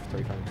rolls play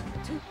 3 frames.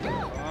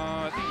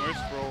 I think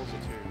most rolls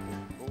are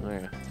 2. Oh,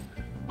 yeah.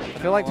 I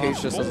feel like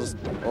Peach just does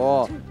this.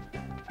 Oh.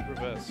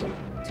 Reverse.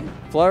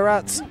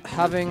 Florats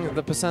having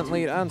the percent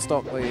lead and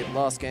stock lead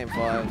last game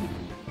 5.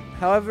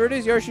 However, it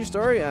is Yoshi's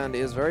story and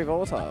is very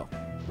volatile.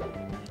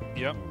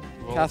 Yep.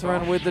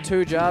 Catherine with the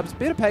 2 jabs.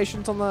 Bit of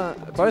patience on the...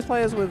 Both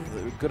players with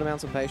good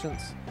amounts of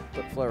patience,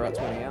 but Florats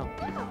winning out.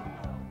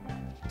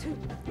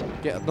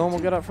 Normal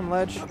get up from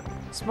ledge.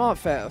 Smart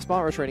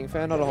retreating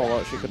fair. Not a whole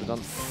lot she could have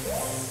done.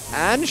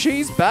 And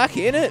she's back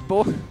in it,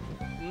 boy.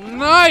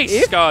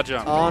 Nice scar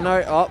jump. Oh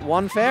no,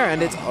 one fair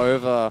and it's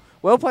over.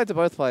 Well played to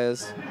both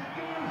players.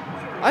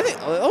 I think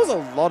there was a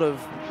lot of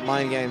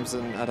mind games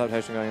and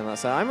adaptation going on that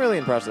side. I'm really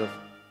impressive.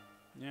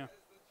 Yeah.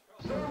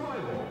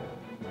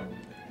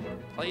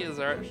 Players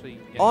are actually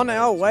getting On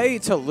our better. way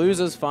to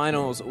losers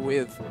finals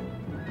with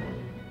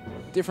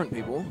different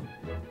people,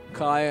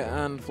 Kai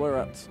and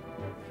Florats.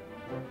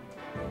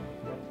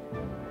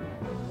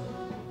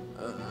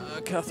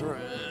 Catherine,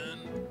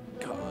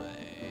 Kai,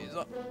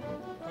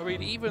 I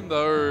mean, even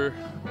though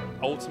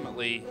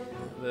ultimately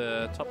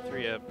the top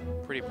 3 are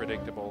pretty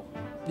predictable.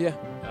 Yeah.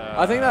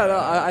 I think that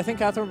I think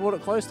Catherine brought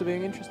it close to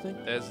being interesting.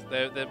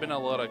 There've been a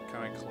lot of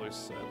kind of close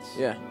sets.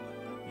 Yeah.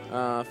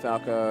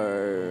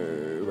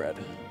 Falco red.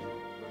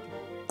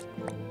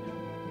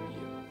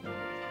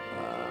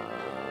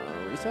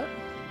 Reset?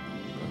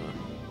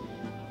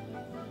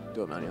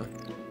 Do it manually.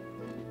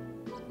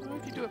 Why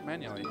would you do it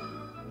manually?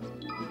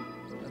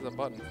 There's a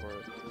button for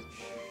it.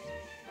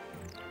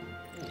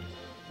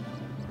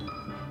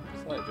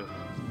 Slight adjustment.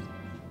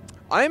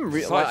 I'm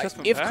Slight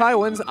adjustment if back? Kai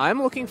wins,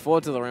 I'm looking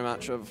forward to the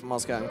rematch of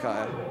Moscat and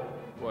Kai.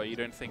 Well, you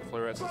don't think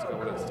Florets has got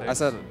what it takes? I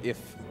said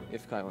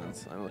if Kai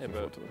wins, I'm looking Yeah,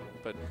 forward to it.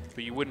 but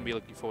you wouldn't be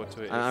looking forward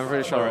to it. I'm if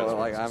pretty sure, Flores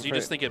like, wins. I'm So you pretty-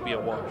 just think it'd be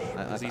a wash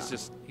I- because he's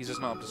just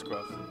not up to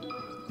scruff.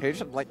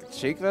 Like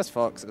Sheik vs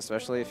Fox,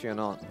 especially if you're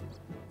not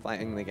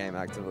playing the game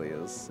actively,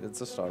 it's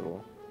a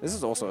struggle. This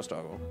is also a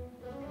struggle.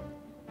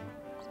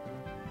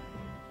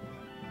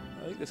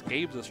 I think this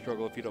game's a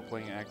struggle if you're not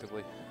playing it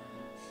actively.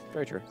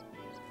 Very true.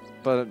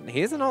 But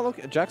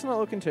Jack's not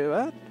looking too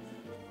bad.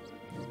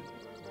 Yeah.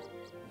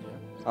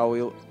 Oh,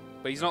 we'll.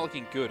 But he's not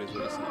looking good, is what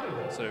you're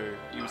saying. So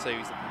you would say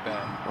he's looking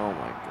bad. Oh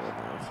my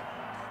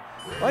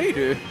goodness. What do you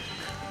do?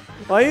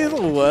 Why are you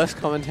the worst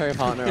commentary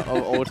partner of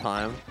all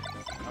time?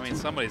 I mean,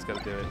 somebody's got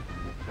to do it.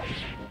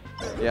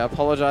 Yeah,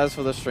 apologize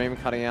for the stream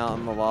cutting out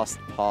in the last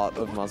part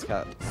of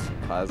Muscat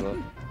Kaiser.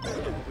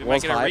 We Was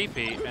make it a hype.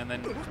 repeat, and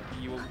then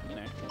you will,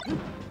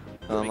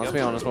 Let's be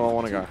honest, well, I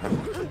want to go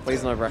home.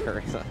 Please no bracket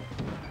reset.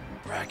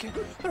 Bracket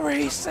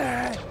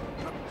reset.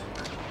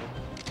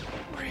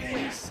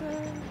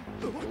 Reset.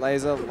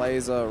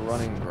 Laser,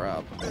 running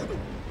grab.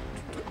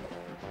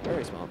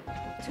 Very smart.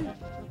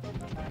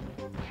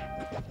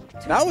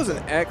 That was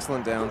an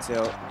excellent down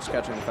tilt, just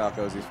catching the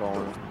Falco as he's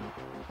falling.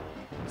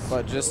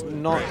 But just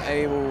not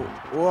able.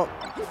 Whoop,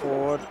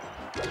 forward.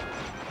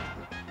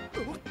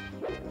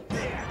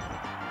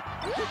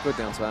 Good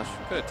down smash.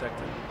 Could have teched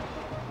him.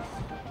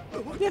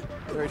 Yeah,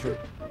 very true.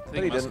 I But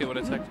he think Musket didn't. would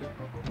have teched him.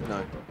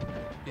 No.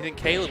 You think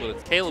Caleb would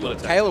have? Caleb would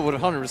have teched. Caleb would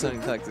have 100%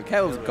 detected.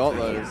 Caleb's got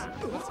those.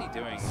 What's he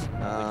doing?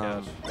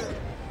 Um,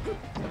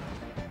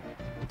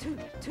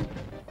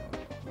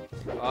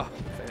 Oh,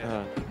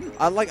 fair.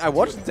 I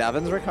watched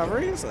Davin's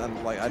recoveries and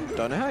I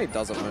don't know how he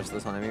does it most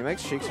of the time. He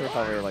makes Sheik's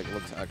recovery look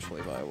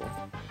actually viable.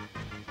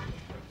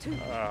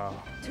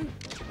 Oh, it's an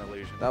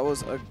illusion. That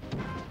was a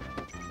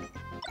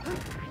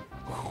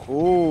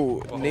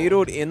ooh,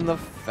 needled in the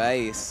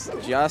face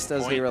just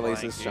as he Point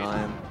releases blank,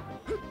 Shine.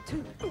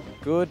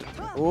 Good.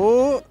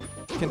 Ooh,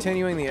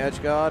 continuing the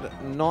edge guard,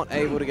 not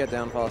able to get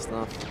down fast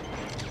enough.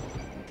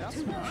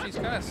 She's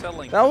kind of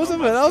settling. That was not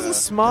much a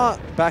smart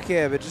back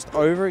air, but just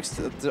overreached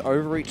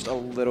a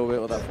little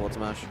bit with that forward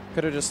smash.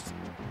 Could have just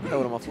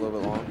held him off a little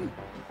bit longer.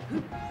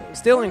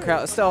 Still in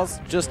crouch. Still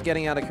just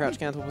getting out of crouch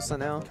cancel %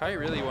 now. Kai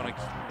really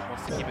wants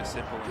to keep it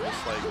simple and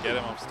just get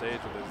him off stage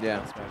with his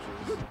down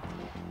smashes.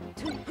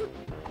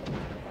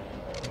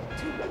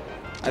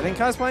 I think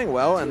Kai's playing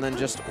well, and then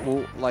just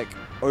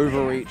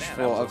overreach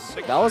for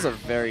that was a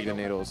very good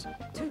needles.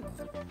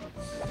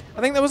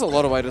 I think there was a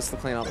lot of ways to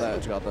clean up that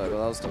edge guard though, but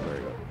that was still very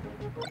good.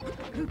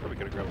 Probably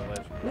could have grabbed the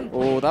ledge.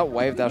 Oh, that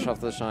wave dash off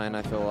the Shine,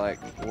 I feel like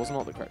was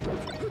not the correct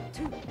option.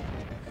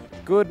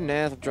 Good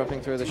Nair dropping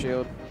through the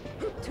shield.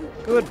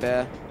 Good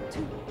Bear.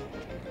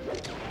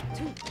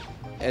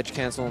 Edge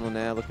cancel on the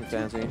Nair, looking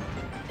fancy.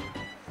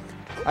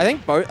 I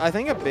think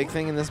a big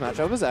thing in this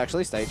matchup is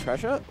actually stage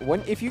pressure.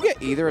 If you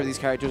get either of these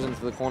characters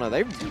into the corner,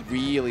 they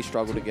really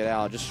struggle to get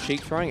out. Just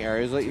Sheik throwing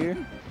areas at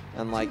you,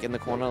 and in the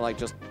corner,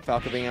 just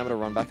Falco being able to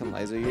run back and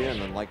laser you,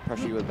 and then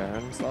pressure you with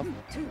Baron and stuff.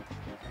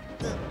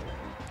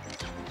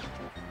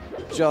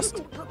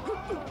 Just.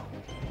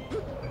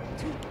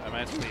 I'm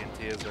actually in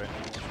tears right now.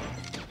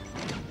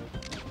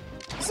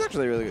 This is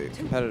actually a really good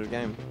competitive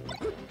game.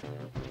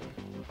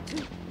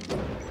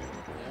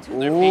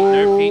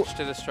 No peach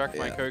to distract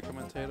my Yeah.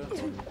 co-commentator.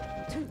 He's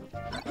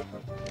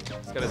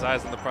got his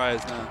eyes on the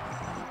prize now.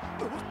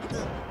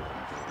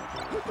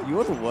 You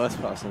are the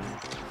worst person.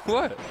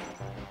 What?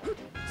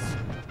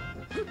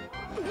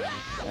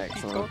 Excellent. What are you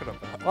talking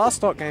about? Last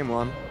stock game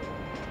 1.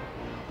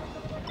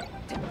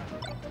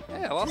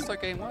 Yeah, I lost that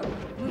game 1.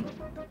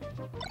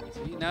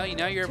 See, now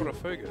you're able to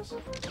focus.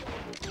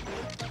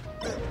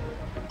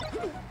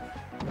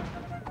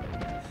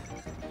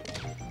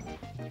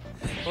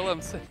 All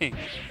I'm saying.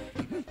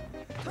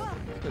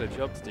 Got a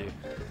job to do.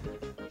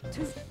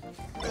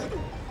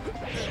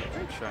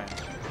 Great shine.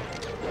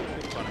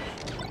 Good punish.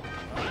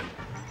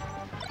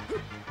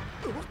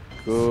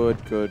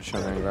 Good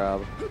Shine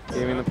grab.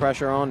 Giving the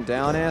pressure on.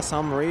 Down air,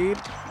 some read.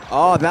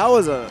 Oh, that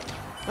was I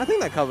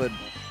think that covered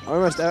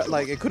almost,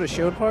 it could have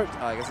shield poked.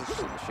 Oh, I guess it's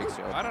just the Sheik's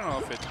shield. I don't know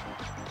if it.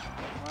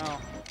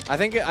 Well, I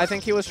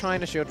think he was trying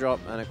to shield drop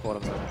and it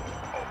caught him.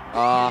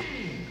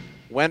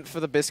 Went for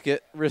the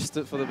biscuit, risked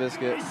it for the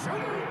biscuit.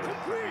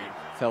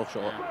 Fell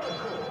short.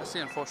 that's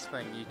the unfortunate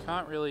thing. You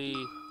can't really.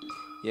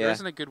 Yeah. There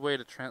isn't a good way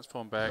to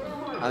transform back,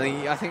 I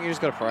think you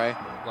just gotta pray.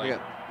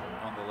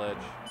 on the ledge.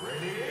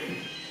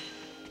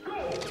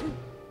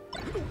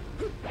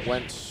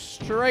 Went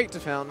straight to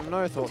fountain,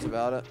 no thoughts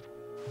about it.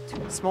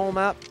 Small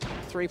map,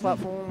 3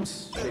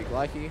 platforms, Sheik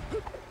likey.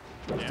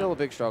 Still a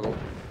big struggle.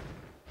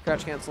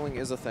 Crouch cancelling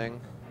is a thing.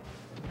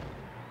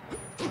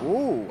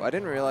 Ooh, I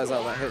didn't realize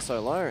that hit so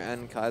low,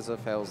 and Kaiser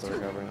fails the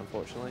recovery,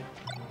 unfortunately.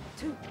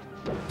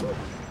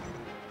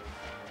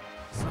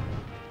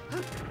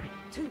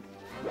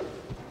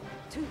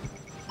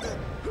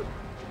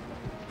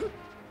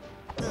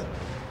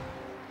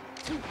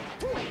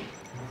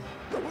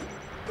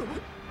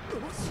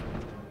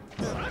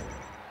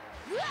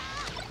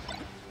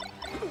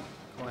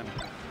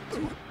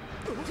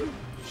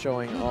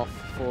 Showing off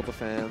for the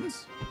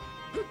fans.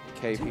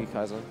 KP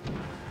Kaiser.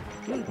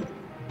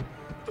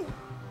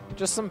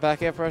 Just some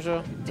back air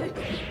pressure. There's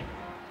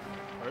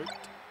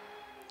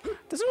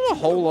not a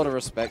whole lot of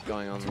respect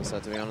going on in this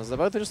set, to be honest. They're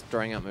both just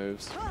throwing out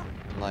moves.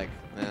 And like,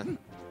 hoping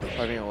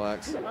it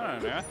works. I don't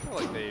know. I feel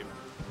like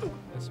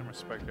there's some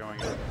respect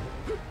going on.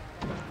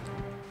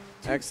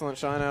 Excellent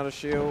shine out of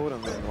shield,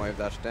 and then wave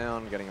dash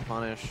down, getting a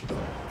punish.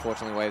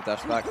 Unfortunately, wave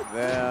dash back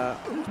there.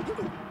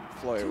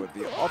 Flow with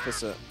the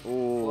opposite.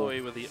 Ooh.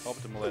 Chloe with the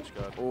optimal edge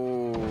guard.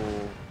 Ooh.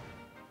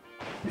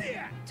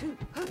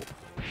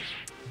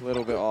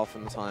 Little bit off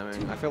in the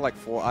timing. I feel like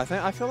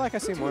I feel like I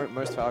see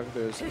most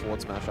Falcons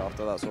forward smash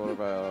after that sort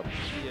of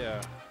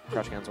Yeah.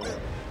 crouch cancel.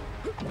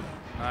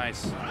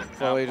 Nice.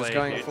 Chloe just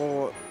going dude.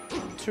 for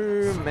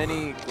too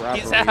many grab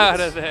He's reads. out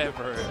of there,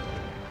 bro.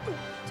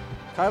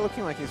 Kai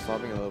looking like he's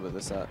flubbing a little bit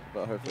this set,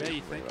 but hopefully. Yeah,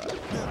 you he'll be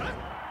think? right.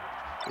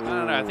 I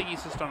don't know. I think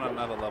he's just on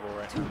another level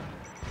right now.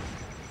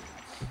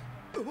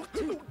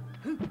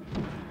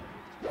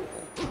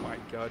 Oh my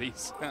god, he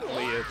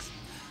certainly is.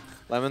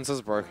 Lemons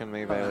has broken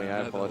me, Bailey. I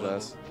Another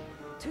apologize.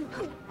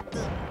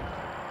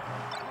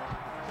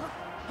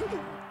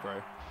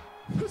 Bro.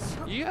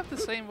 You have the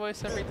same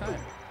voice every time.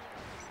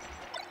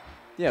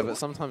 Yeah, but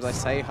sometimes I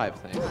say hype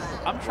things.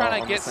 I'm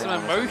trying to get some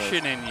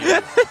emotion in you.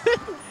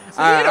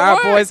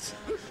 Alright, boys.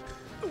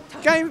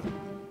 Game.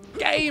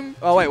 Game.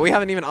 Oh wait, we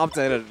haven't even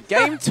updated.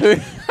 Game 2.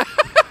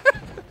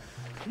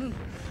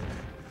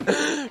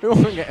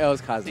 It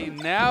was Kaiser. See,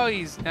 now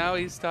he's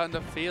starting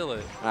to feel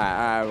it.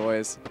 Alright,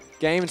 boys.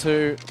 Game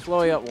 2,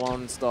 Chloe up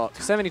 1 stock,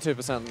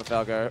 72% on the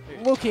Falco,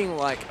 looking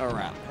like a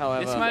wrap.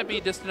 However, This might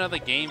be just another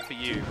game for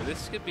you, but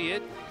this could be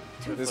it.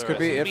 this could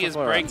be it his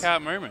for Flores.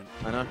 breakout moment.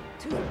 I know.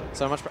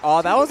 So much.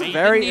 Oh, that was He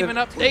very. didn't even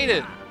update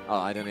it. Oh,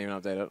 I didn't even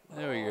update it.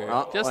 There we go.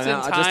 Oh, Just well, in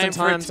now- time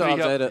for it to to be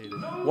update it.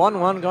 updated.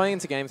 1-1 going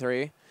into game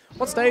 3.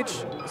 What stage?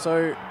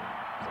 So,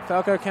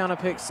 Falco counter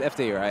picks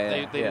FD,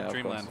 right? They yeah, did of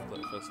Dreamland course. for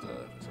the first game.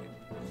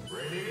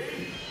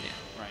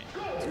 Yeah,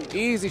 right.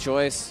 Easy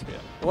choice. Yeah.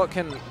 What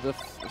can the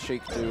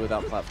Sheik do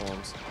without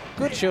platforms?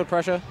 Good shield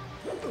pressure.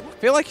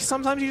 Feel like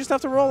sometimes you just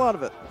have to roll out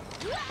of it.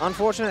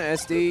 Unfortunate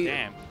SD.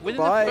 Damn.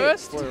 Within by the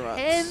first Flores.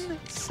 10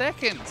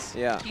 seconds.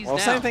 Yeah. He's Well,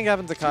 down. same thing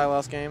happened to Kai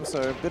last game,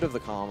 so a bit of the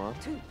karma.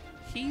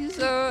 He's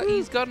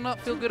got to not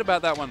feel good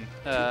about that one,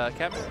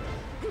 Captain.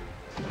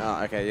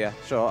 Oh, okay, yeah,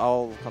 sure.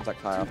 I'll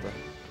contact Kai after.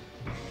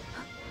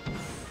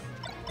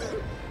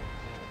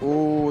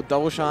 Ooh,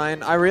 double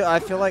shine. I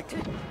feel like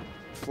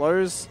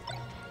Flo's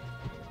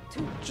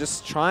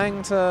just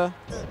trying to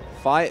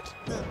fight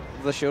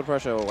the shield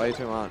pressure way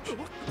too much.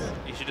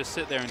 You should just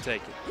sit there and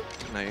take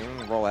it. No, you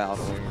can roll out,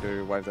 or you can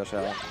do wave dash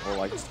out, or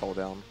like just hold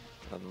down,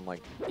 and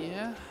like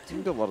Yeah. you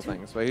can do a lot of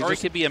things. But Or he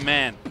could be a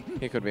man.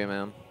 he could be a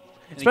man.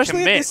 And Especially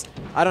at commit. this,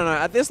 I don't know,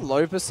 at this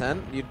low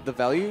percent, the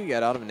value you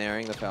get out of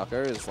nairing the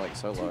Falco is like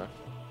so low.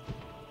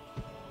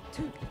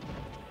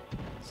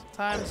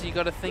 Sometimes you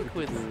got to think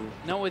with,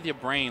 not with your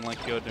brain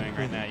like you're doing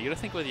right now. You got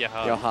to think with your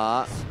heart. Your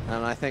heart,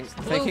 and I think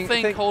Little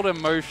thing called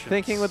emotion.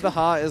 thinking with the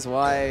heart is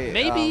why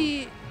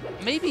Maybe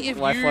if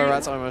why you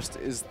Florat's almost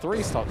is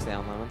 3 stocks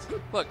down moments.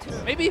 look,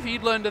 maybe if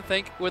you'd learned to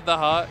think with the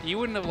heart, you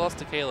wouldn't have lost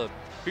to Caleb,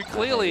 who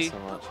clearly so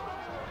much.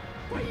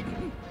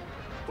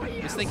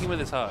 is thinking with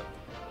his heart.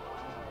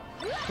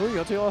 Who are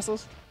your 2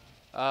 losses?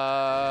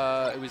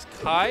 It was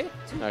Kai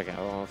Okay,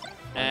 well,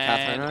 and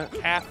Catherine, right?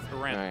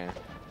 Catherine, Okay.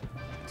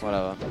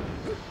 Whatever.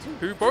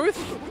 who both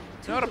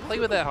know how to play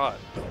with their heart.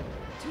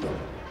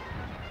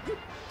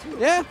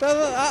 Yeah, but,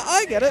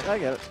 I get it. I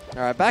get it.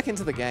 All right, back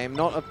into the game.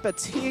 Not a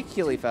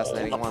particularly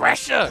fascinating The one.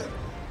 pressure.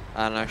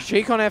 I don't know.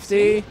 Sheik on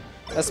FD,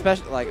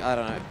 especially like I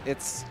don't know.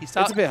 It's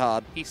a bit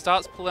hard. He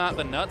starts pulling out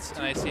the nuts,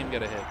 and I see him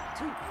get a hit.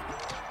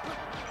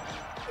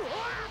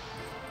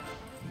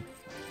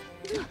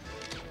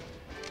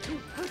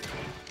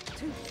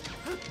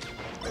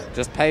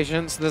 Just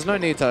patience. There's no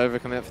need to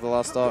overcommit for the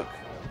last stock.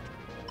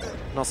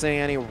 Not seeing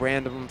any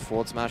random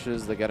forward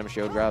smashes that get him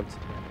shield grabbed.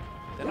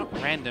 They're not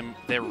random.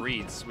 They're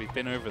reads. We've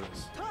been over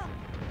this.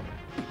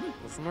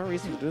 There's no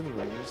reason to do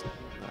them. Just,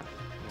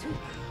 no.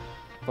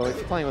 But if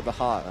you're playing with the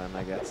heart, then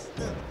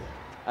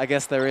I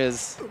guess there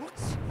is.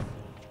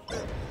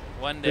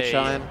 One Good day,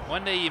 shine.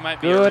 one day you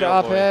might be Good a real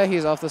up boy. air.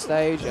 He's off the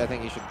stage. I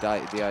think he should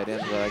DI'd in,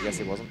 but I guess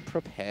he wasn't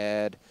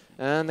prepared.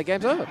 And the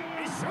game's over.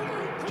 But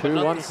not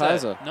 2-1 the set,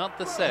 Kaiser. Not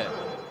the set.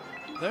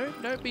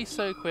 Don't be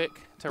so quick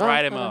to No,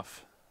 write him no, no.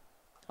 off.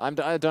 I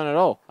don't at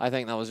all. I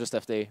think that was just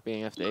FD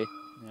being FD.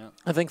 Yeah.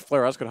 I think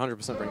Flores could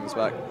 100% bring this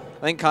back.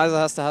 I think Kaiser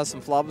has to have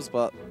some flubs,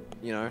 but,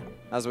 you know,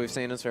 as we've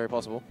seen, it's very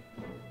possible.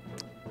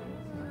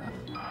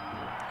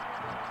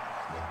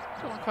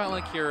 Don't quite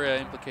like your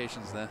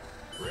implications there.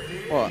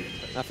 What?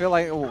 I feel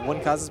like when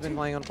Kaiser's been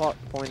playing on pot,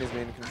 point he's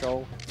been in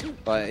control.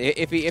 But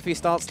if he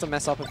starts to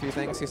mess up a few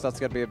things, he starts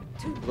to get to be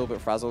a little bit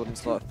frazzled, and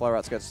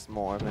Florats gets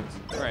more openings.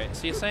 Right,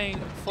 so you're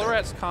saying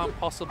Florats can't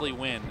possibly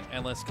win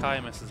unless Kai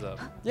messes up.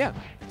 Yeah.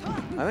 I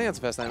think that's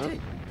a fair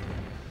statement.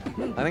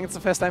 I think it's a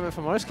fair statement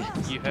for most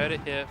games. You heard it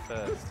here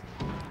first.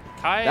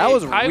 Kai, That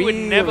was Kai would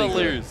really never good.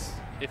 lose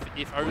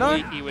if only No.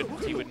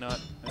 he would not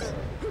mess up.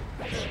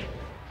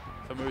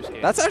 For most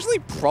games. That's actually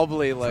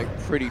probably like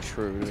pretty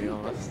true, to be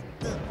honest.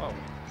 Oh,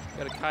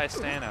 got a Kai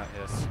Stan out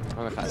here.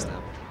 I'm a Kai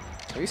stan.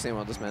 Have you seen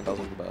what this man does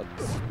with the bird?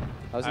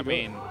 How's he I do it?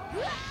 mean, How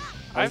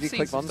I've does he seen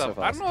click some buttons so stuff.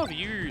 I fast? don't know if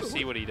you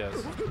see what he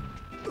does.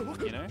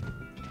 You know,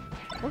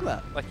 Look at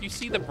that. like you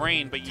see the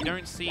brain, but you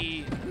don't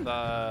see the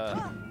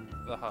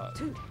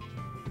heart.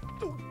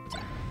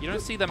 You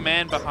don't see the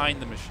man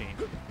behind the machine.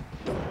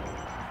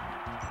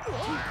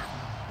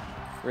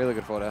 Really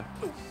good photo.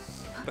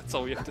 That's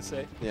all we have to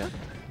say. Yeah.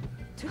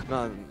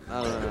 No,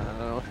 I don't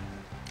know.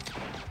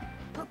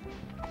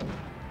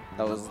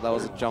 That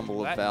was a jumble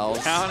of That vowels.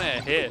 counter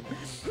hit.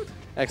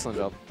 Excellent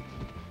job.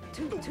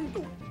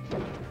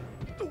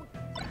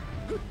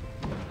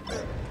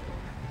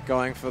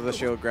 Going for the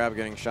shield grab,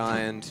 getting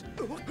shined.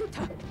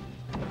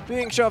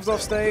 Being shoved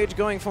off stage,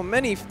 going for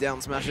many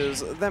down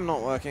smashes, them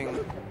not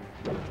working.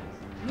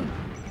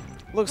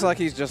 Looks like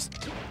he's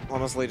just,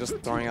 honestly, just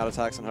throwing out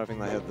attacks and hoping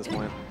they hit at this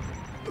point.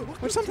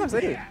 Which sometimes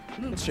they do.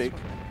 It's cheap.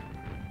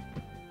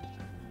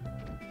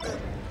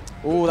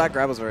 Ooh, that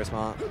grab was very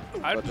smart.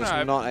 I But don't just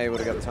know. not able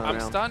to get the I'm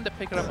turnaround. starting to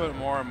pick it up a bit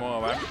more and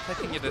more. I'm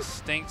taking a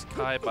distinct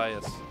Kai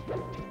bias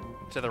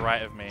to the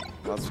right of me.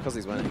 Well, that's because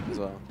he's winning as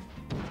well.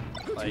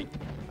 Like,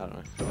 I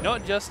don't know.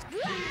 not just.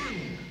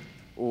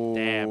 Ooh,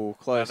 Damn.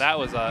 close. That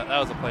was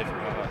a play for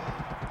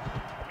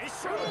me.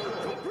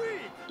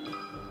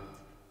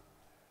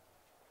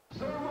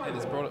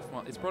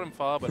 It's brought him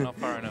far, but not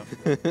far enough.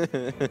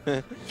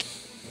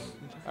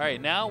 All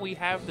right, now we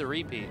have the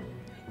repeat.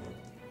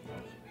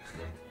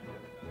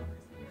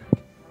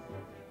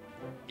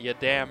 You're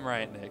damn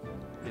right, Nick.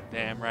 You're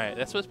damn right.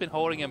 That's what's been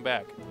holding him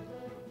back.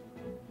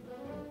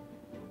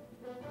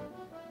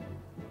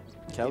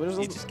 Calvin He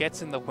doesn't. just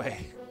gets in the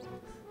way.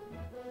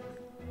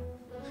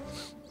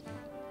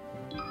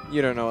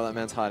 You don't know what that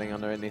man's hiding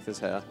underneath his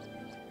hair.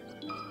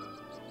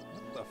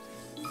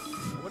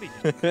 What are you?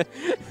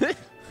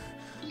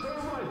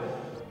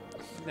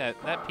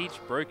 That peach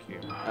broke you.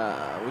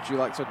 Would you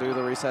like to do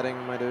the resetting,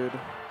 my dude?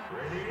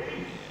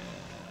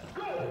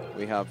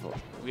 We have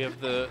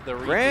the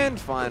repeat. grand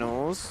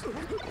finals.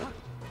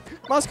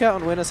 Muscat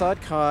on winner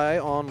side, Kai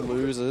on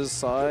loser's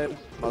side.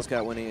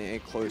 Muscat winning a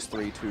close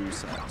 3-2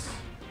 set.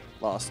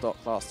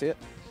 Last hit.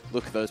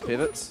 Look at those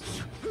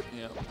pivots.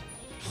 Yeah.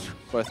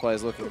 Both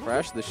players looking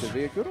fresh. This should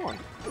be a good one.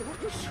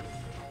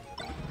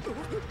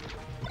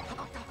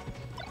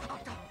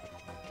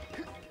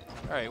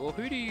 All right. Well,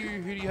 who do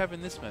you have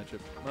in this matchup?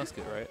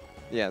 Muscat, right?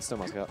 Yeah, it's still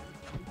Muscat.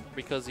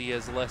 Because he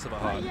has less of a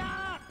heart.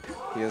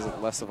 He has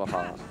less of a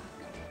heart.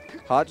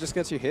 Heart just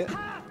gets you hit.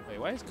 Wait,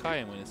 why is Kai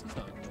in winners? He's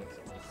not in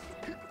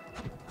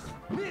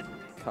winners.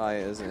 Kai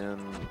is in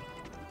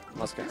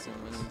Muscat's in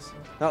winners.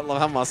 Not love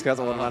how Muscat's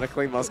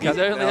automatically Muscat.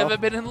 He's only now. ever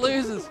been in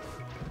losers.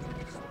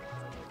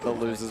 The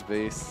loser's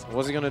beast.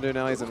 What's he gonna do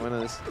now? He's in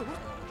winners.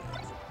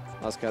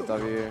 Muscat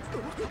W.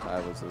 Kai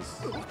loses.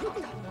 The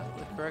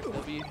correct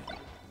W.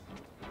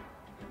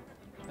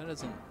 That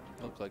doesn't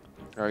look like.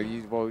 Or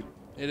well,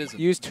 It isn't.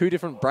 use two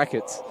different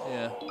brackets.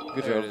 Yeah.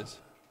 Good there job. It is.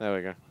 There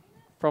we go.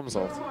 Problem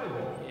solved.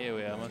 Here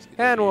we are. Muscat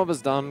Hand W. warm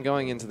is done.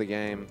 Going into the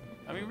game.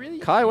 I mean, really.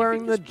 Kai you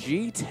wearing the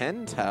think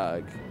G10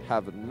 tag.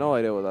 Have no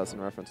idea what that's in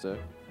reference to.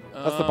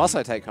 That's the bus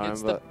I take home,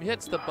 it's but...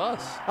 it's the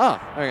bus. Oh,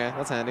 okay.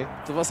 That's handy.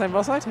 The same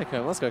bus I take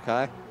home. Let's go,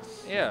 Kai.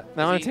 Yeah.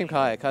 Now I'm See, Team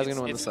Kai. Kai's going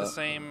to win it's the the set.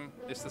 same.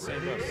 It's the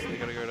same bus. They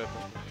gotta go to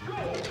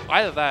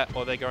either that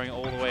or they're going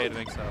all the way to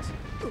Nick's house.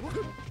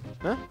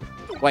 Huh?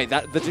 Wait,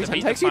 the beat G10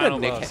 the takes you to final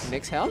bus.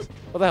 Nick's house?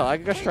 What the hell? I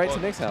could go straight to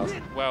Nick's house.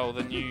 Well,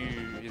 his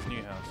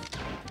new house.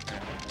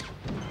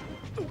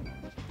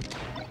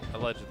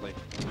 Allegedly.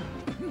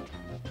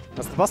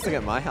 That's the bus to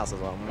get my house as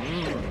well.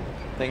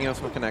 Thinking of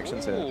some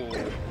connections here. Ooh,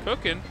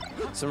 cooking.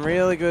 Some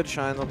really good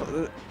shine.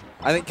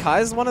 I think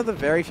Kai's one of the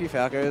very few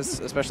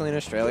Falcos, especially in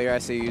Australia, I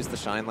see use the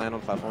shine land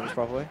on platforms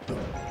properly.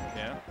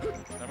 Yeah.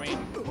 I mean,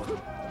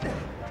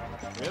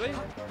 really?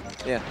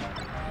 Yeah.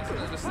 Isn't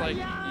it just like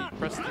you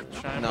press the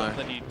shine No, button,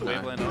 then you no.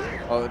 waveland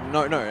up? Oh,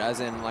 no, as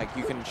in, like,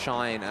 you can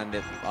shine and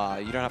it,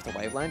 you don't have to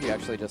waveland, you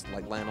actually just,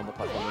 like, land on the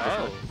platform.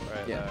 Oh,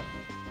 right. Yeah.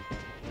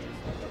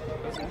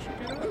 Does it actually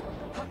do that?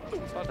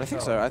 It's hard to I think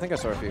tell. so. I think I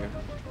saw a few.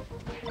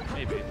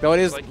 Maybe. Though it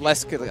is Like,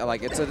 less,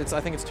 like, it's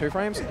I think it's 2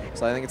 frames,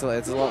 so I think it's a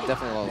lot,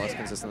 definitely a lot less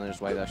consistent than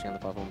just wave dashing on the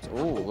platforms.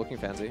 Ooh, looking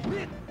fancy.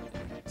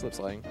 Slip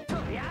sliding.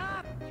 Oh,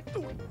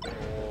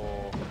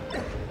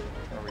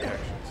 no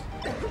reactions.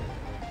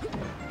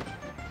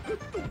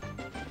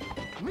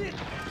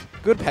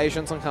 Good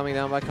patience on coming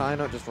down by Kai,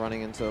 not just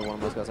running into one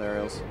of Muscat's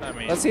aerials. I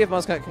mean, Let's see if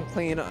Muscat can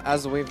clean,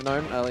 as we've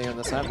known earlier in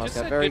the set. he just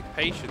Muscat said very. good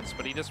patience,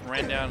 but he just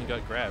ran down and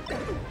got grabbed.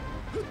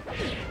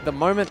 The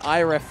moment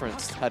I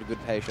referenced had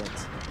good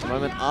patience. The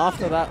moment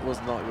after that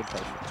was not good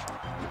patience.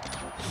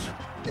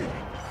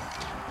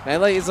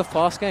 Melee is a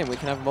fast game. We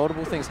can have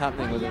multiple things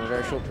happening within a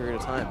very short period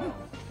of time.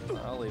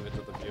 I'll leave it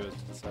to the viewers to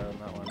decide on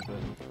that one, but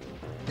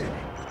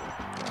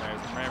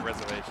there's my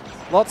reservations.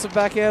 Lots of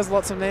back airs,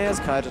 lots of nairs.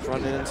 Kai just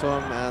running into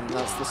him, and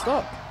that's the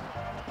stop.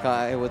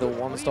 Kai with a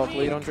one-stock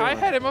lead on Kai Dreamland.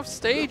 had him off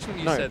stage when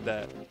you No. said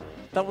that.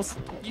 That was.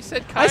 You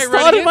said Kai I running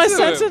started my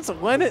into him. sentence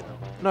when it.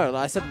 No,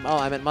 I said. Oh,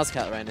 I meant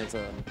Muscat ran into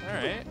him.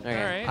 Alright,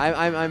 Okay.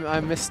 alright. I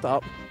messed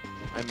up.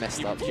 I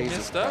messed up. You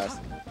Jesus messed up?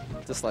 Christ.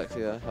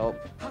 Dyslexia. Help.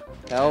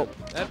 Help.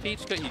 That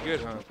peach got you good,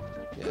 huh?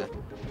 Yeah.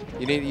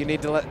 You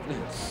need to let.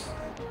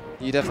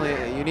 You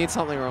definitely. You need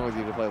something wrong with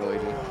you to play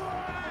Luigi.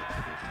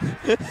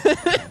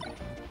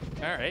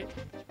 Alright.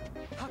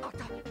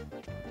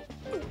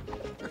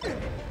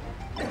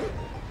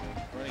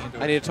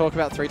 I need to talk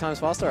about 3 times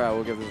faster. I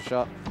will give this a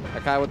shot. A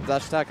Kai with the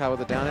dash attack. Kai with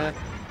the down air.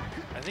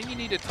 I think you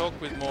need to talk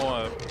with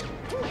more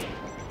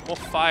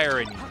fire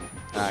in you.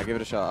 Alright, give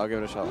it a shot. I'll give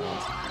it a shot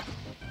once.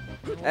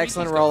 Luigi's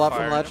Excellent got roll up fire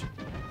from in ledge. him.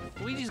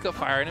 Luigi's got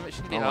fire in him. It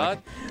shouldn't be Oh my hard.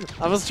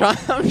 I was trying.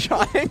 I'm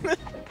trying.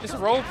 Just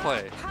role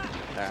play.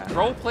 Alright.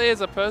 Role play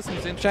as a person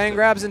who's interested. Chain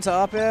grabs into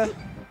up air.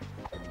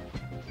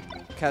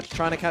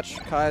 Trying to catch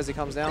Kai as he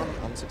comes down.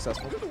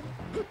 Unsuccessful.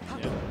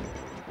 Yeah.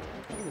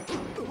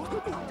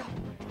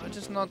 I'm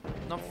just not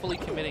fully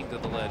committing to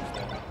the ledge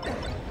there.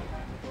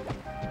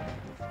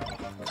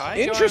 Kai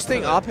going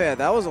Interesting for the- up air.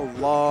 That was a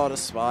lot of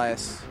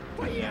spice.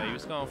 Yeah, he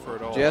was going for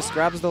it all. Just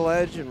grabs the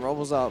ledge and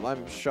rolls up.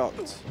 I'm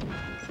shocked.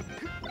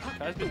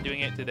 Kai's been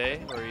doing it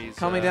today, where he's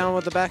Coming down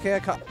with the back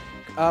air.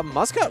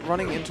 Muscat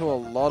running into a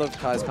lot of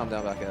Kai's come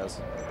down back airs.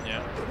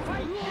 Yeah,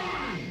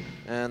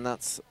 And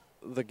that's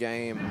the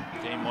game.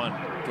 game 1.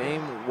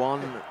 Game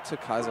 1 to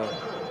Kaiser.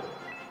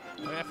 I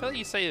mean, I feel like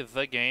you say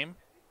the game,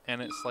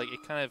 and it's like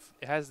it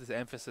has this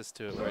emphasis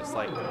to it, where it's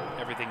like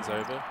everything's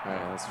over,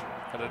 Alright, that's true.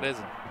 but it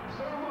isn't.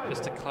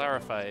 Just to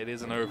clarify, it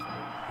isn't over.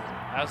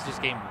 That was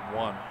just game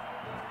 1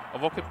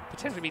 of what could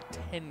potentially be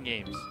 10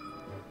 games.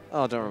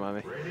 Oh, don't remind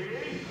me.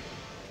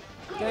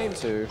 Game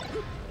 2.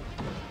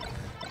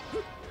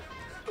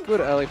 Good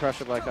early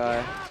pressure by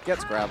Kai.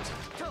 Gets grabbed.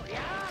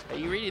 Are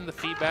you reading the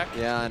feedback?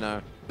 Yeah, I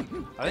know.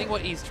 I think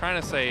what he's trying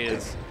to say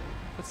is,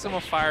 put some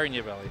more fire in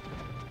your belly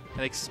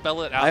and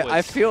expel it outwards.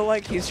 I feel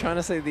like he's trying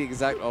to say the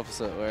exact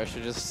opposite, where I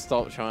should just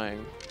stop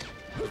trying.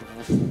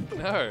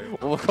 No.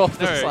 Walk off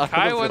the No, side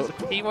Kai of the wants,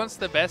 field. he wants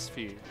the best for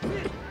you.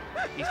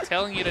 He's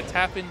telling you to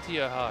tap into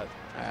your heart.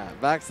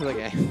 Alright, back to the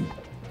game.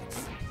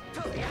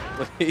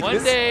 Please.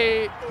 One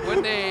day,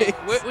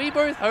 we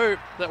both hope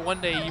that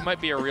one day you might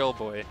be a real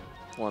boy.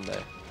 One day.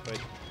 But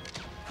it's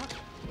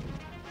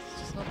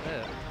just not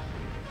there.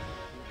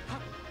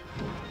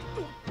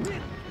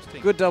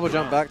 Interesting. Good double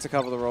jump back to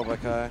cover the roll by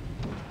Kai.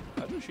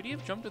 Should he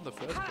have jumped in the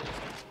first place?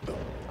 I don't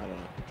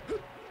know.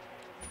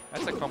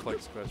 That's a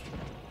complex question.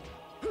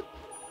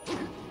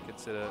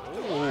 Consider.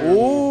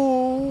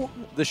 Ooh,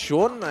 the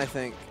shorten, I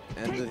think,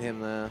 ended him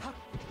there.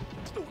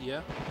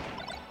 Yeah.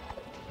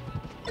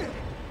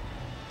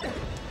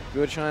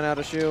 Good shine out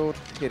of shield.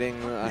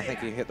 Hitting, I think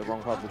he hit the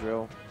wrong part of the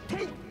drill.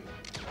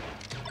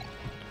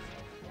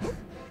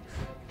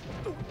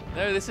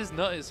 No, this is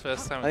not his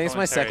first time. I think it's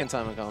my commentary. second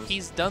time it comes.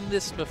 He's done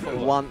this before.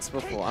 Once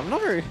before. I'm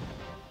not very...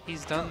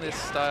 He's done this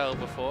style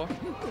before.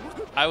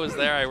 I was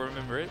there. I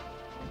remember it.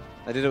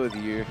 I did it with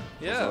you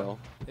Yeah. as well.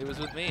 It was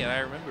with me, and I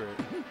remember it.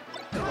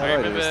 I I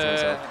did this to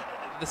remember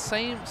myself. the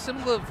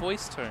similar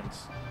voice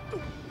tones.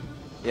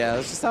 Yeah,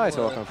 that's just how I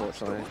talk,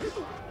 unfortunately.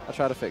 I'll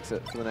try to fix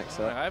it for the next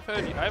set. I've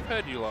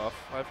heard you laugh.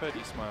 I've heard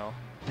you smile.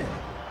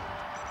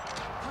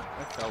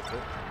 I felt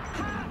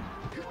it.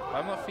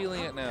 I'm not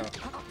feeling it now.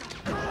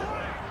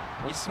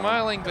 You're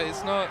smiling, but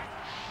it's not.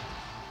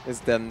 It's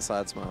dead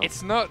inside smile.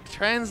 It's not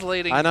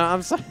translating. I know,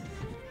 I'm sorry.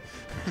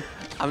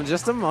 I'm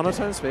just a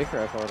monotone speaker,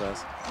 I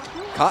apologize.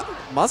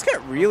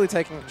 Muscat really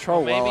taking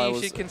control Maybe while I you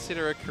was... should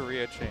consider a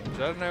career change. I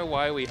don't know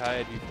why we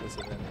hired you for this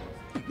event.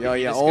 Yeah,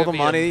 You're just all gonna the be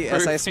money SA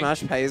improving.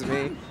 Smash pays me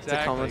to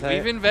Exactly. commentate.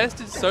 We've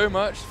invested so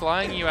much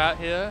flying you out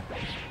here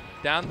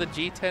down the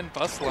G10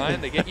 bus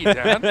line to get you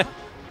down.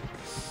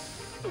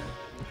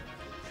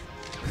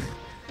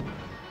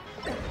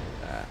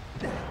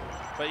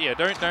 But yeah,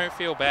 don't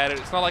feel bad.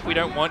 It's not like we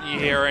don't want you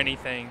here or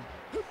anything.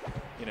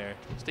 You know,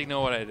 just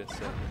ignore what I just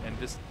said and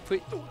just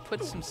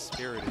put some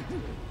spirit into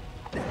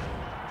it.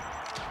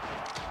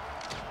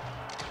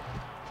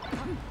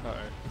 Uh-oh.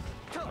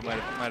 I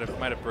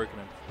might have broken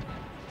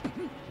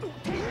him.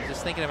 I'm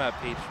just thinking about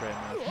Peach right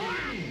now.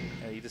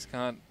 Yeah, you just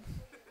can't.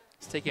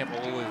 He's taking up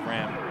all his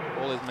RAM,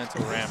 all his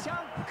mental RAM.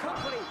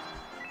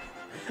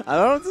 I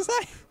don't know what to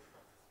say.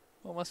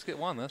 Well, must get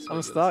one. That's what I'm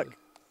you stuck.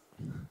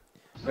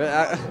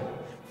 gotta say.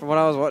 From what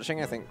I was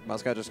watching, I think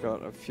Muscat just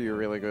got a few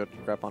really good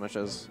grab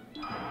punishes.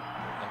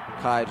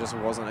 Kai just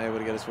wasn't able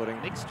to get his footing.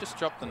 Nick's just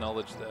dropped the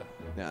knowledge there.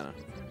 Yeah, I know.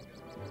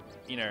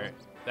 You know,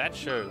 that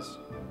shows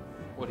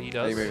what he Are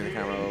does. you moving the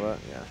camera a little bit?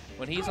 Yeah.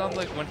 When he's on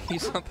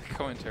the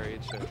commentary,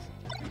 it shows.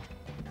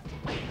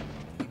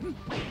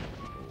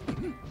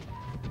 Damn.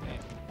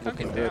 Looking Tuck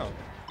it good. down.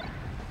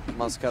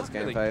 Muscat's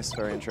game Really- face,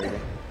 very intriguing.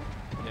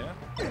 Yeah.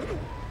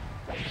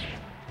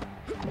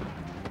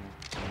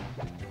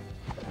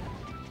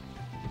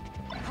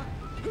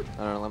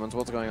 I don't know, Lemons,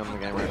 what's going on in the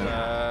game right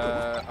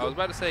now? I was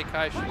about to say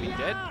Kai should be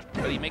dead,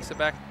 but he makes it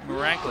back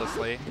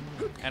miraculously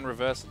and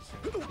reverses.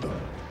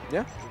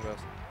 Yeah,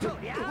 Reverses.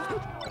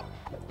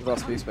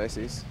 thus be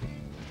Spaceys.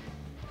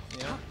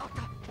 Yeah.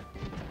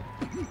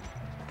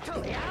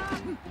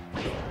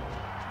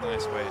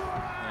 Nice wait.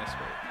 Nice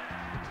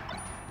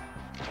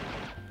wait.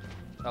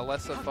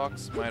 Alessa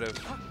Fox might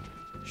have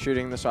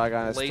Shooting the Shy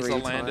Guys laser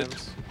 3 landed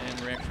times.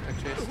 and reaction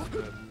tech chase.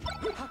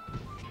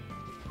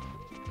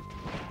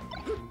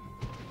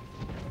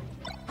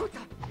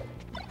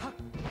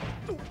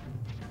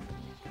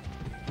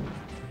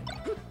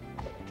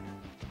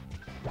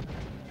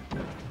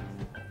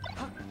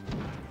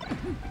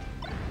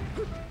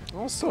 But I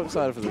was so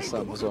excited for this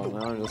sub as well.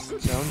 Now I'm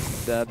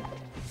just dead.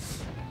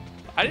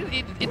 I didn't.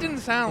 It didn't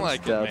sound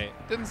like it, dead. mate.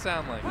 It didn't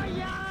sound like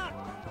it.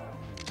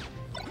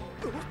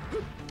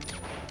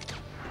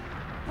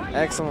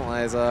 Excellent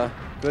laser.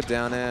 Good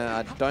down air.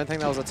 I don't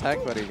think that was a tech,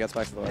 but he gets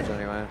back to the ledge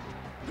anyway.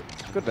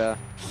 Good bear.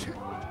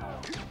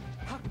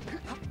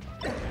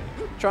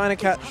 Trying to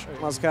catch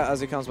Muscat as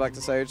he comes back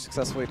to stage.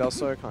 Successfully does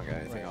so. Can't get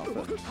anything off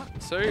it.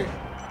 So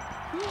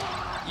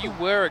you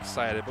were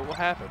excited, but what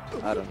happened?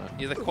 I don't know.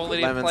 Yeah, the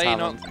quality Lemons of play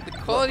haven't. not. The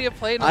quality of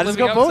play not I just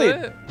living got up to bullied.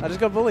 it? I just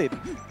got bullied.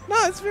 No,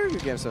 it's a very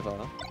good game so far.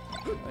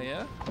 Oh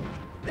yeah.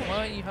 Why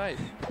aren't you hyped?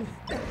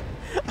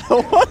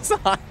 What's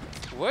I?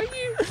 Were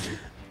you?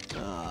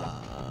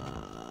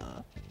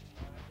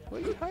 Were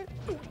you hyped?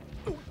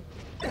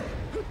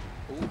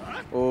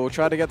 Oh,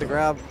 try to get the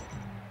grab.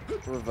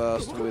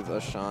 Reversed with a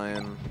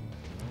shine.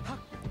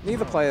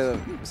 Neither player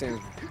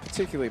seems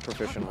particularly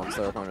proficient once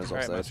their opponent is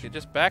off Alright, stage. Muskie,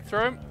 just back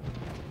throw him.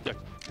 Yep.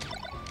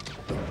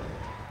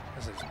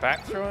 Is it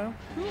back throw him?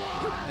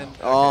 And,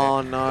 Oh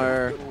okay.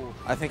 no. Ooh,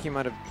 I think he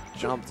might have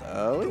jumped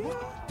early.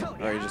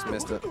 Or he just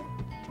missed it.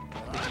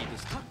 I think he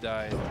just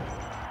died.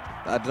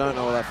 I don't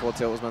know what that forward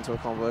tilt was meant to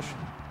accomplish.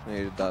 And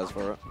he dies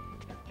for it.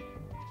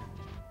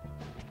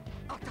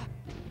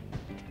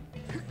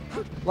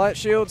 Light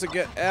shield to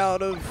get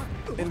out of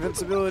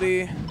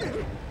invincibility.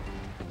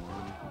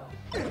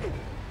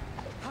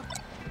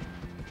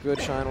 Good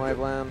shine wave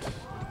land.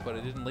 But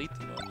it didn't lead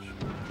to much.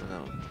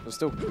 No, it was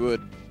still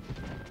good.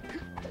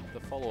 The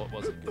follow-up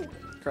wasn't good.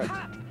 Correct.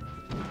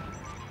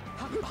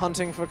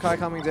 Hunting for Kai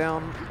coming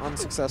down,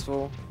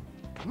 unsuccessful.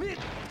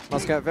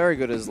 Muscat very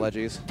good as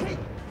ledgies. Good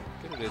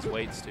at his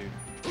weights too.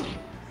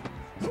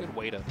 He's a good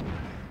waiter.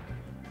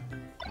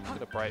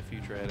 Got a bright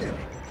future ahead of him.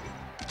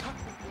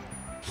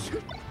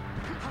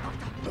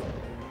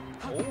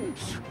 Oh,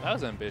 that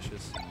was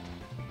ambitious.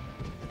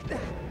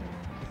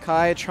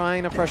 Kai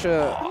trying to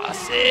pressure. Oh,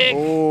 sick!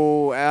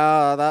 Oh,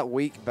 that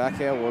weak back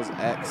air was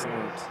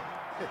excellent.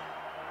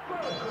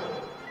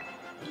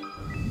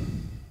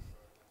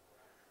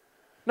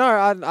 No,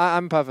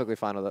 I'm perfectly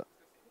fine with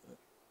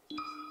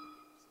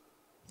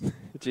it.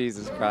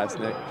 Jesus Christ,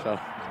 Nick. Shut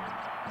up.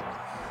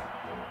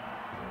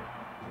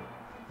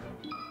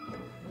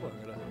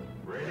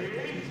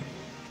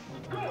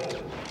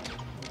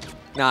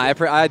 Nah,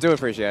 I do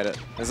appreciate it.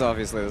 This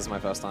is my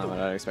first time. I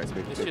don't expect to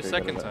be It's too your good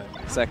second at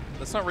it. time.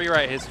 Let's not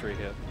rewrite history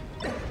here.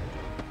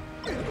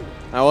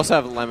 I also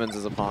have Lemons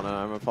as a partner.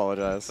 I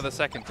apologize. For the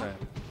second time.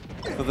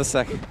 For the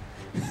second.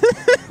 We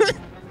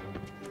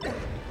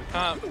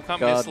can't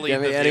God, mislead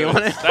give me the anyone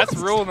viewers. else. That's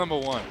rule number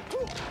one.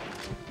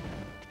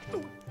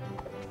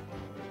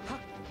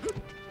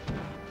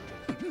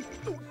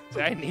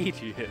 See, I need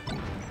you here.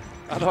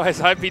 Otherwise,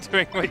 I'd be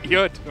doing what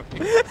you're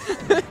doing.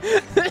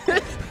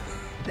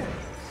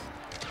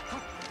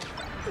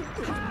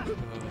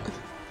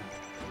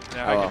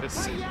 Now I get to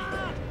see.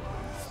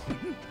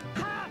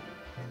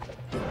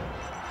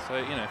 So,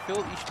 you know,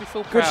 you should be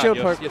feel Good proud. shield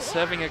You're, poke. you're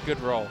serving a good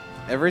role.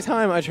 Every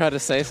time I try to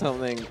say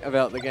something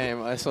about the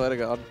game, I swear to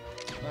God.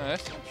 No,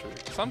 that's not true.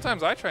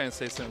 Sometimes I try and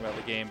say something about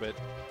the game, but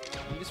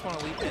you just want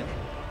to leap in.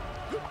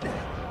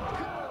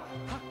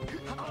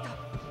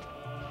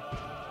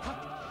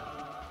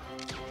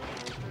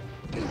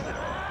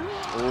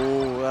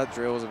 Oh, that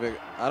drill was a big.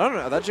 I don't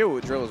know. That drill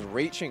was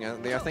reaching. I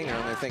think the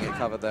only thing it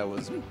covered there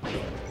was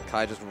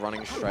Kai just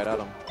running straight at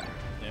him.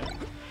 Yeah.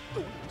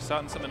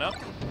 Starting something up.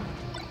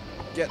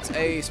 Gets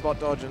a spot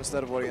dodge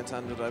instead of what he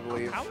intended, I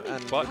believe. How many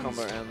and the buttons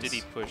combo ends. did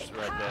he push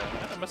right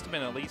there? It must have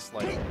been at least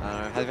like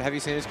I don't know. Have you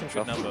seen his a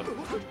control? good number.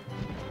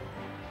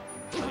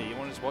 Yeah, you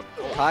want to just what?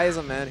 Oh, Kai is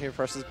a man who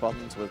presses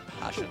buttons with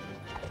passion.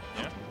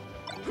 yeah.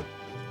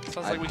 Sounds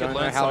I like we don't could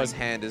know learn how his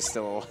something. hand is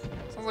still.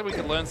 Sounds like we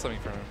could learn something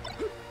from him.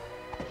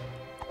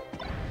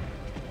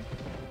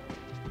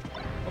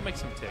 What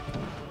makes him tick?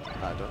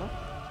 I don't know.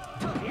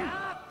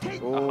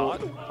 A Ooh,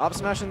 heart? up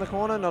smash in the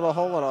corner, not a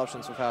whole lot of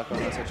options for Falco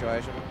in that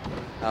situation.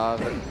 But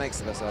makes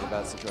the best out of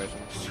bad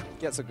situations.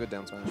 Gets a good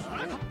down smash.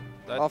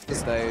 That- Off the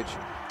stage.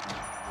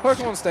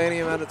 Pokemon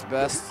Stadium at its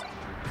best.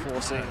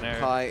 forcing I don't know.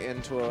 Kai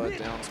into a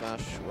down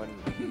smash when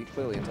he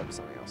clearly intended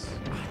something else.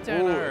 I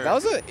don't know. That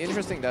was an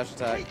interesting dash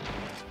attack.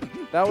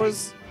 That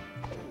was...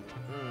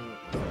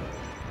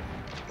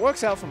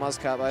 works out for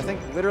Muzzcat, but I think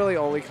literally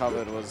all he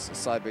covered was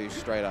side B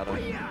straight at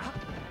him.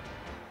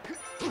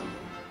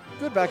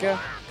 Good back air.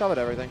 Covered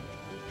everything.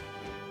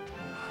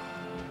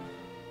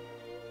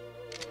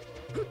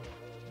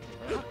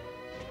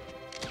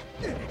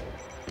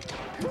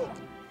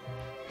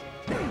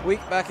 Weak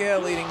back air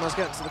leading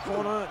Muzzcat to the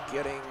corner,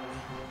 getting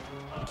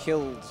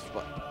killed.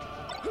 But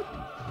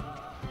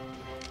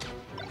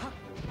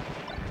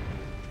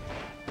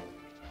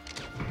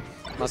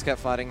Muzzcat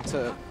fighting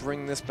to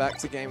bring this back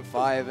to game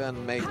 5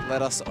 and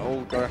let us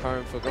all go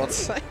home, for God's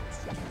sake.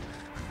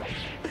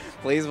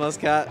 Please,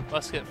 Muzzcat.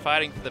 Muzzcat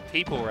fighting for the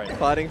people right now.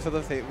 Fighting for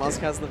the people.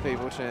 Muzzcat's the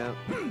people champ.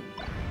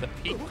 The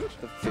people.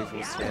 The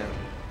people's champ.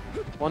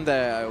 One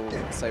day I will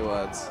say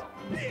words.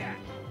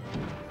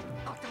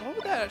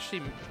 What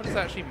does that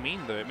actually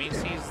mean though? It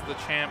means he's the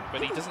champ,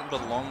 but he doesn't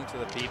belong to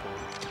the people.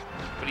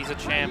 But he's a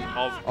champ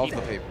of people. Of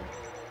the people.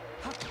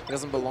 He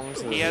doesn't belong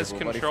to the He has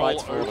people, but he control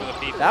fights for over them. the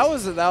people.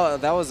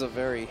 That was a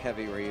very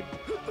heavy read,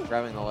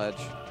 grabbing the ledge.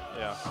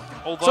 Yeah.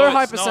 Although So it's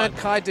high percent,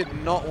 not, Kai did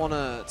not want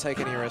to take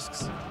any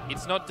risks.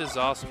 it's not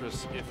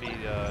disastrous if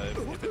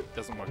it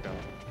doesn't work out.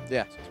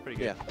 Yeah. So it's pretty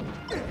good.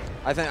 Yeah.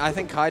 I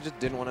think Kai just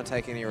didn't want to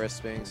take any risks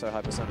being so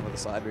high percent with a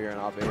side B and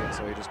RB,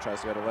 so he just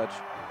tries to go to ledge.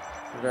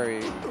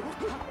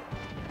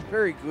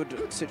 Very good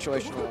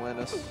situational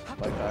awareness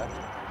by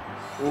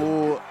Kai.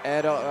 Ooh,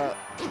 air dodge.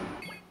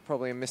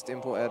 Probably a missed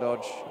import air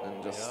dodge,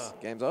 and just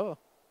game's over.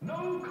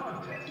 No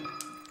contest.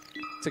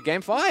 To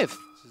game 5.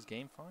 This is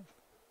game 5.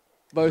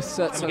 Both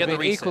sets Can we have get the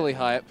been reset? equally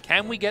hype.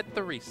 Can we get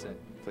the reset?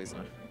 Please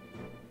no.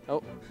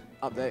 Oh,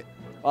 update.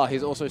 Oh,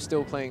 he's also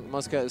still playing.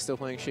 Muzzcat is still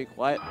playing Sheik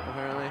White,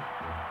 apparently.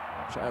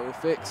 Which I will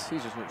fix.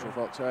 He's just neutral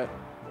Fox, right?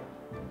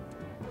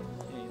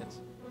 Yeah, he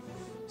is.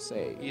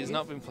 Say. He has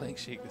not been playing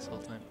Sheik this whole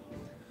time.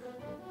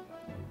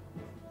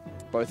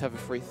 Both have a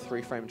free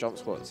 3-frame jump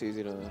squat. It's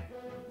easy to.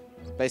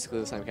 Basically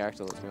the same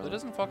character, let's be But honest.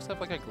 doesn't Fox have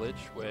like a glitch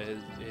where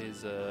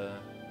his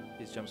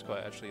jump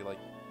squat actually like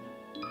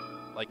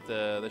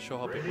the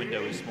short hop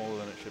window is smaller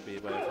than it should be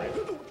by a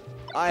frame?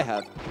 I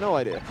have no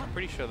idea. I'm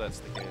pretty sure that's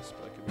the case,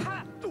 but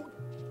I could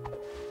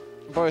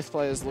be. Both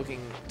players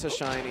looking to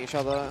shine each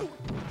other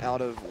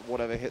out of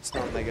whatever hit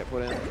stun they get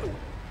put in.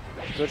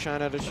 Good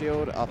shine out of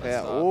shield, up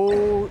air.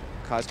 Ooh,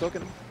 Kai's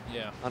cooking.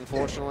 Yeah.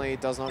 Unfortunately,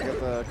 does not get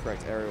the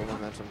correct aerial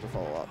momentum to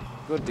follow up.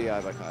 Good DI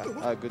by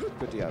Kai.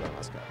 Good DI by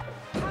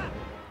Muzzcat.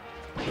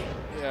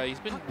 Yeah, he's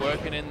been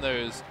working in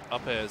those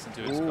up airs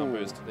into his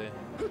combos today.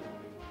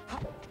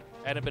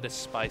 Add a bit of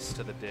spice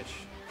to the dish.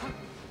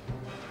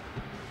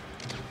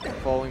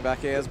 Falling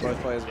back airs, both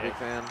players a big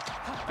fan.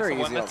 Very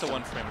easy That's a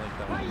option. 1 frame link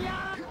though.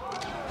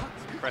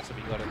 It's impressive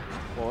he got it.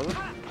 What was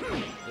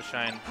it? The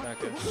shine back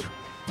air.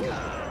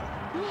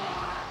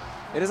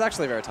 It is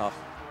actually very tough,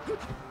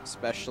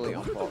 especially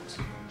on Fox.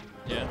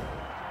 Yeah.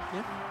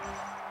 Yeah.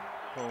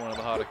 Probably one of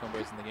the harder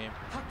combos in the game.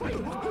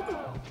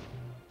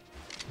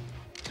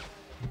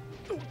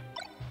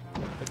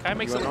 But Kai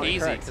makes You it are look not easy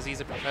incorrect. because he's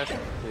a professional.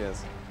 He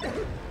is.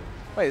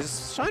 Wait,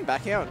 is shine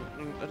back out?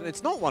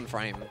 It's not 1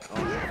 frame.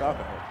 Oh,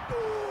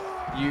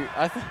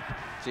 I think.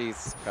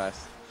 Jesus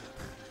Christ.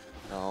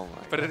 Oh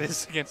my. But it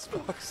is against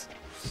Fox.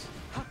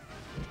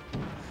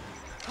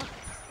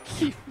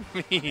 You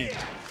mean?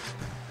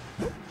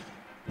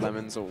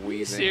 Lemons are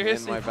wheezing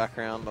Seriously? in my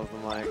background of the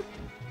mic.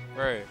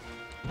 Right.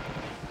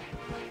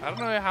 I don't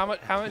know how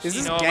much This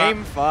you is know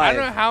game about. 5. I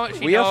don't know how much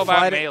you We know are about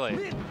fighting-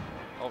 melee.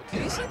 Oh,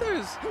 did you see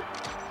those?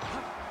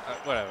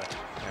 Whatever.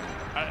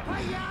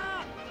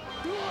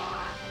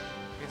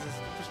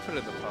 Just put it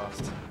in the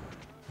past.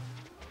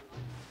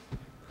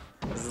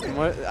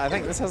 I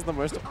think this has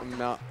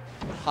the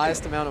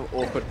highest amount of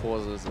awkward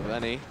pauses of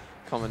any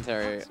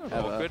commentary It's not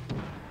ever. awkward.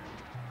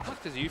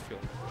 What does you feel?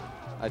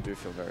 I do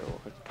feel very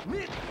awkward.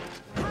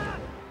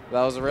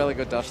 That was a really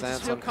good dash Just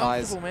dance feel on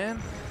Kai's. comfortable,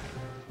 man.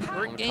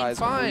 We're in on game Kai's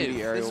 5. greedy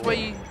This aerial is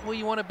where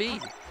you want to be.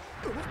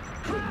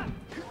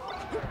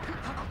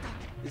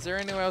 Is there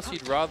anywhere else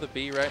you'd rather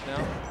be right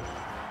now?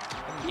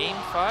 In game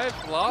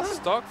 5, last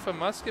stock for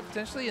Muzzcat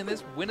potentially in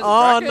this winner's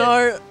bracket?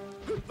 No!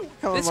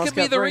 Come This on, could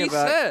be Muzzcat, the bring it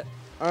back. reset.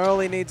 All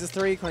he needs is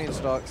 3 clean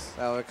stocks.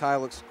 Kai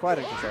looks quite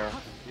in control.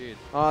 Dude,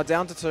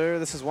 Down to 2.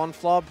 This is 1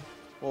 flub.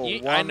 Or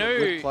You- 1 I know-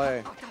 good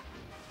play.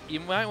 you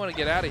might want to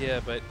get out of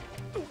here, but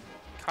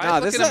Nah,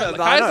 Kai's, this is- I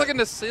Kai's know. looking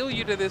to seal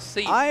you to this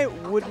seat. I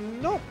would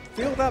not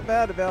feel that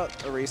bad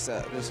about a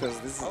reset, just because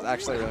this is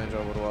actually really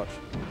enjoyable to watch.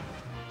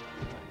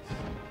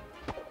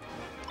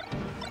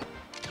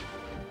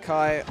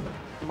 Kai,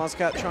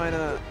 Muzzcat trying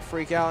to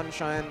freak out and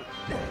shine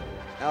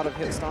out of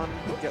hit stun,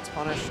 gets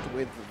punished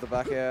with the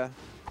back air.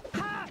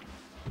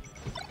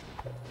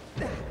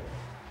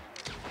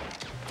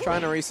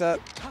 Trying to reset.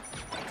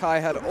 Kai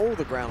had all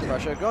the ground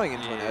pressure going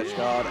into an edge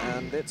guard,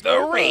 and it's the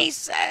over.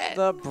 reset!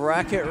 The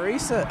bracket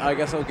reset. I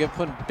guess I'll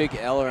put a big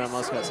L around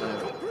Muzzcat's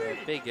name.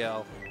 Big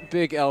L.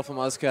 Big L for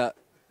Muzzcat.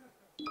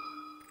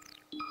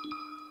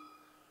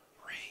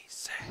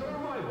 Reset.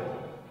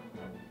 Survival.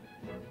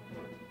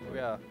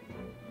 Roger.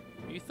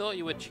 You thought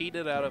you were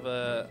cheated out of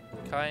a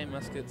Kai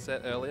musket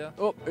set earlier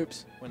Oh,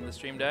 oops. when the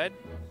stream died?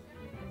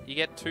 You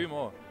get 2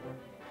 more.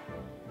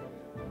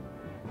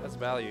 That's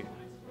value.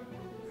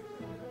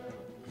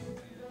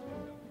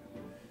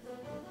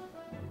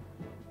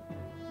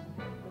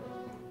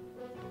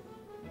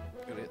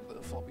 Gotta hit the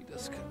floppy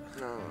disk.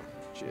 Oh,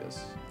 cheers.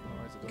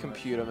 Why is it doing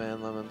Computer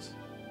man lemons. that?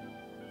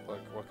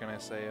 Like, what can I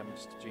say? I'm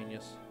just a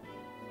genius.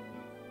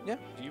 Yeah.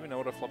 Do you even know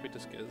what a floppy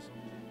disk is?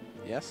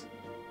 Yes.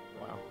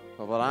 Wow.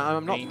 Well,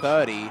 I'm not Ancient.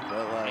 30,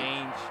 but like,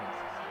 Ancient.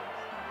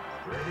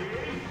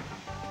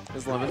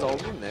 is lemons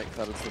older than Nick?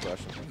 That is the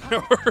question.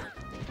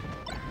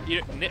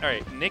 All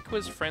right, Nick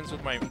was friends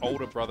with my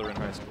older brother in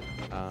high school.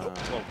 Well,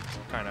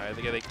 kind of.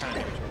 They kind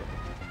of knew each other.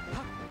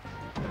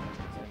 So,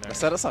 I no.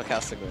 said it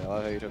sarcastically. I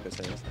love how you took it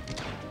seriously.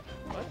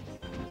 What?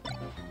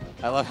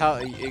 I love how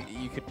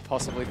you could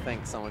possibly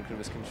think someone could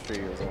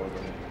misconstrue you as older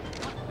than you.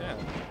 Yeah.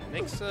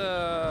 Nick's,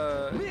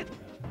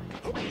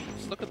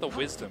 just look at the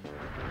wisdom.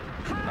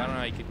 I don't know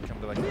how you could come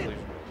to that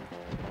conclusion.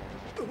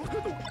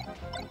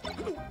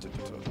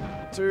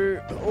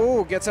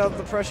 Oh, gets out of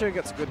the pressure,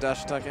 gets a good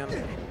dash attack in.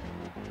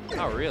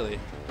 Oh, really?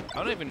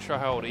 I'm not even sure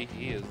how old he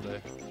is, though.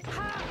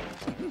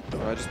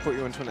 So I just put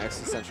you into an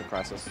existential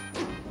crisis.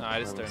 No, I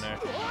just don't know.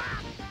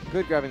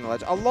 Good grabbing the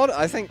ledge.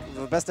 I think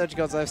the best edge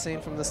guards I've seen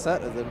from this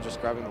set are them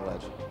just grabbing the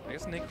ledge. I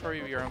guess Nick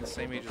probably be around the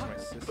same age as my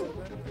sister,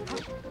 then?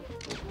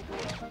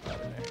 I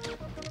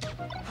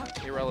don't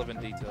know. Irrelevant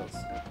details.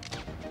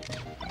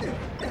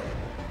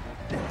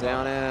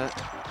 Down air,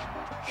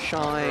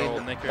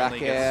 shine, Nick back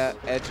only air,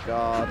 gets- edge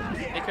guard.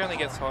 Nick only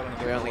gets hot on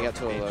the We only get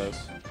 2 of page.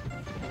 those.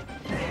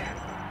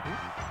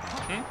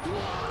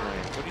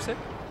 What'd you say?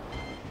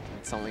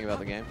 Something about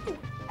the game.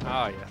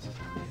 Ah, yes.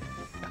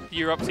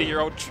 You're up to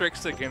your old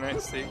tricks again, I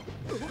see.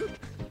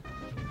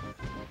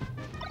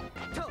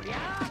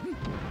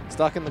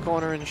 Stuck in the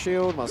corner in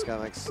shield.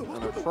 Muscat makes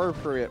an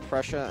appropriate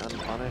pressure and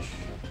punish.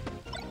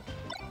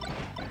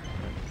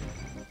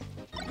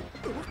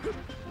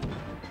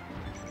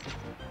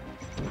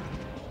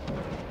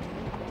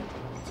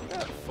 See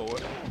that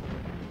forward?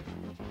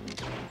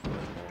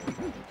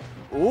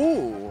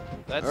 Ooh.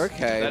 That's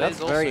Okay, that that's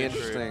is also very true.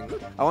 interesting.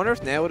 I wonder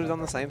if Nair would have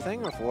done the same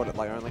thing, or if only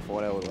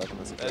Forward Air would work in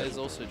this That situation. is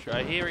also true.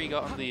 I hear he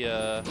got on the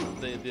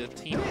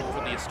team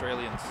for the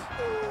Australians,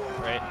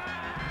 right?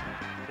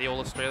 The All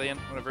Australian,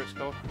 whatever it's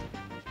called.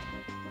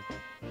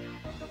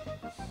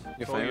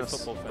 You're for all you famous.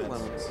 football fans.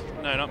 Lemons.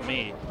 No, not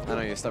me. I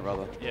know your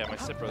stepbrother. Yeah, my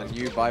stepbrother. And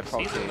you by He's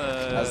proxy in the-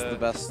 as the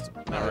best.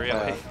 Not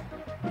really.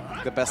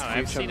 The best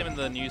I've future. seen him in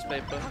the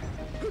newspaper.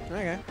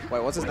 Okay.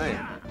 Wait, what's his name?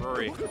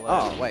 Rory. Laird.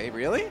 Oh, wait,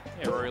 really?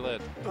 Yeah, Rory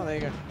Laird. Oh, there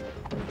you go.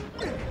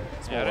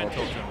 Yeah, I don't world.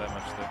 talk to him that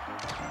much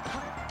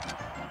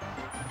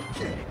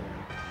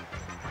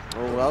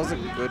though. Oh, that was a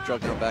good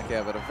drop down back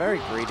air, but a very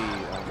greedy.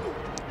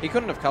 He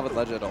couldn't have covered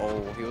ledge at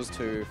all. He was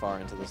too far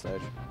into the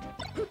stage.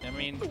 I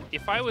mean,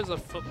 if I was a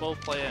football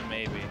player,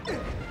 maybe.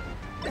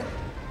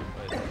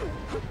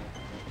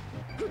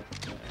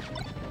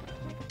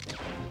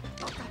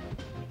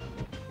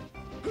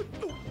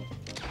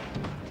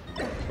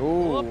 But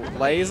Ooh,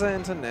 laser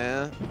into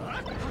Nair.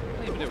 a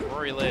little bit of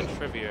Rory Laird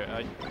trivia.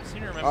 I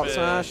seem to remember. Up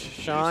smash, he used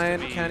to shine.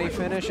 be- Can he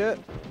finish it?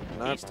 He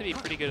No. used to be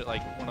pretty good at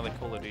like one of the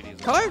Call of Duties.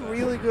 Kai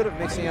really good at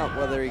mixing up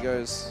whether he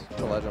goes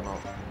to ledge or not.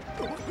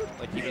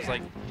 Like he was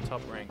like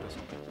top ranked or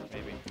something,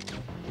 maybe.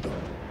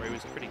 Or he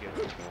was pretty good.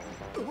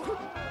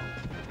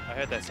 I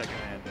heard that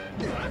secondhand.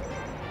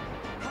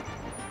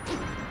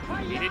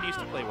 He did used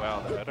to play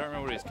WoW though. I don't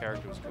remember what his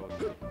character was called.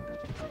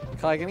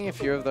 Kai getting a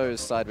few of those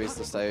side beats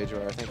to stage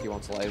where I think he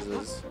wants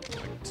lasers.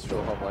 Like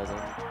short hop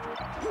laser.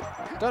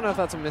 Don't know if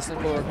that's a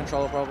misinput or a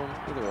controller problem.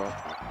 Either or.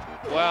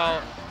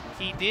 Well,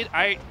 he did.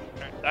 I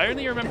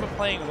only remember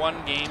playing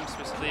one game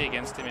specifically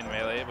against him in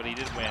Melee, but he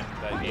did win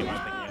that game I'm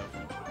thinking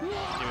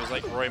of. It was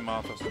like Roy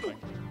Moth or something.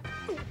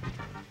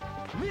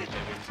 Maybe.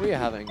 We are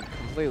having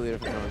completely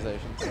different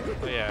conversations.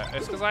 But yeah,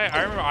 it's because I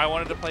remember I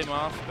wanted to play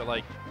Moth, but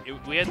like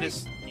we had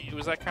this. It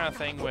was that kind of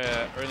thing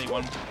where only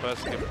one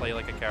person could play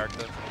like a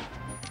character.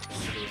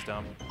 It was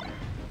dumb.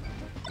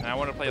 And I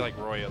wanted to play like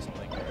Roy or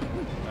something. I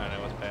don't know,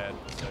 it was bad.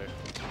 So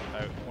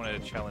I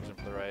wanted to challenge him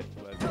for the right,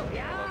 but I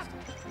lost.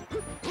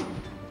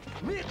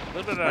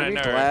 Little did I Aren't you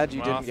know, glad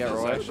you didn't Moth get is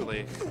Roy?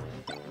 actually.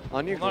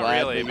 Aren't you Well, not glad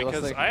really, that you lost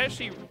because the- I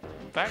actually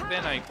back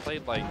then I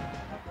played like. I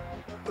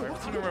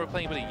seem to remember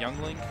playing a bit of Young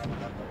Link,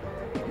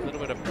 a little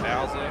bit of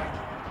Bowser,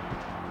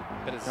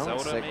 a bit of That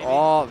one's Zelda sick. maybe.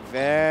 Oh,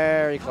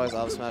 very close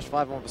up smash.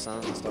 5 more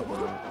percent and stuff. The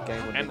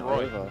game would And be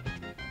Roy. over.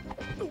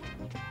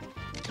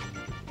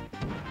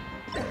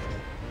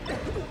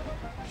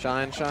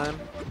 Shine, shine.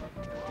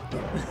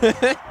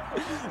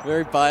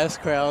 Very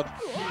biased crowd.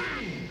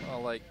 Oh,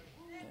 like.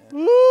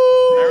 Woo!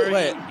 Remember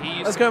Wait, he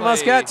used let's to go, play-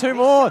 Muscat. 2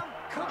 more He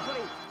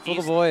for the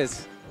used-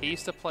 boys. He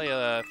used to play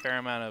a fair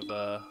amount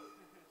of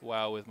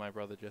WoW with my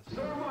brother Jesse.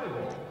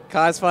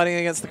 Kai's fighting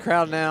against the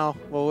crowd now.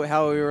 Well,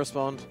 how will we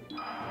respond?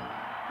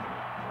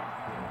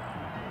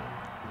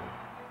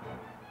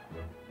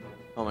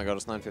 Oh my god,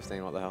 it's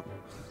 9:15. What the hell?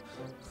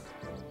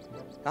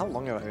 How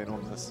long have I been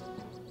on this?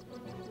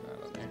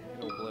 I don't know.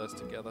 blurs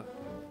together.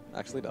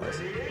 Actually does.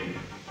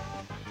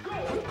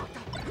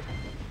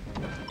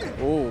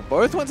 Ooh,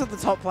 both went to the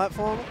top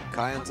platform.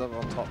 Kai ends up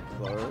on top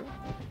though.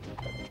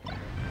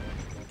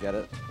 Get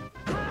it.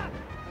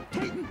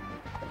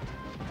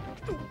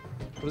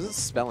 What is it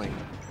spelling?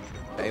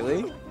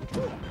 Bailey?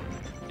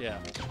 Yeah.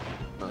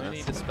 Nice. I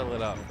need to spell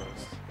it out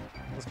first.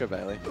 Let's go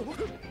Bailey.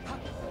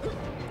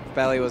 If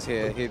Bailey was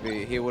here,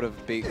 he would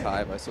have beat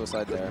Kai by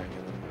suicide daring, and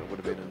then it would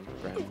have been in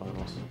grand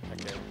finals.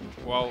 Okay.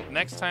 Well,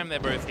 next time they're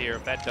both here,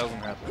 if that doesn't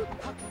happen,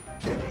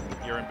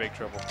 you're in big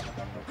trouble.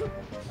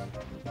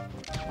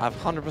 I have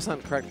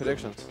 100% correct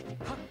predictions.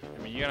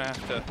 I mean, you're gonna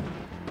have to.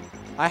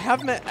 I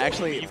have met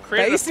actually You've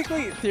created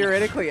basically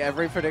theoretically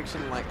every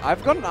prediction. Like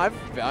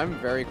I'm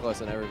very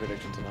close on every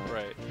prediction tonight.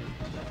 Right.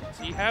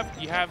 So you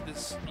have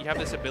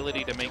this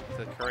ability to make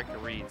the correct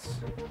reads.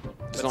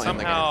 Just But not in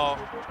the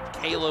somehow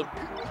Caleb,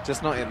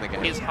 Just not in the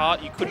game. his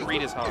heart, you couldn't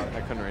read his heart.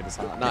 I couldn't read his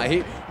heart.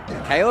 No,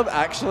 Caleb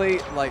actually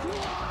like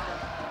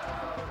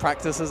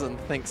practices and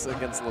thinks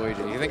against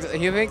Luigi. He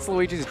thinks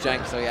Luigi's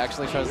jank, so he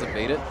actually tries to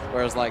beat it.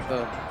 Whereas like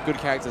the good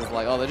characters,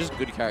 like, oh, they're just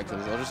good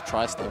characters. They'll just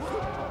try stuff.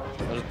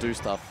 They'll just do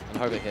stuff and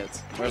hope it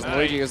hits. Whereas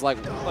Luigi is like,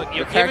 Look,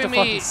 your character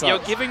fucking sucks. you're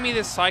giving me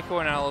this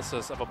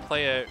psychoanalysis of a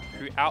player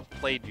who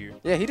outplayed you,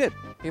 Yeah, he did.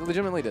 He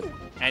legitimately did.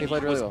 and he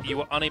played really well. you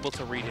were unable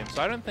to read him.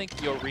 So I don't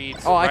think your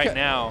reads Oh, I right could-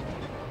 now.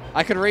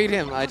 I could read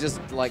him. I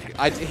just like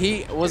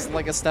he was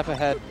like a step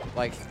ahead.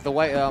 Like the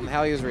way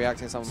how he was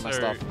reacting to some of my So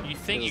stuff. you he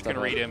think was you a step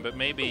can read ahead. him, but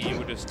maybe you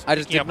were just I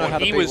just picking up didn't know how what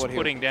to he beat was what he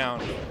putting down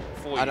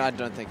for you. I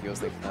don't think he was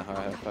thinking that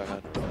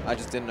hard. I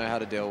just didn't know how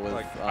to deal with.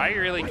 Like, I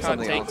really can't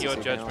something take else your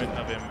that's taken judgment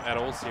of him at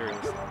all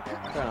seriously.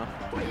 Fair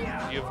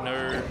enough. You have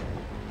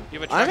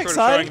a track I'm record of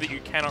excited. showing that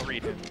you cannot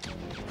read him.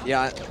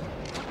 Yeah.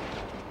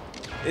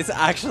 It's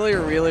actually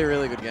really,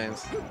 really good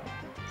games.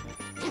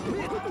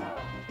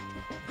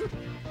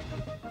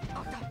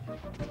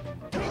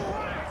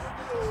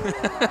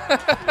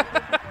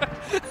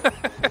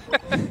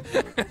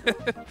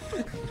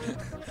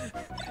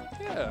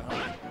 Yeah.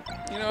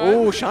 You know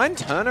Oh, what? Shine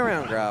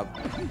turnaround grab.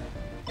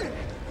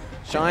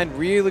 Shine,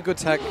 really good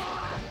tech.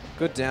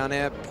 Good down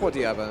air. Poor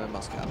Diabo and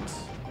Muscat.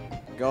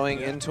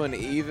 Going into an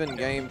even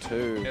game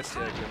too. SCI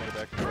could have made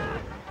it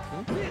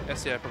back.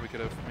 SCI probably could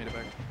have made it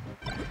back.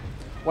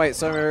 Wait,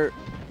 so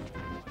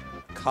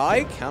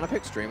Kai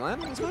counterpicks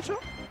Dreamland in this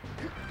matchup?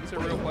 He's a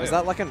real player. Is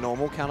that like a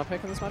normal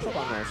counterpick in this matchup?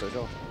 I'm not actually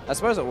sure. I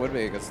suppose it would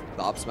be because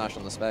the up smash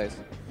on the space.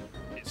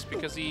 It's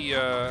because he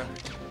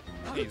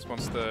just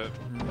wants the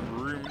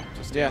room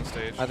to stay Yeah, on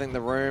stage. I think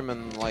the room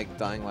and like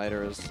dying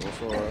later is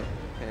also a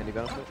handy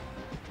benefit.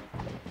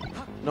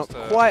 Not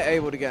Just, quite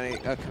able to get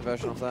a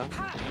conversion off that.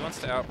 He wants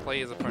to outplay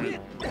his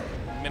opponent.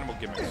 Minimal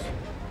gimmicks.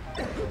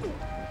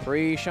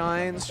 3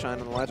 shines, shine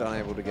on the ledge,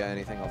 unable to get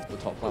anything off the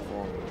top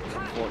platform,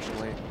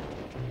 unfortunately.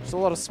 Just a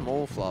lot of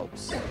small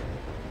flubs.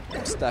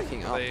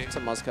 Stacking up They- to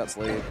Muscat's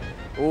lead.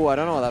 Oh, I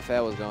don't know where that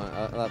fair was going.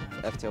 That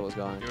F tier was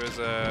going.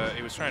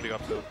 He was trying to go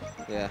up to.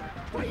 Yeah.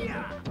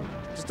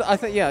 I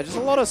think just a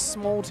lot of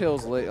small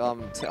tills.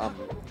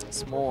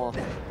 Small.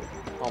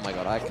 Oh my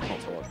god, I cannot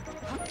talk.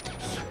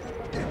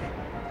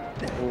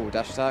 Ooh,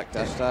 dash attack,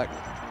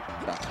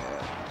 back air.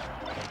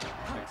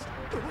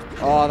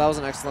 Oh, that was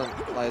an excellent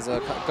laser.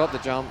 Got the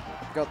jump,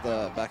 got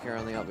the back air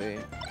on the up B.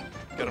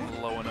 Got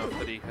him low enough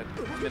that he had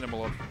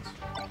minimal options.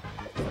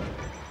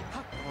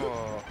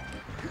 Oh.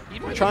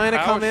 Even Trying to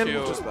power come in,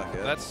 shield, just back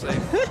air. That's safe.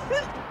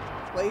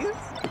 Please?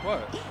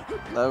 What?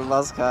 No,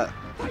 Muscat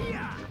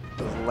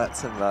just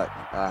lets him back.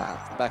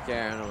 Ah, back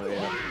air and over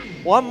there.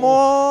 One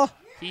more!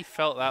 He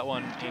felt that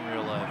one in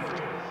real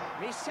life.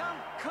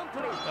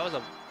 That was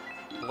a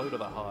blow to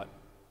the heart.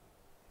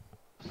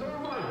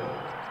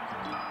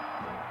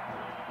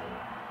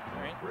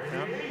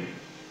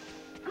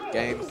 Alright,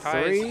 Game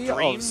Kai's 3 of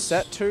dreams.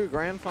 set 2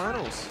 grand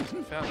finals.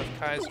 Fountain of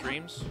Kai's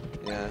dreams.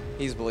 Yeah,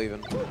 he's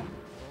believing.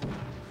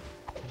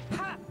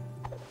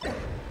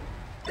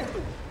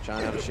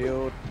 Shine out of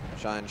shield.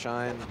 Shine.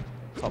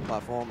 Top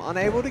platform.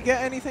 Unable to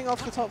get anything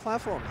off the top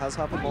platform. Has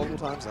happened multiple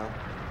times now.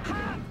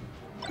 And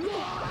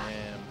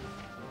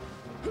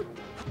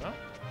well,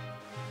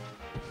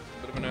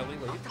 bit of an early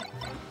lead.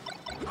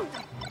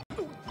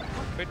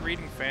 Quit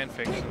reading fan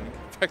fiction.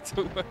 Get back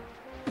to work.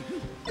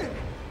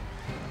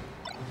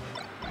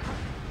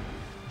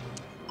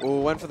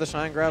 Ooh, went for the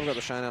shine grab. Got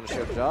the shine out of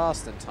shield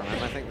just in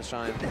time. I think the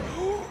shine.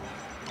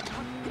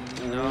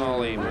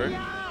 Nolly, bro.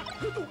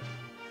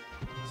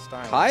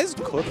 Style. Kai's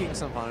cooking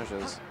some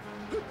punishes.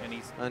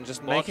 And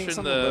just making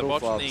some little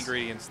watching the flubs.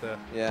 ingredients there.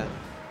 Yeah.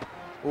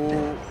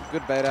 Ooh,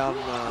 good bait out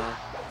and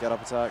get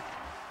up attack.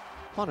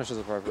 Punishes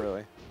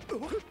appropriately.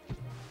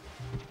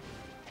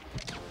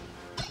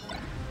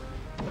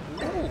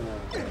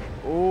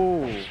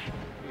 Ooh.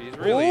 He's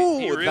really, Ooh,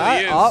 he really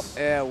that is. up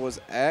air was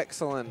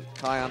excellent.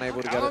 Kai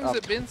unable to How get long it up.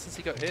 has it been since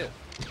he got hit?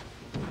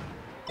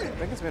 I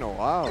think it's been a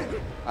while.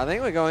 I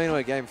think we're going into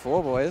a game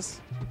 4, boys.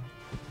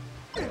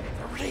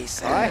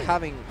 Kai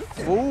having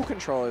full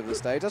control over the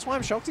stage. That's why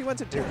I'm shocked he went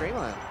to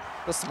Dreamland.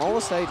 The smaller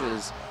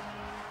stages,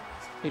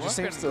 he just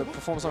seems to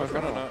perform so much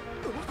better.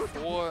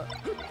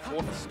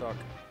 Fourth stock.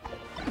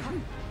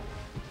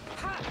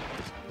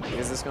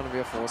 Is this going to be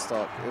a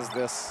 4-stock? Is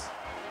this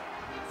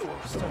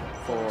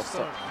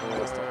 4-stock?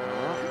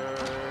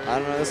 I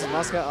don't know. This is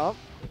Muscat up.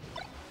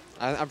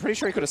 I'm pretty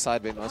sure he could have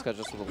side beat Muscat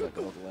just with a little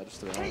bit of the ledge,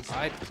 to be honest.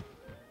 I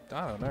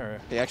don't know.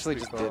 He actually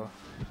just did.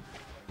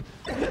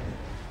 I don't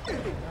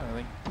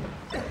think.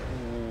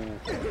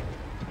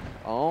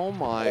 Oh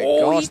my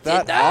Oh, gosh, he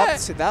did that!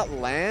 that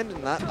land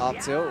and that up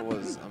tilt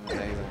was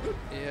amazing.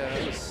 Yeah,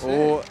 it was sick.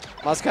 Oh,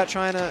 Muscat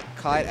trying to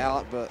kite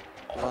out, but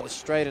runs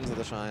straight into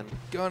the shine.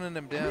 Gunning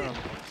him down.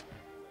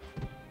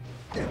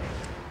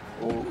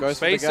 Oh, goes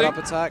for the get up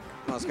attack.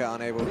 Muscat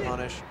unable to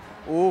punish.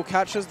 Oh,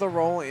 catches the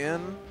roll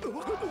in.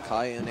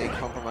 Kai in a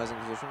compromising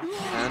position.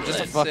 And just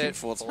a fucking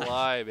forward smash.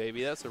 Fly,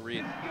 baby. That's a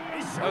read.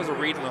 That was a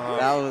read and a half.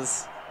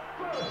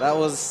 That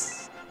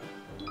was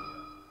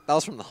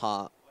from the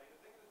heart.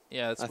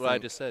 Yeah, that's I what I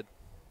think. just said.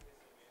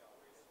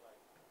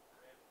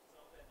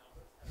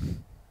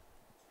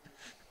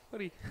 What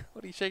are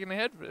you shaking your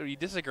head? Do you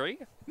disagree?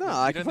 No, You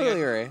I don't think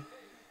completely agree.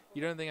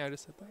 You don't think I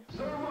just said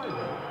that?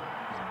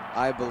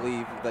 I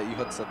believe that you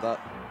had said that.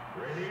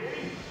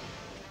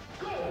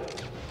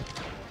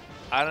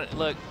 I don't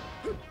look.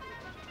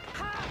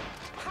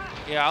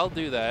 Yeah, I'll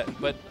do that,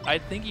 but I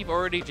think you've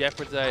already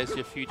jeopardized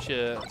your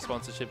future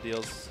sponsorship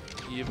deals.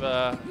 You've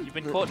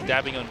been caught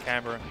dabbing on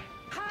camera,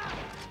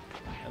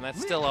 and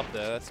that's still up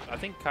there. I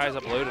think Kai's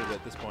uploaded it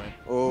at this point.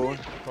 Oh,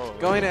 Probably.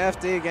 going to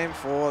FD game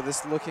 4.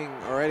 This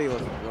already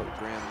looking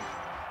grim.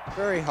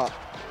 Very hot.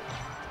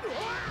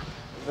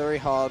 Very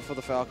hard for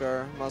the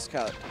Falco.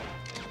 Muscat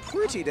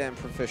pretty damn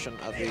proficient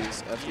at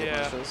these FD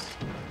Yeah. punches.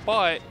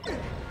 But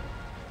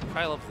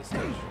Kai loves this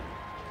stage.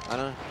 I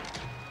know.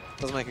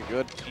 Doesn't make it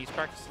good. He's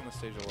practicing the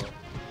stage a lot.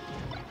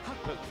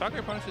 But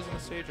Falco punches on the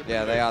stage are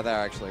Yeah, pretty they good. are. They're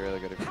actually really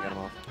good if you get them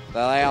off.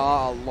 They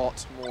are a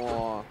lot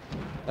more.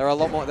 There are a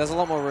lot more. There's a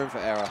lot more room for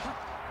error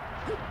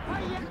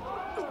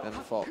than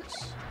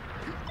Fox.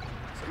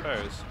 I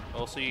suppose.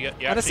 Also, you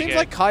And it actually seems get,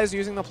 like Kai's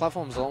using the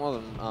platforms a lot more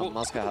than Well-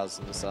 Muscat has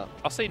in this set.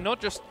 I'll say not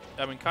just.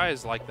 I mean, Kai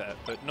is like that,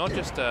 but not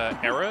just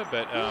error,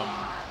 but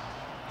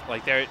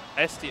like there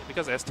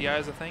because SDI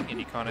is a thing and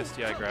you can't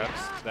SDI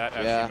grabs. That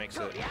actually Yeah. makes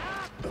it.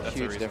 That's Huge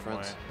the reason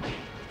difference. Why.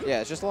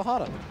 Yeah, it's just a lot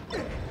harder.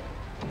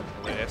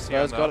 The SDI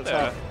Rose on got up it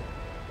there. tough.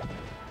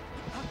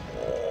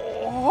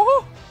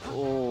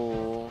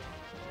 Oh.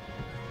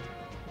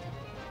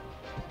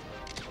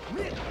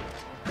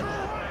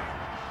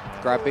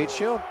 Grab beat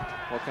shield.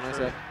 What can I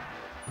say?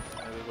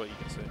 That is what you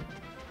can say.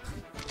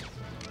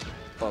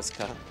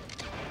 Buzzcut.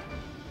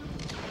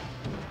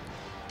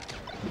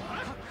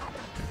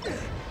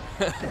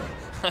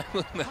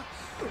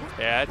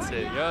 Yeah, that's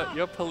it.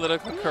 Your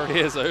political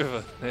career's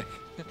over, Nick.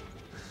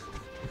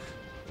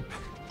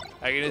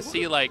 I'm gonna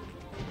see like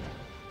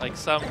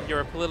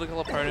your political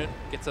opponent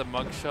gets a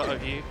mugshot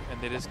of you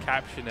and they just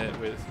caption it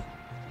with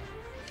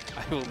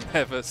 "I will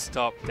never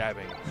stop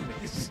dabbing."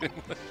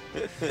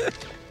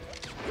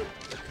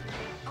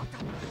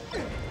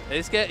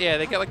 they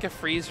get like a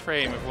freeze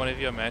frame of one of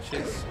your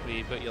matches where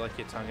you put like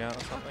your tongue out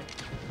or something.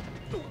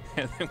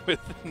 And then with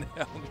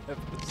 "I'll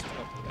never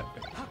stop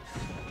dabbing."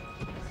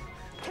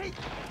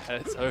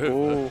 And it's over.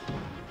 Ooh.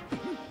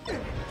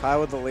 Kai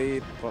with the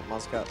lead, but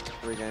Muscat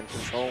regained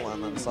control,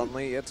 and then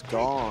suddenly it's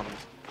gone.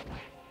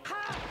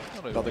 Not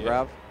over Got the yet.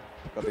 grab,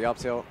 got the up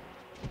tilt.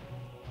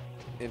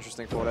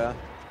 Interesting forward air.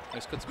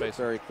 It's good space.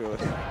 Very cool.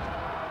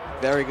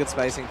 Very good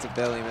spacing to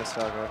barely miss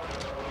Falco.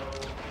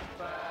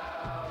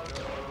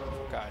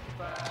 Guy.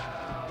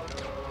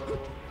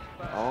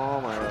 Oh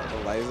my god,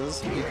 the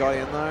lasers. He got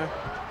in though.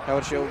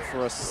 Held shield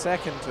for a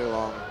second too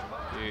long.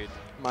 Dude.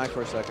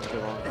 Microsecond too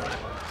long.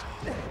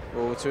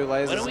 Oh, 2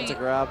 lasers we- into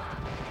grab.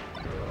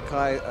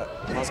 Kai,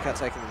 Muscat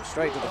taking them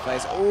straight to the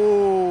face.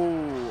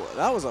 Ooh,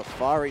 that was a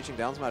far-reaching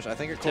down smash. I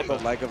think it caught the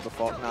Tipper. leg of the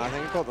fox. No, I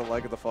think it caught the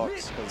leg of the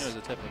fox. It 'Cause was a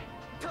tipper.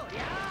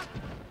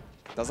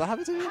 does that have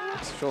it to do with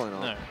it? Surely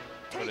not. No.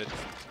 But it's.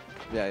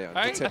 Yeah, yeah.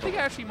 I the tipper. think it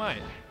actually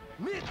might.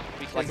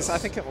 Because, I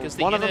think because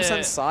the one of them inner-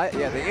 sent side.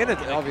 Yeah, the inner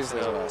Like obviously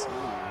is so. worse. There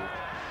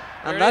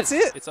And that's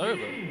is. it. It's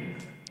over.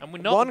 And we're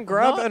not One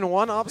grab not, and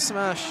one up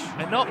smash.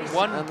 and not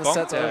one and the bonk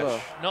set's dash.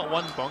 over. Not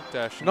one bonk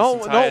dash. in No,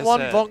 this entire not one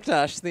set. bonk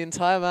dash the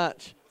entire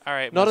match. All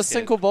right. Not a Musket.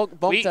 single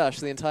bonk We- dash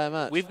the entire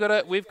match. We've got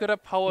a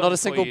poem. Not a for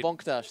single you.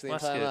 bonk dash the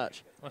entire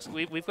Musket.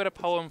 match. We've got a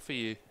poem for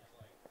you.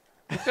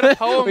 We've got a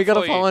poem We got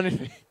for a you.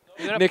 poem.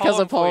 We got a Nick has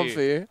a poem poem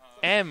for you.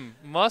 M,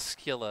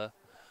 muscular.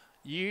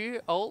 You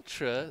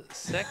ultra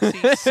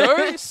sexy.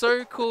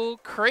 so cool.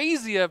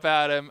 Crazy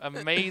about him.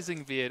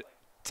 Amazing beard.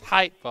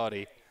 Tight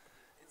body.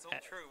 It's all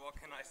true. What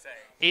can I say?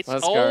 It's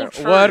Let's all go.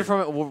 true.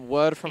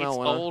 Word from it's our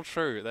winner. all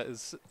true. That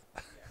is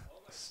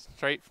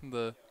straight from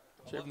the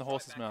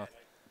horse's mouth.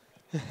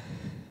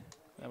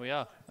 There we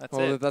are. That's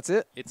Well, it. that's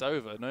it. It's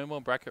over. No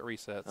more bracket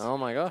resets. Oh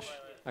my gosh.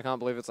 I can't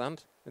believe it's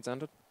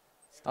ended.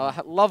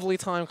 Lovely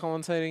time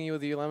commentating you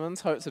with you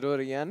Lemons. Hope to do it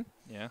again.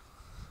 Yeah.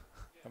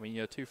 I mean,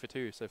 you're 2 for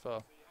 2 so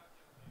far.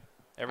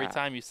 Every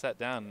time you sat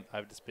down,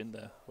 I've just been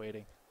there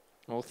waiting.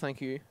 Well, thank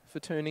you for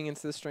tuning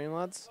into the stream,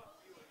 lads.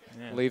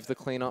 Yeah. Leave the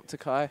cleanup to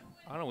Kai.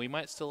 I don't know. We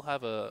might still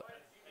have a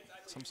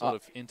some sort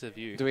of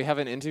interview. Do we have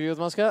an interview with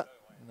Muscat?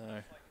 No,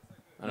 I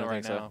don't not right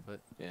think so. now, but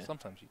Yeah.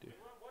 sometimes you do.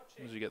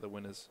 Sometimes you get the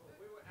winners.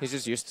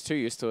 He's just too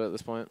used to it at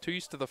this point. Too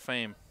used to the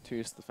fame. Too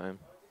used to the fame.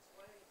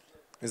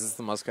 Is this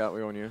the Muscat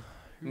we all knew?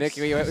 Nick,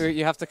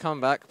 you have to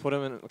come back. Put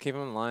him in. Keep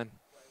him in line.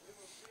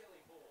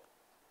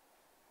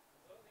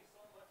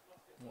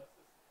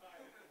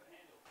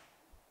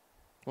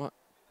 What?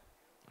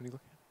 What are you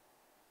looking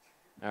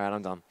at? All right,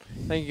 I'm done.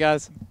 Thank you,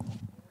 guys.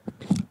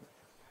 Get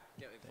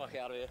me the fuck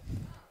out of here.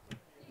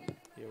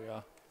 Here we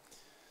are.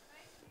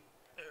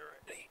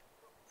 Alrighty.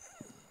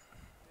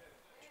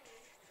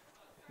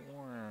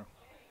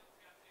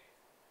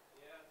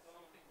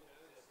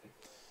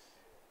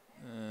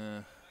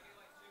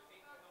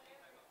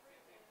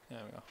 There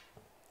we go.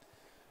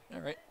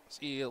 All right.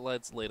 See you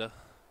lads later.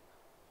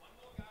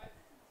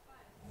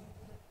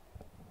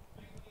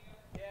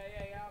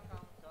 Yeah, I'll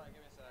come. Sorry,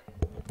 give me a sec.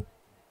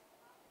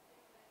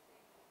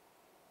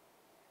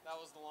 That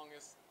was the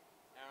longest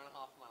hour and a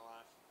half of my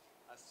life.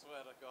 I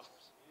swear to God.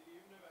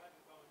 You've never had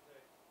to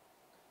commentate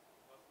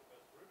Muscat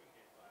versus Ruben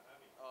gameplay, have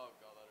you? Oh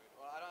God, that'd be.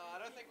 Well,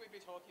 I don't think we'd be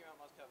talking about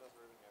Muscat versus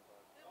Ruben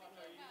gameplay. Oh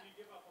no, you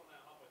give up on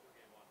that halfway through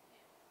game 1.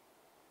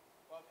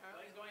 Well,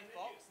 apparently he's going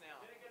Fox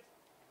now.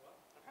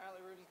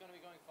 Apparently Ruben's going to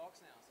be going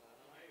Fox now, so I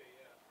don't know. Maybe,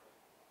 yeah.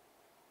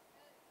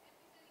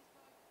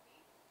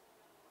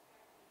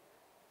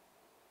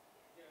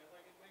 Yeah,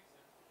 like it makes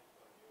sense for his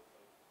point of view.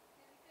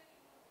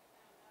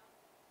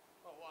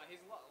 Oh, well,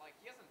 he's like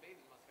he hasn't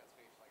beaten Muscat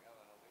speech like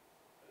ever, has he?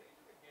 I think he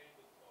took a game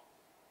with Fox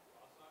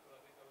last night, but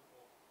I think that was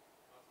more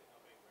Muscat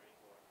not being ready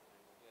for it.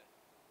 Yeah.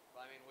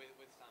 But I mean, with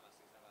Samus,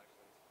 he's never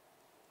actually.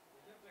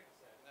 He's never taken a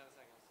set. Never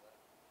taken a set.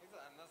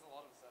 And there's a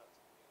lot of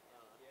sets.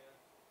 Yeah.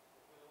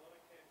 There's been a lot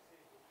of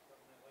KFCs which come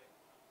in late.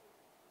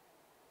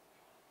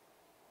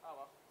 Oh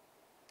well.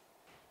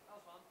 That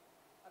was fun.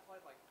 I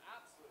played like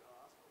absolute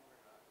ass, but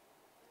we're back.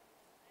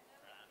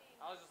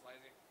 I was just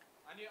lazy.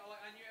 I knew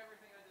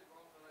everything I did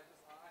wrong, but I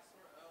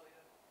saw it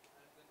earlier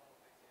and didn't want to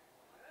fix it.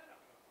 I'm like, they're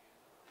not gonna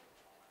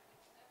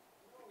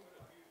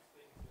abuse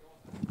it.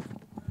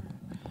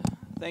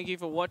 Thank you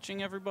for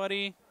watching,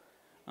 everybody.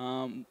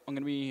 I'm going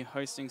to be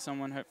hosting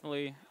someone,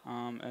 hopefully,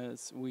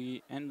 as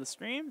we end the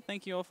stream.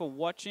 Thank you all for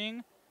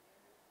watching.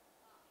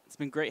 It's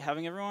been great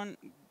having everyone.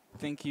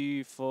 Thank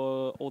you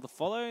for all the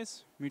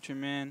follows. Mucho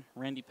Man,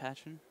 Randy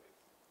Patchen.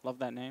 Love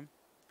that name.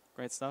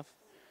 Great stuff.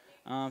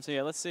 So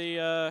yeah, let's see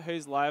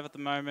who's live at the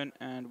moment,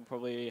 and we'll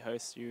probably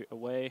host you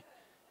away.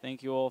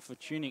 Thank you all for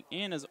tuning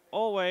in. As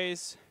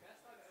always,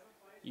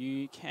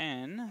 you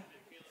can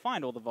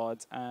find all the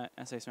VODs at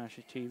SA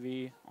Smasher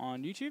TV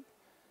on YouTube.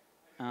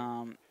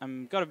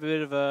 I've got a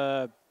bit of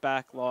a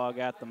backlog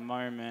at the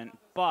moment,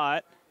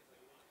 but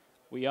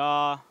we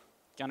are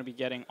going to be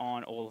getting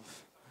on all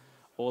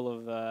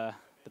of the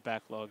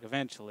backlog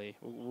eventually.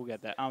 We'll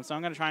get that. So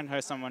I'm going to try and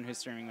host someone who's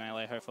streaming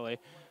Melee, hopefully.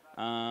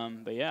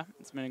 But yeah,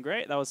 it's been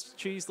great. That was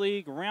Cheese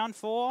League round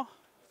 4.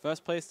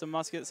 First place to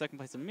Muscat, second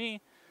place to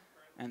me,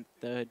 and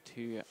third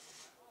to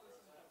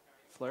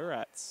Flow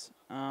Rats.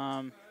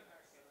 Where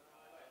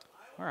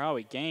are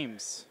we?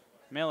 Games.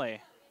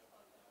 Melee.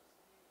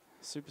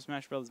 Super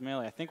Smash Bros.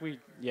 Melee. I think we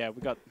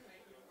got...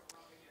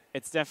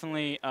 It's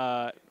definitely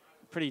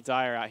pretty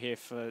dire out here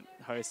for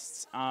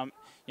hosts.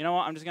 You know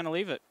what? I'm just going to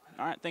leave it.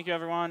 All right. Thank you,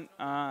 everyone.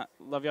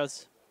 Love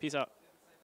yous. Peace out.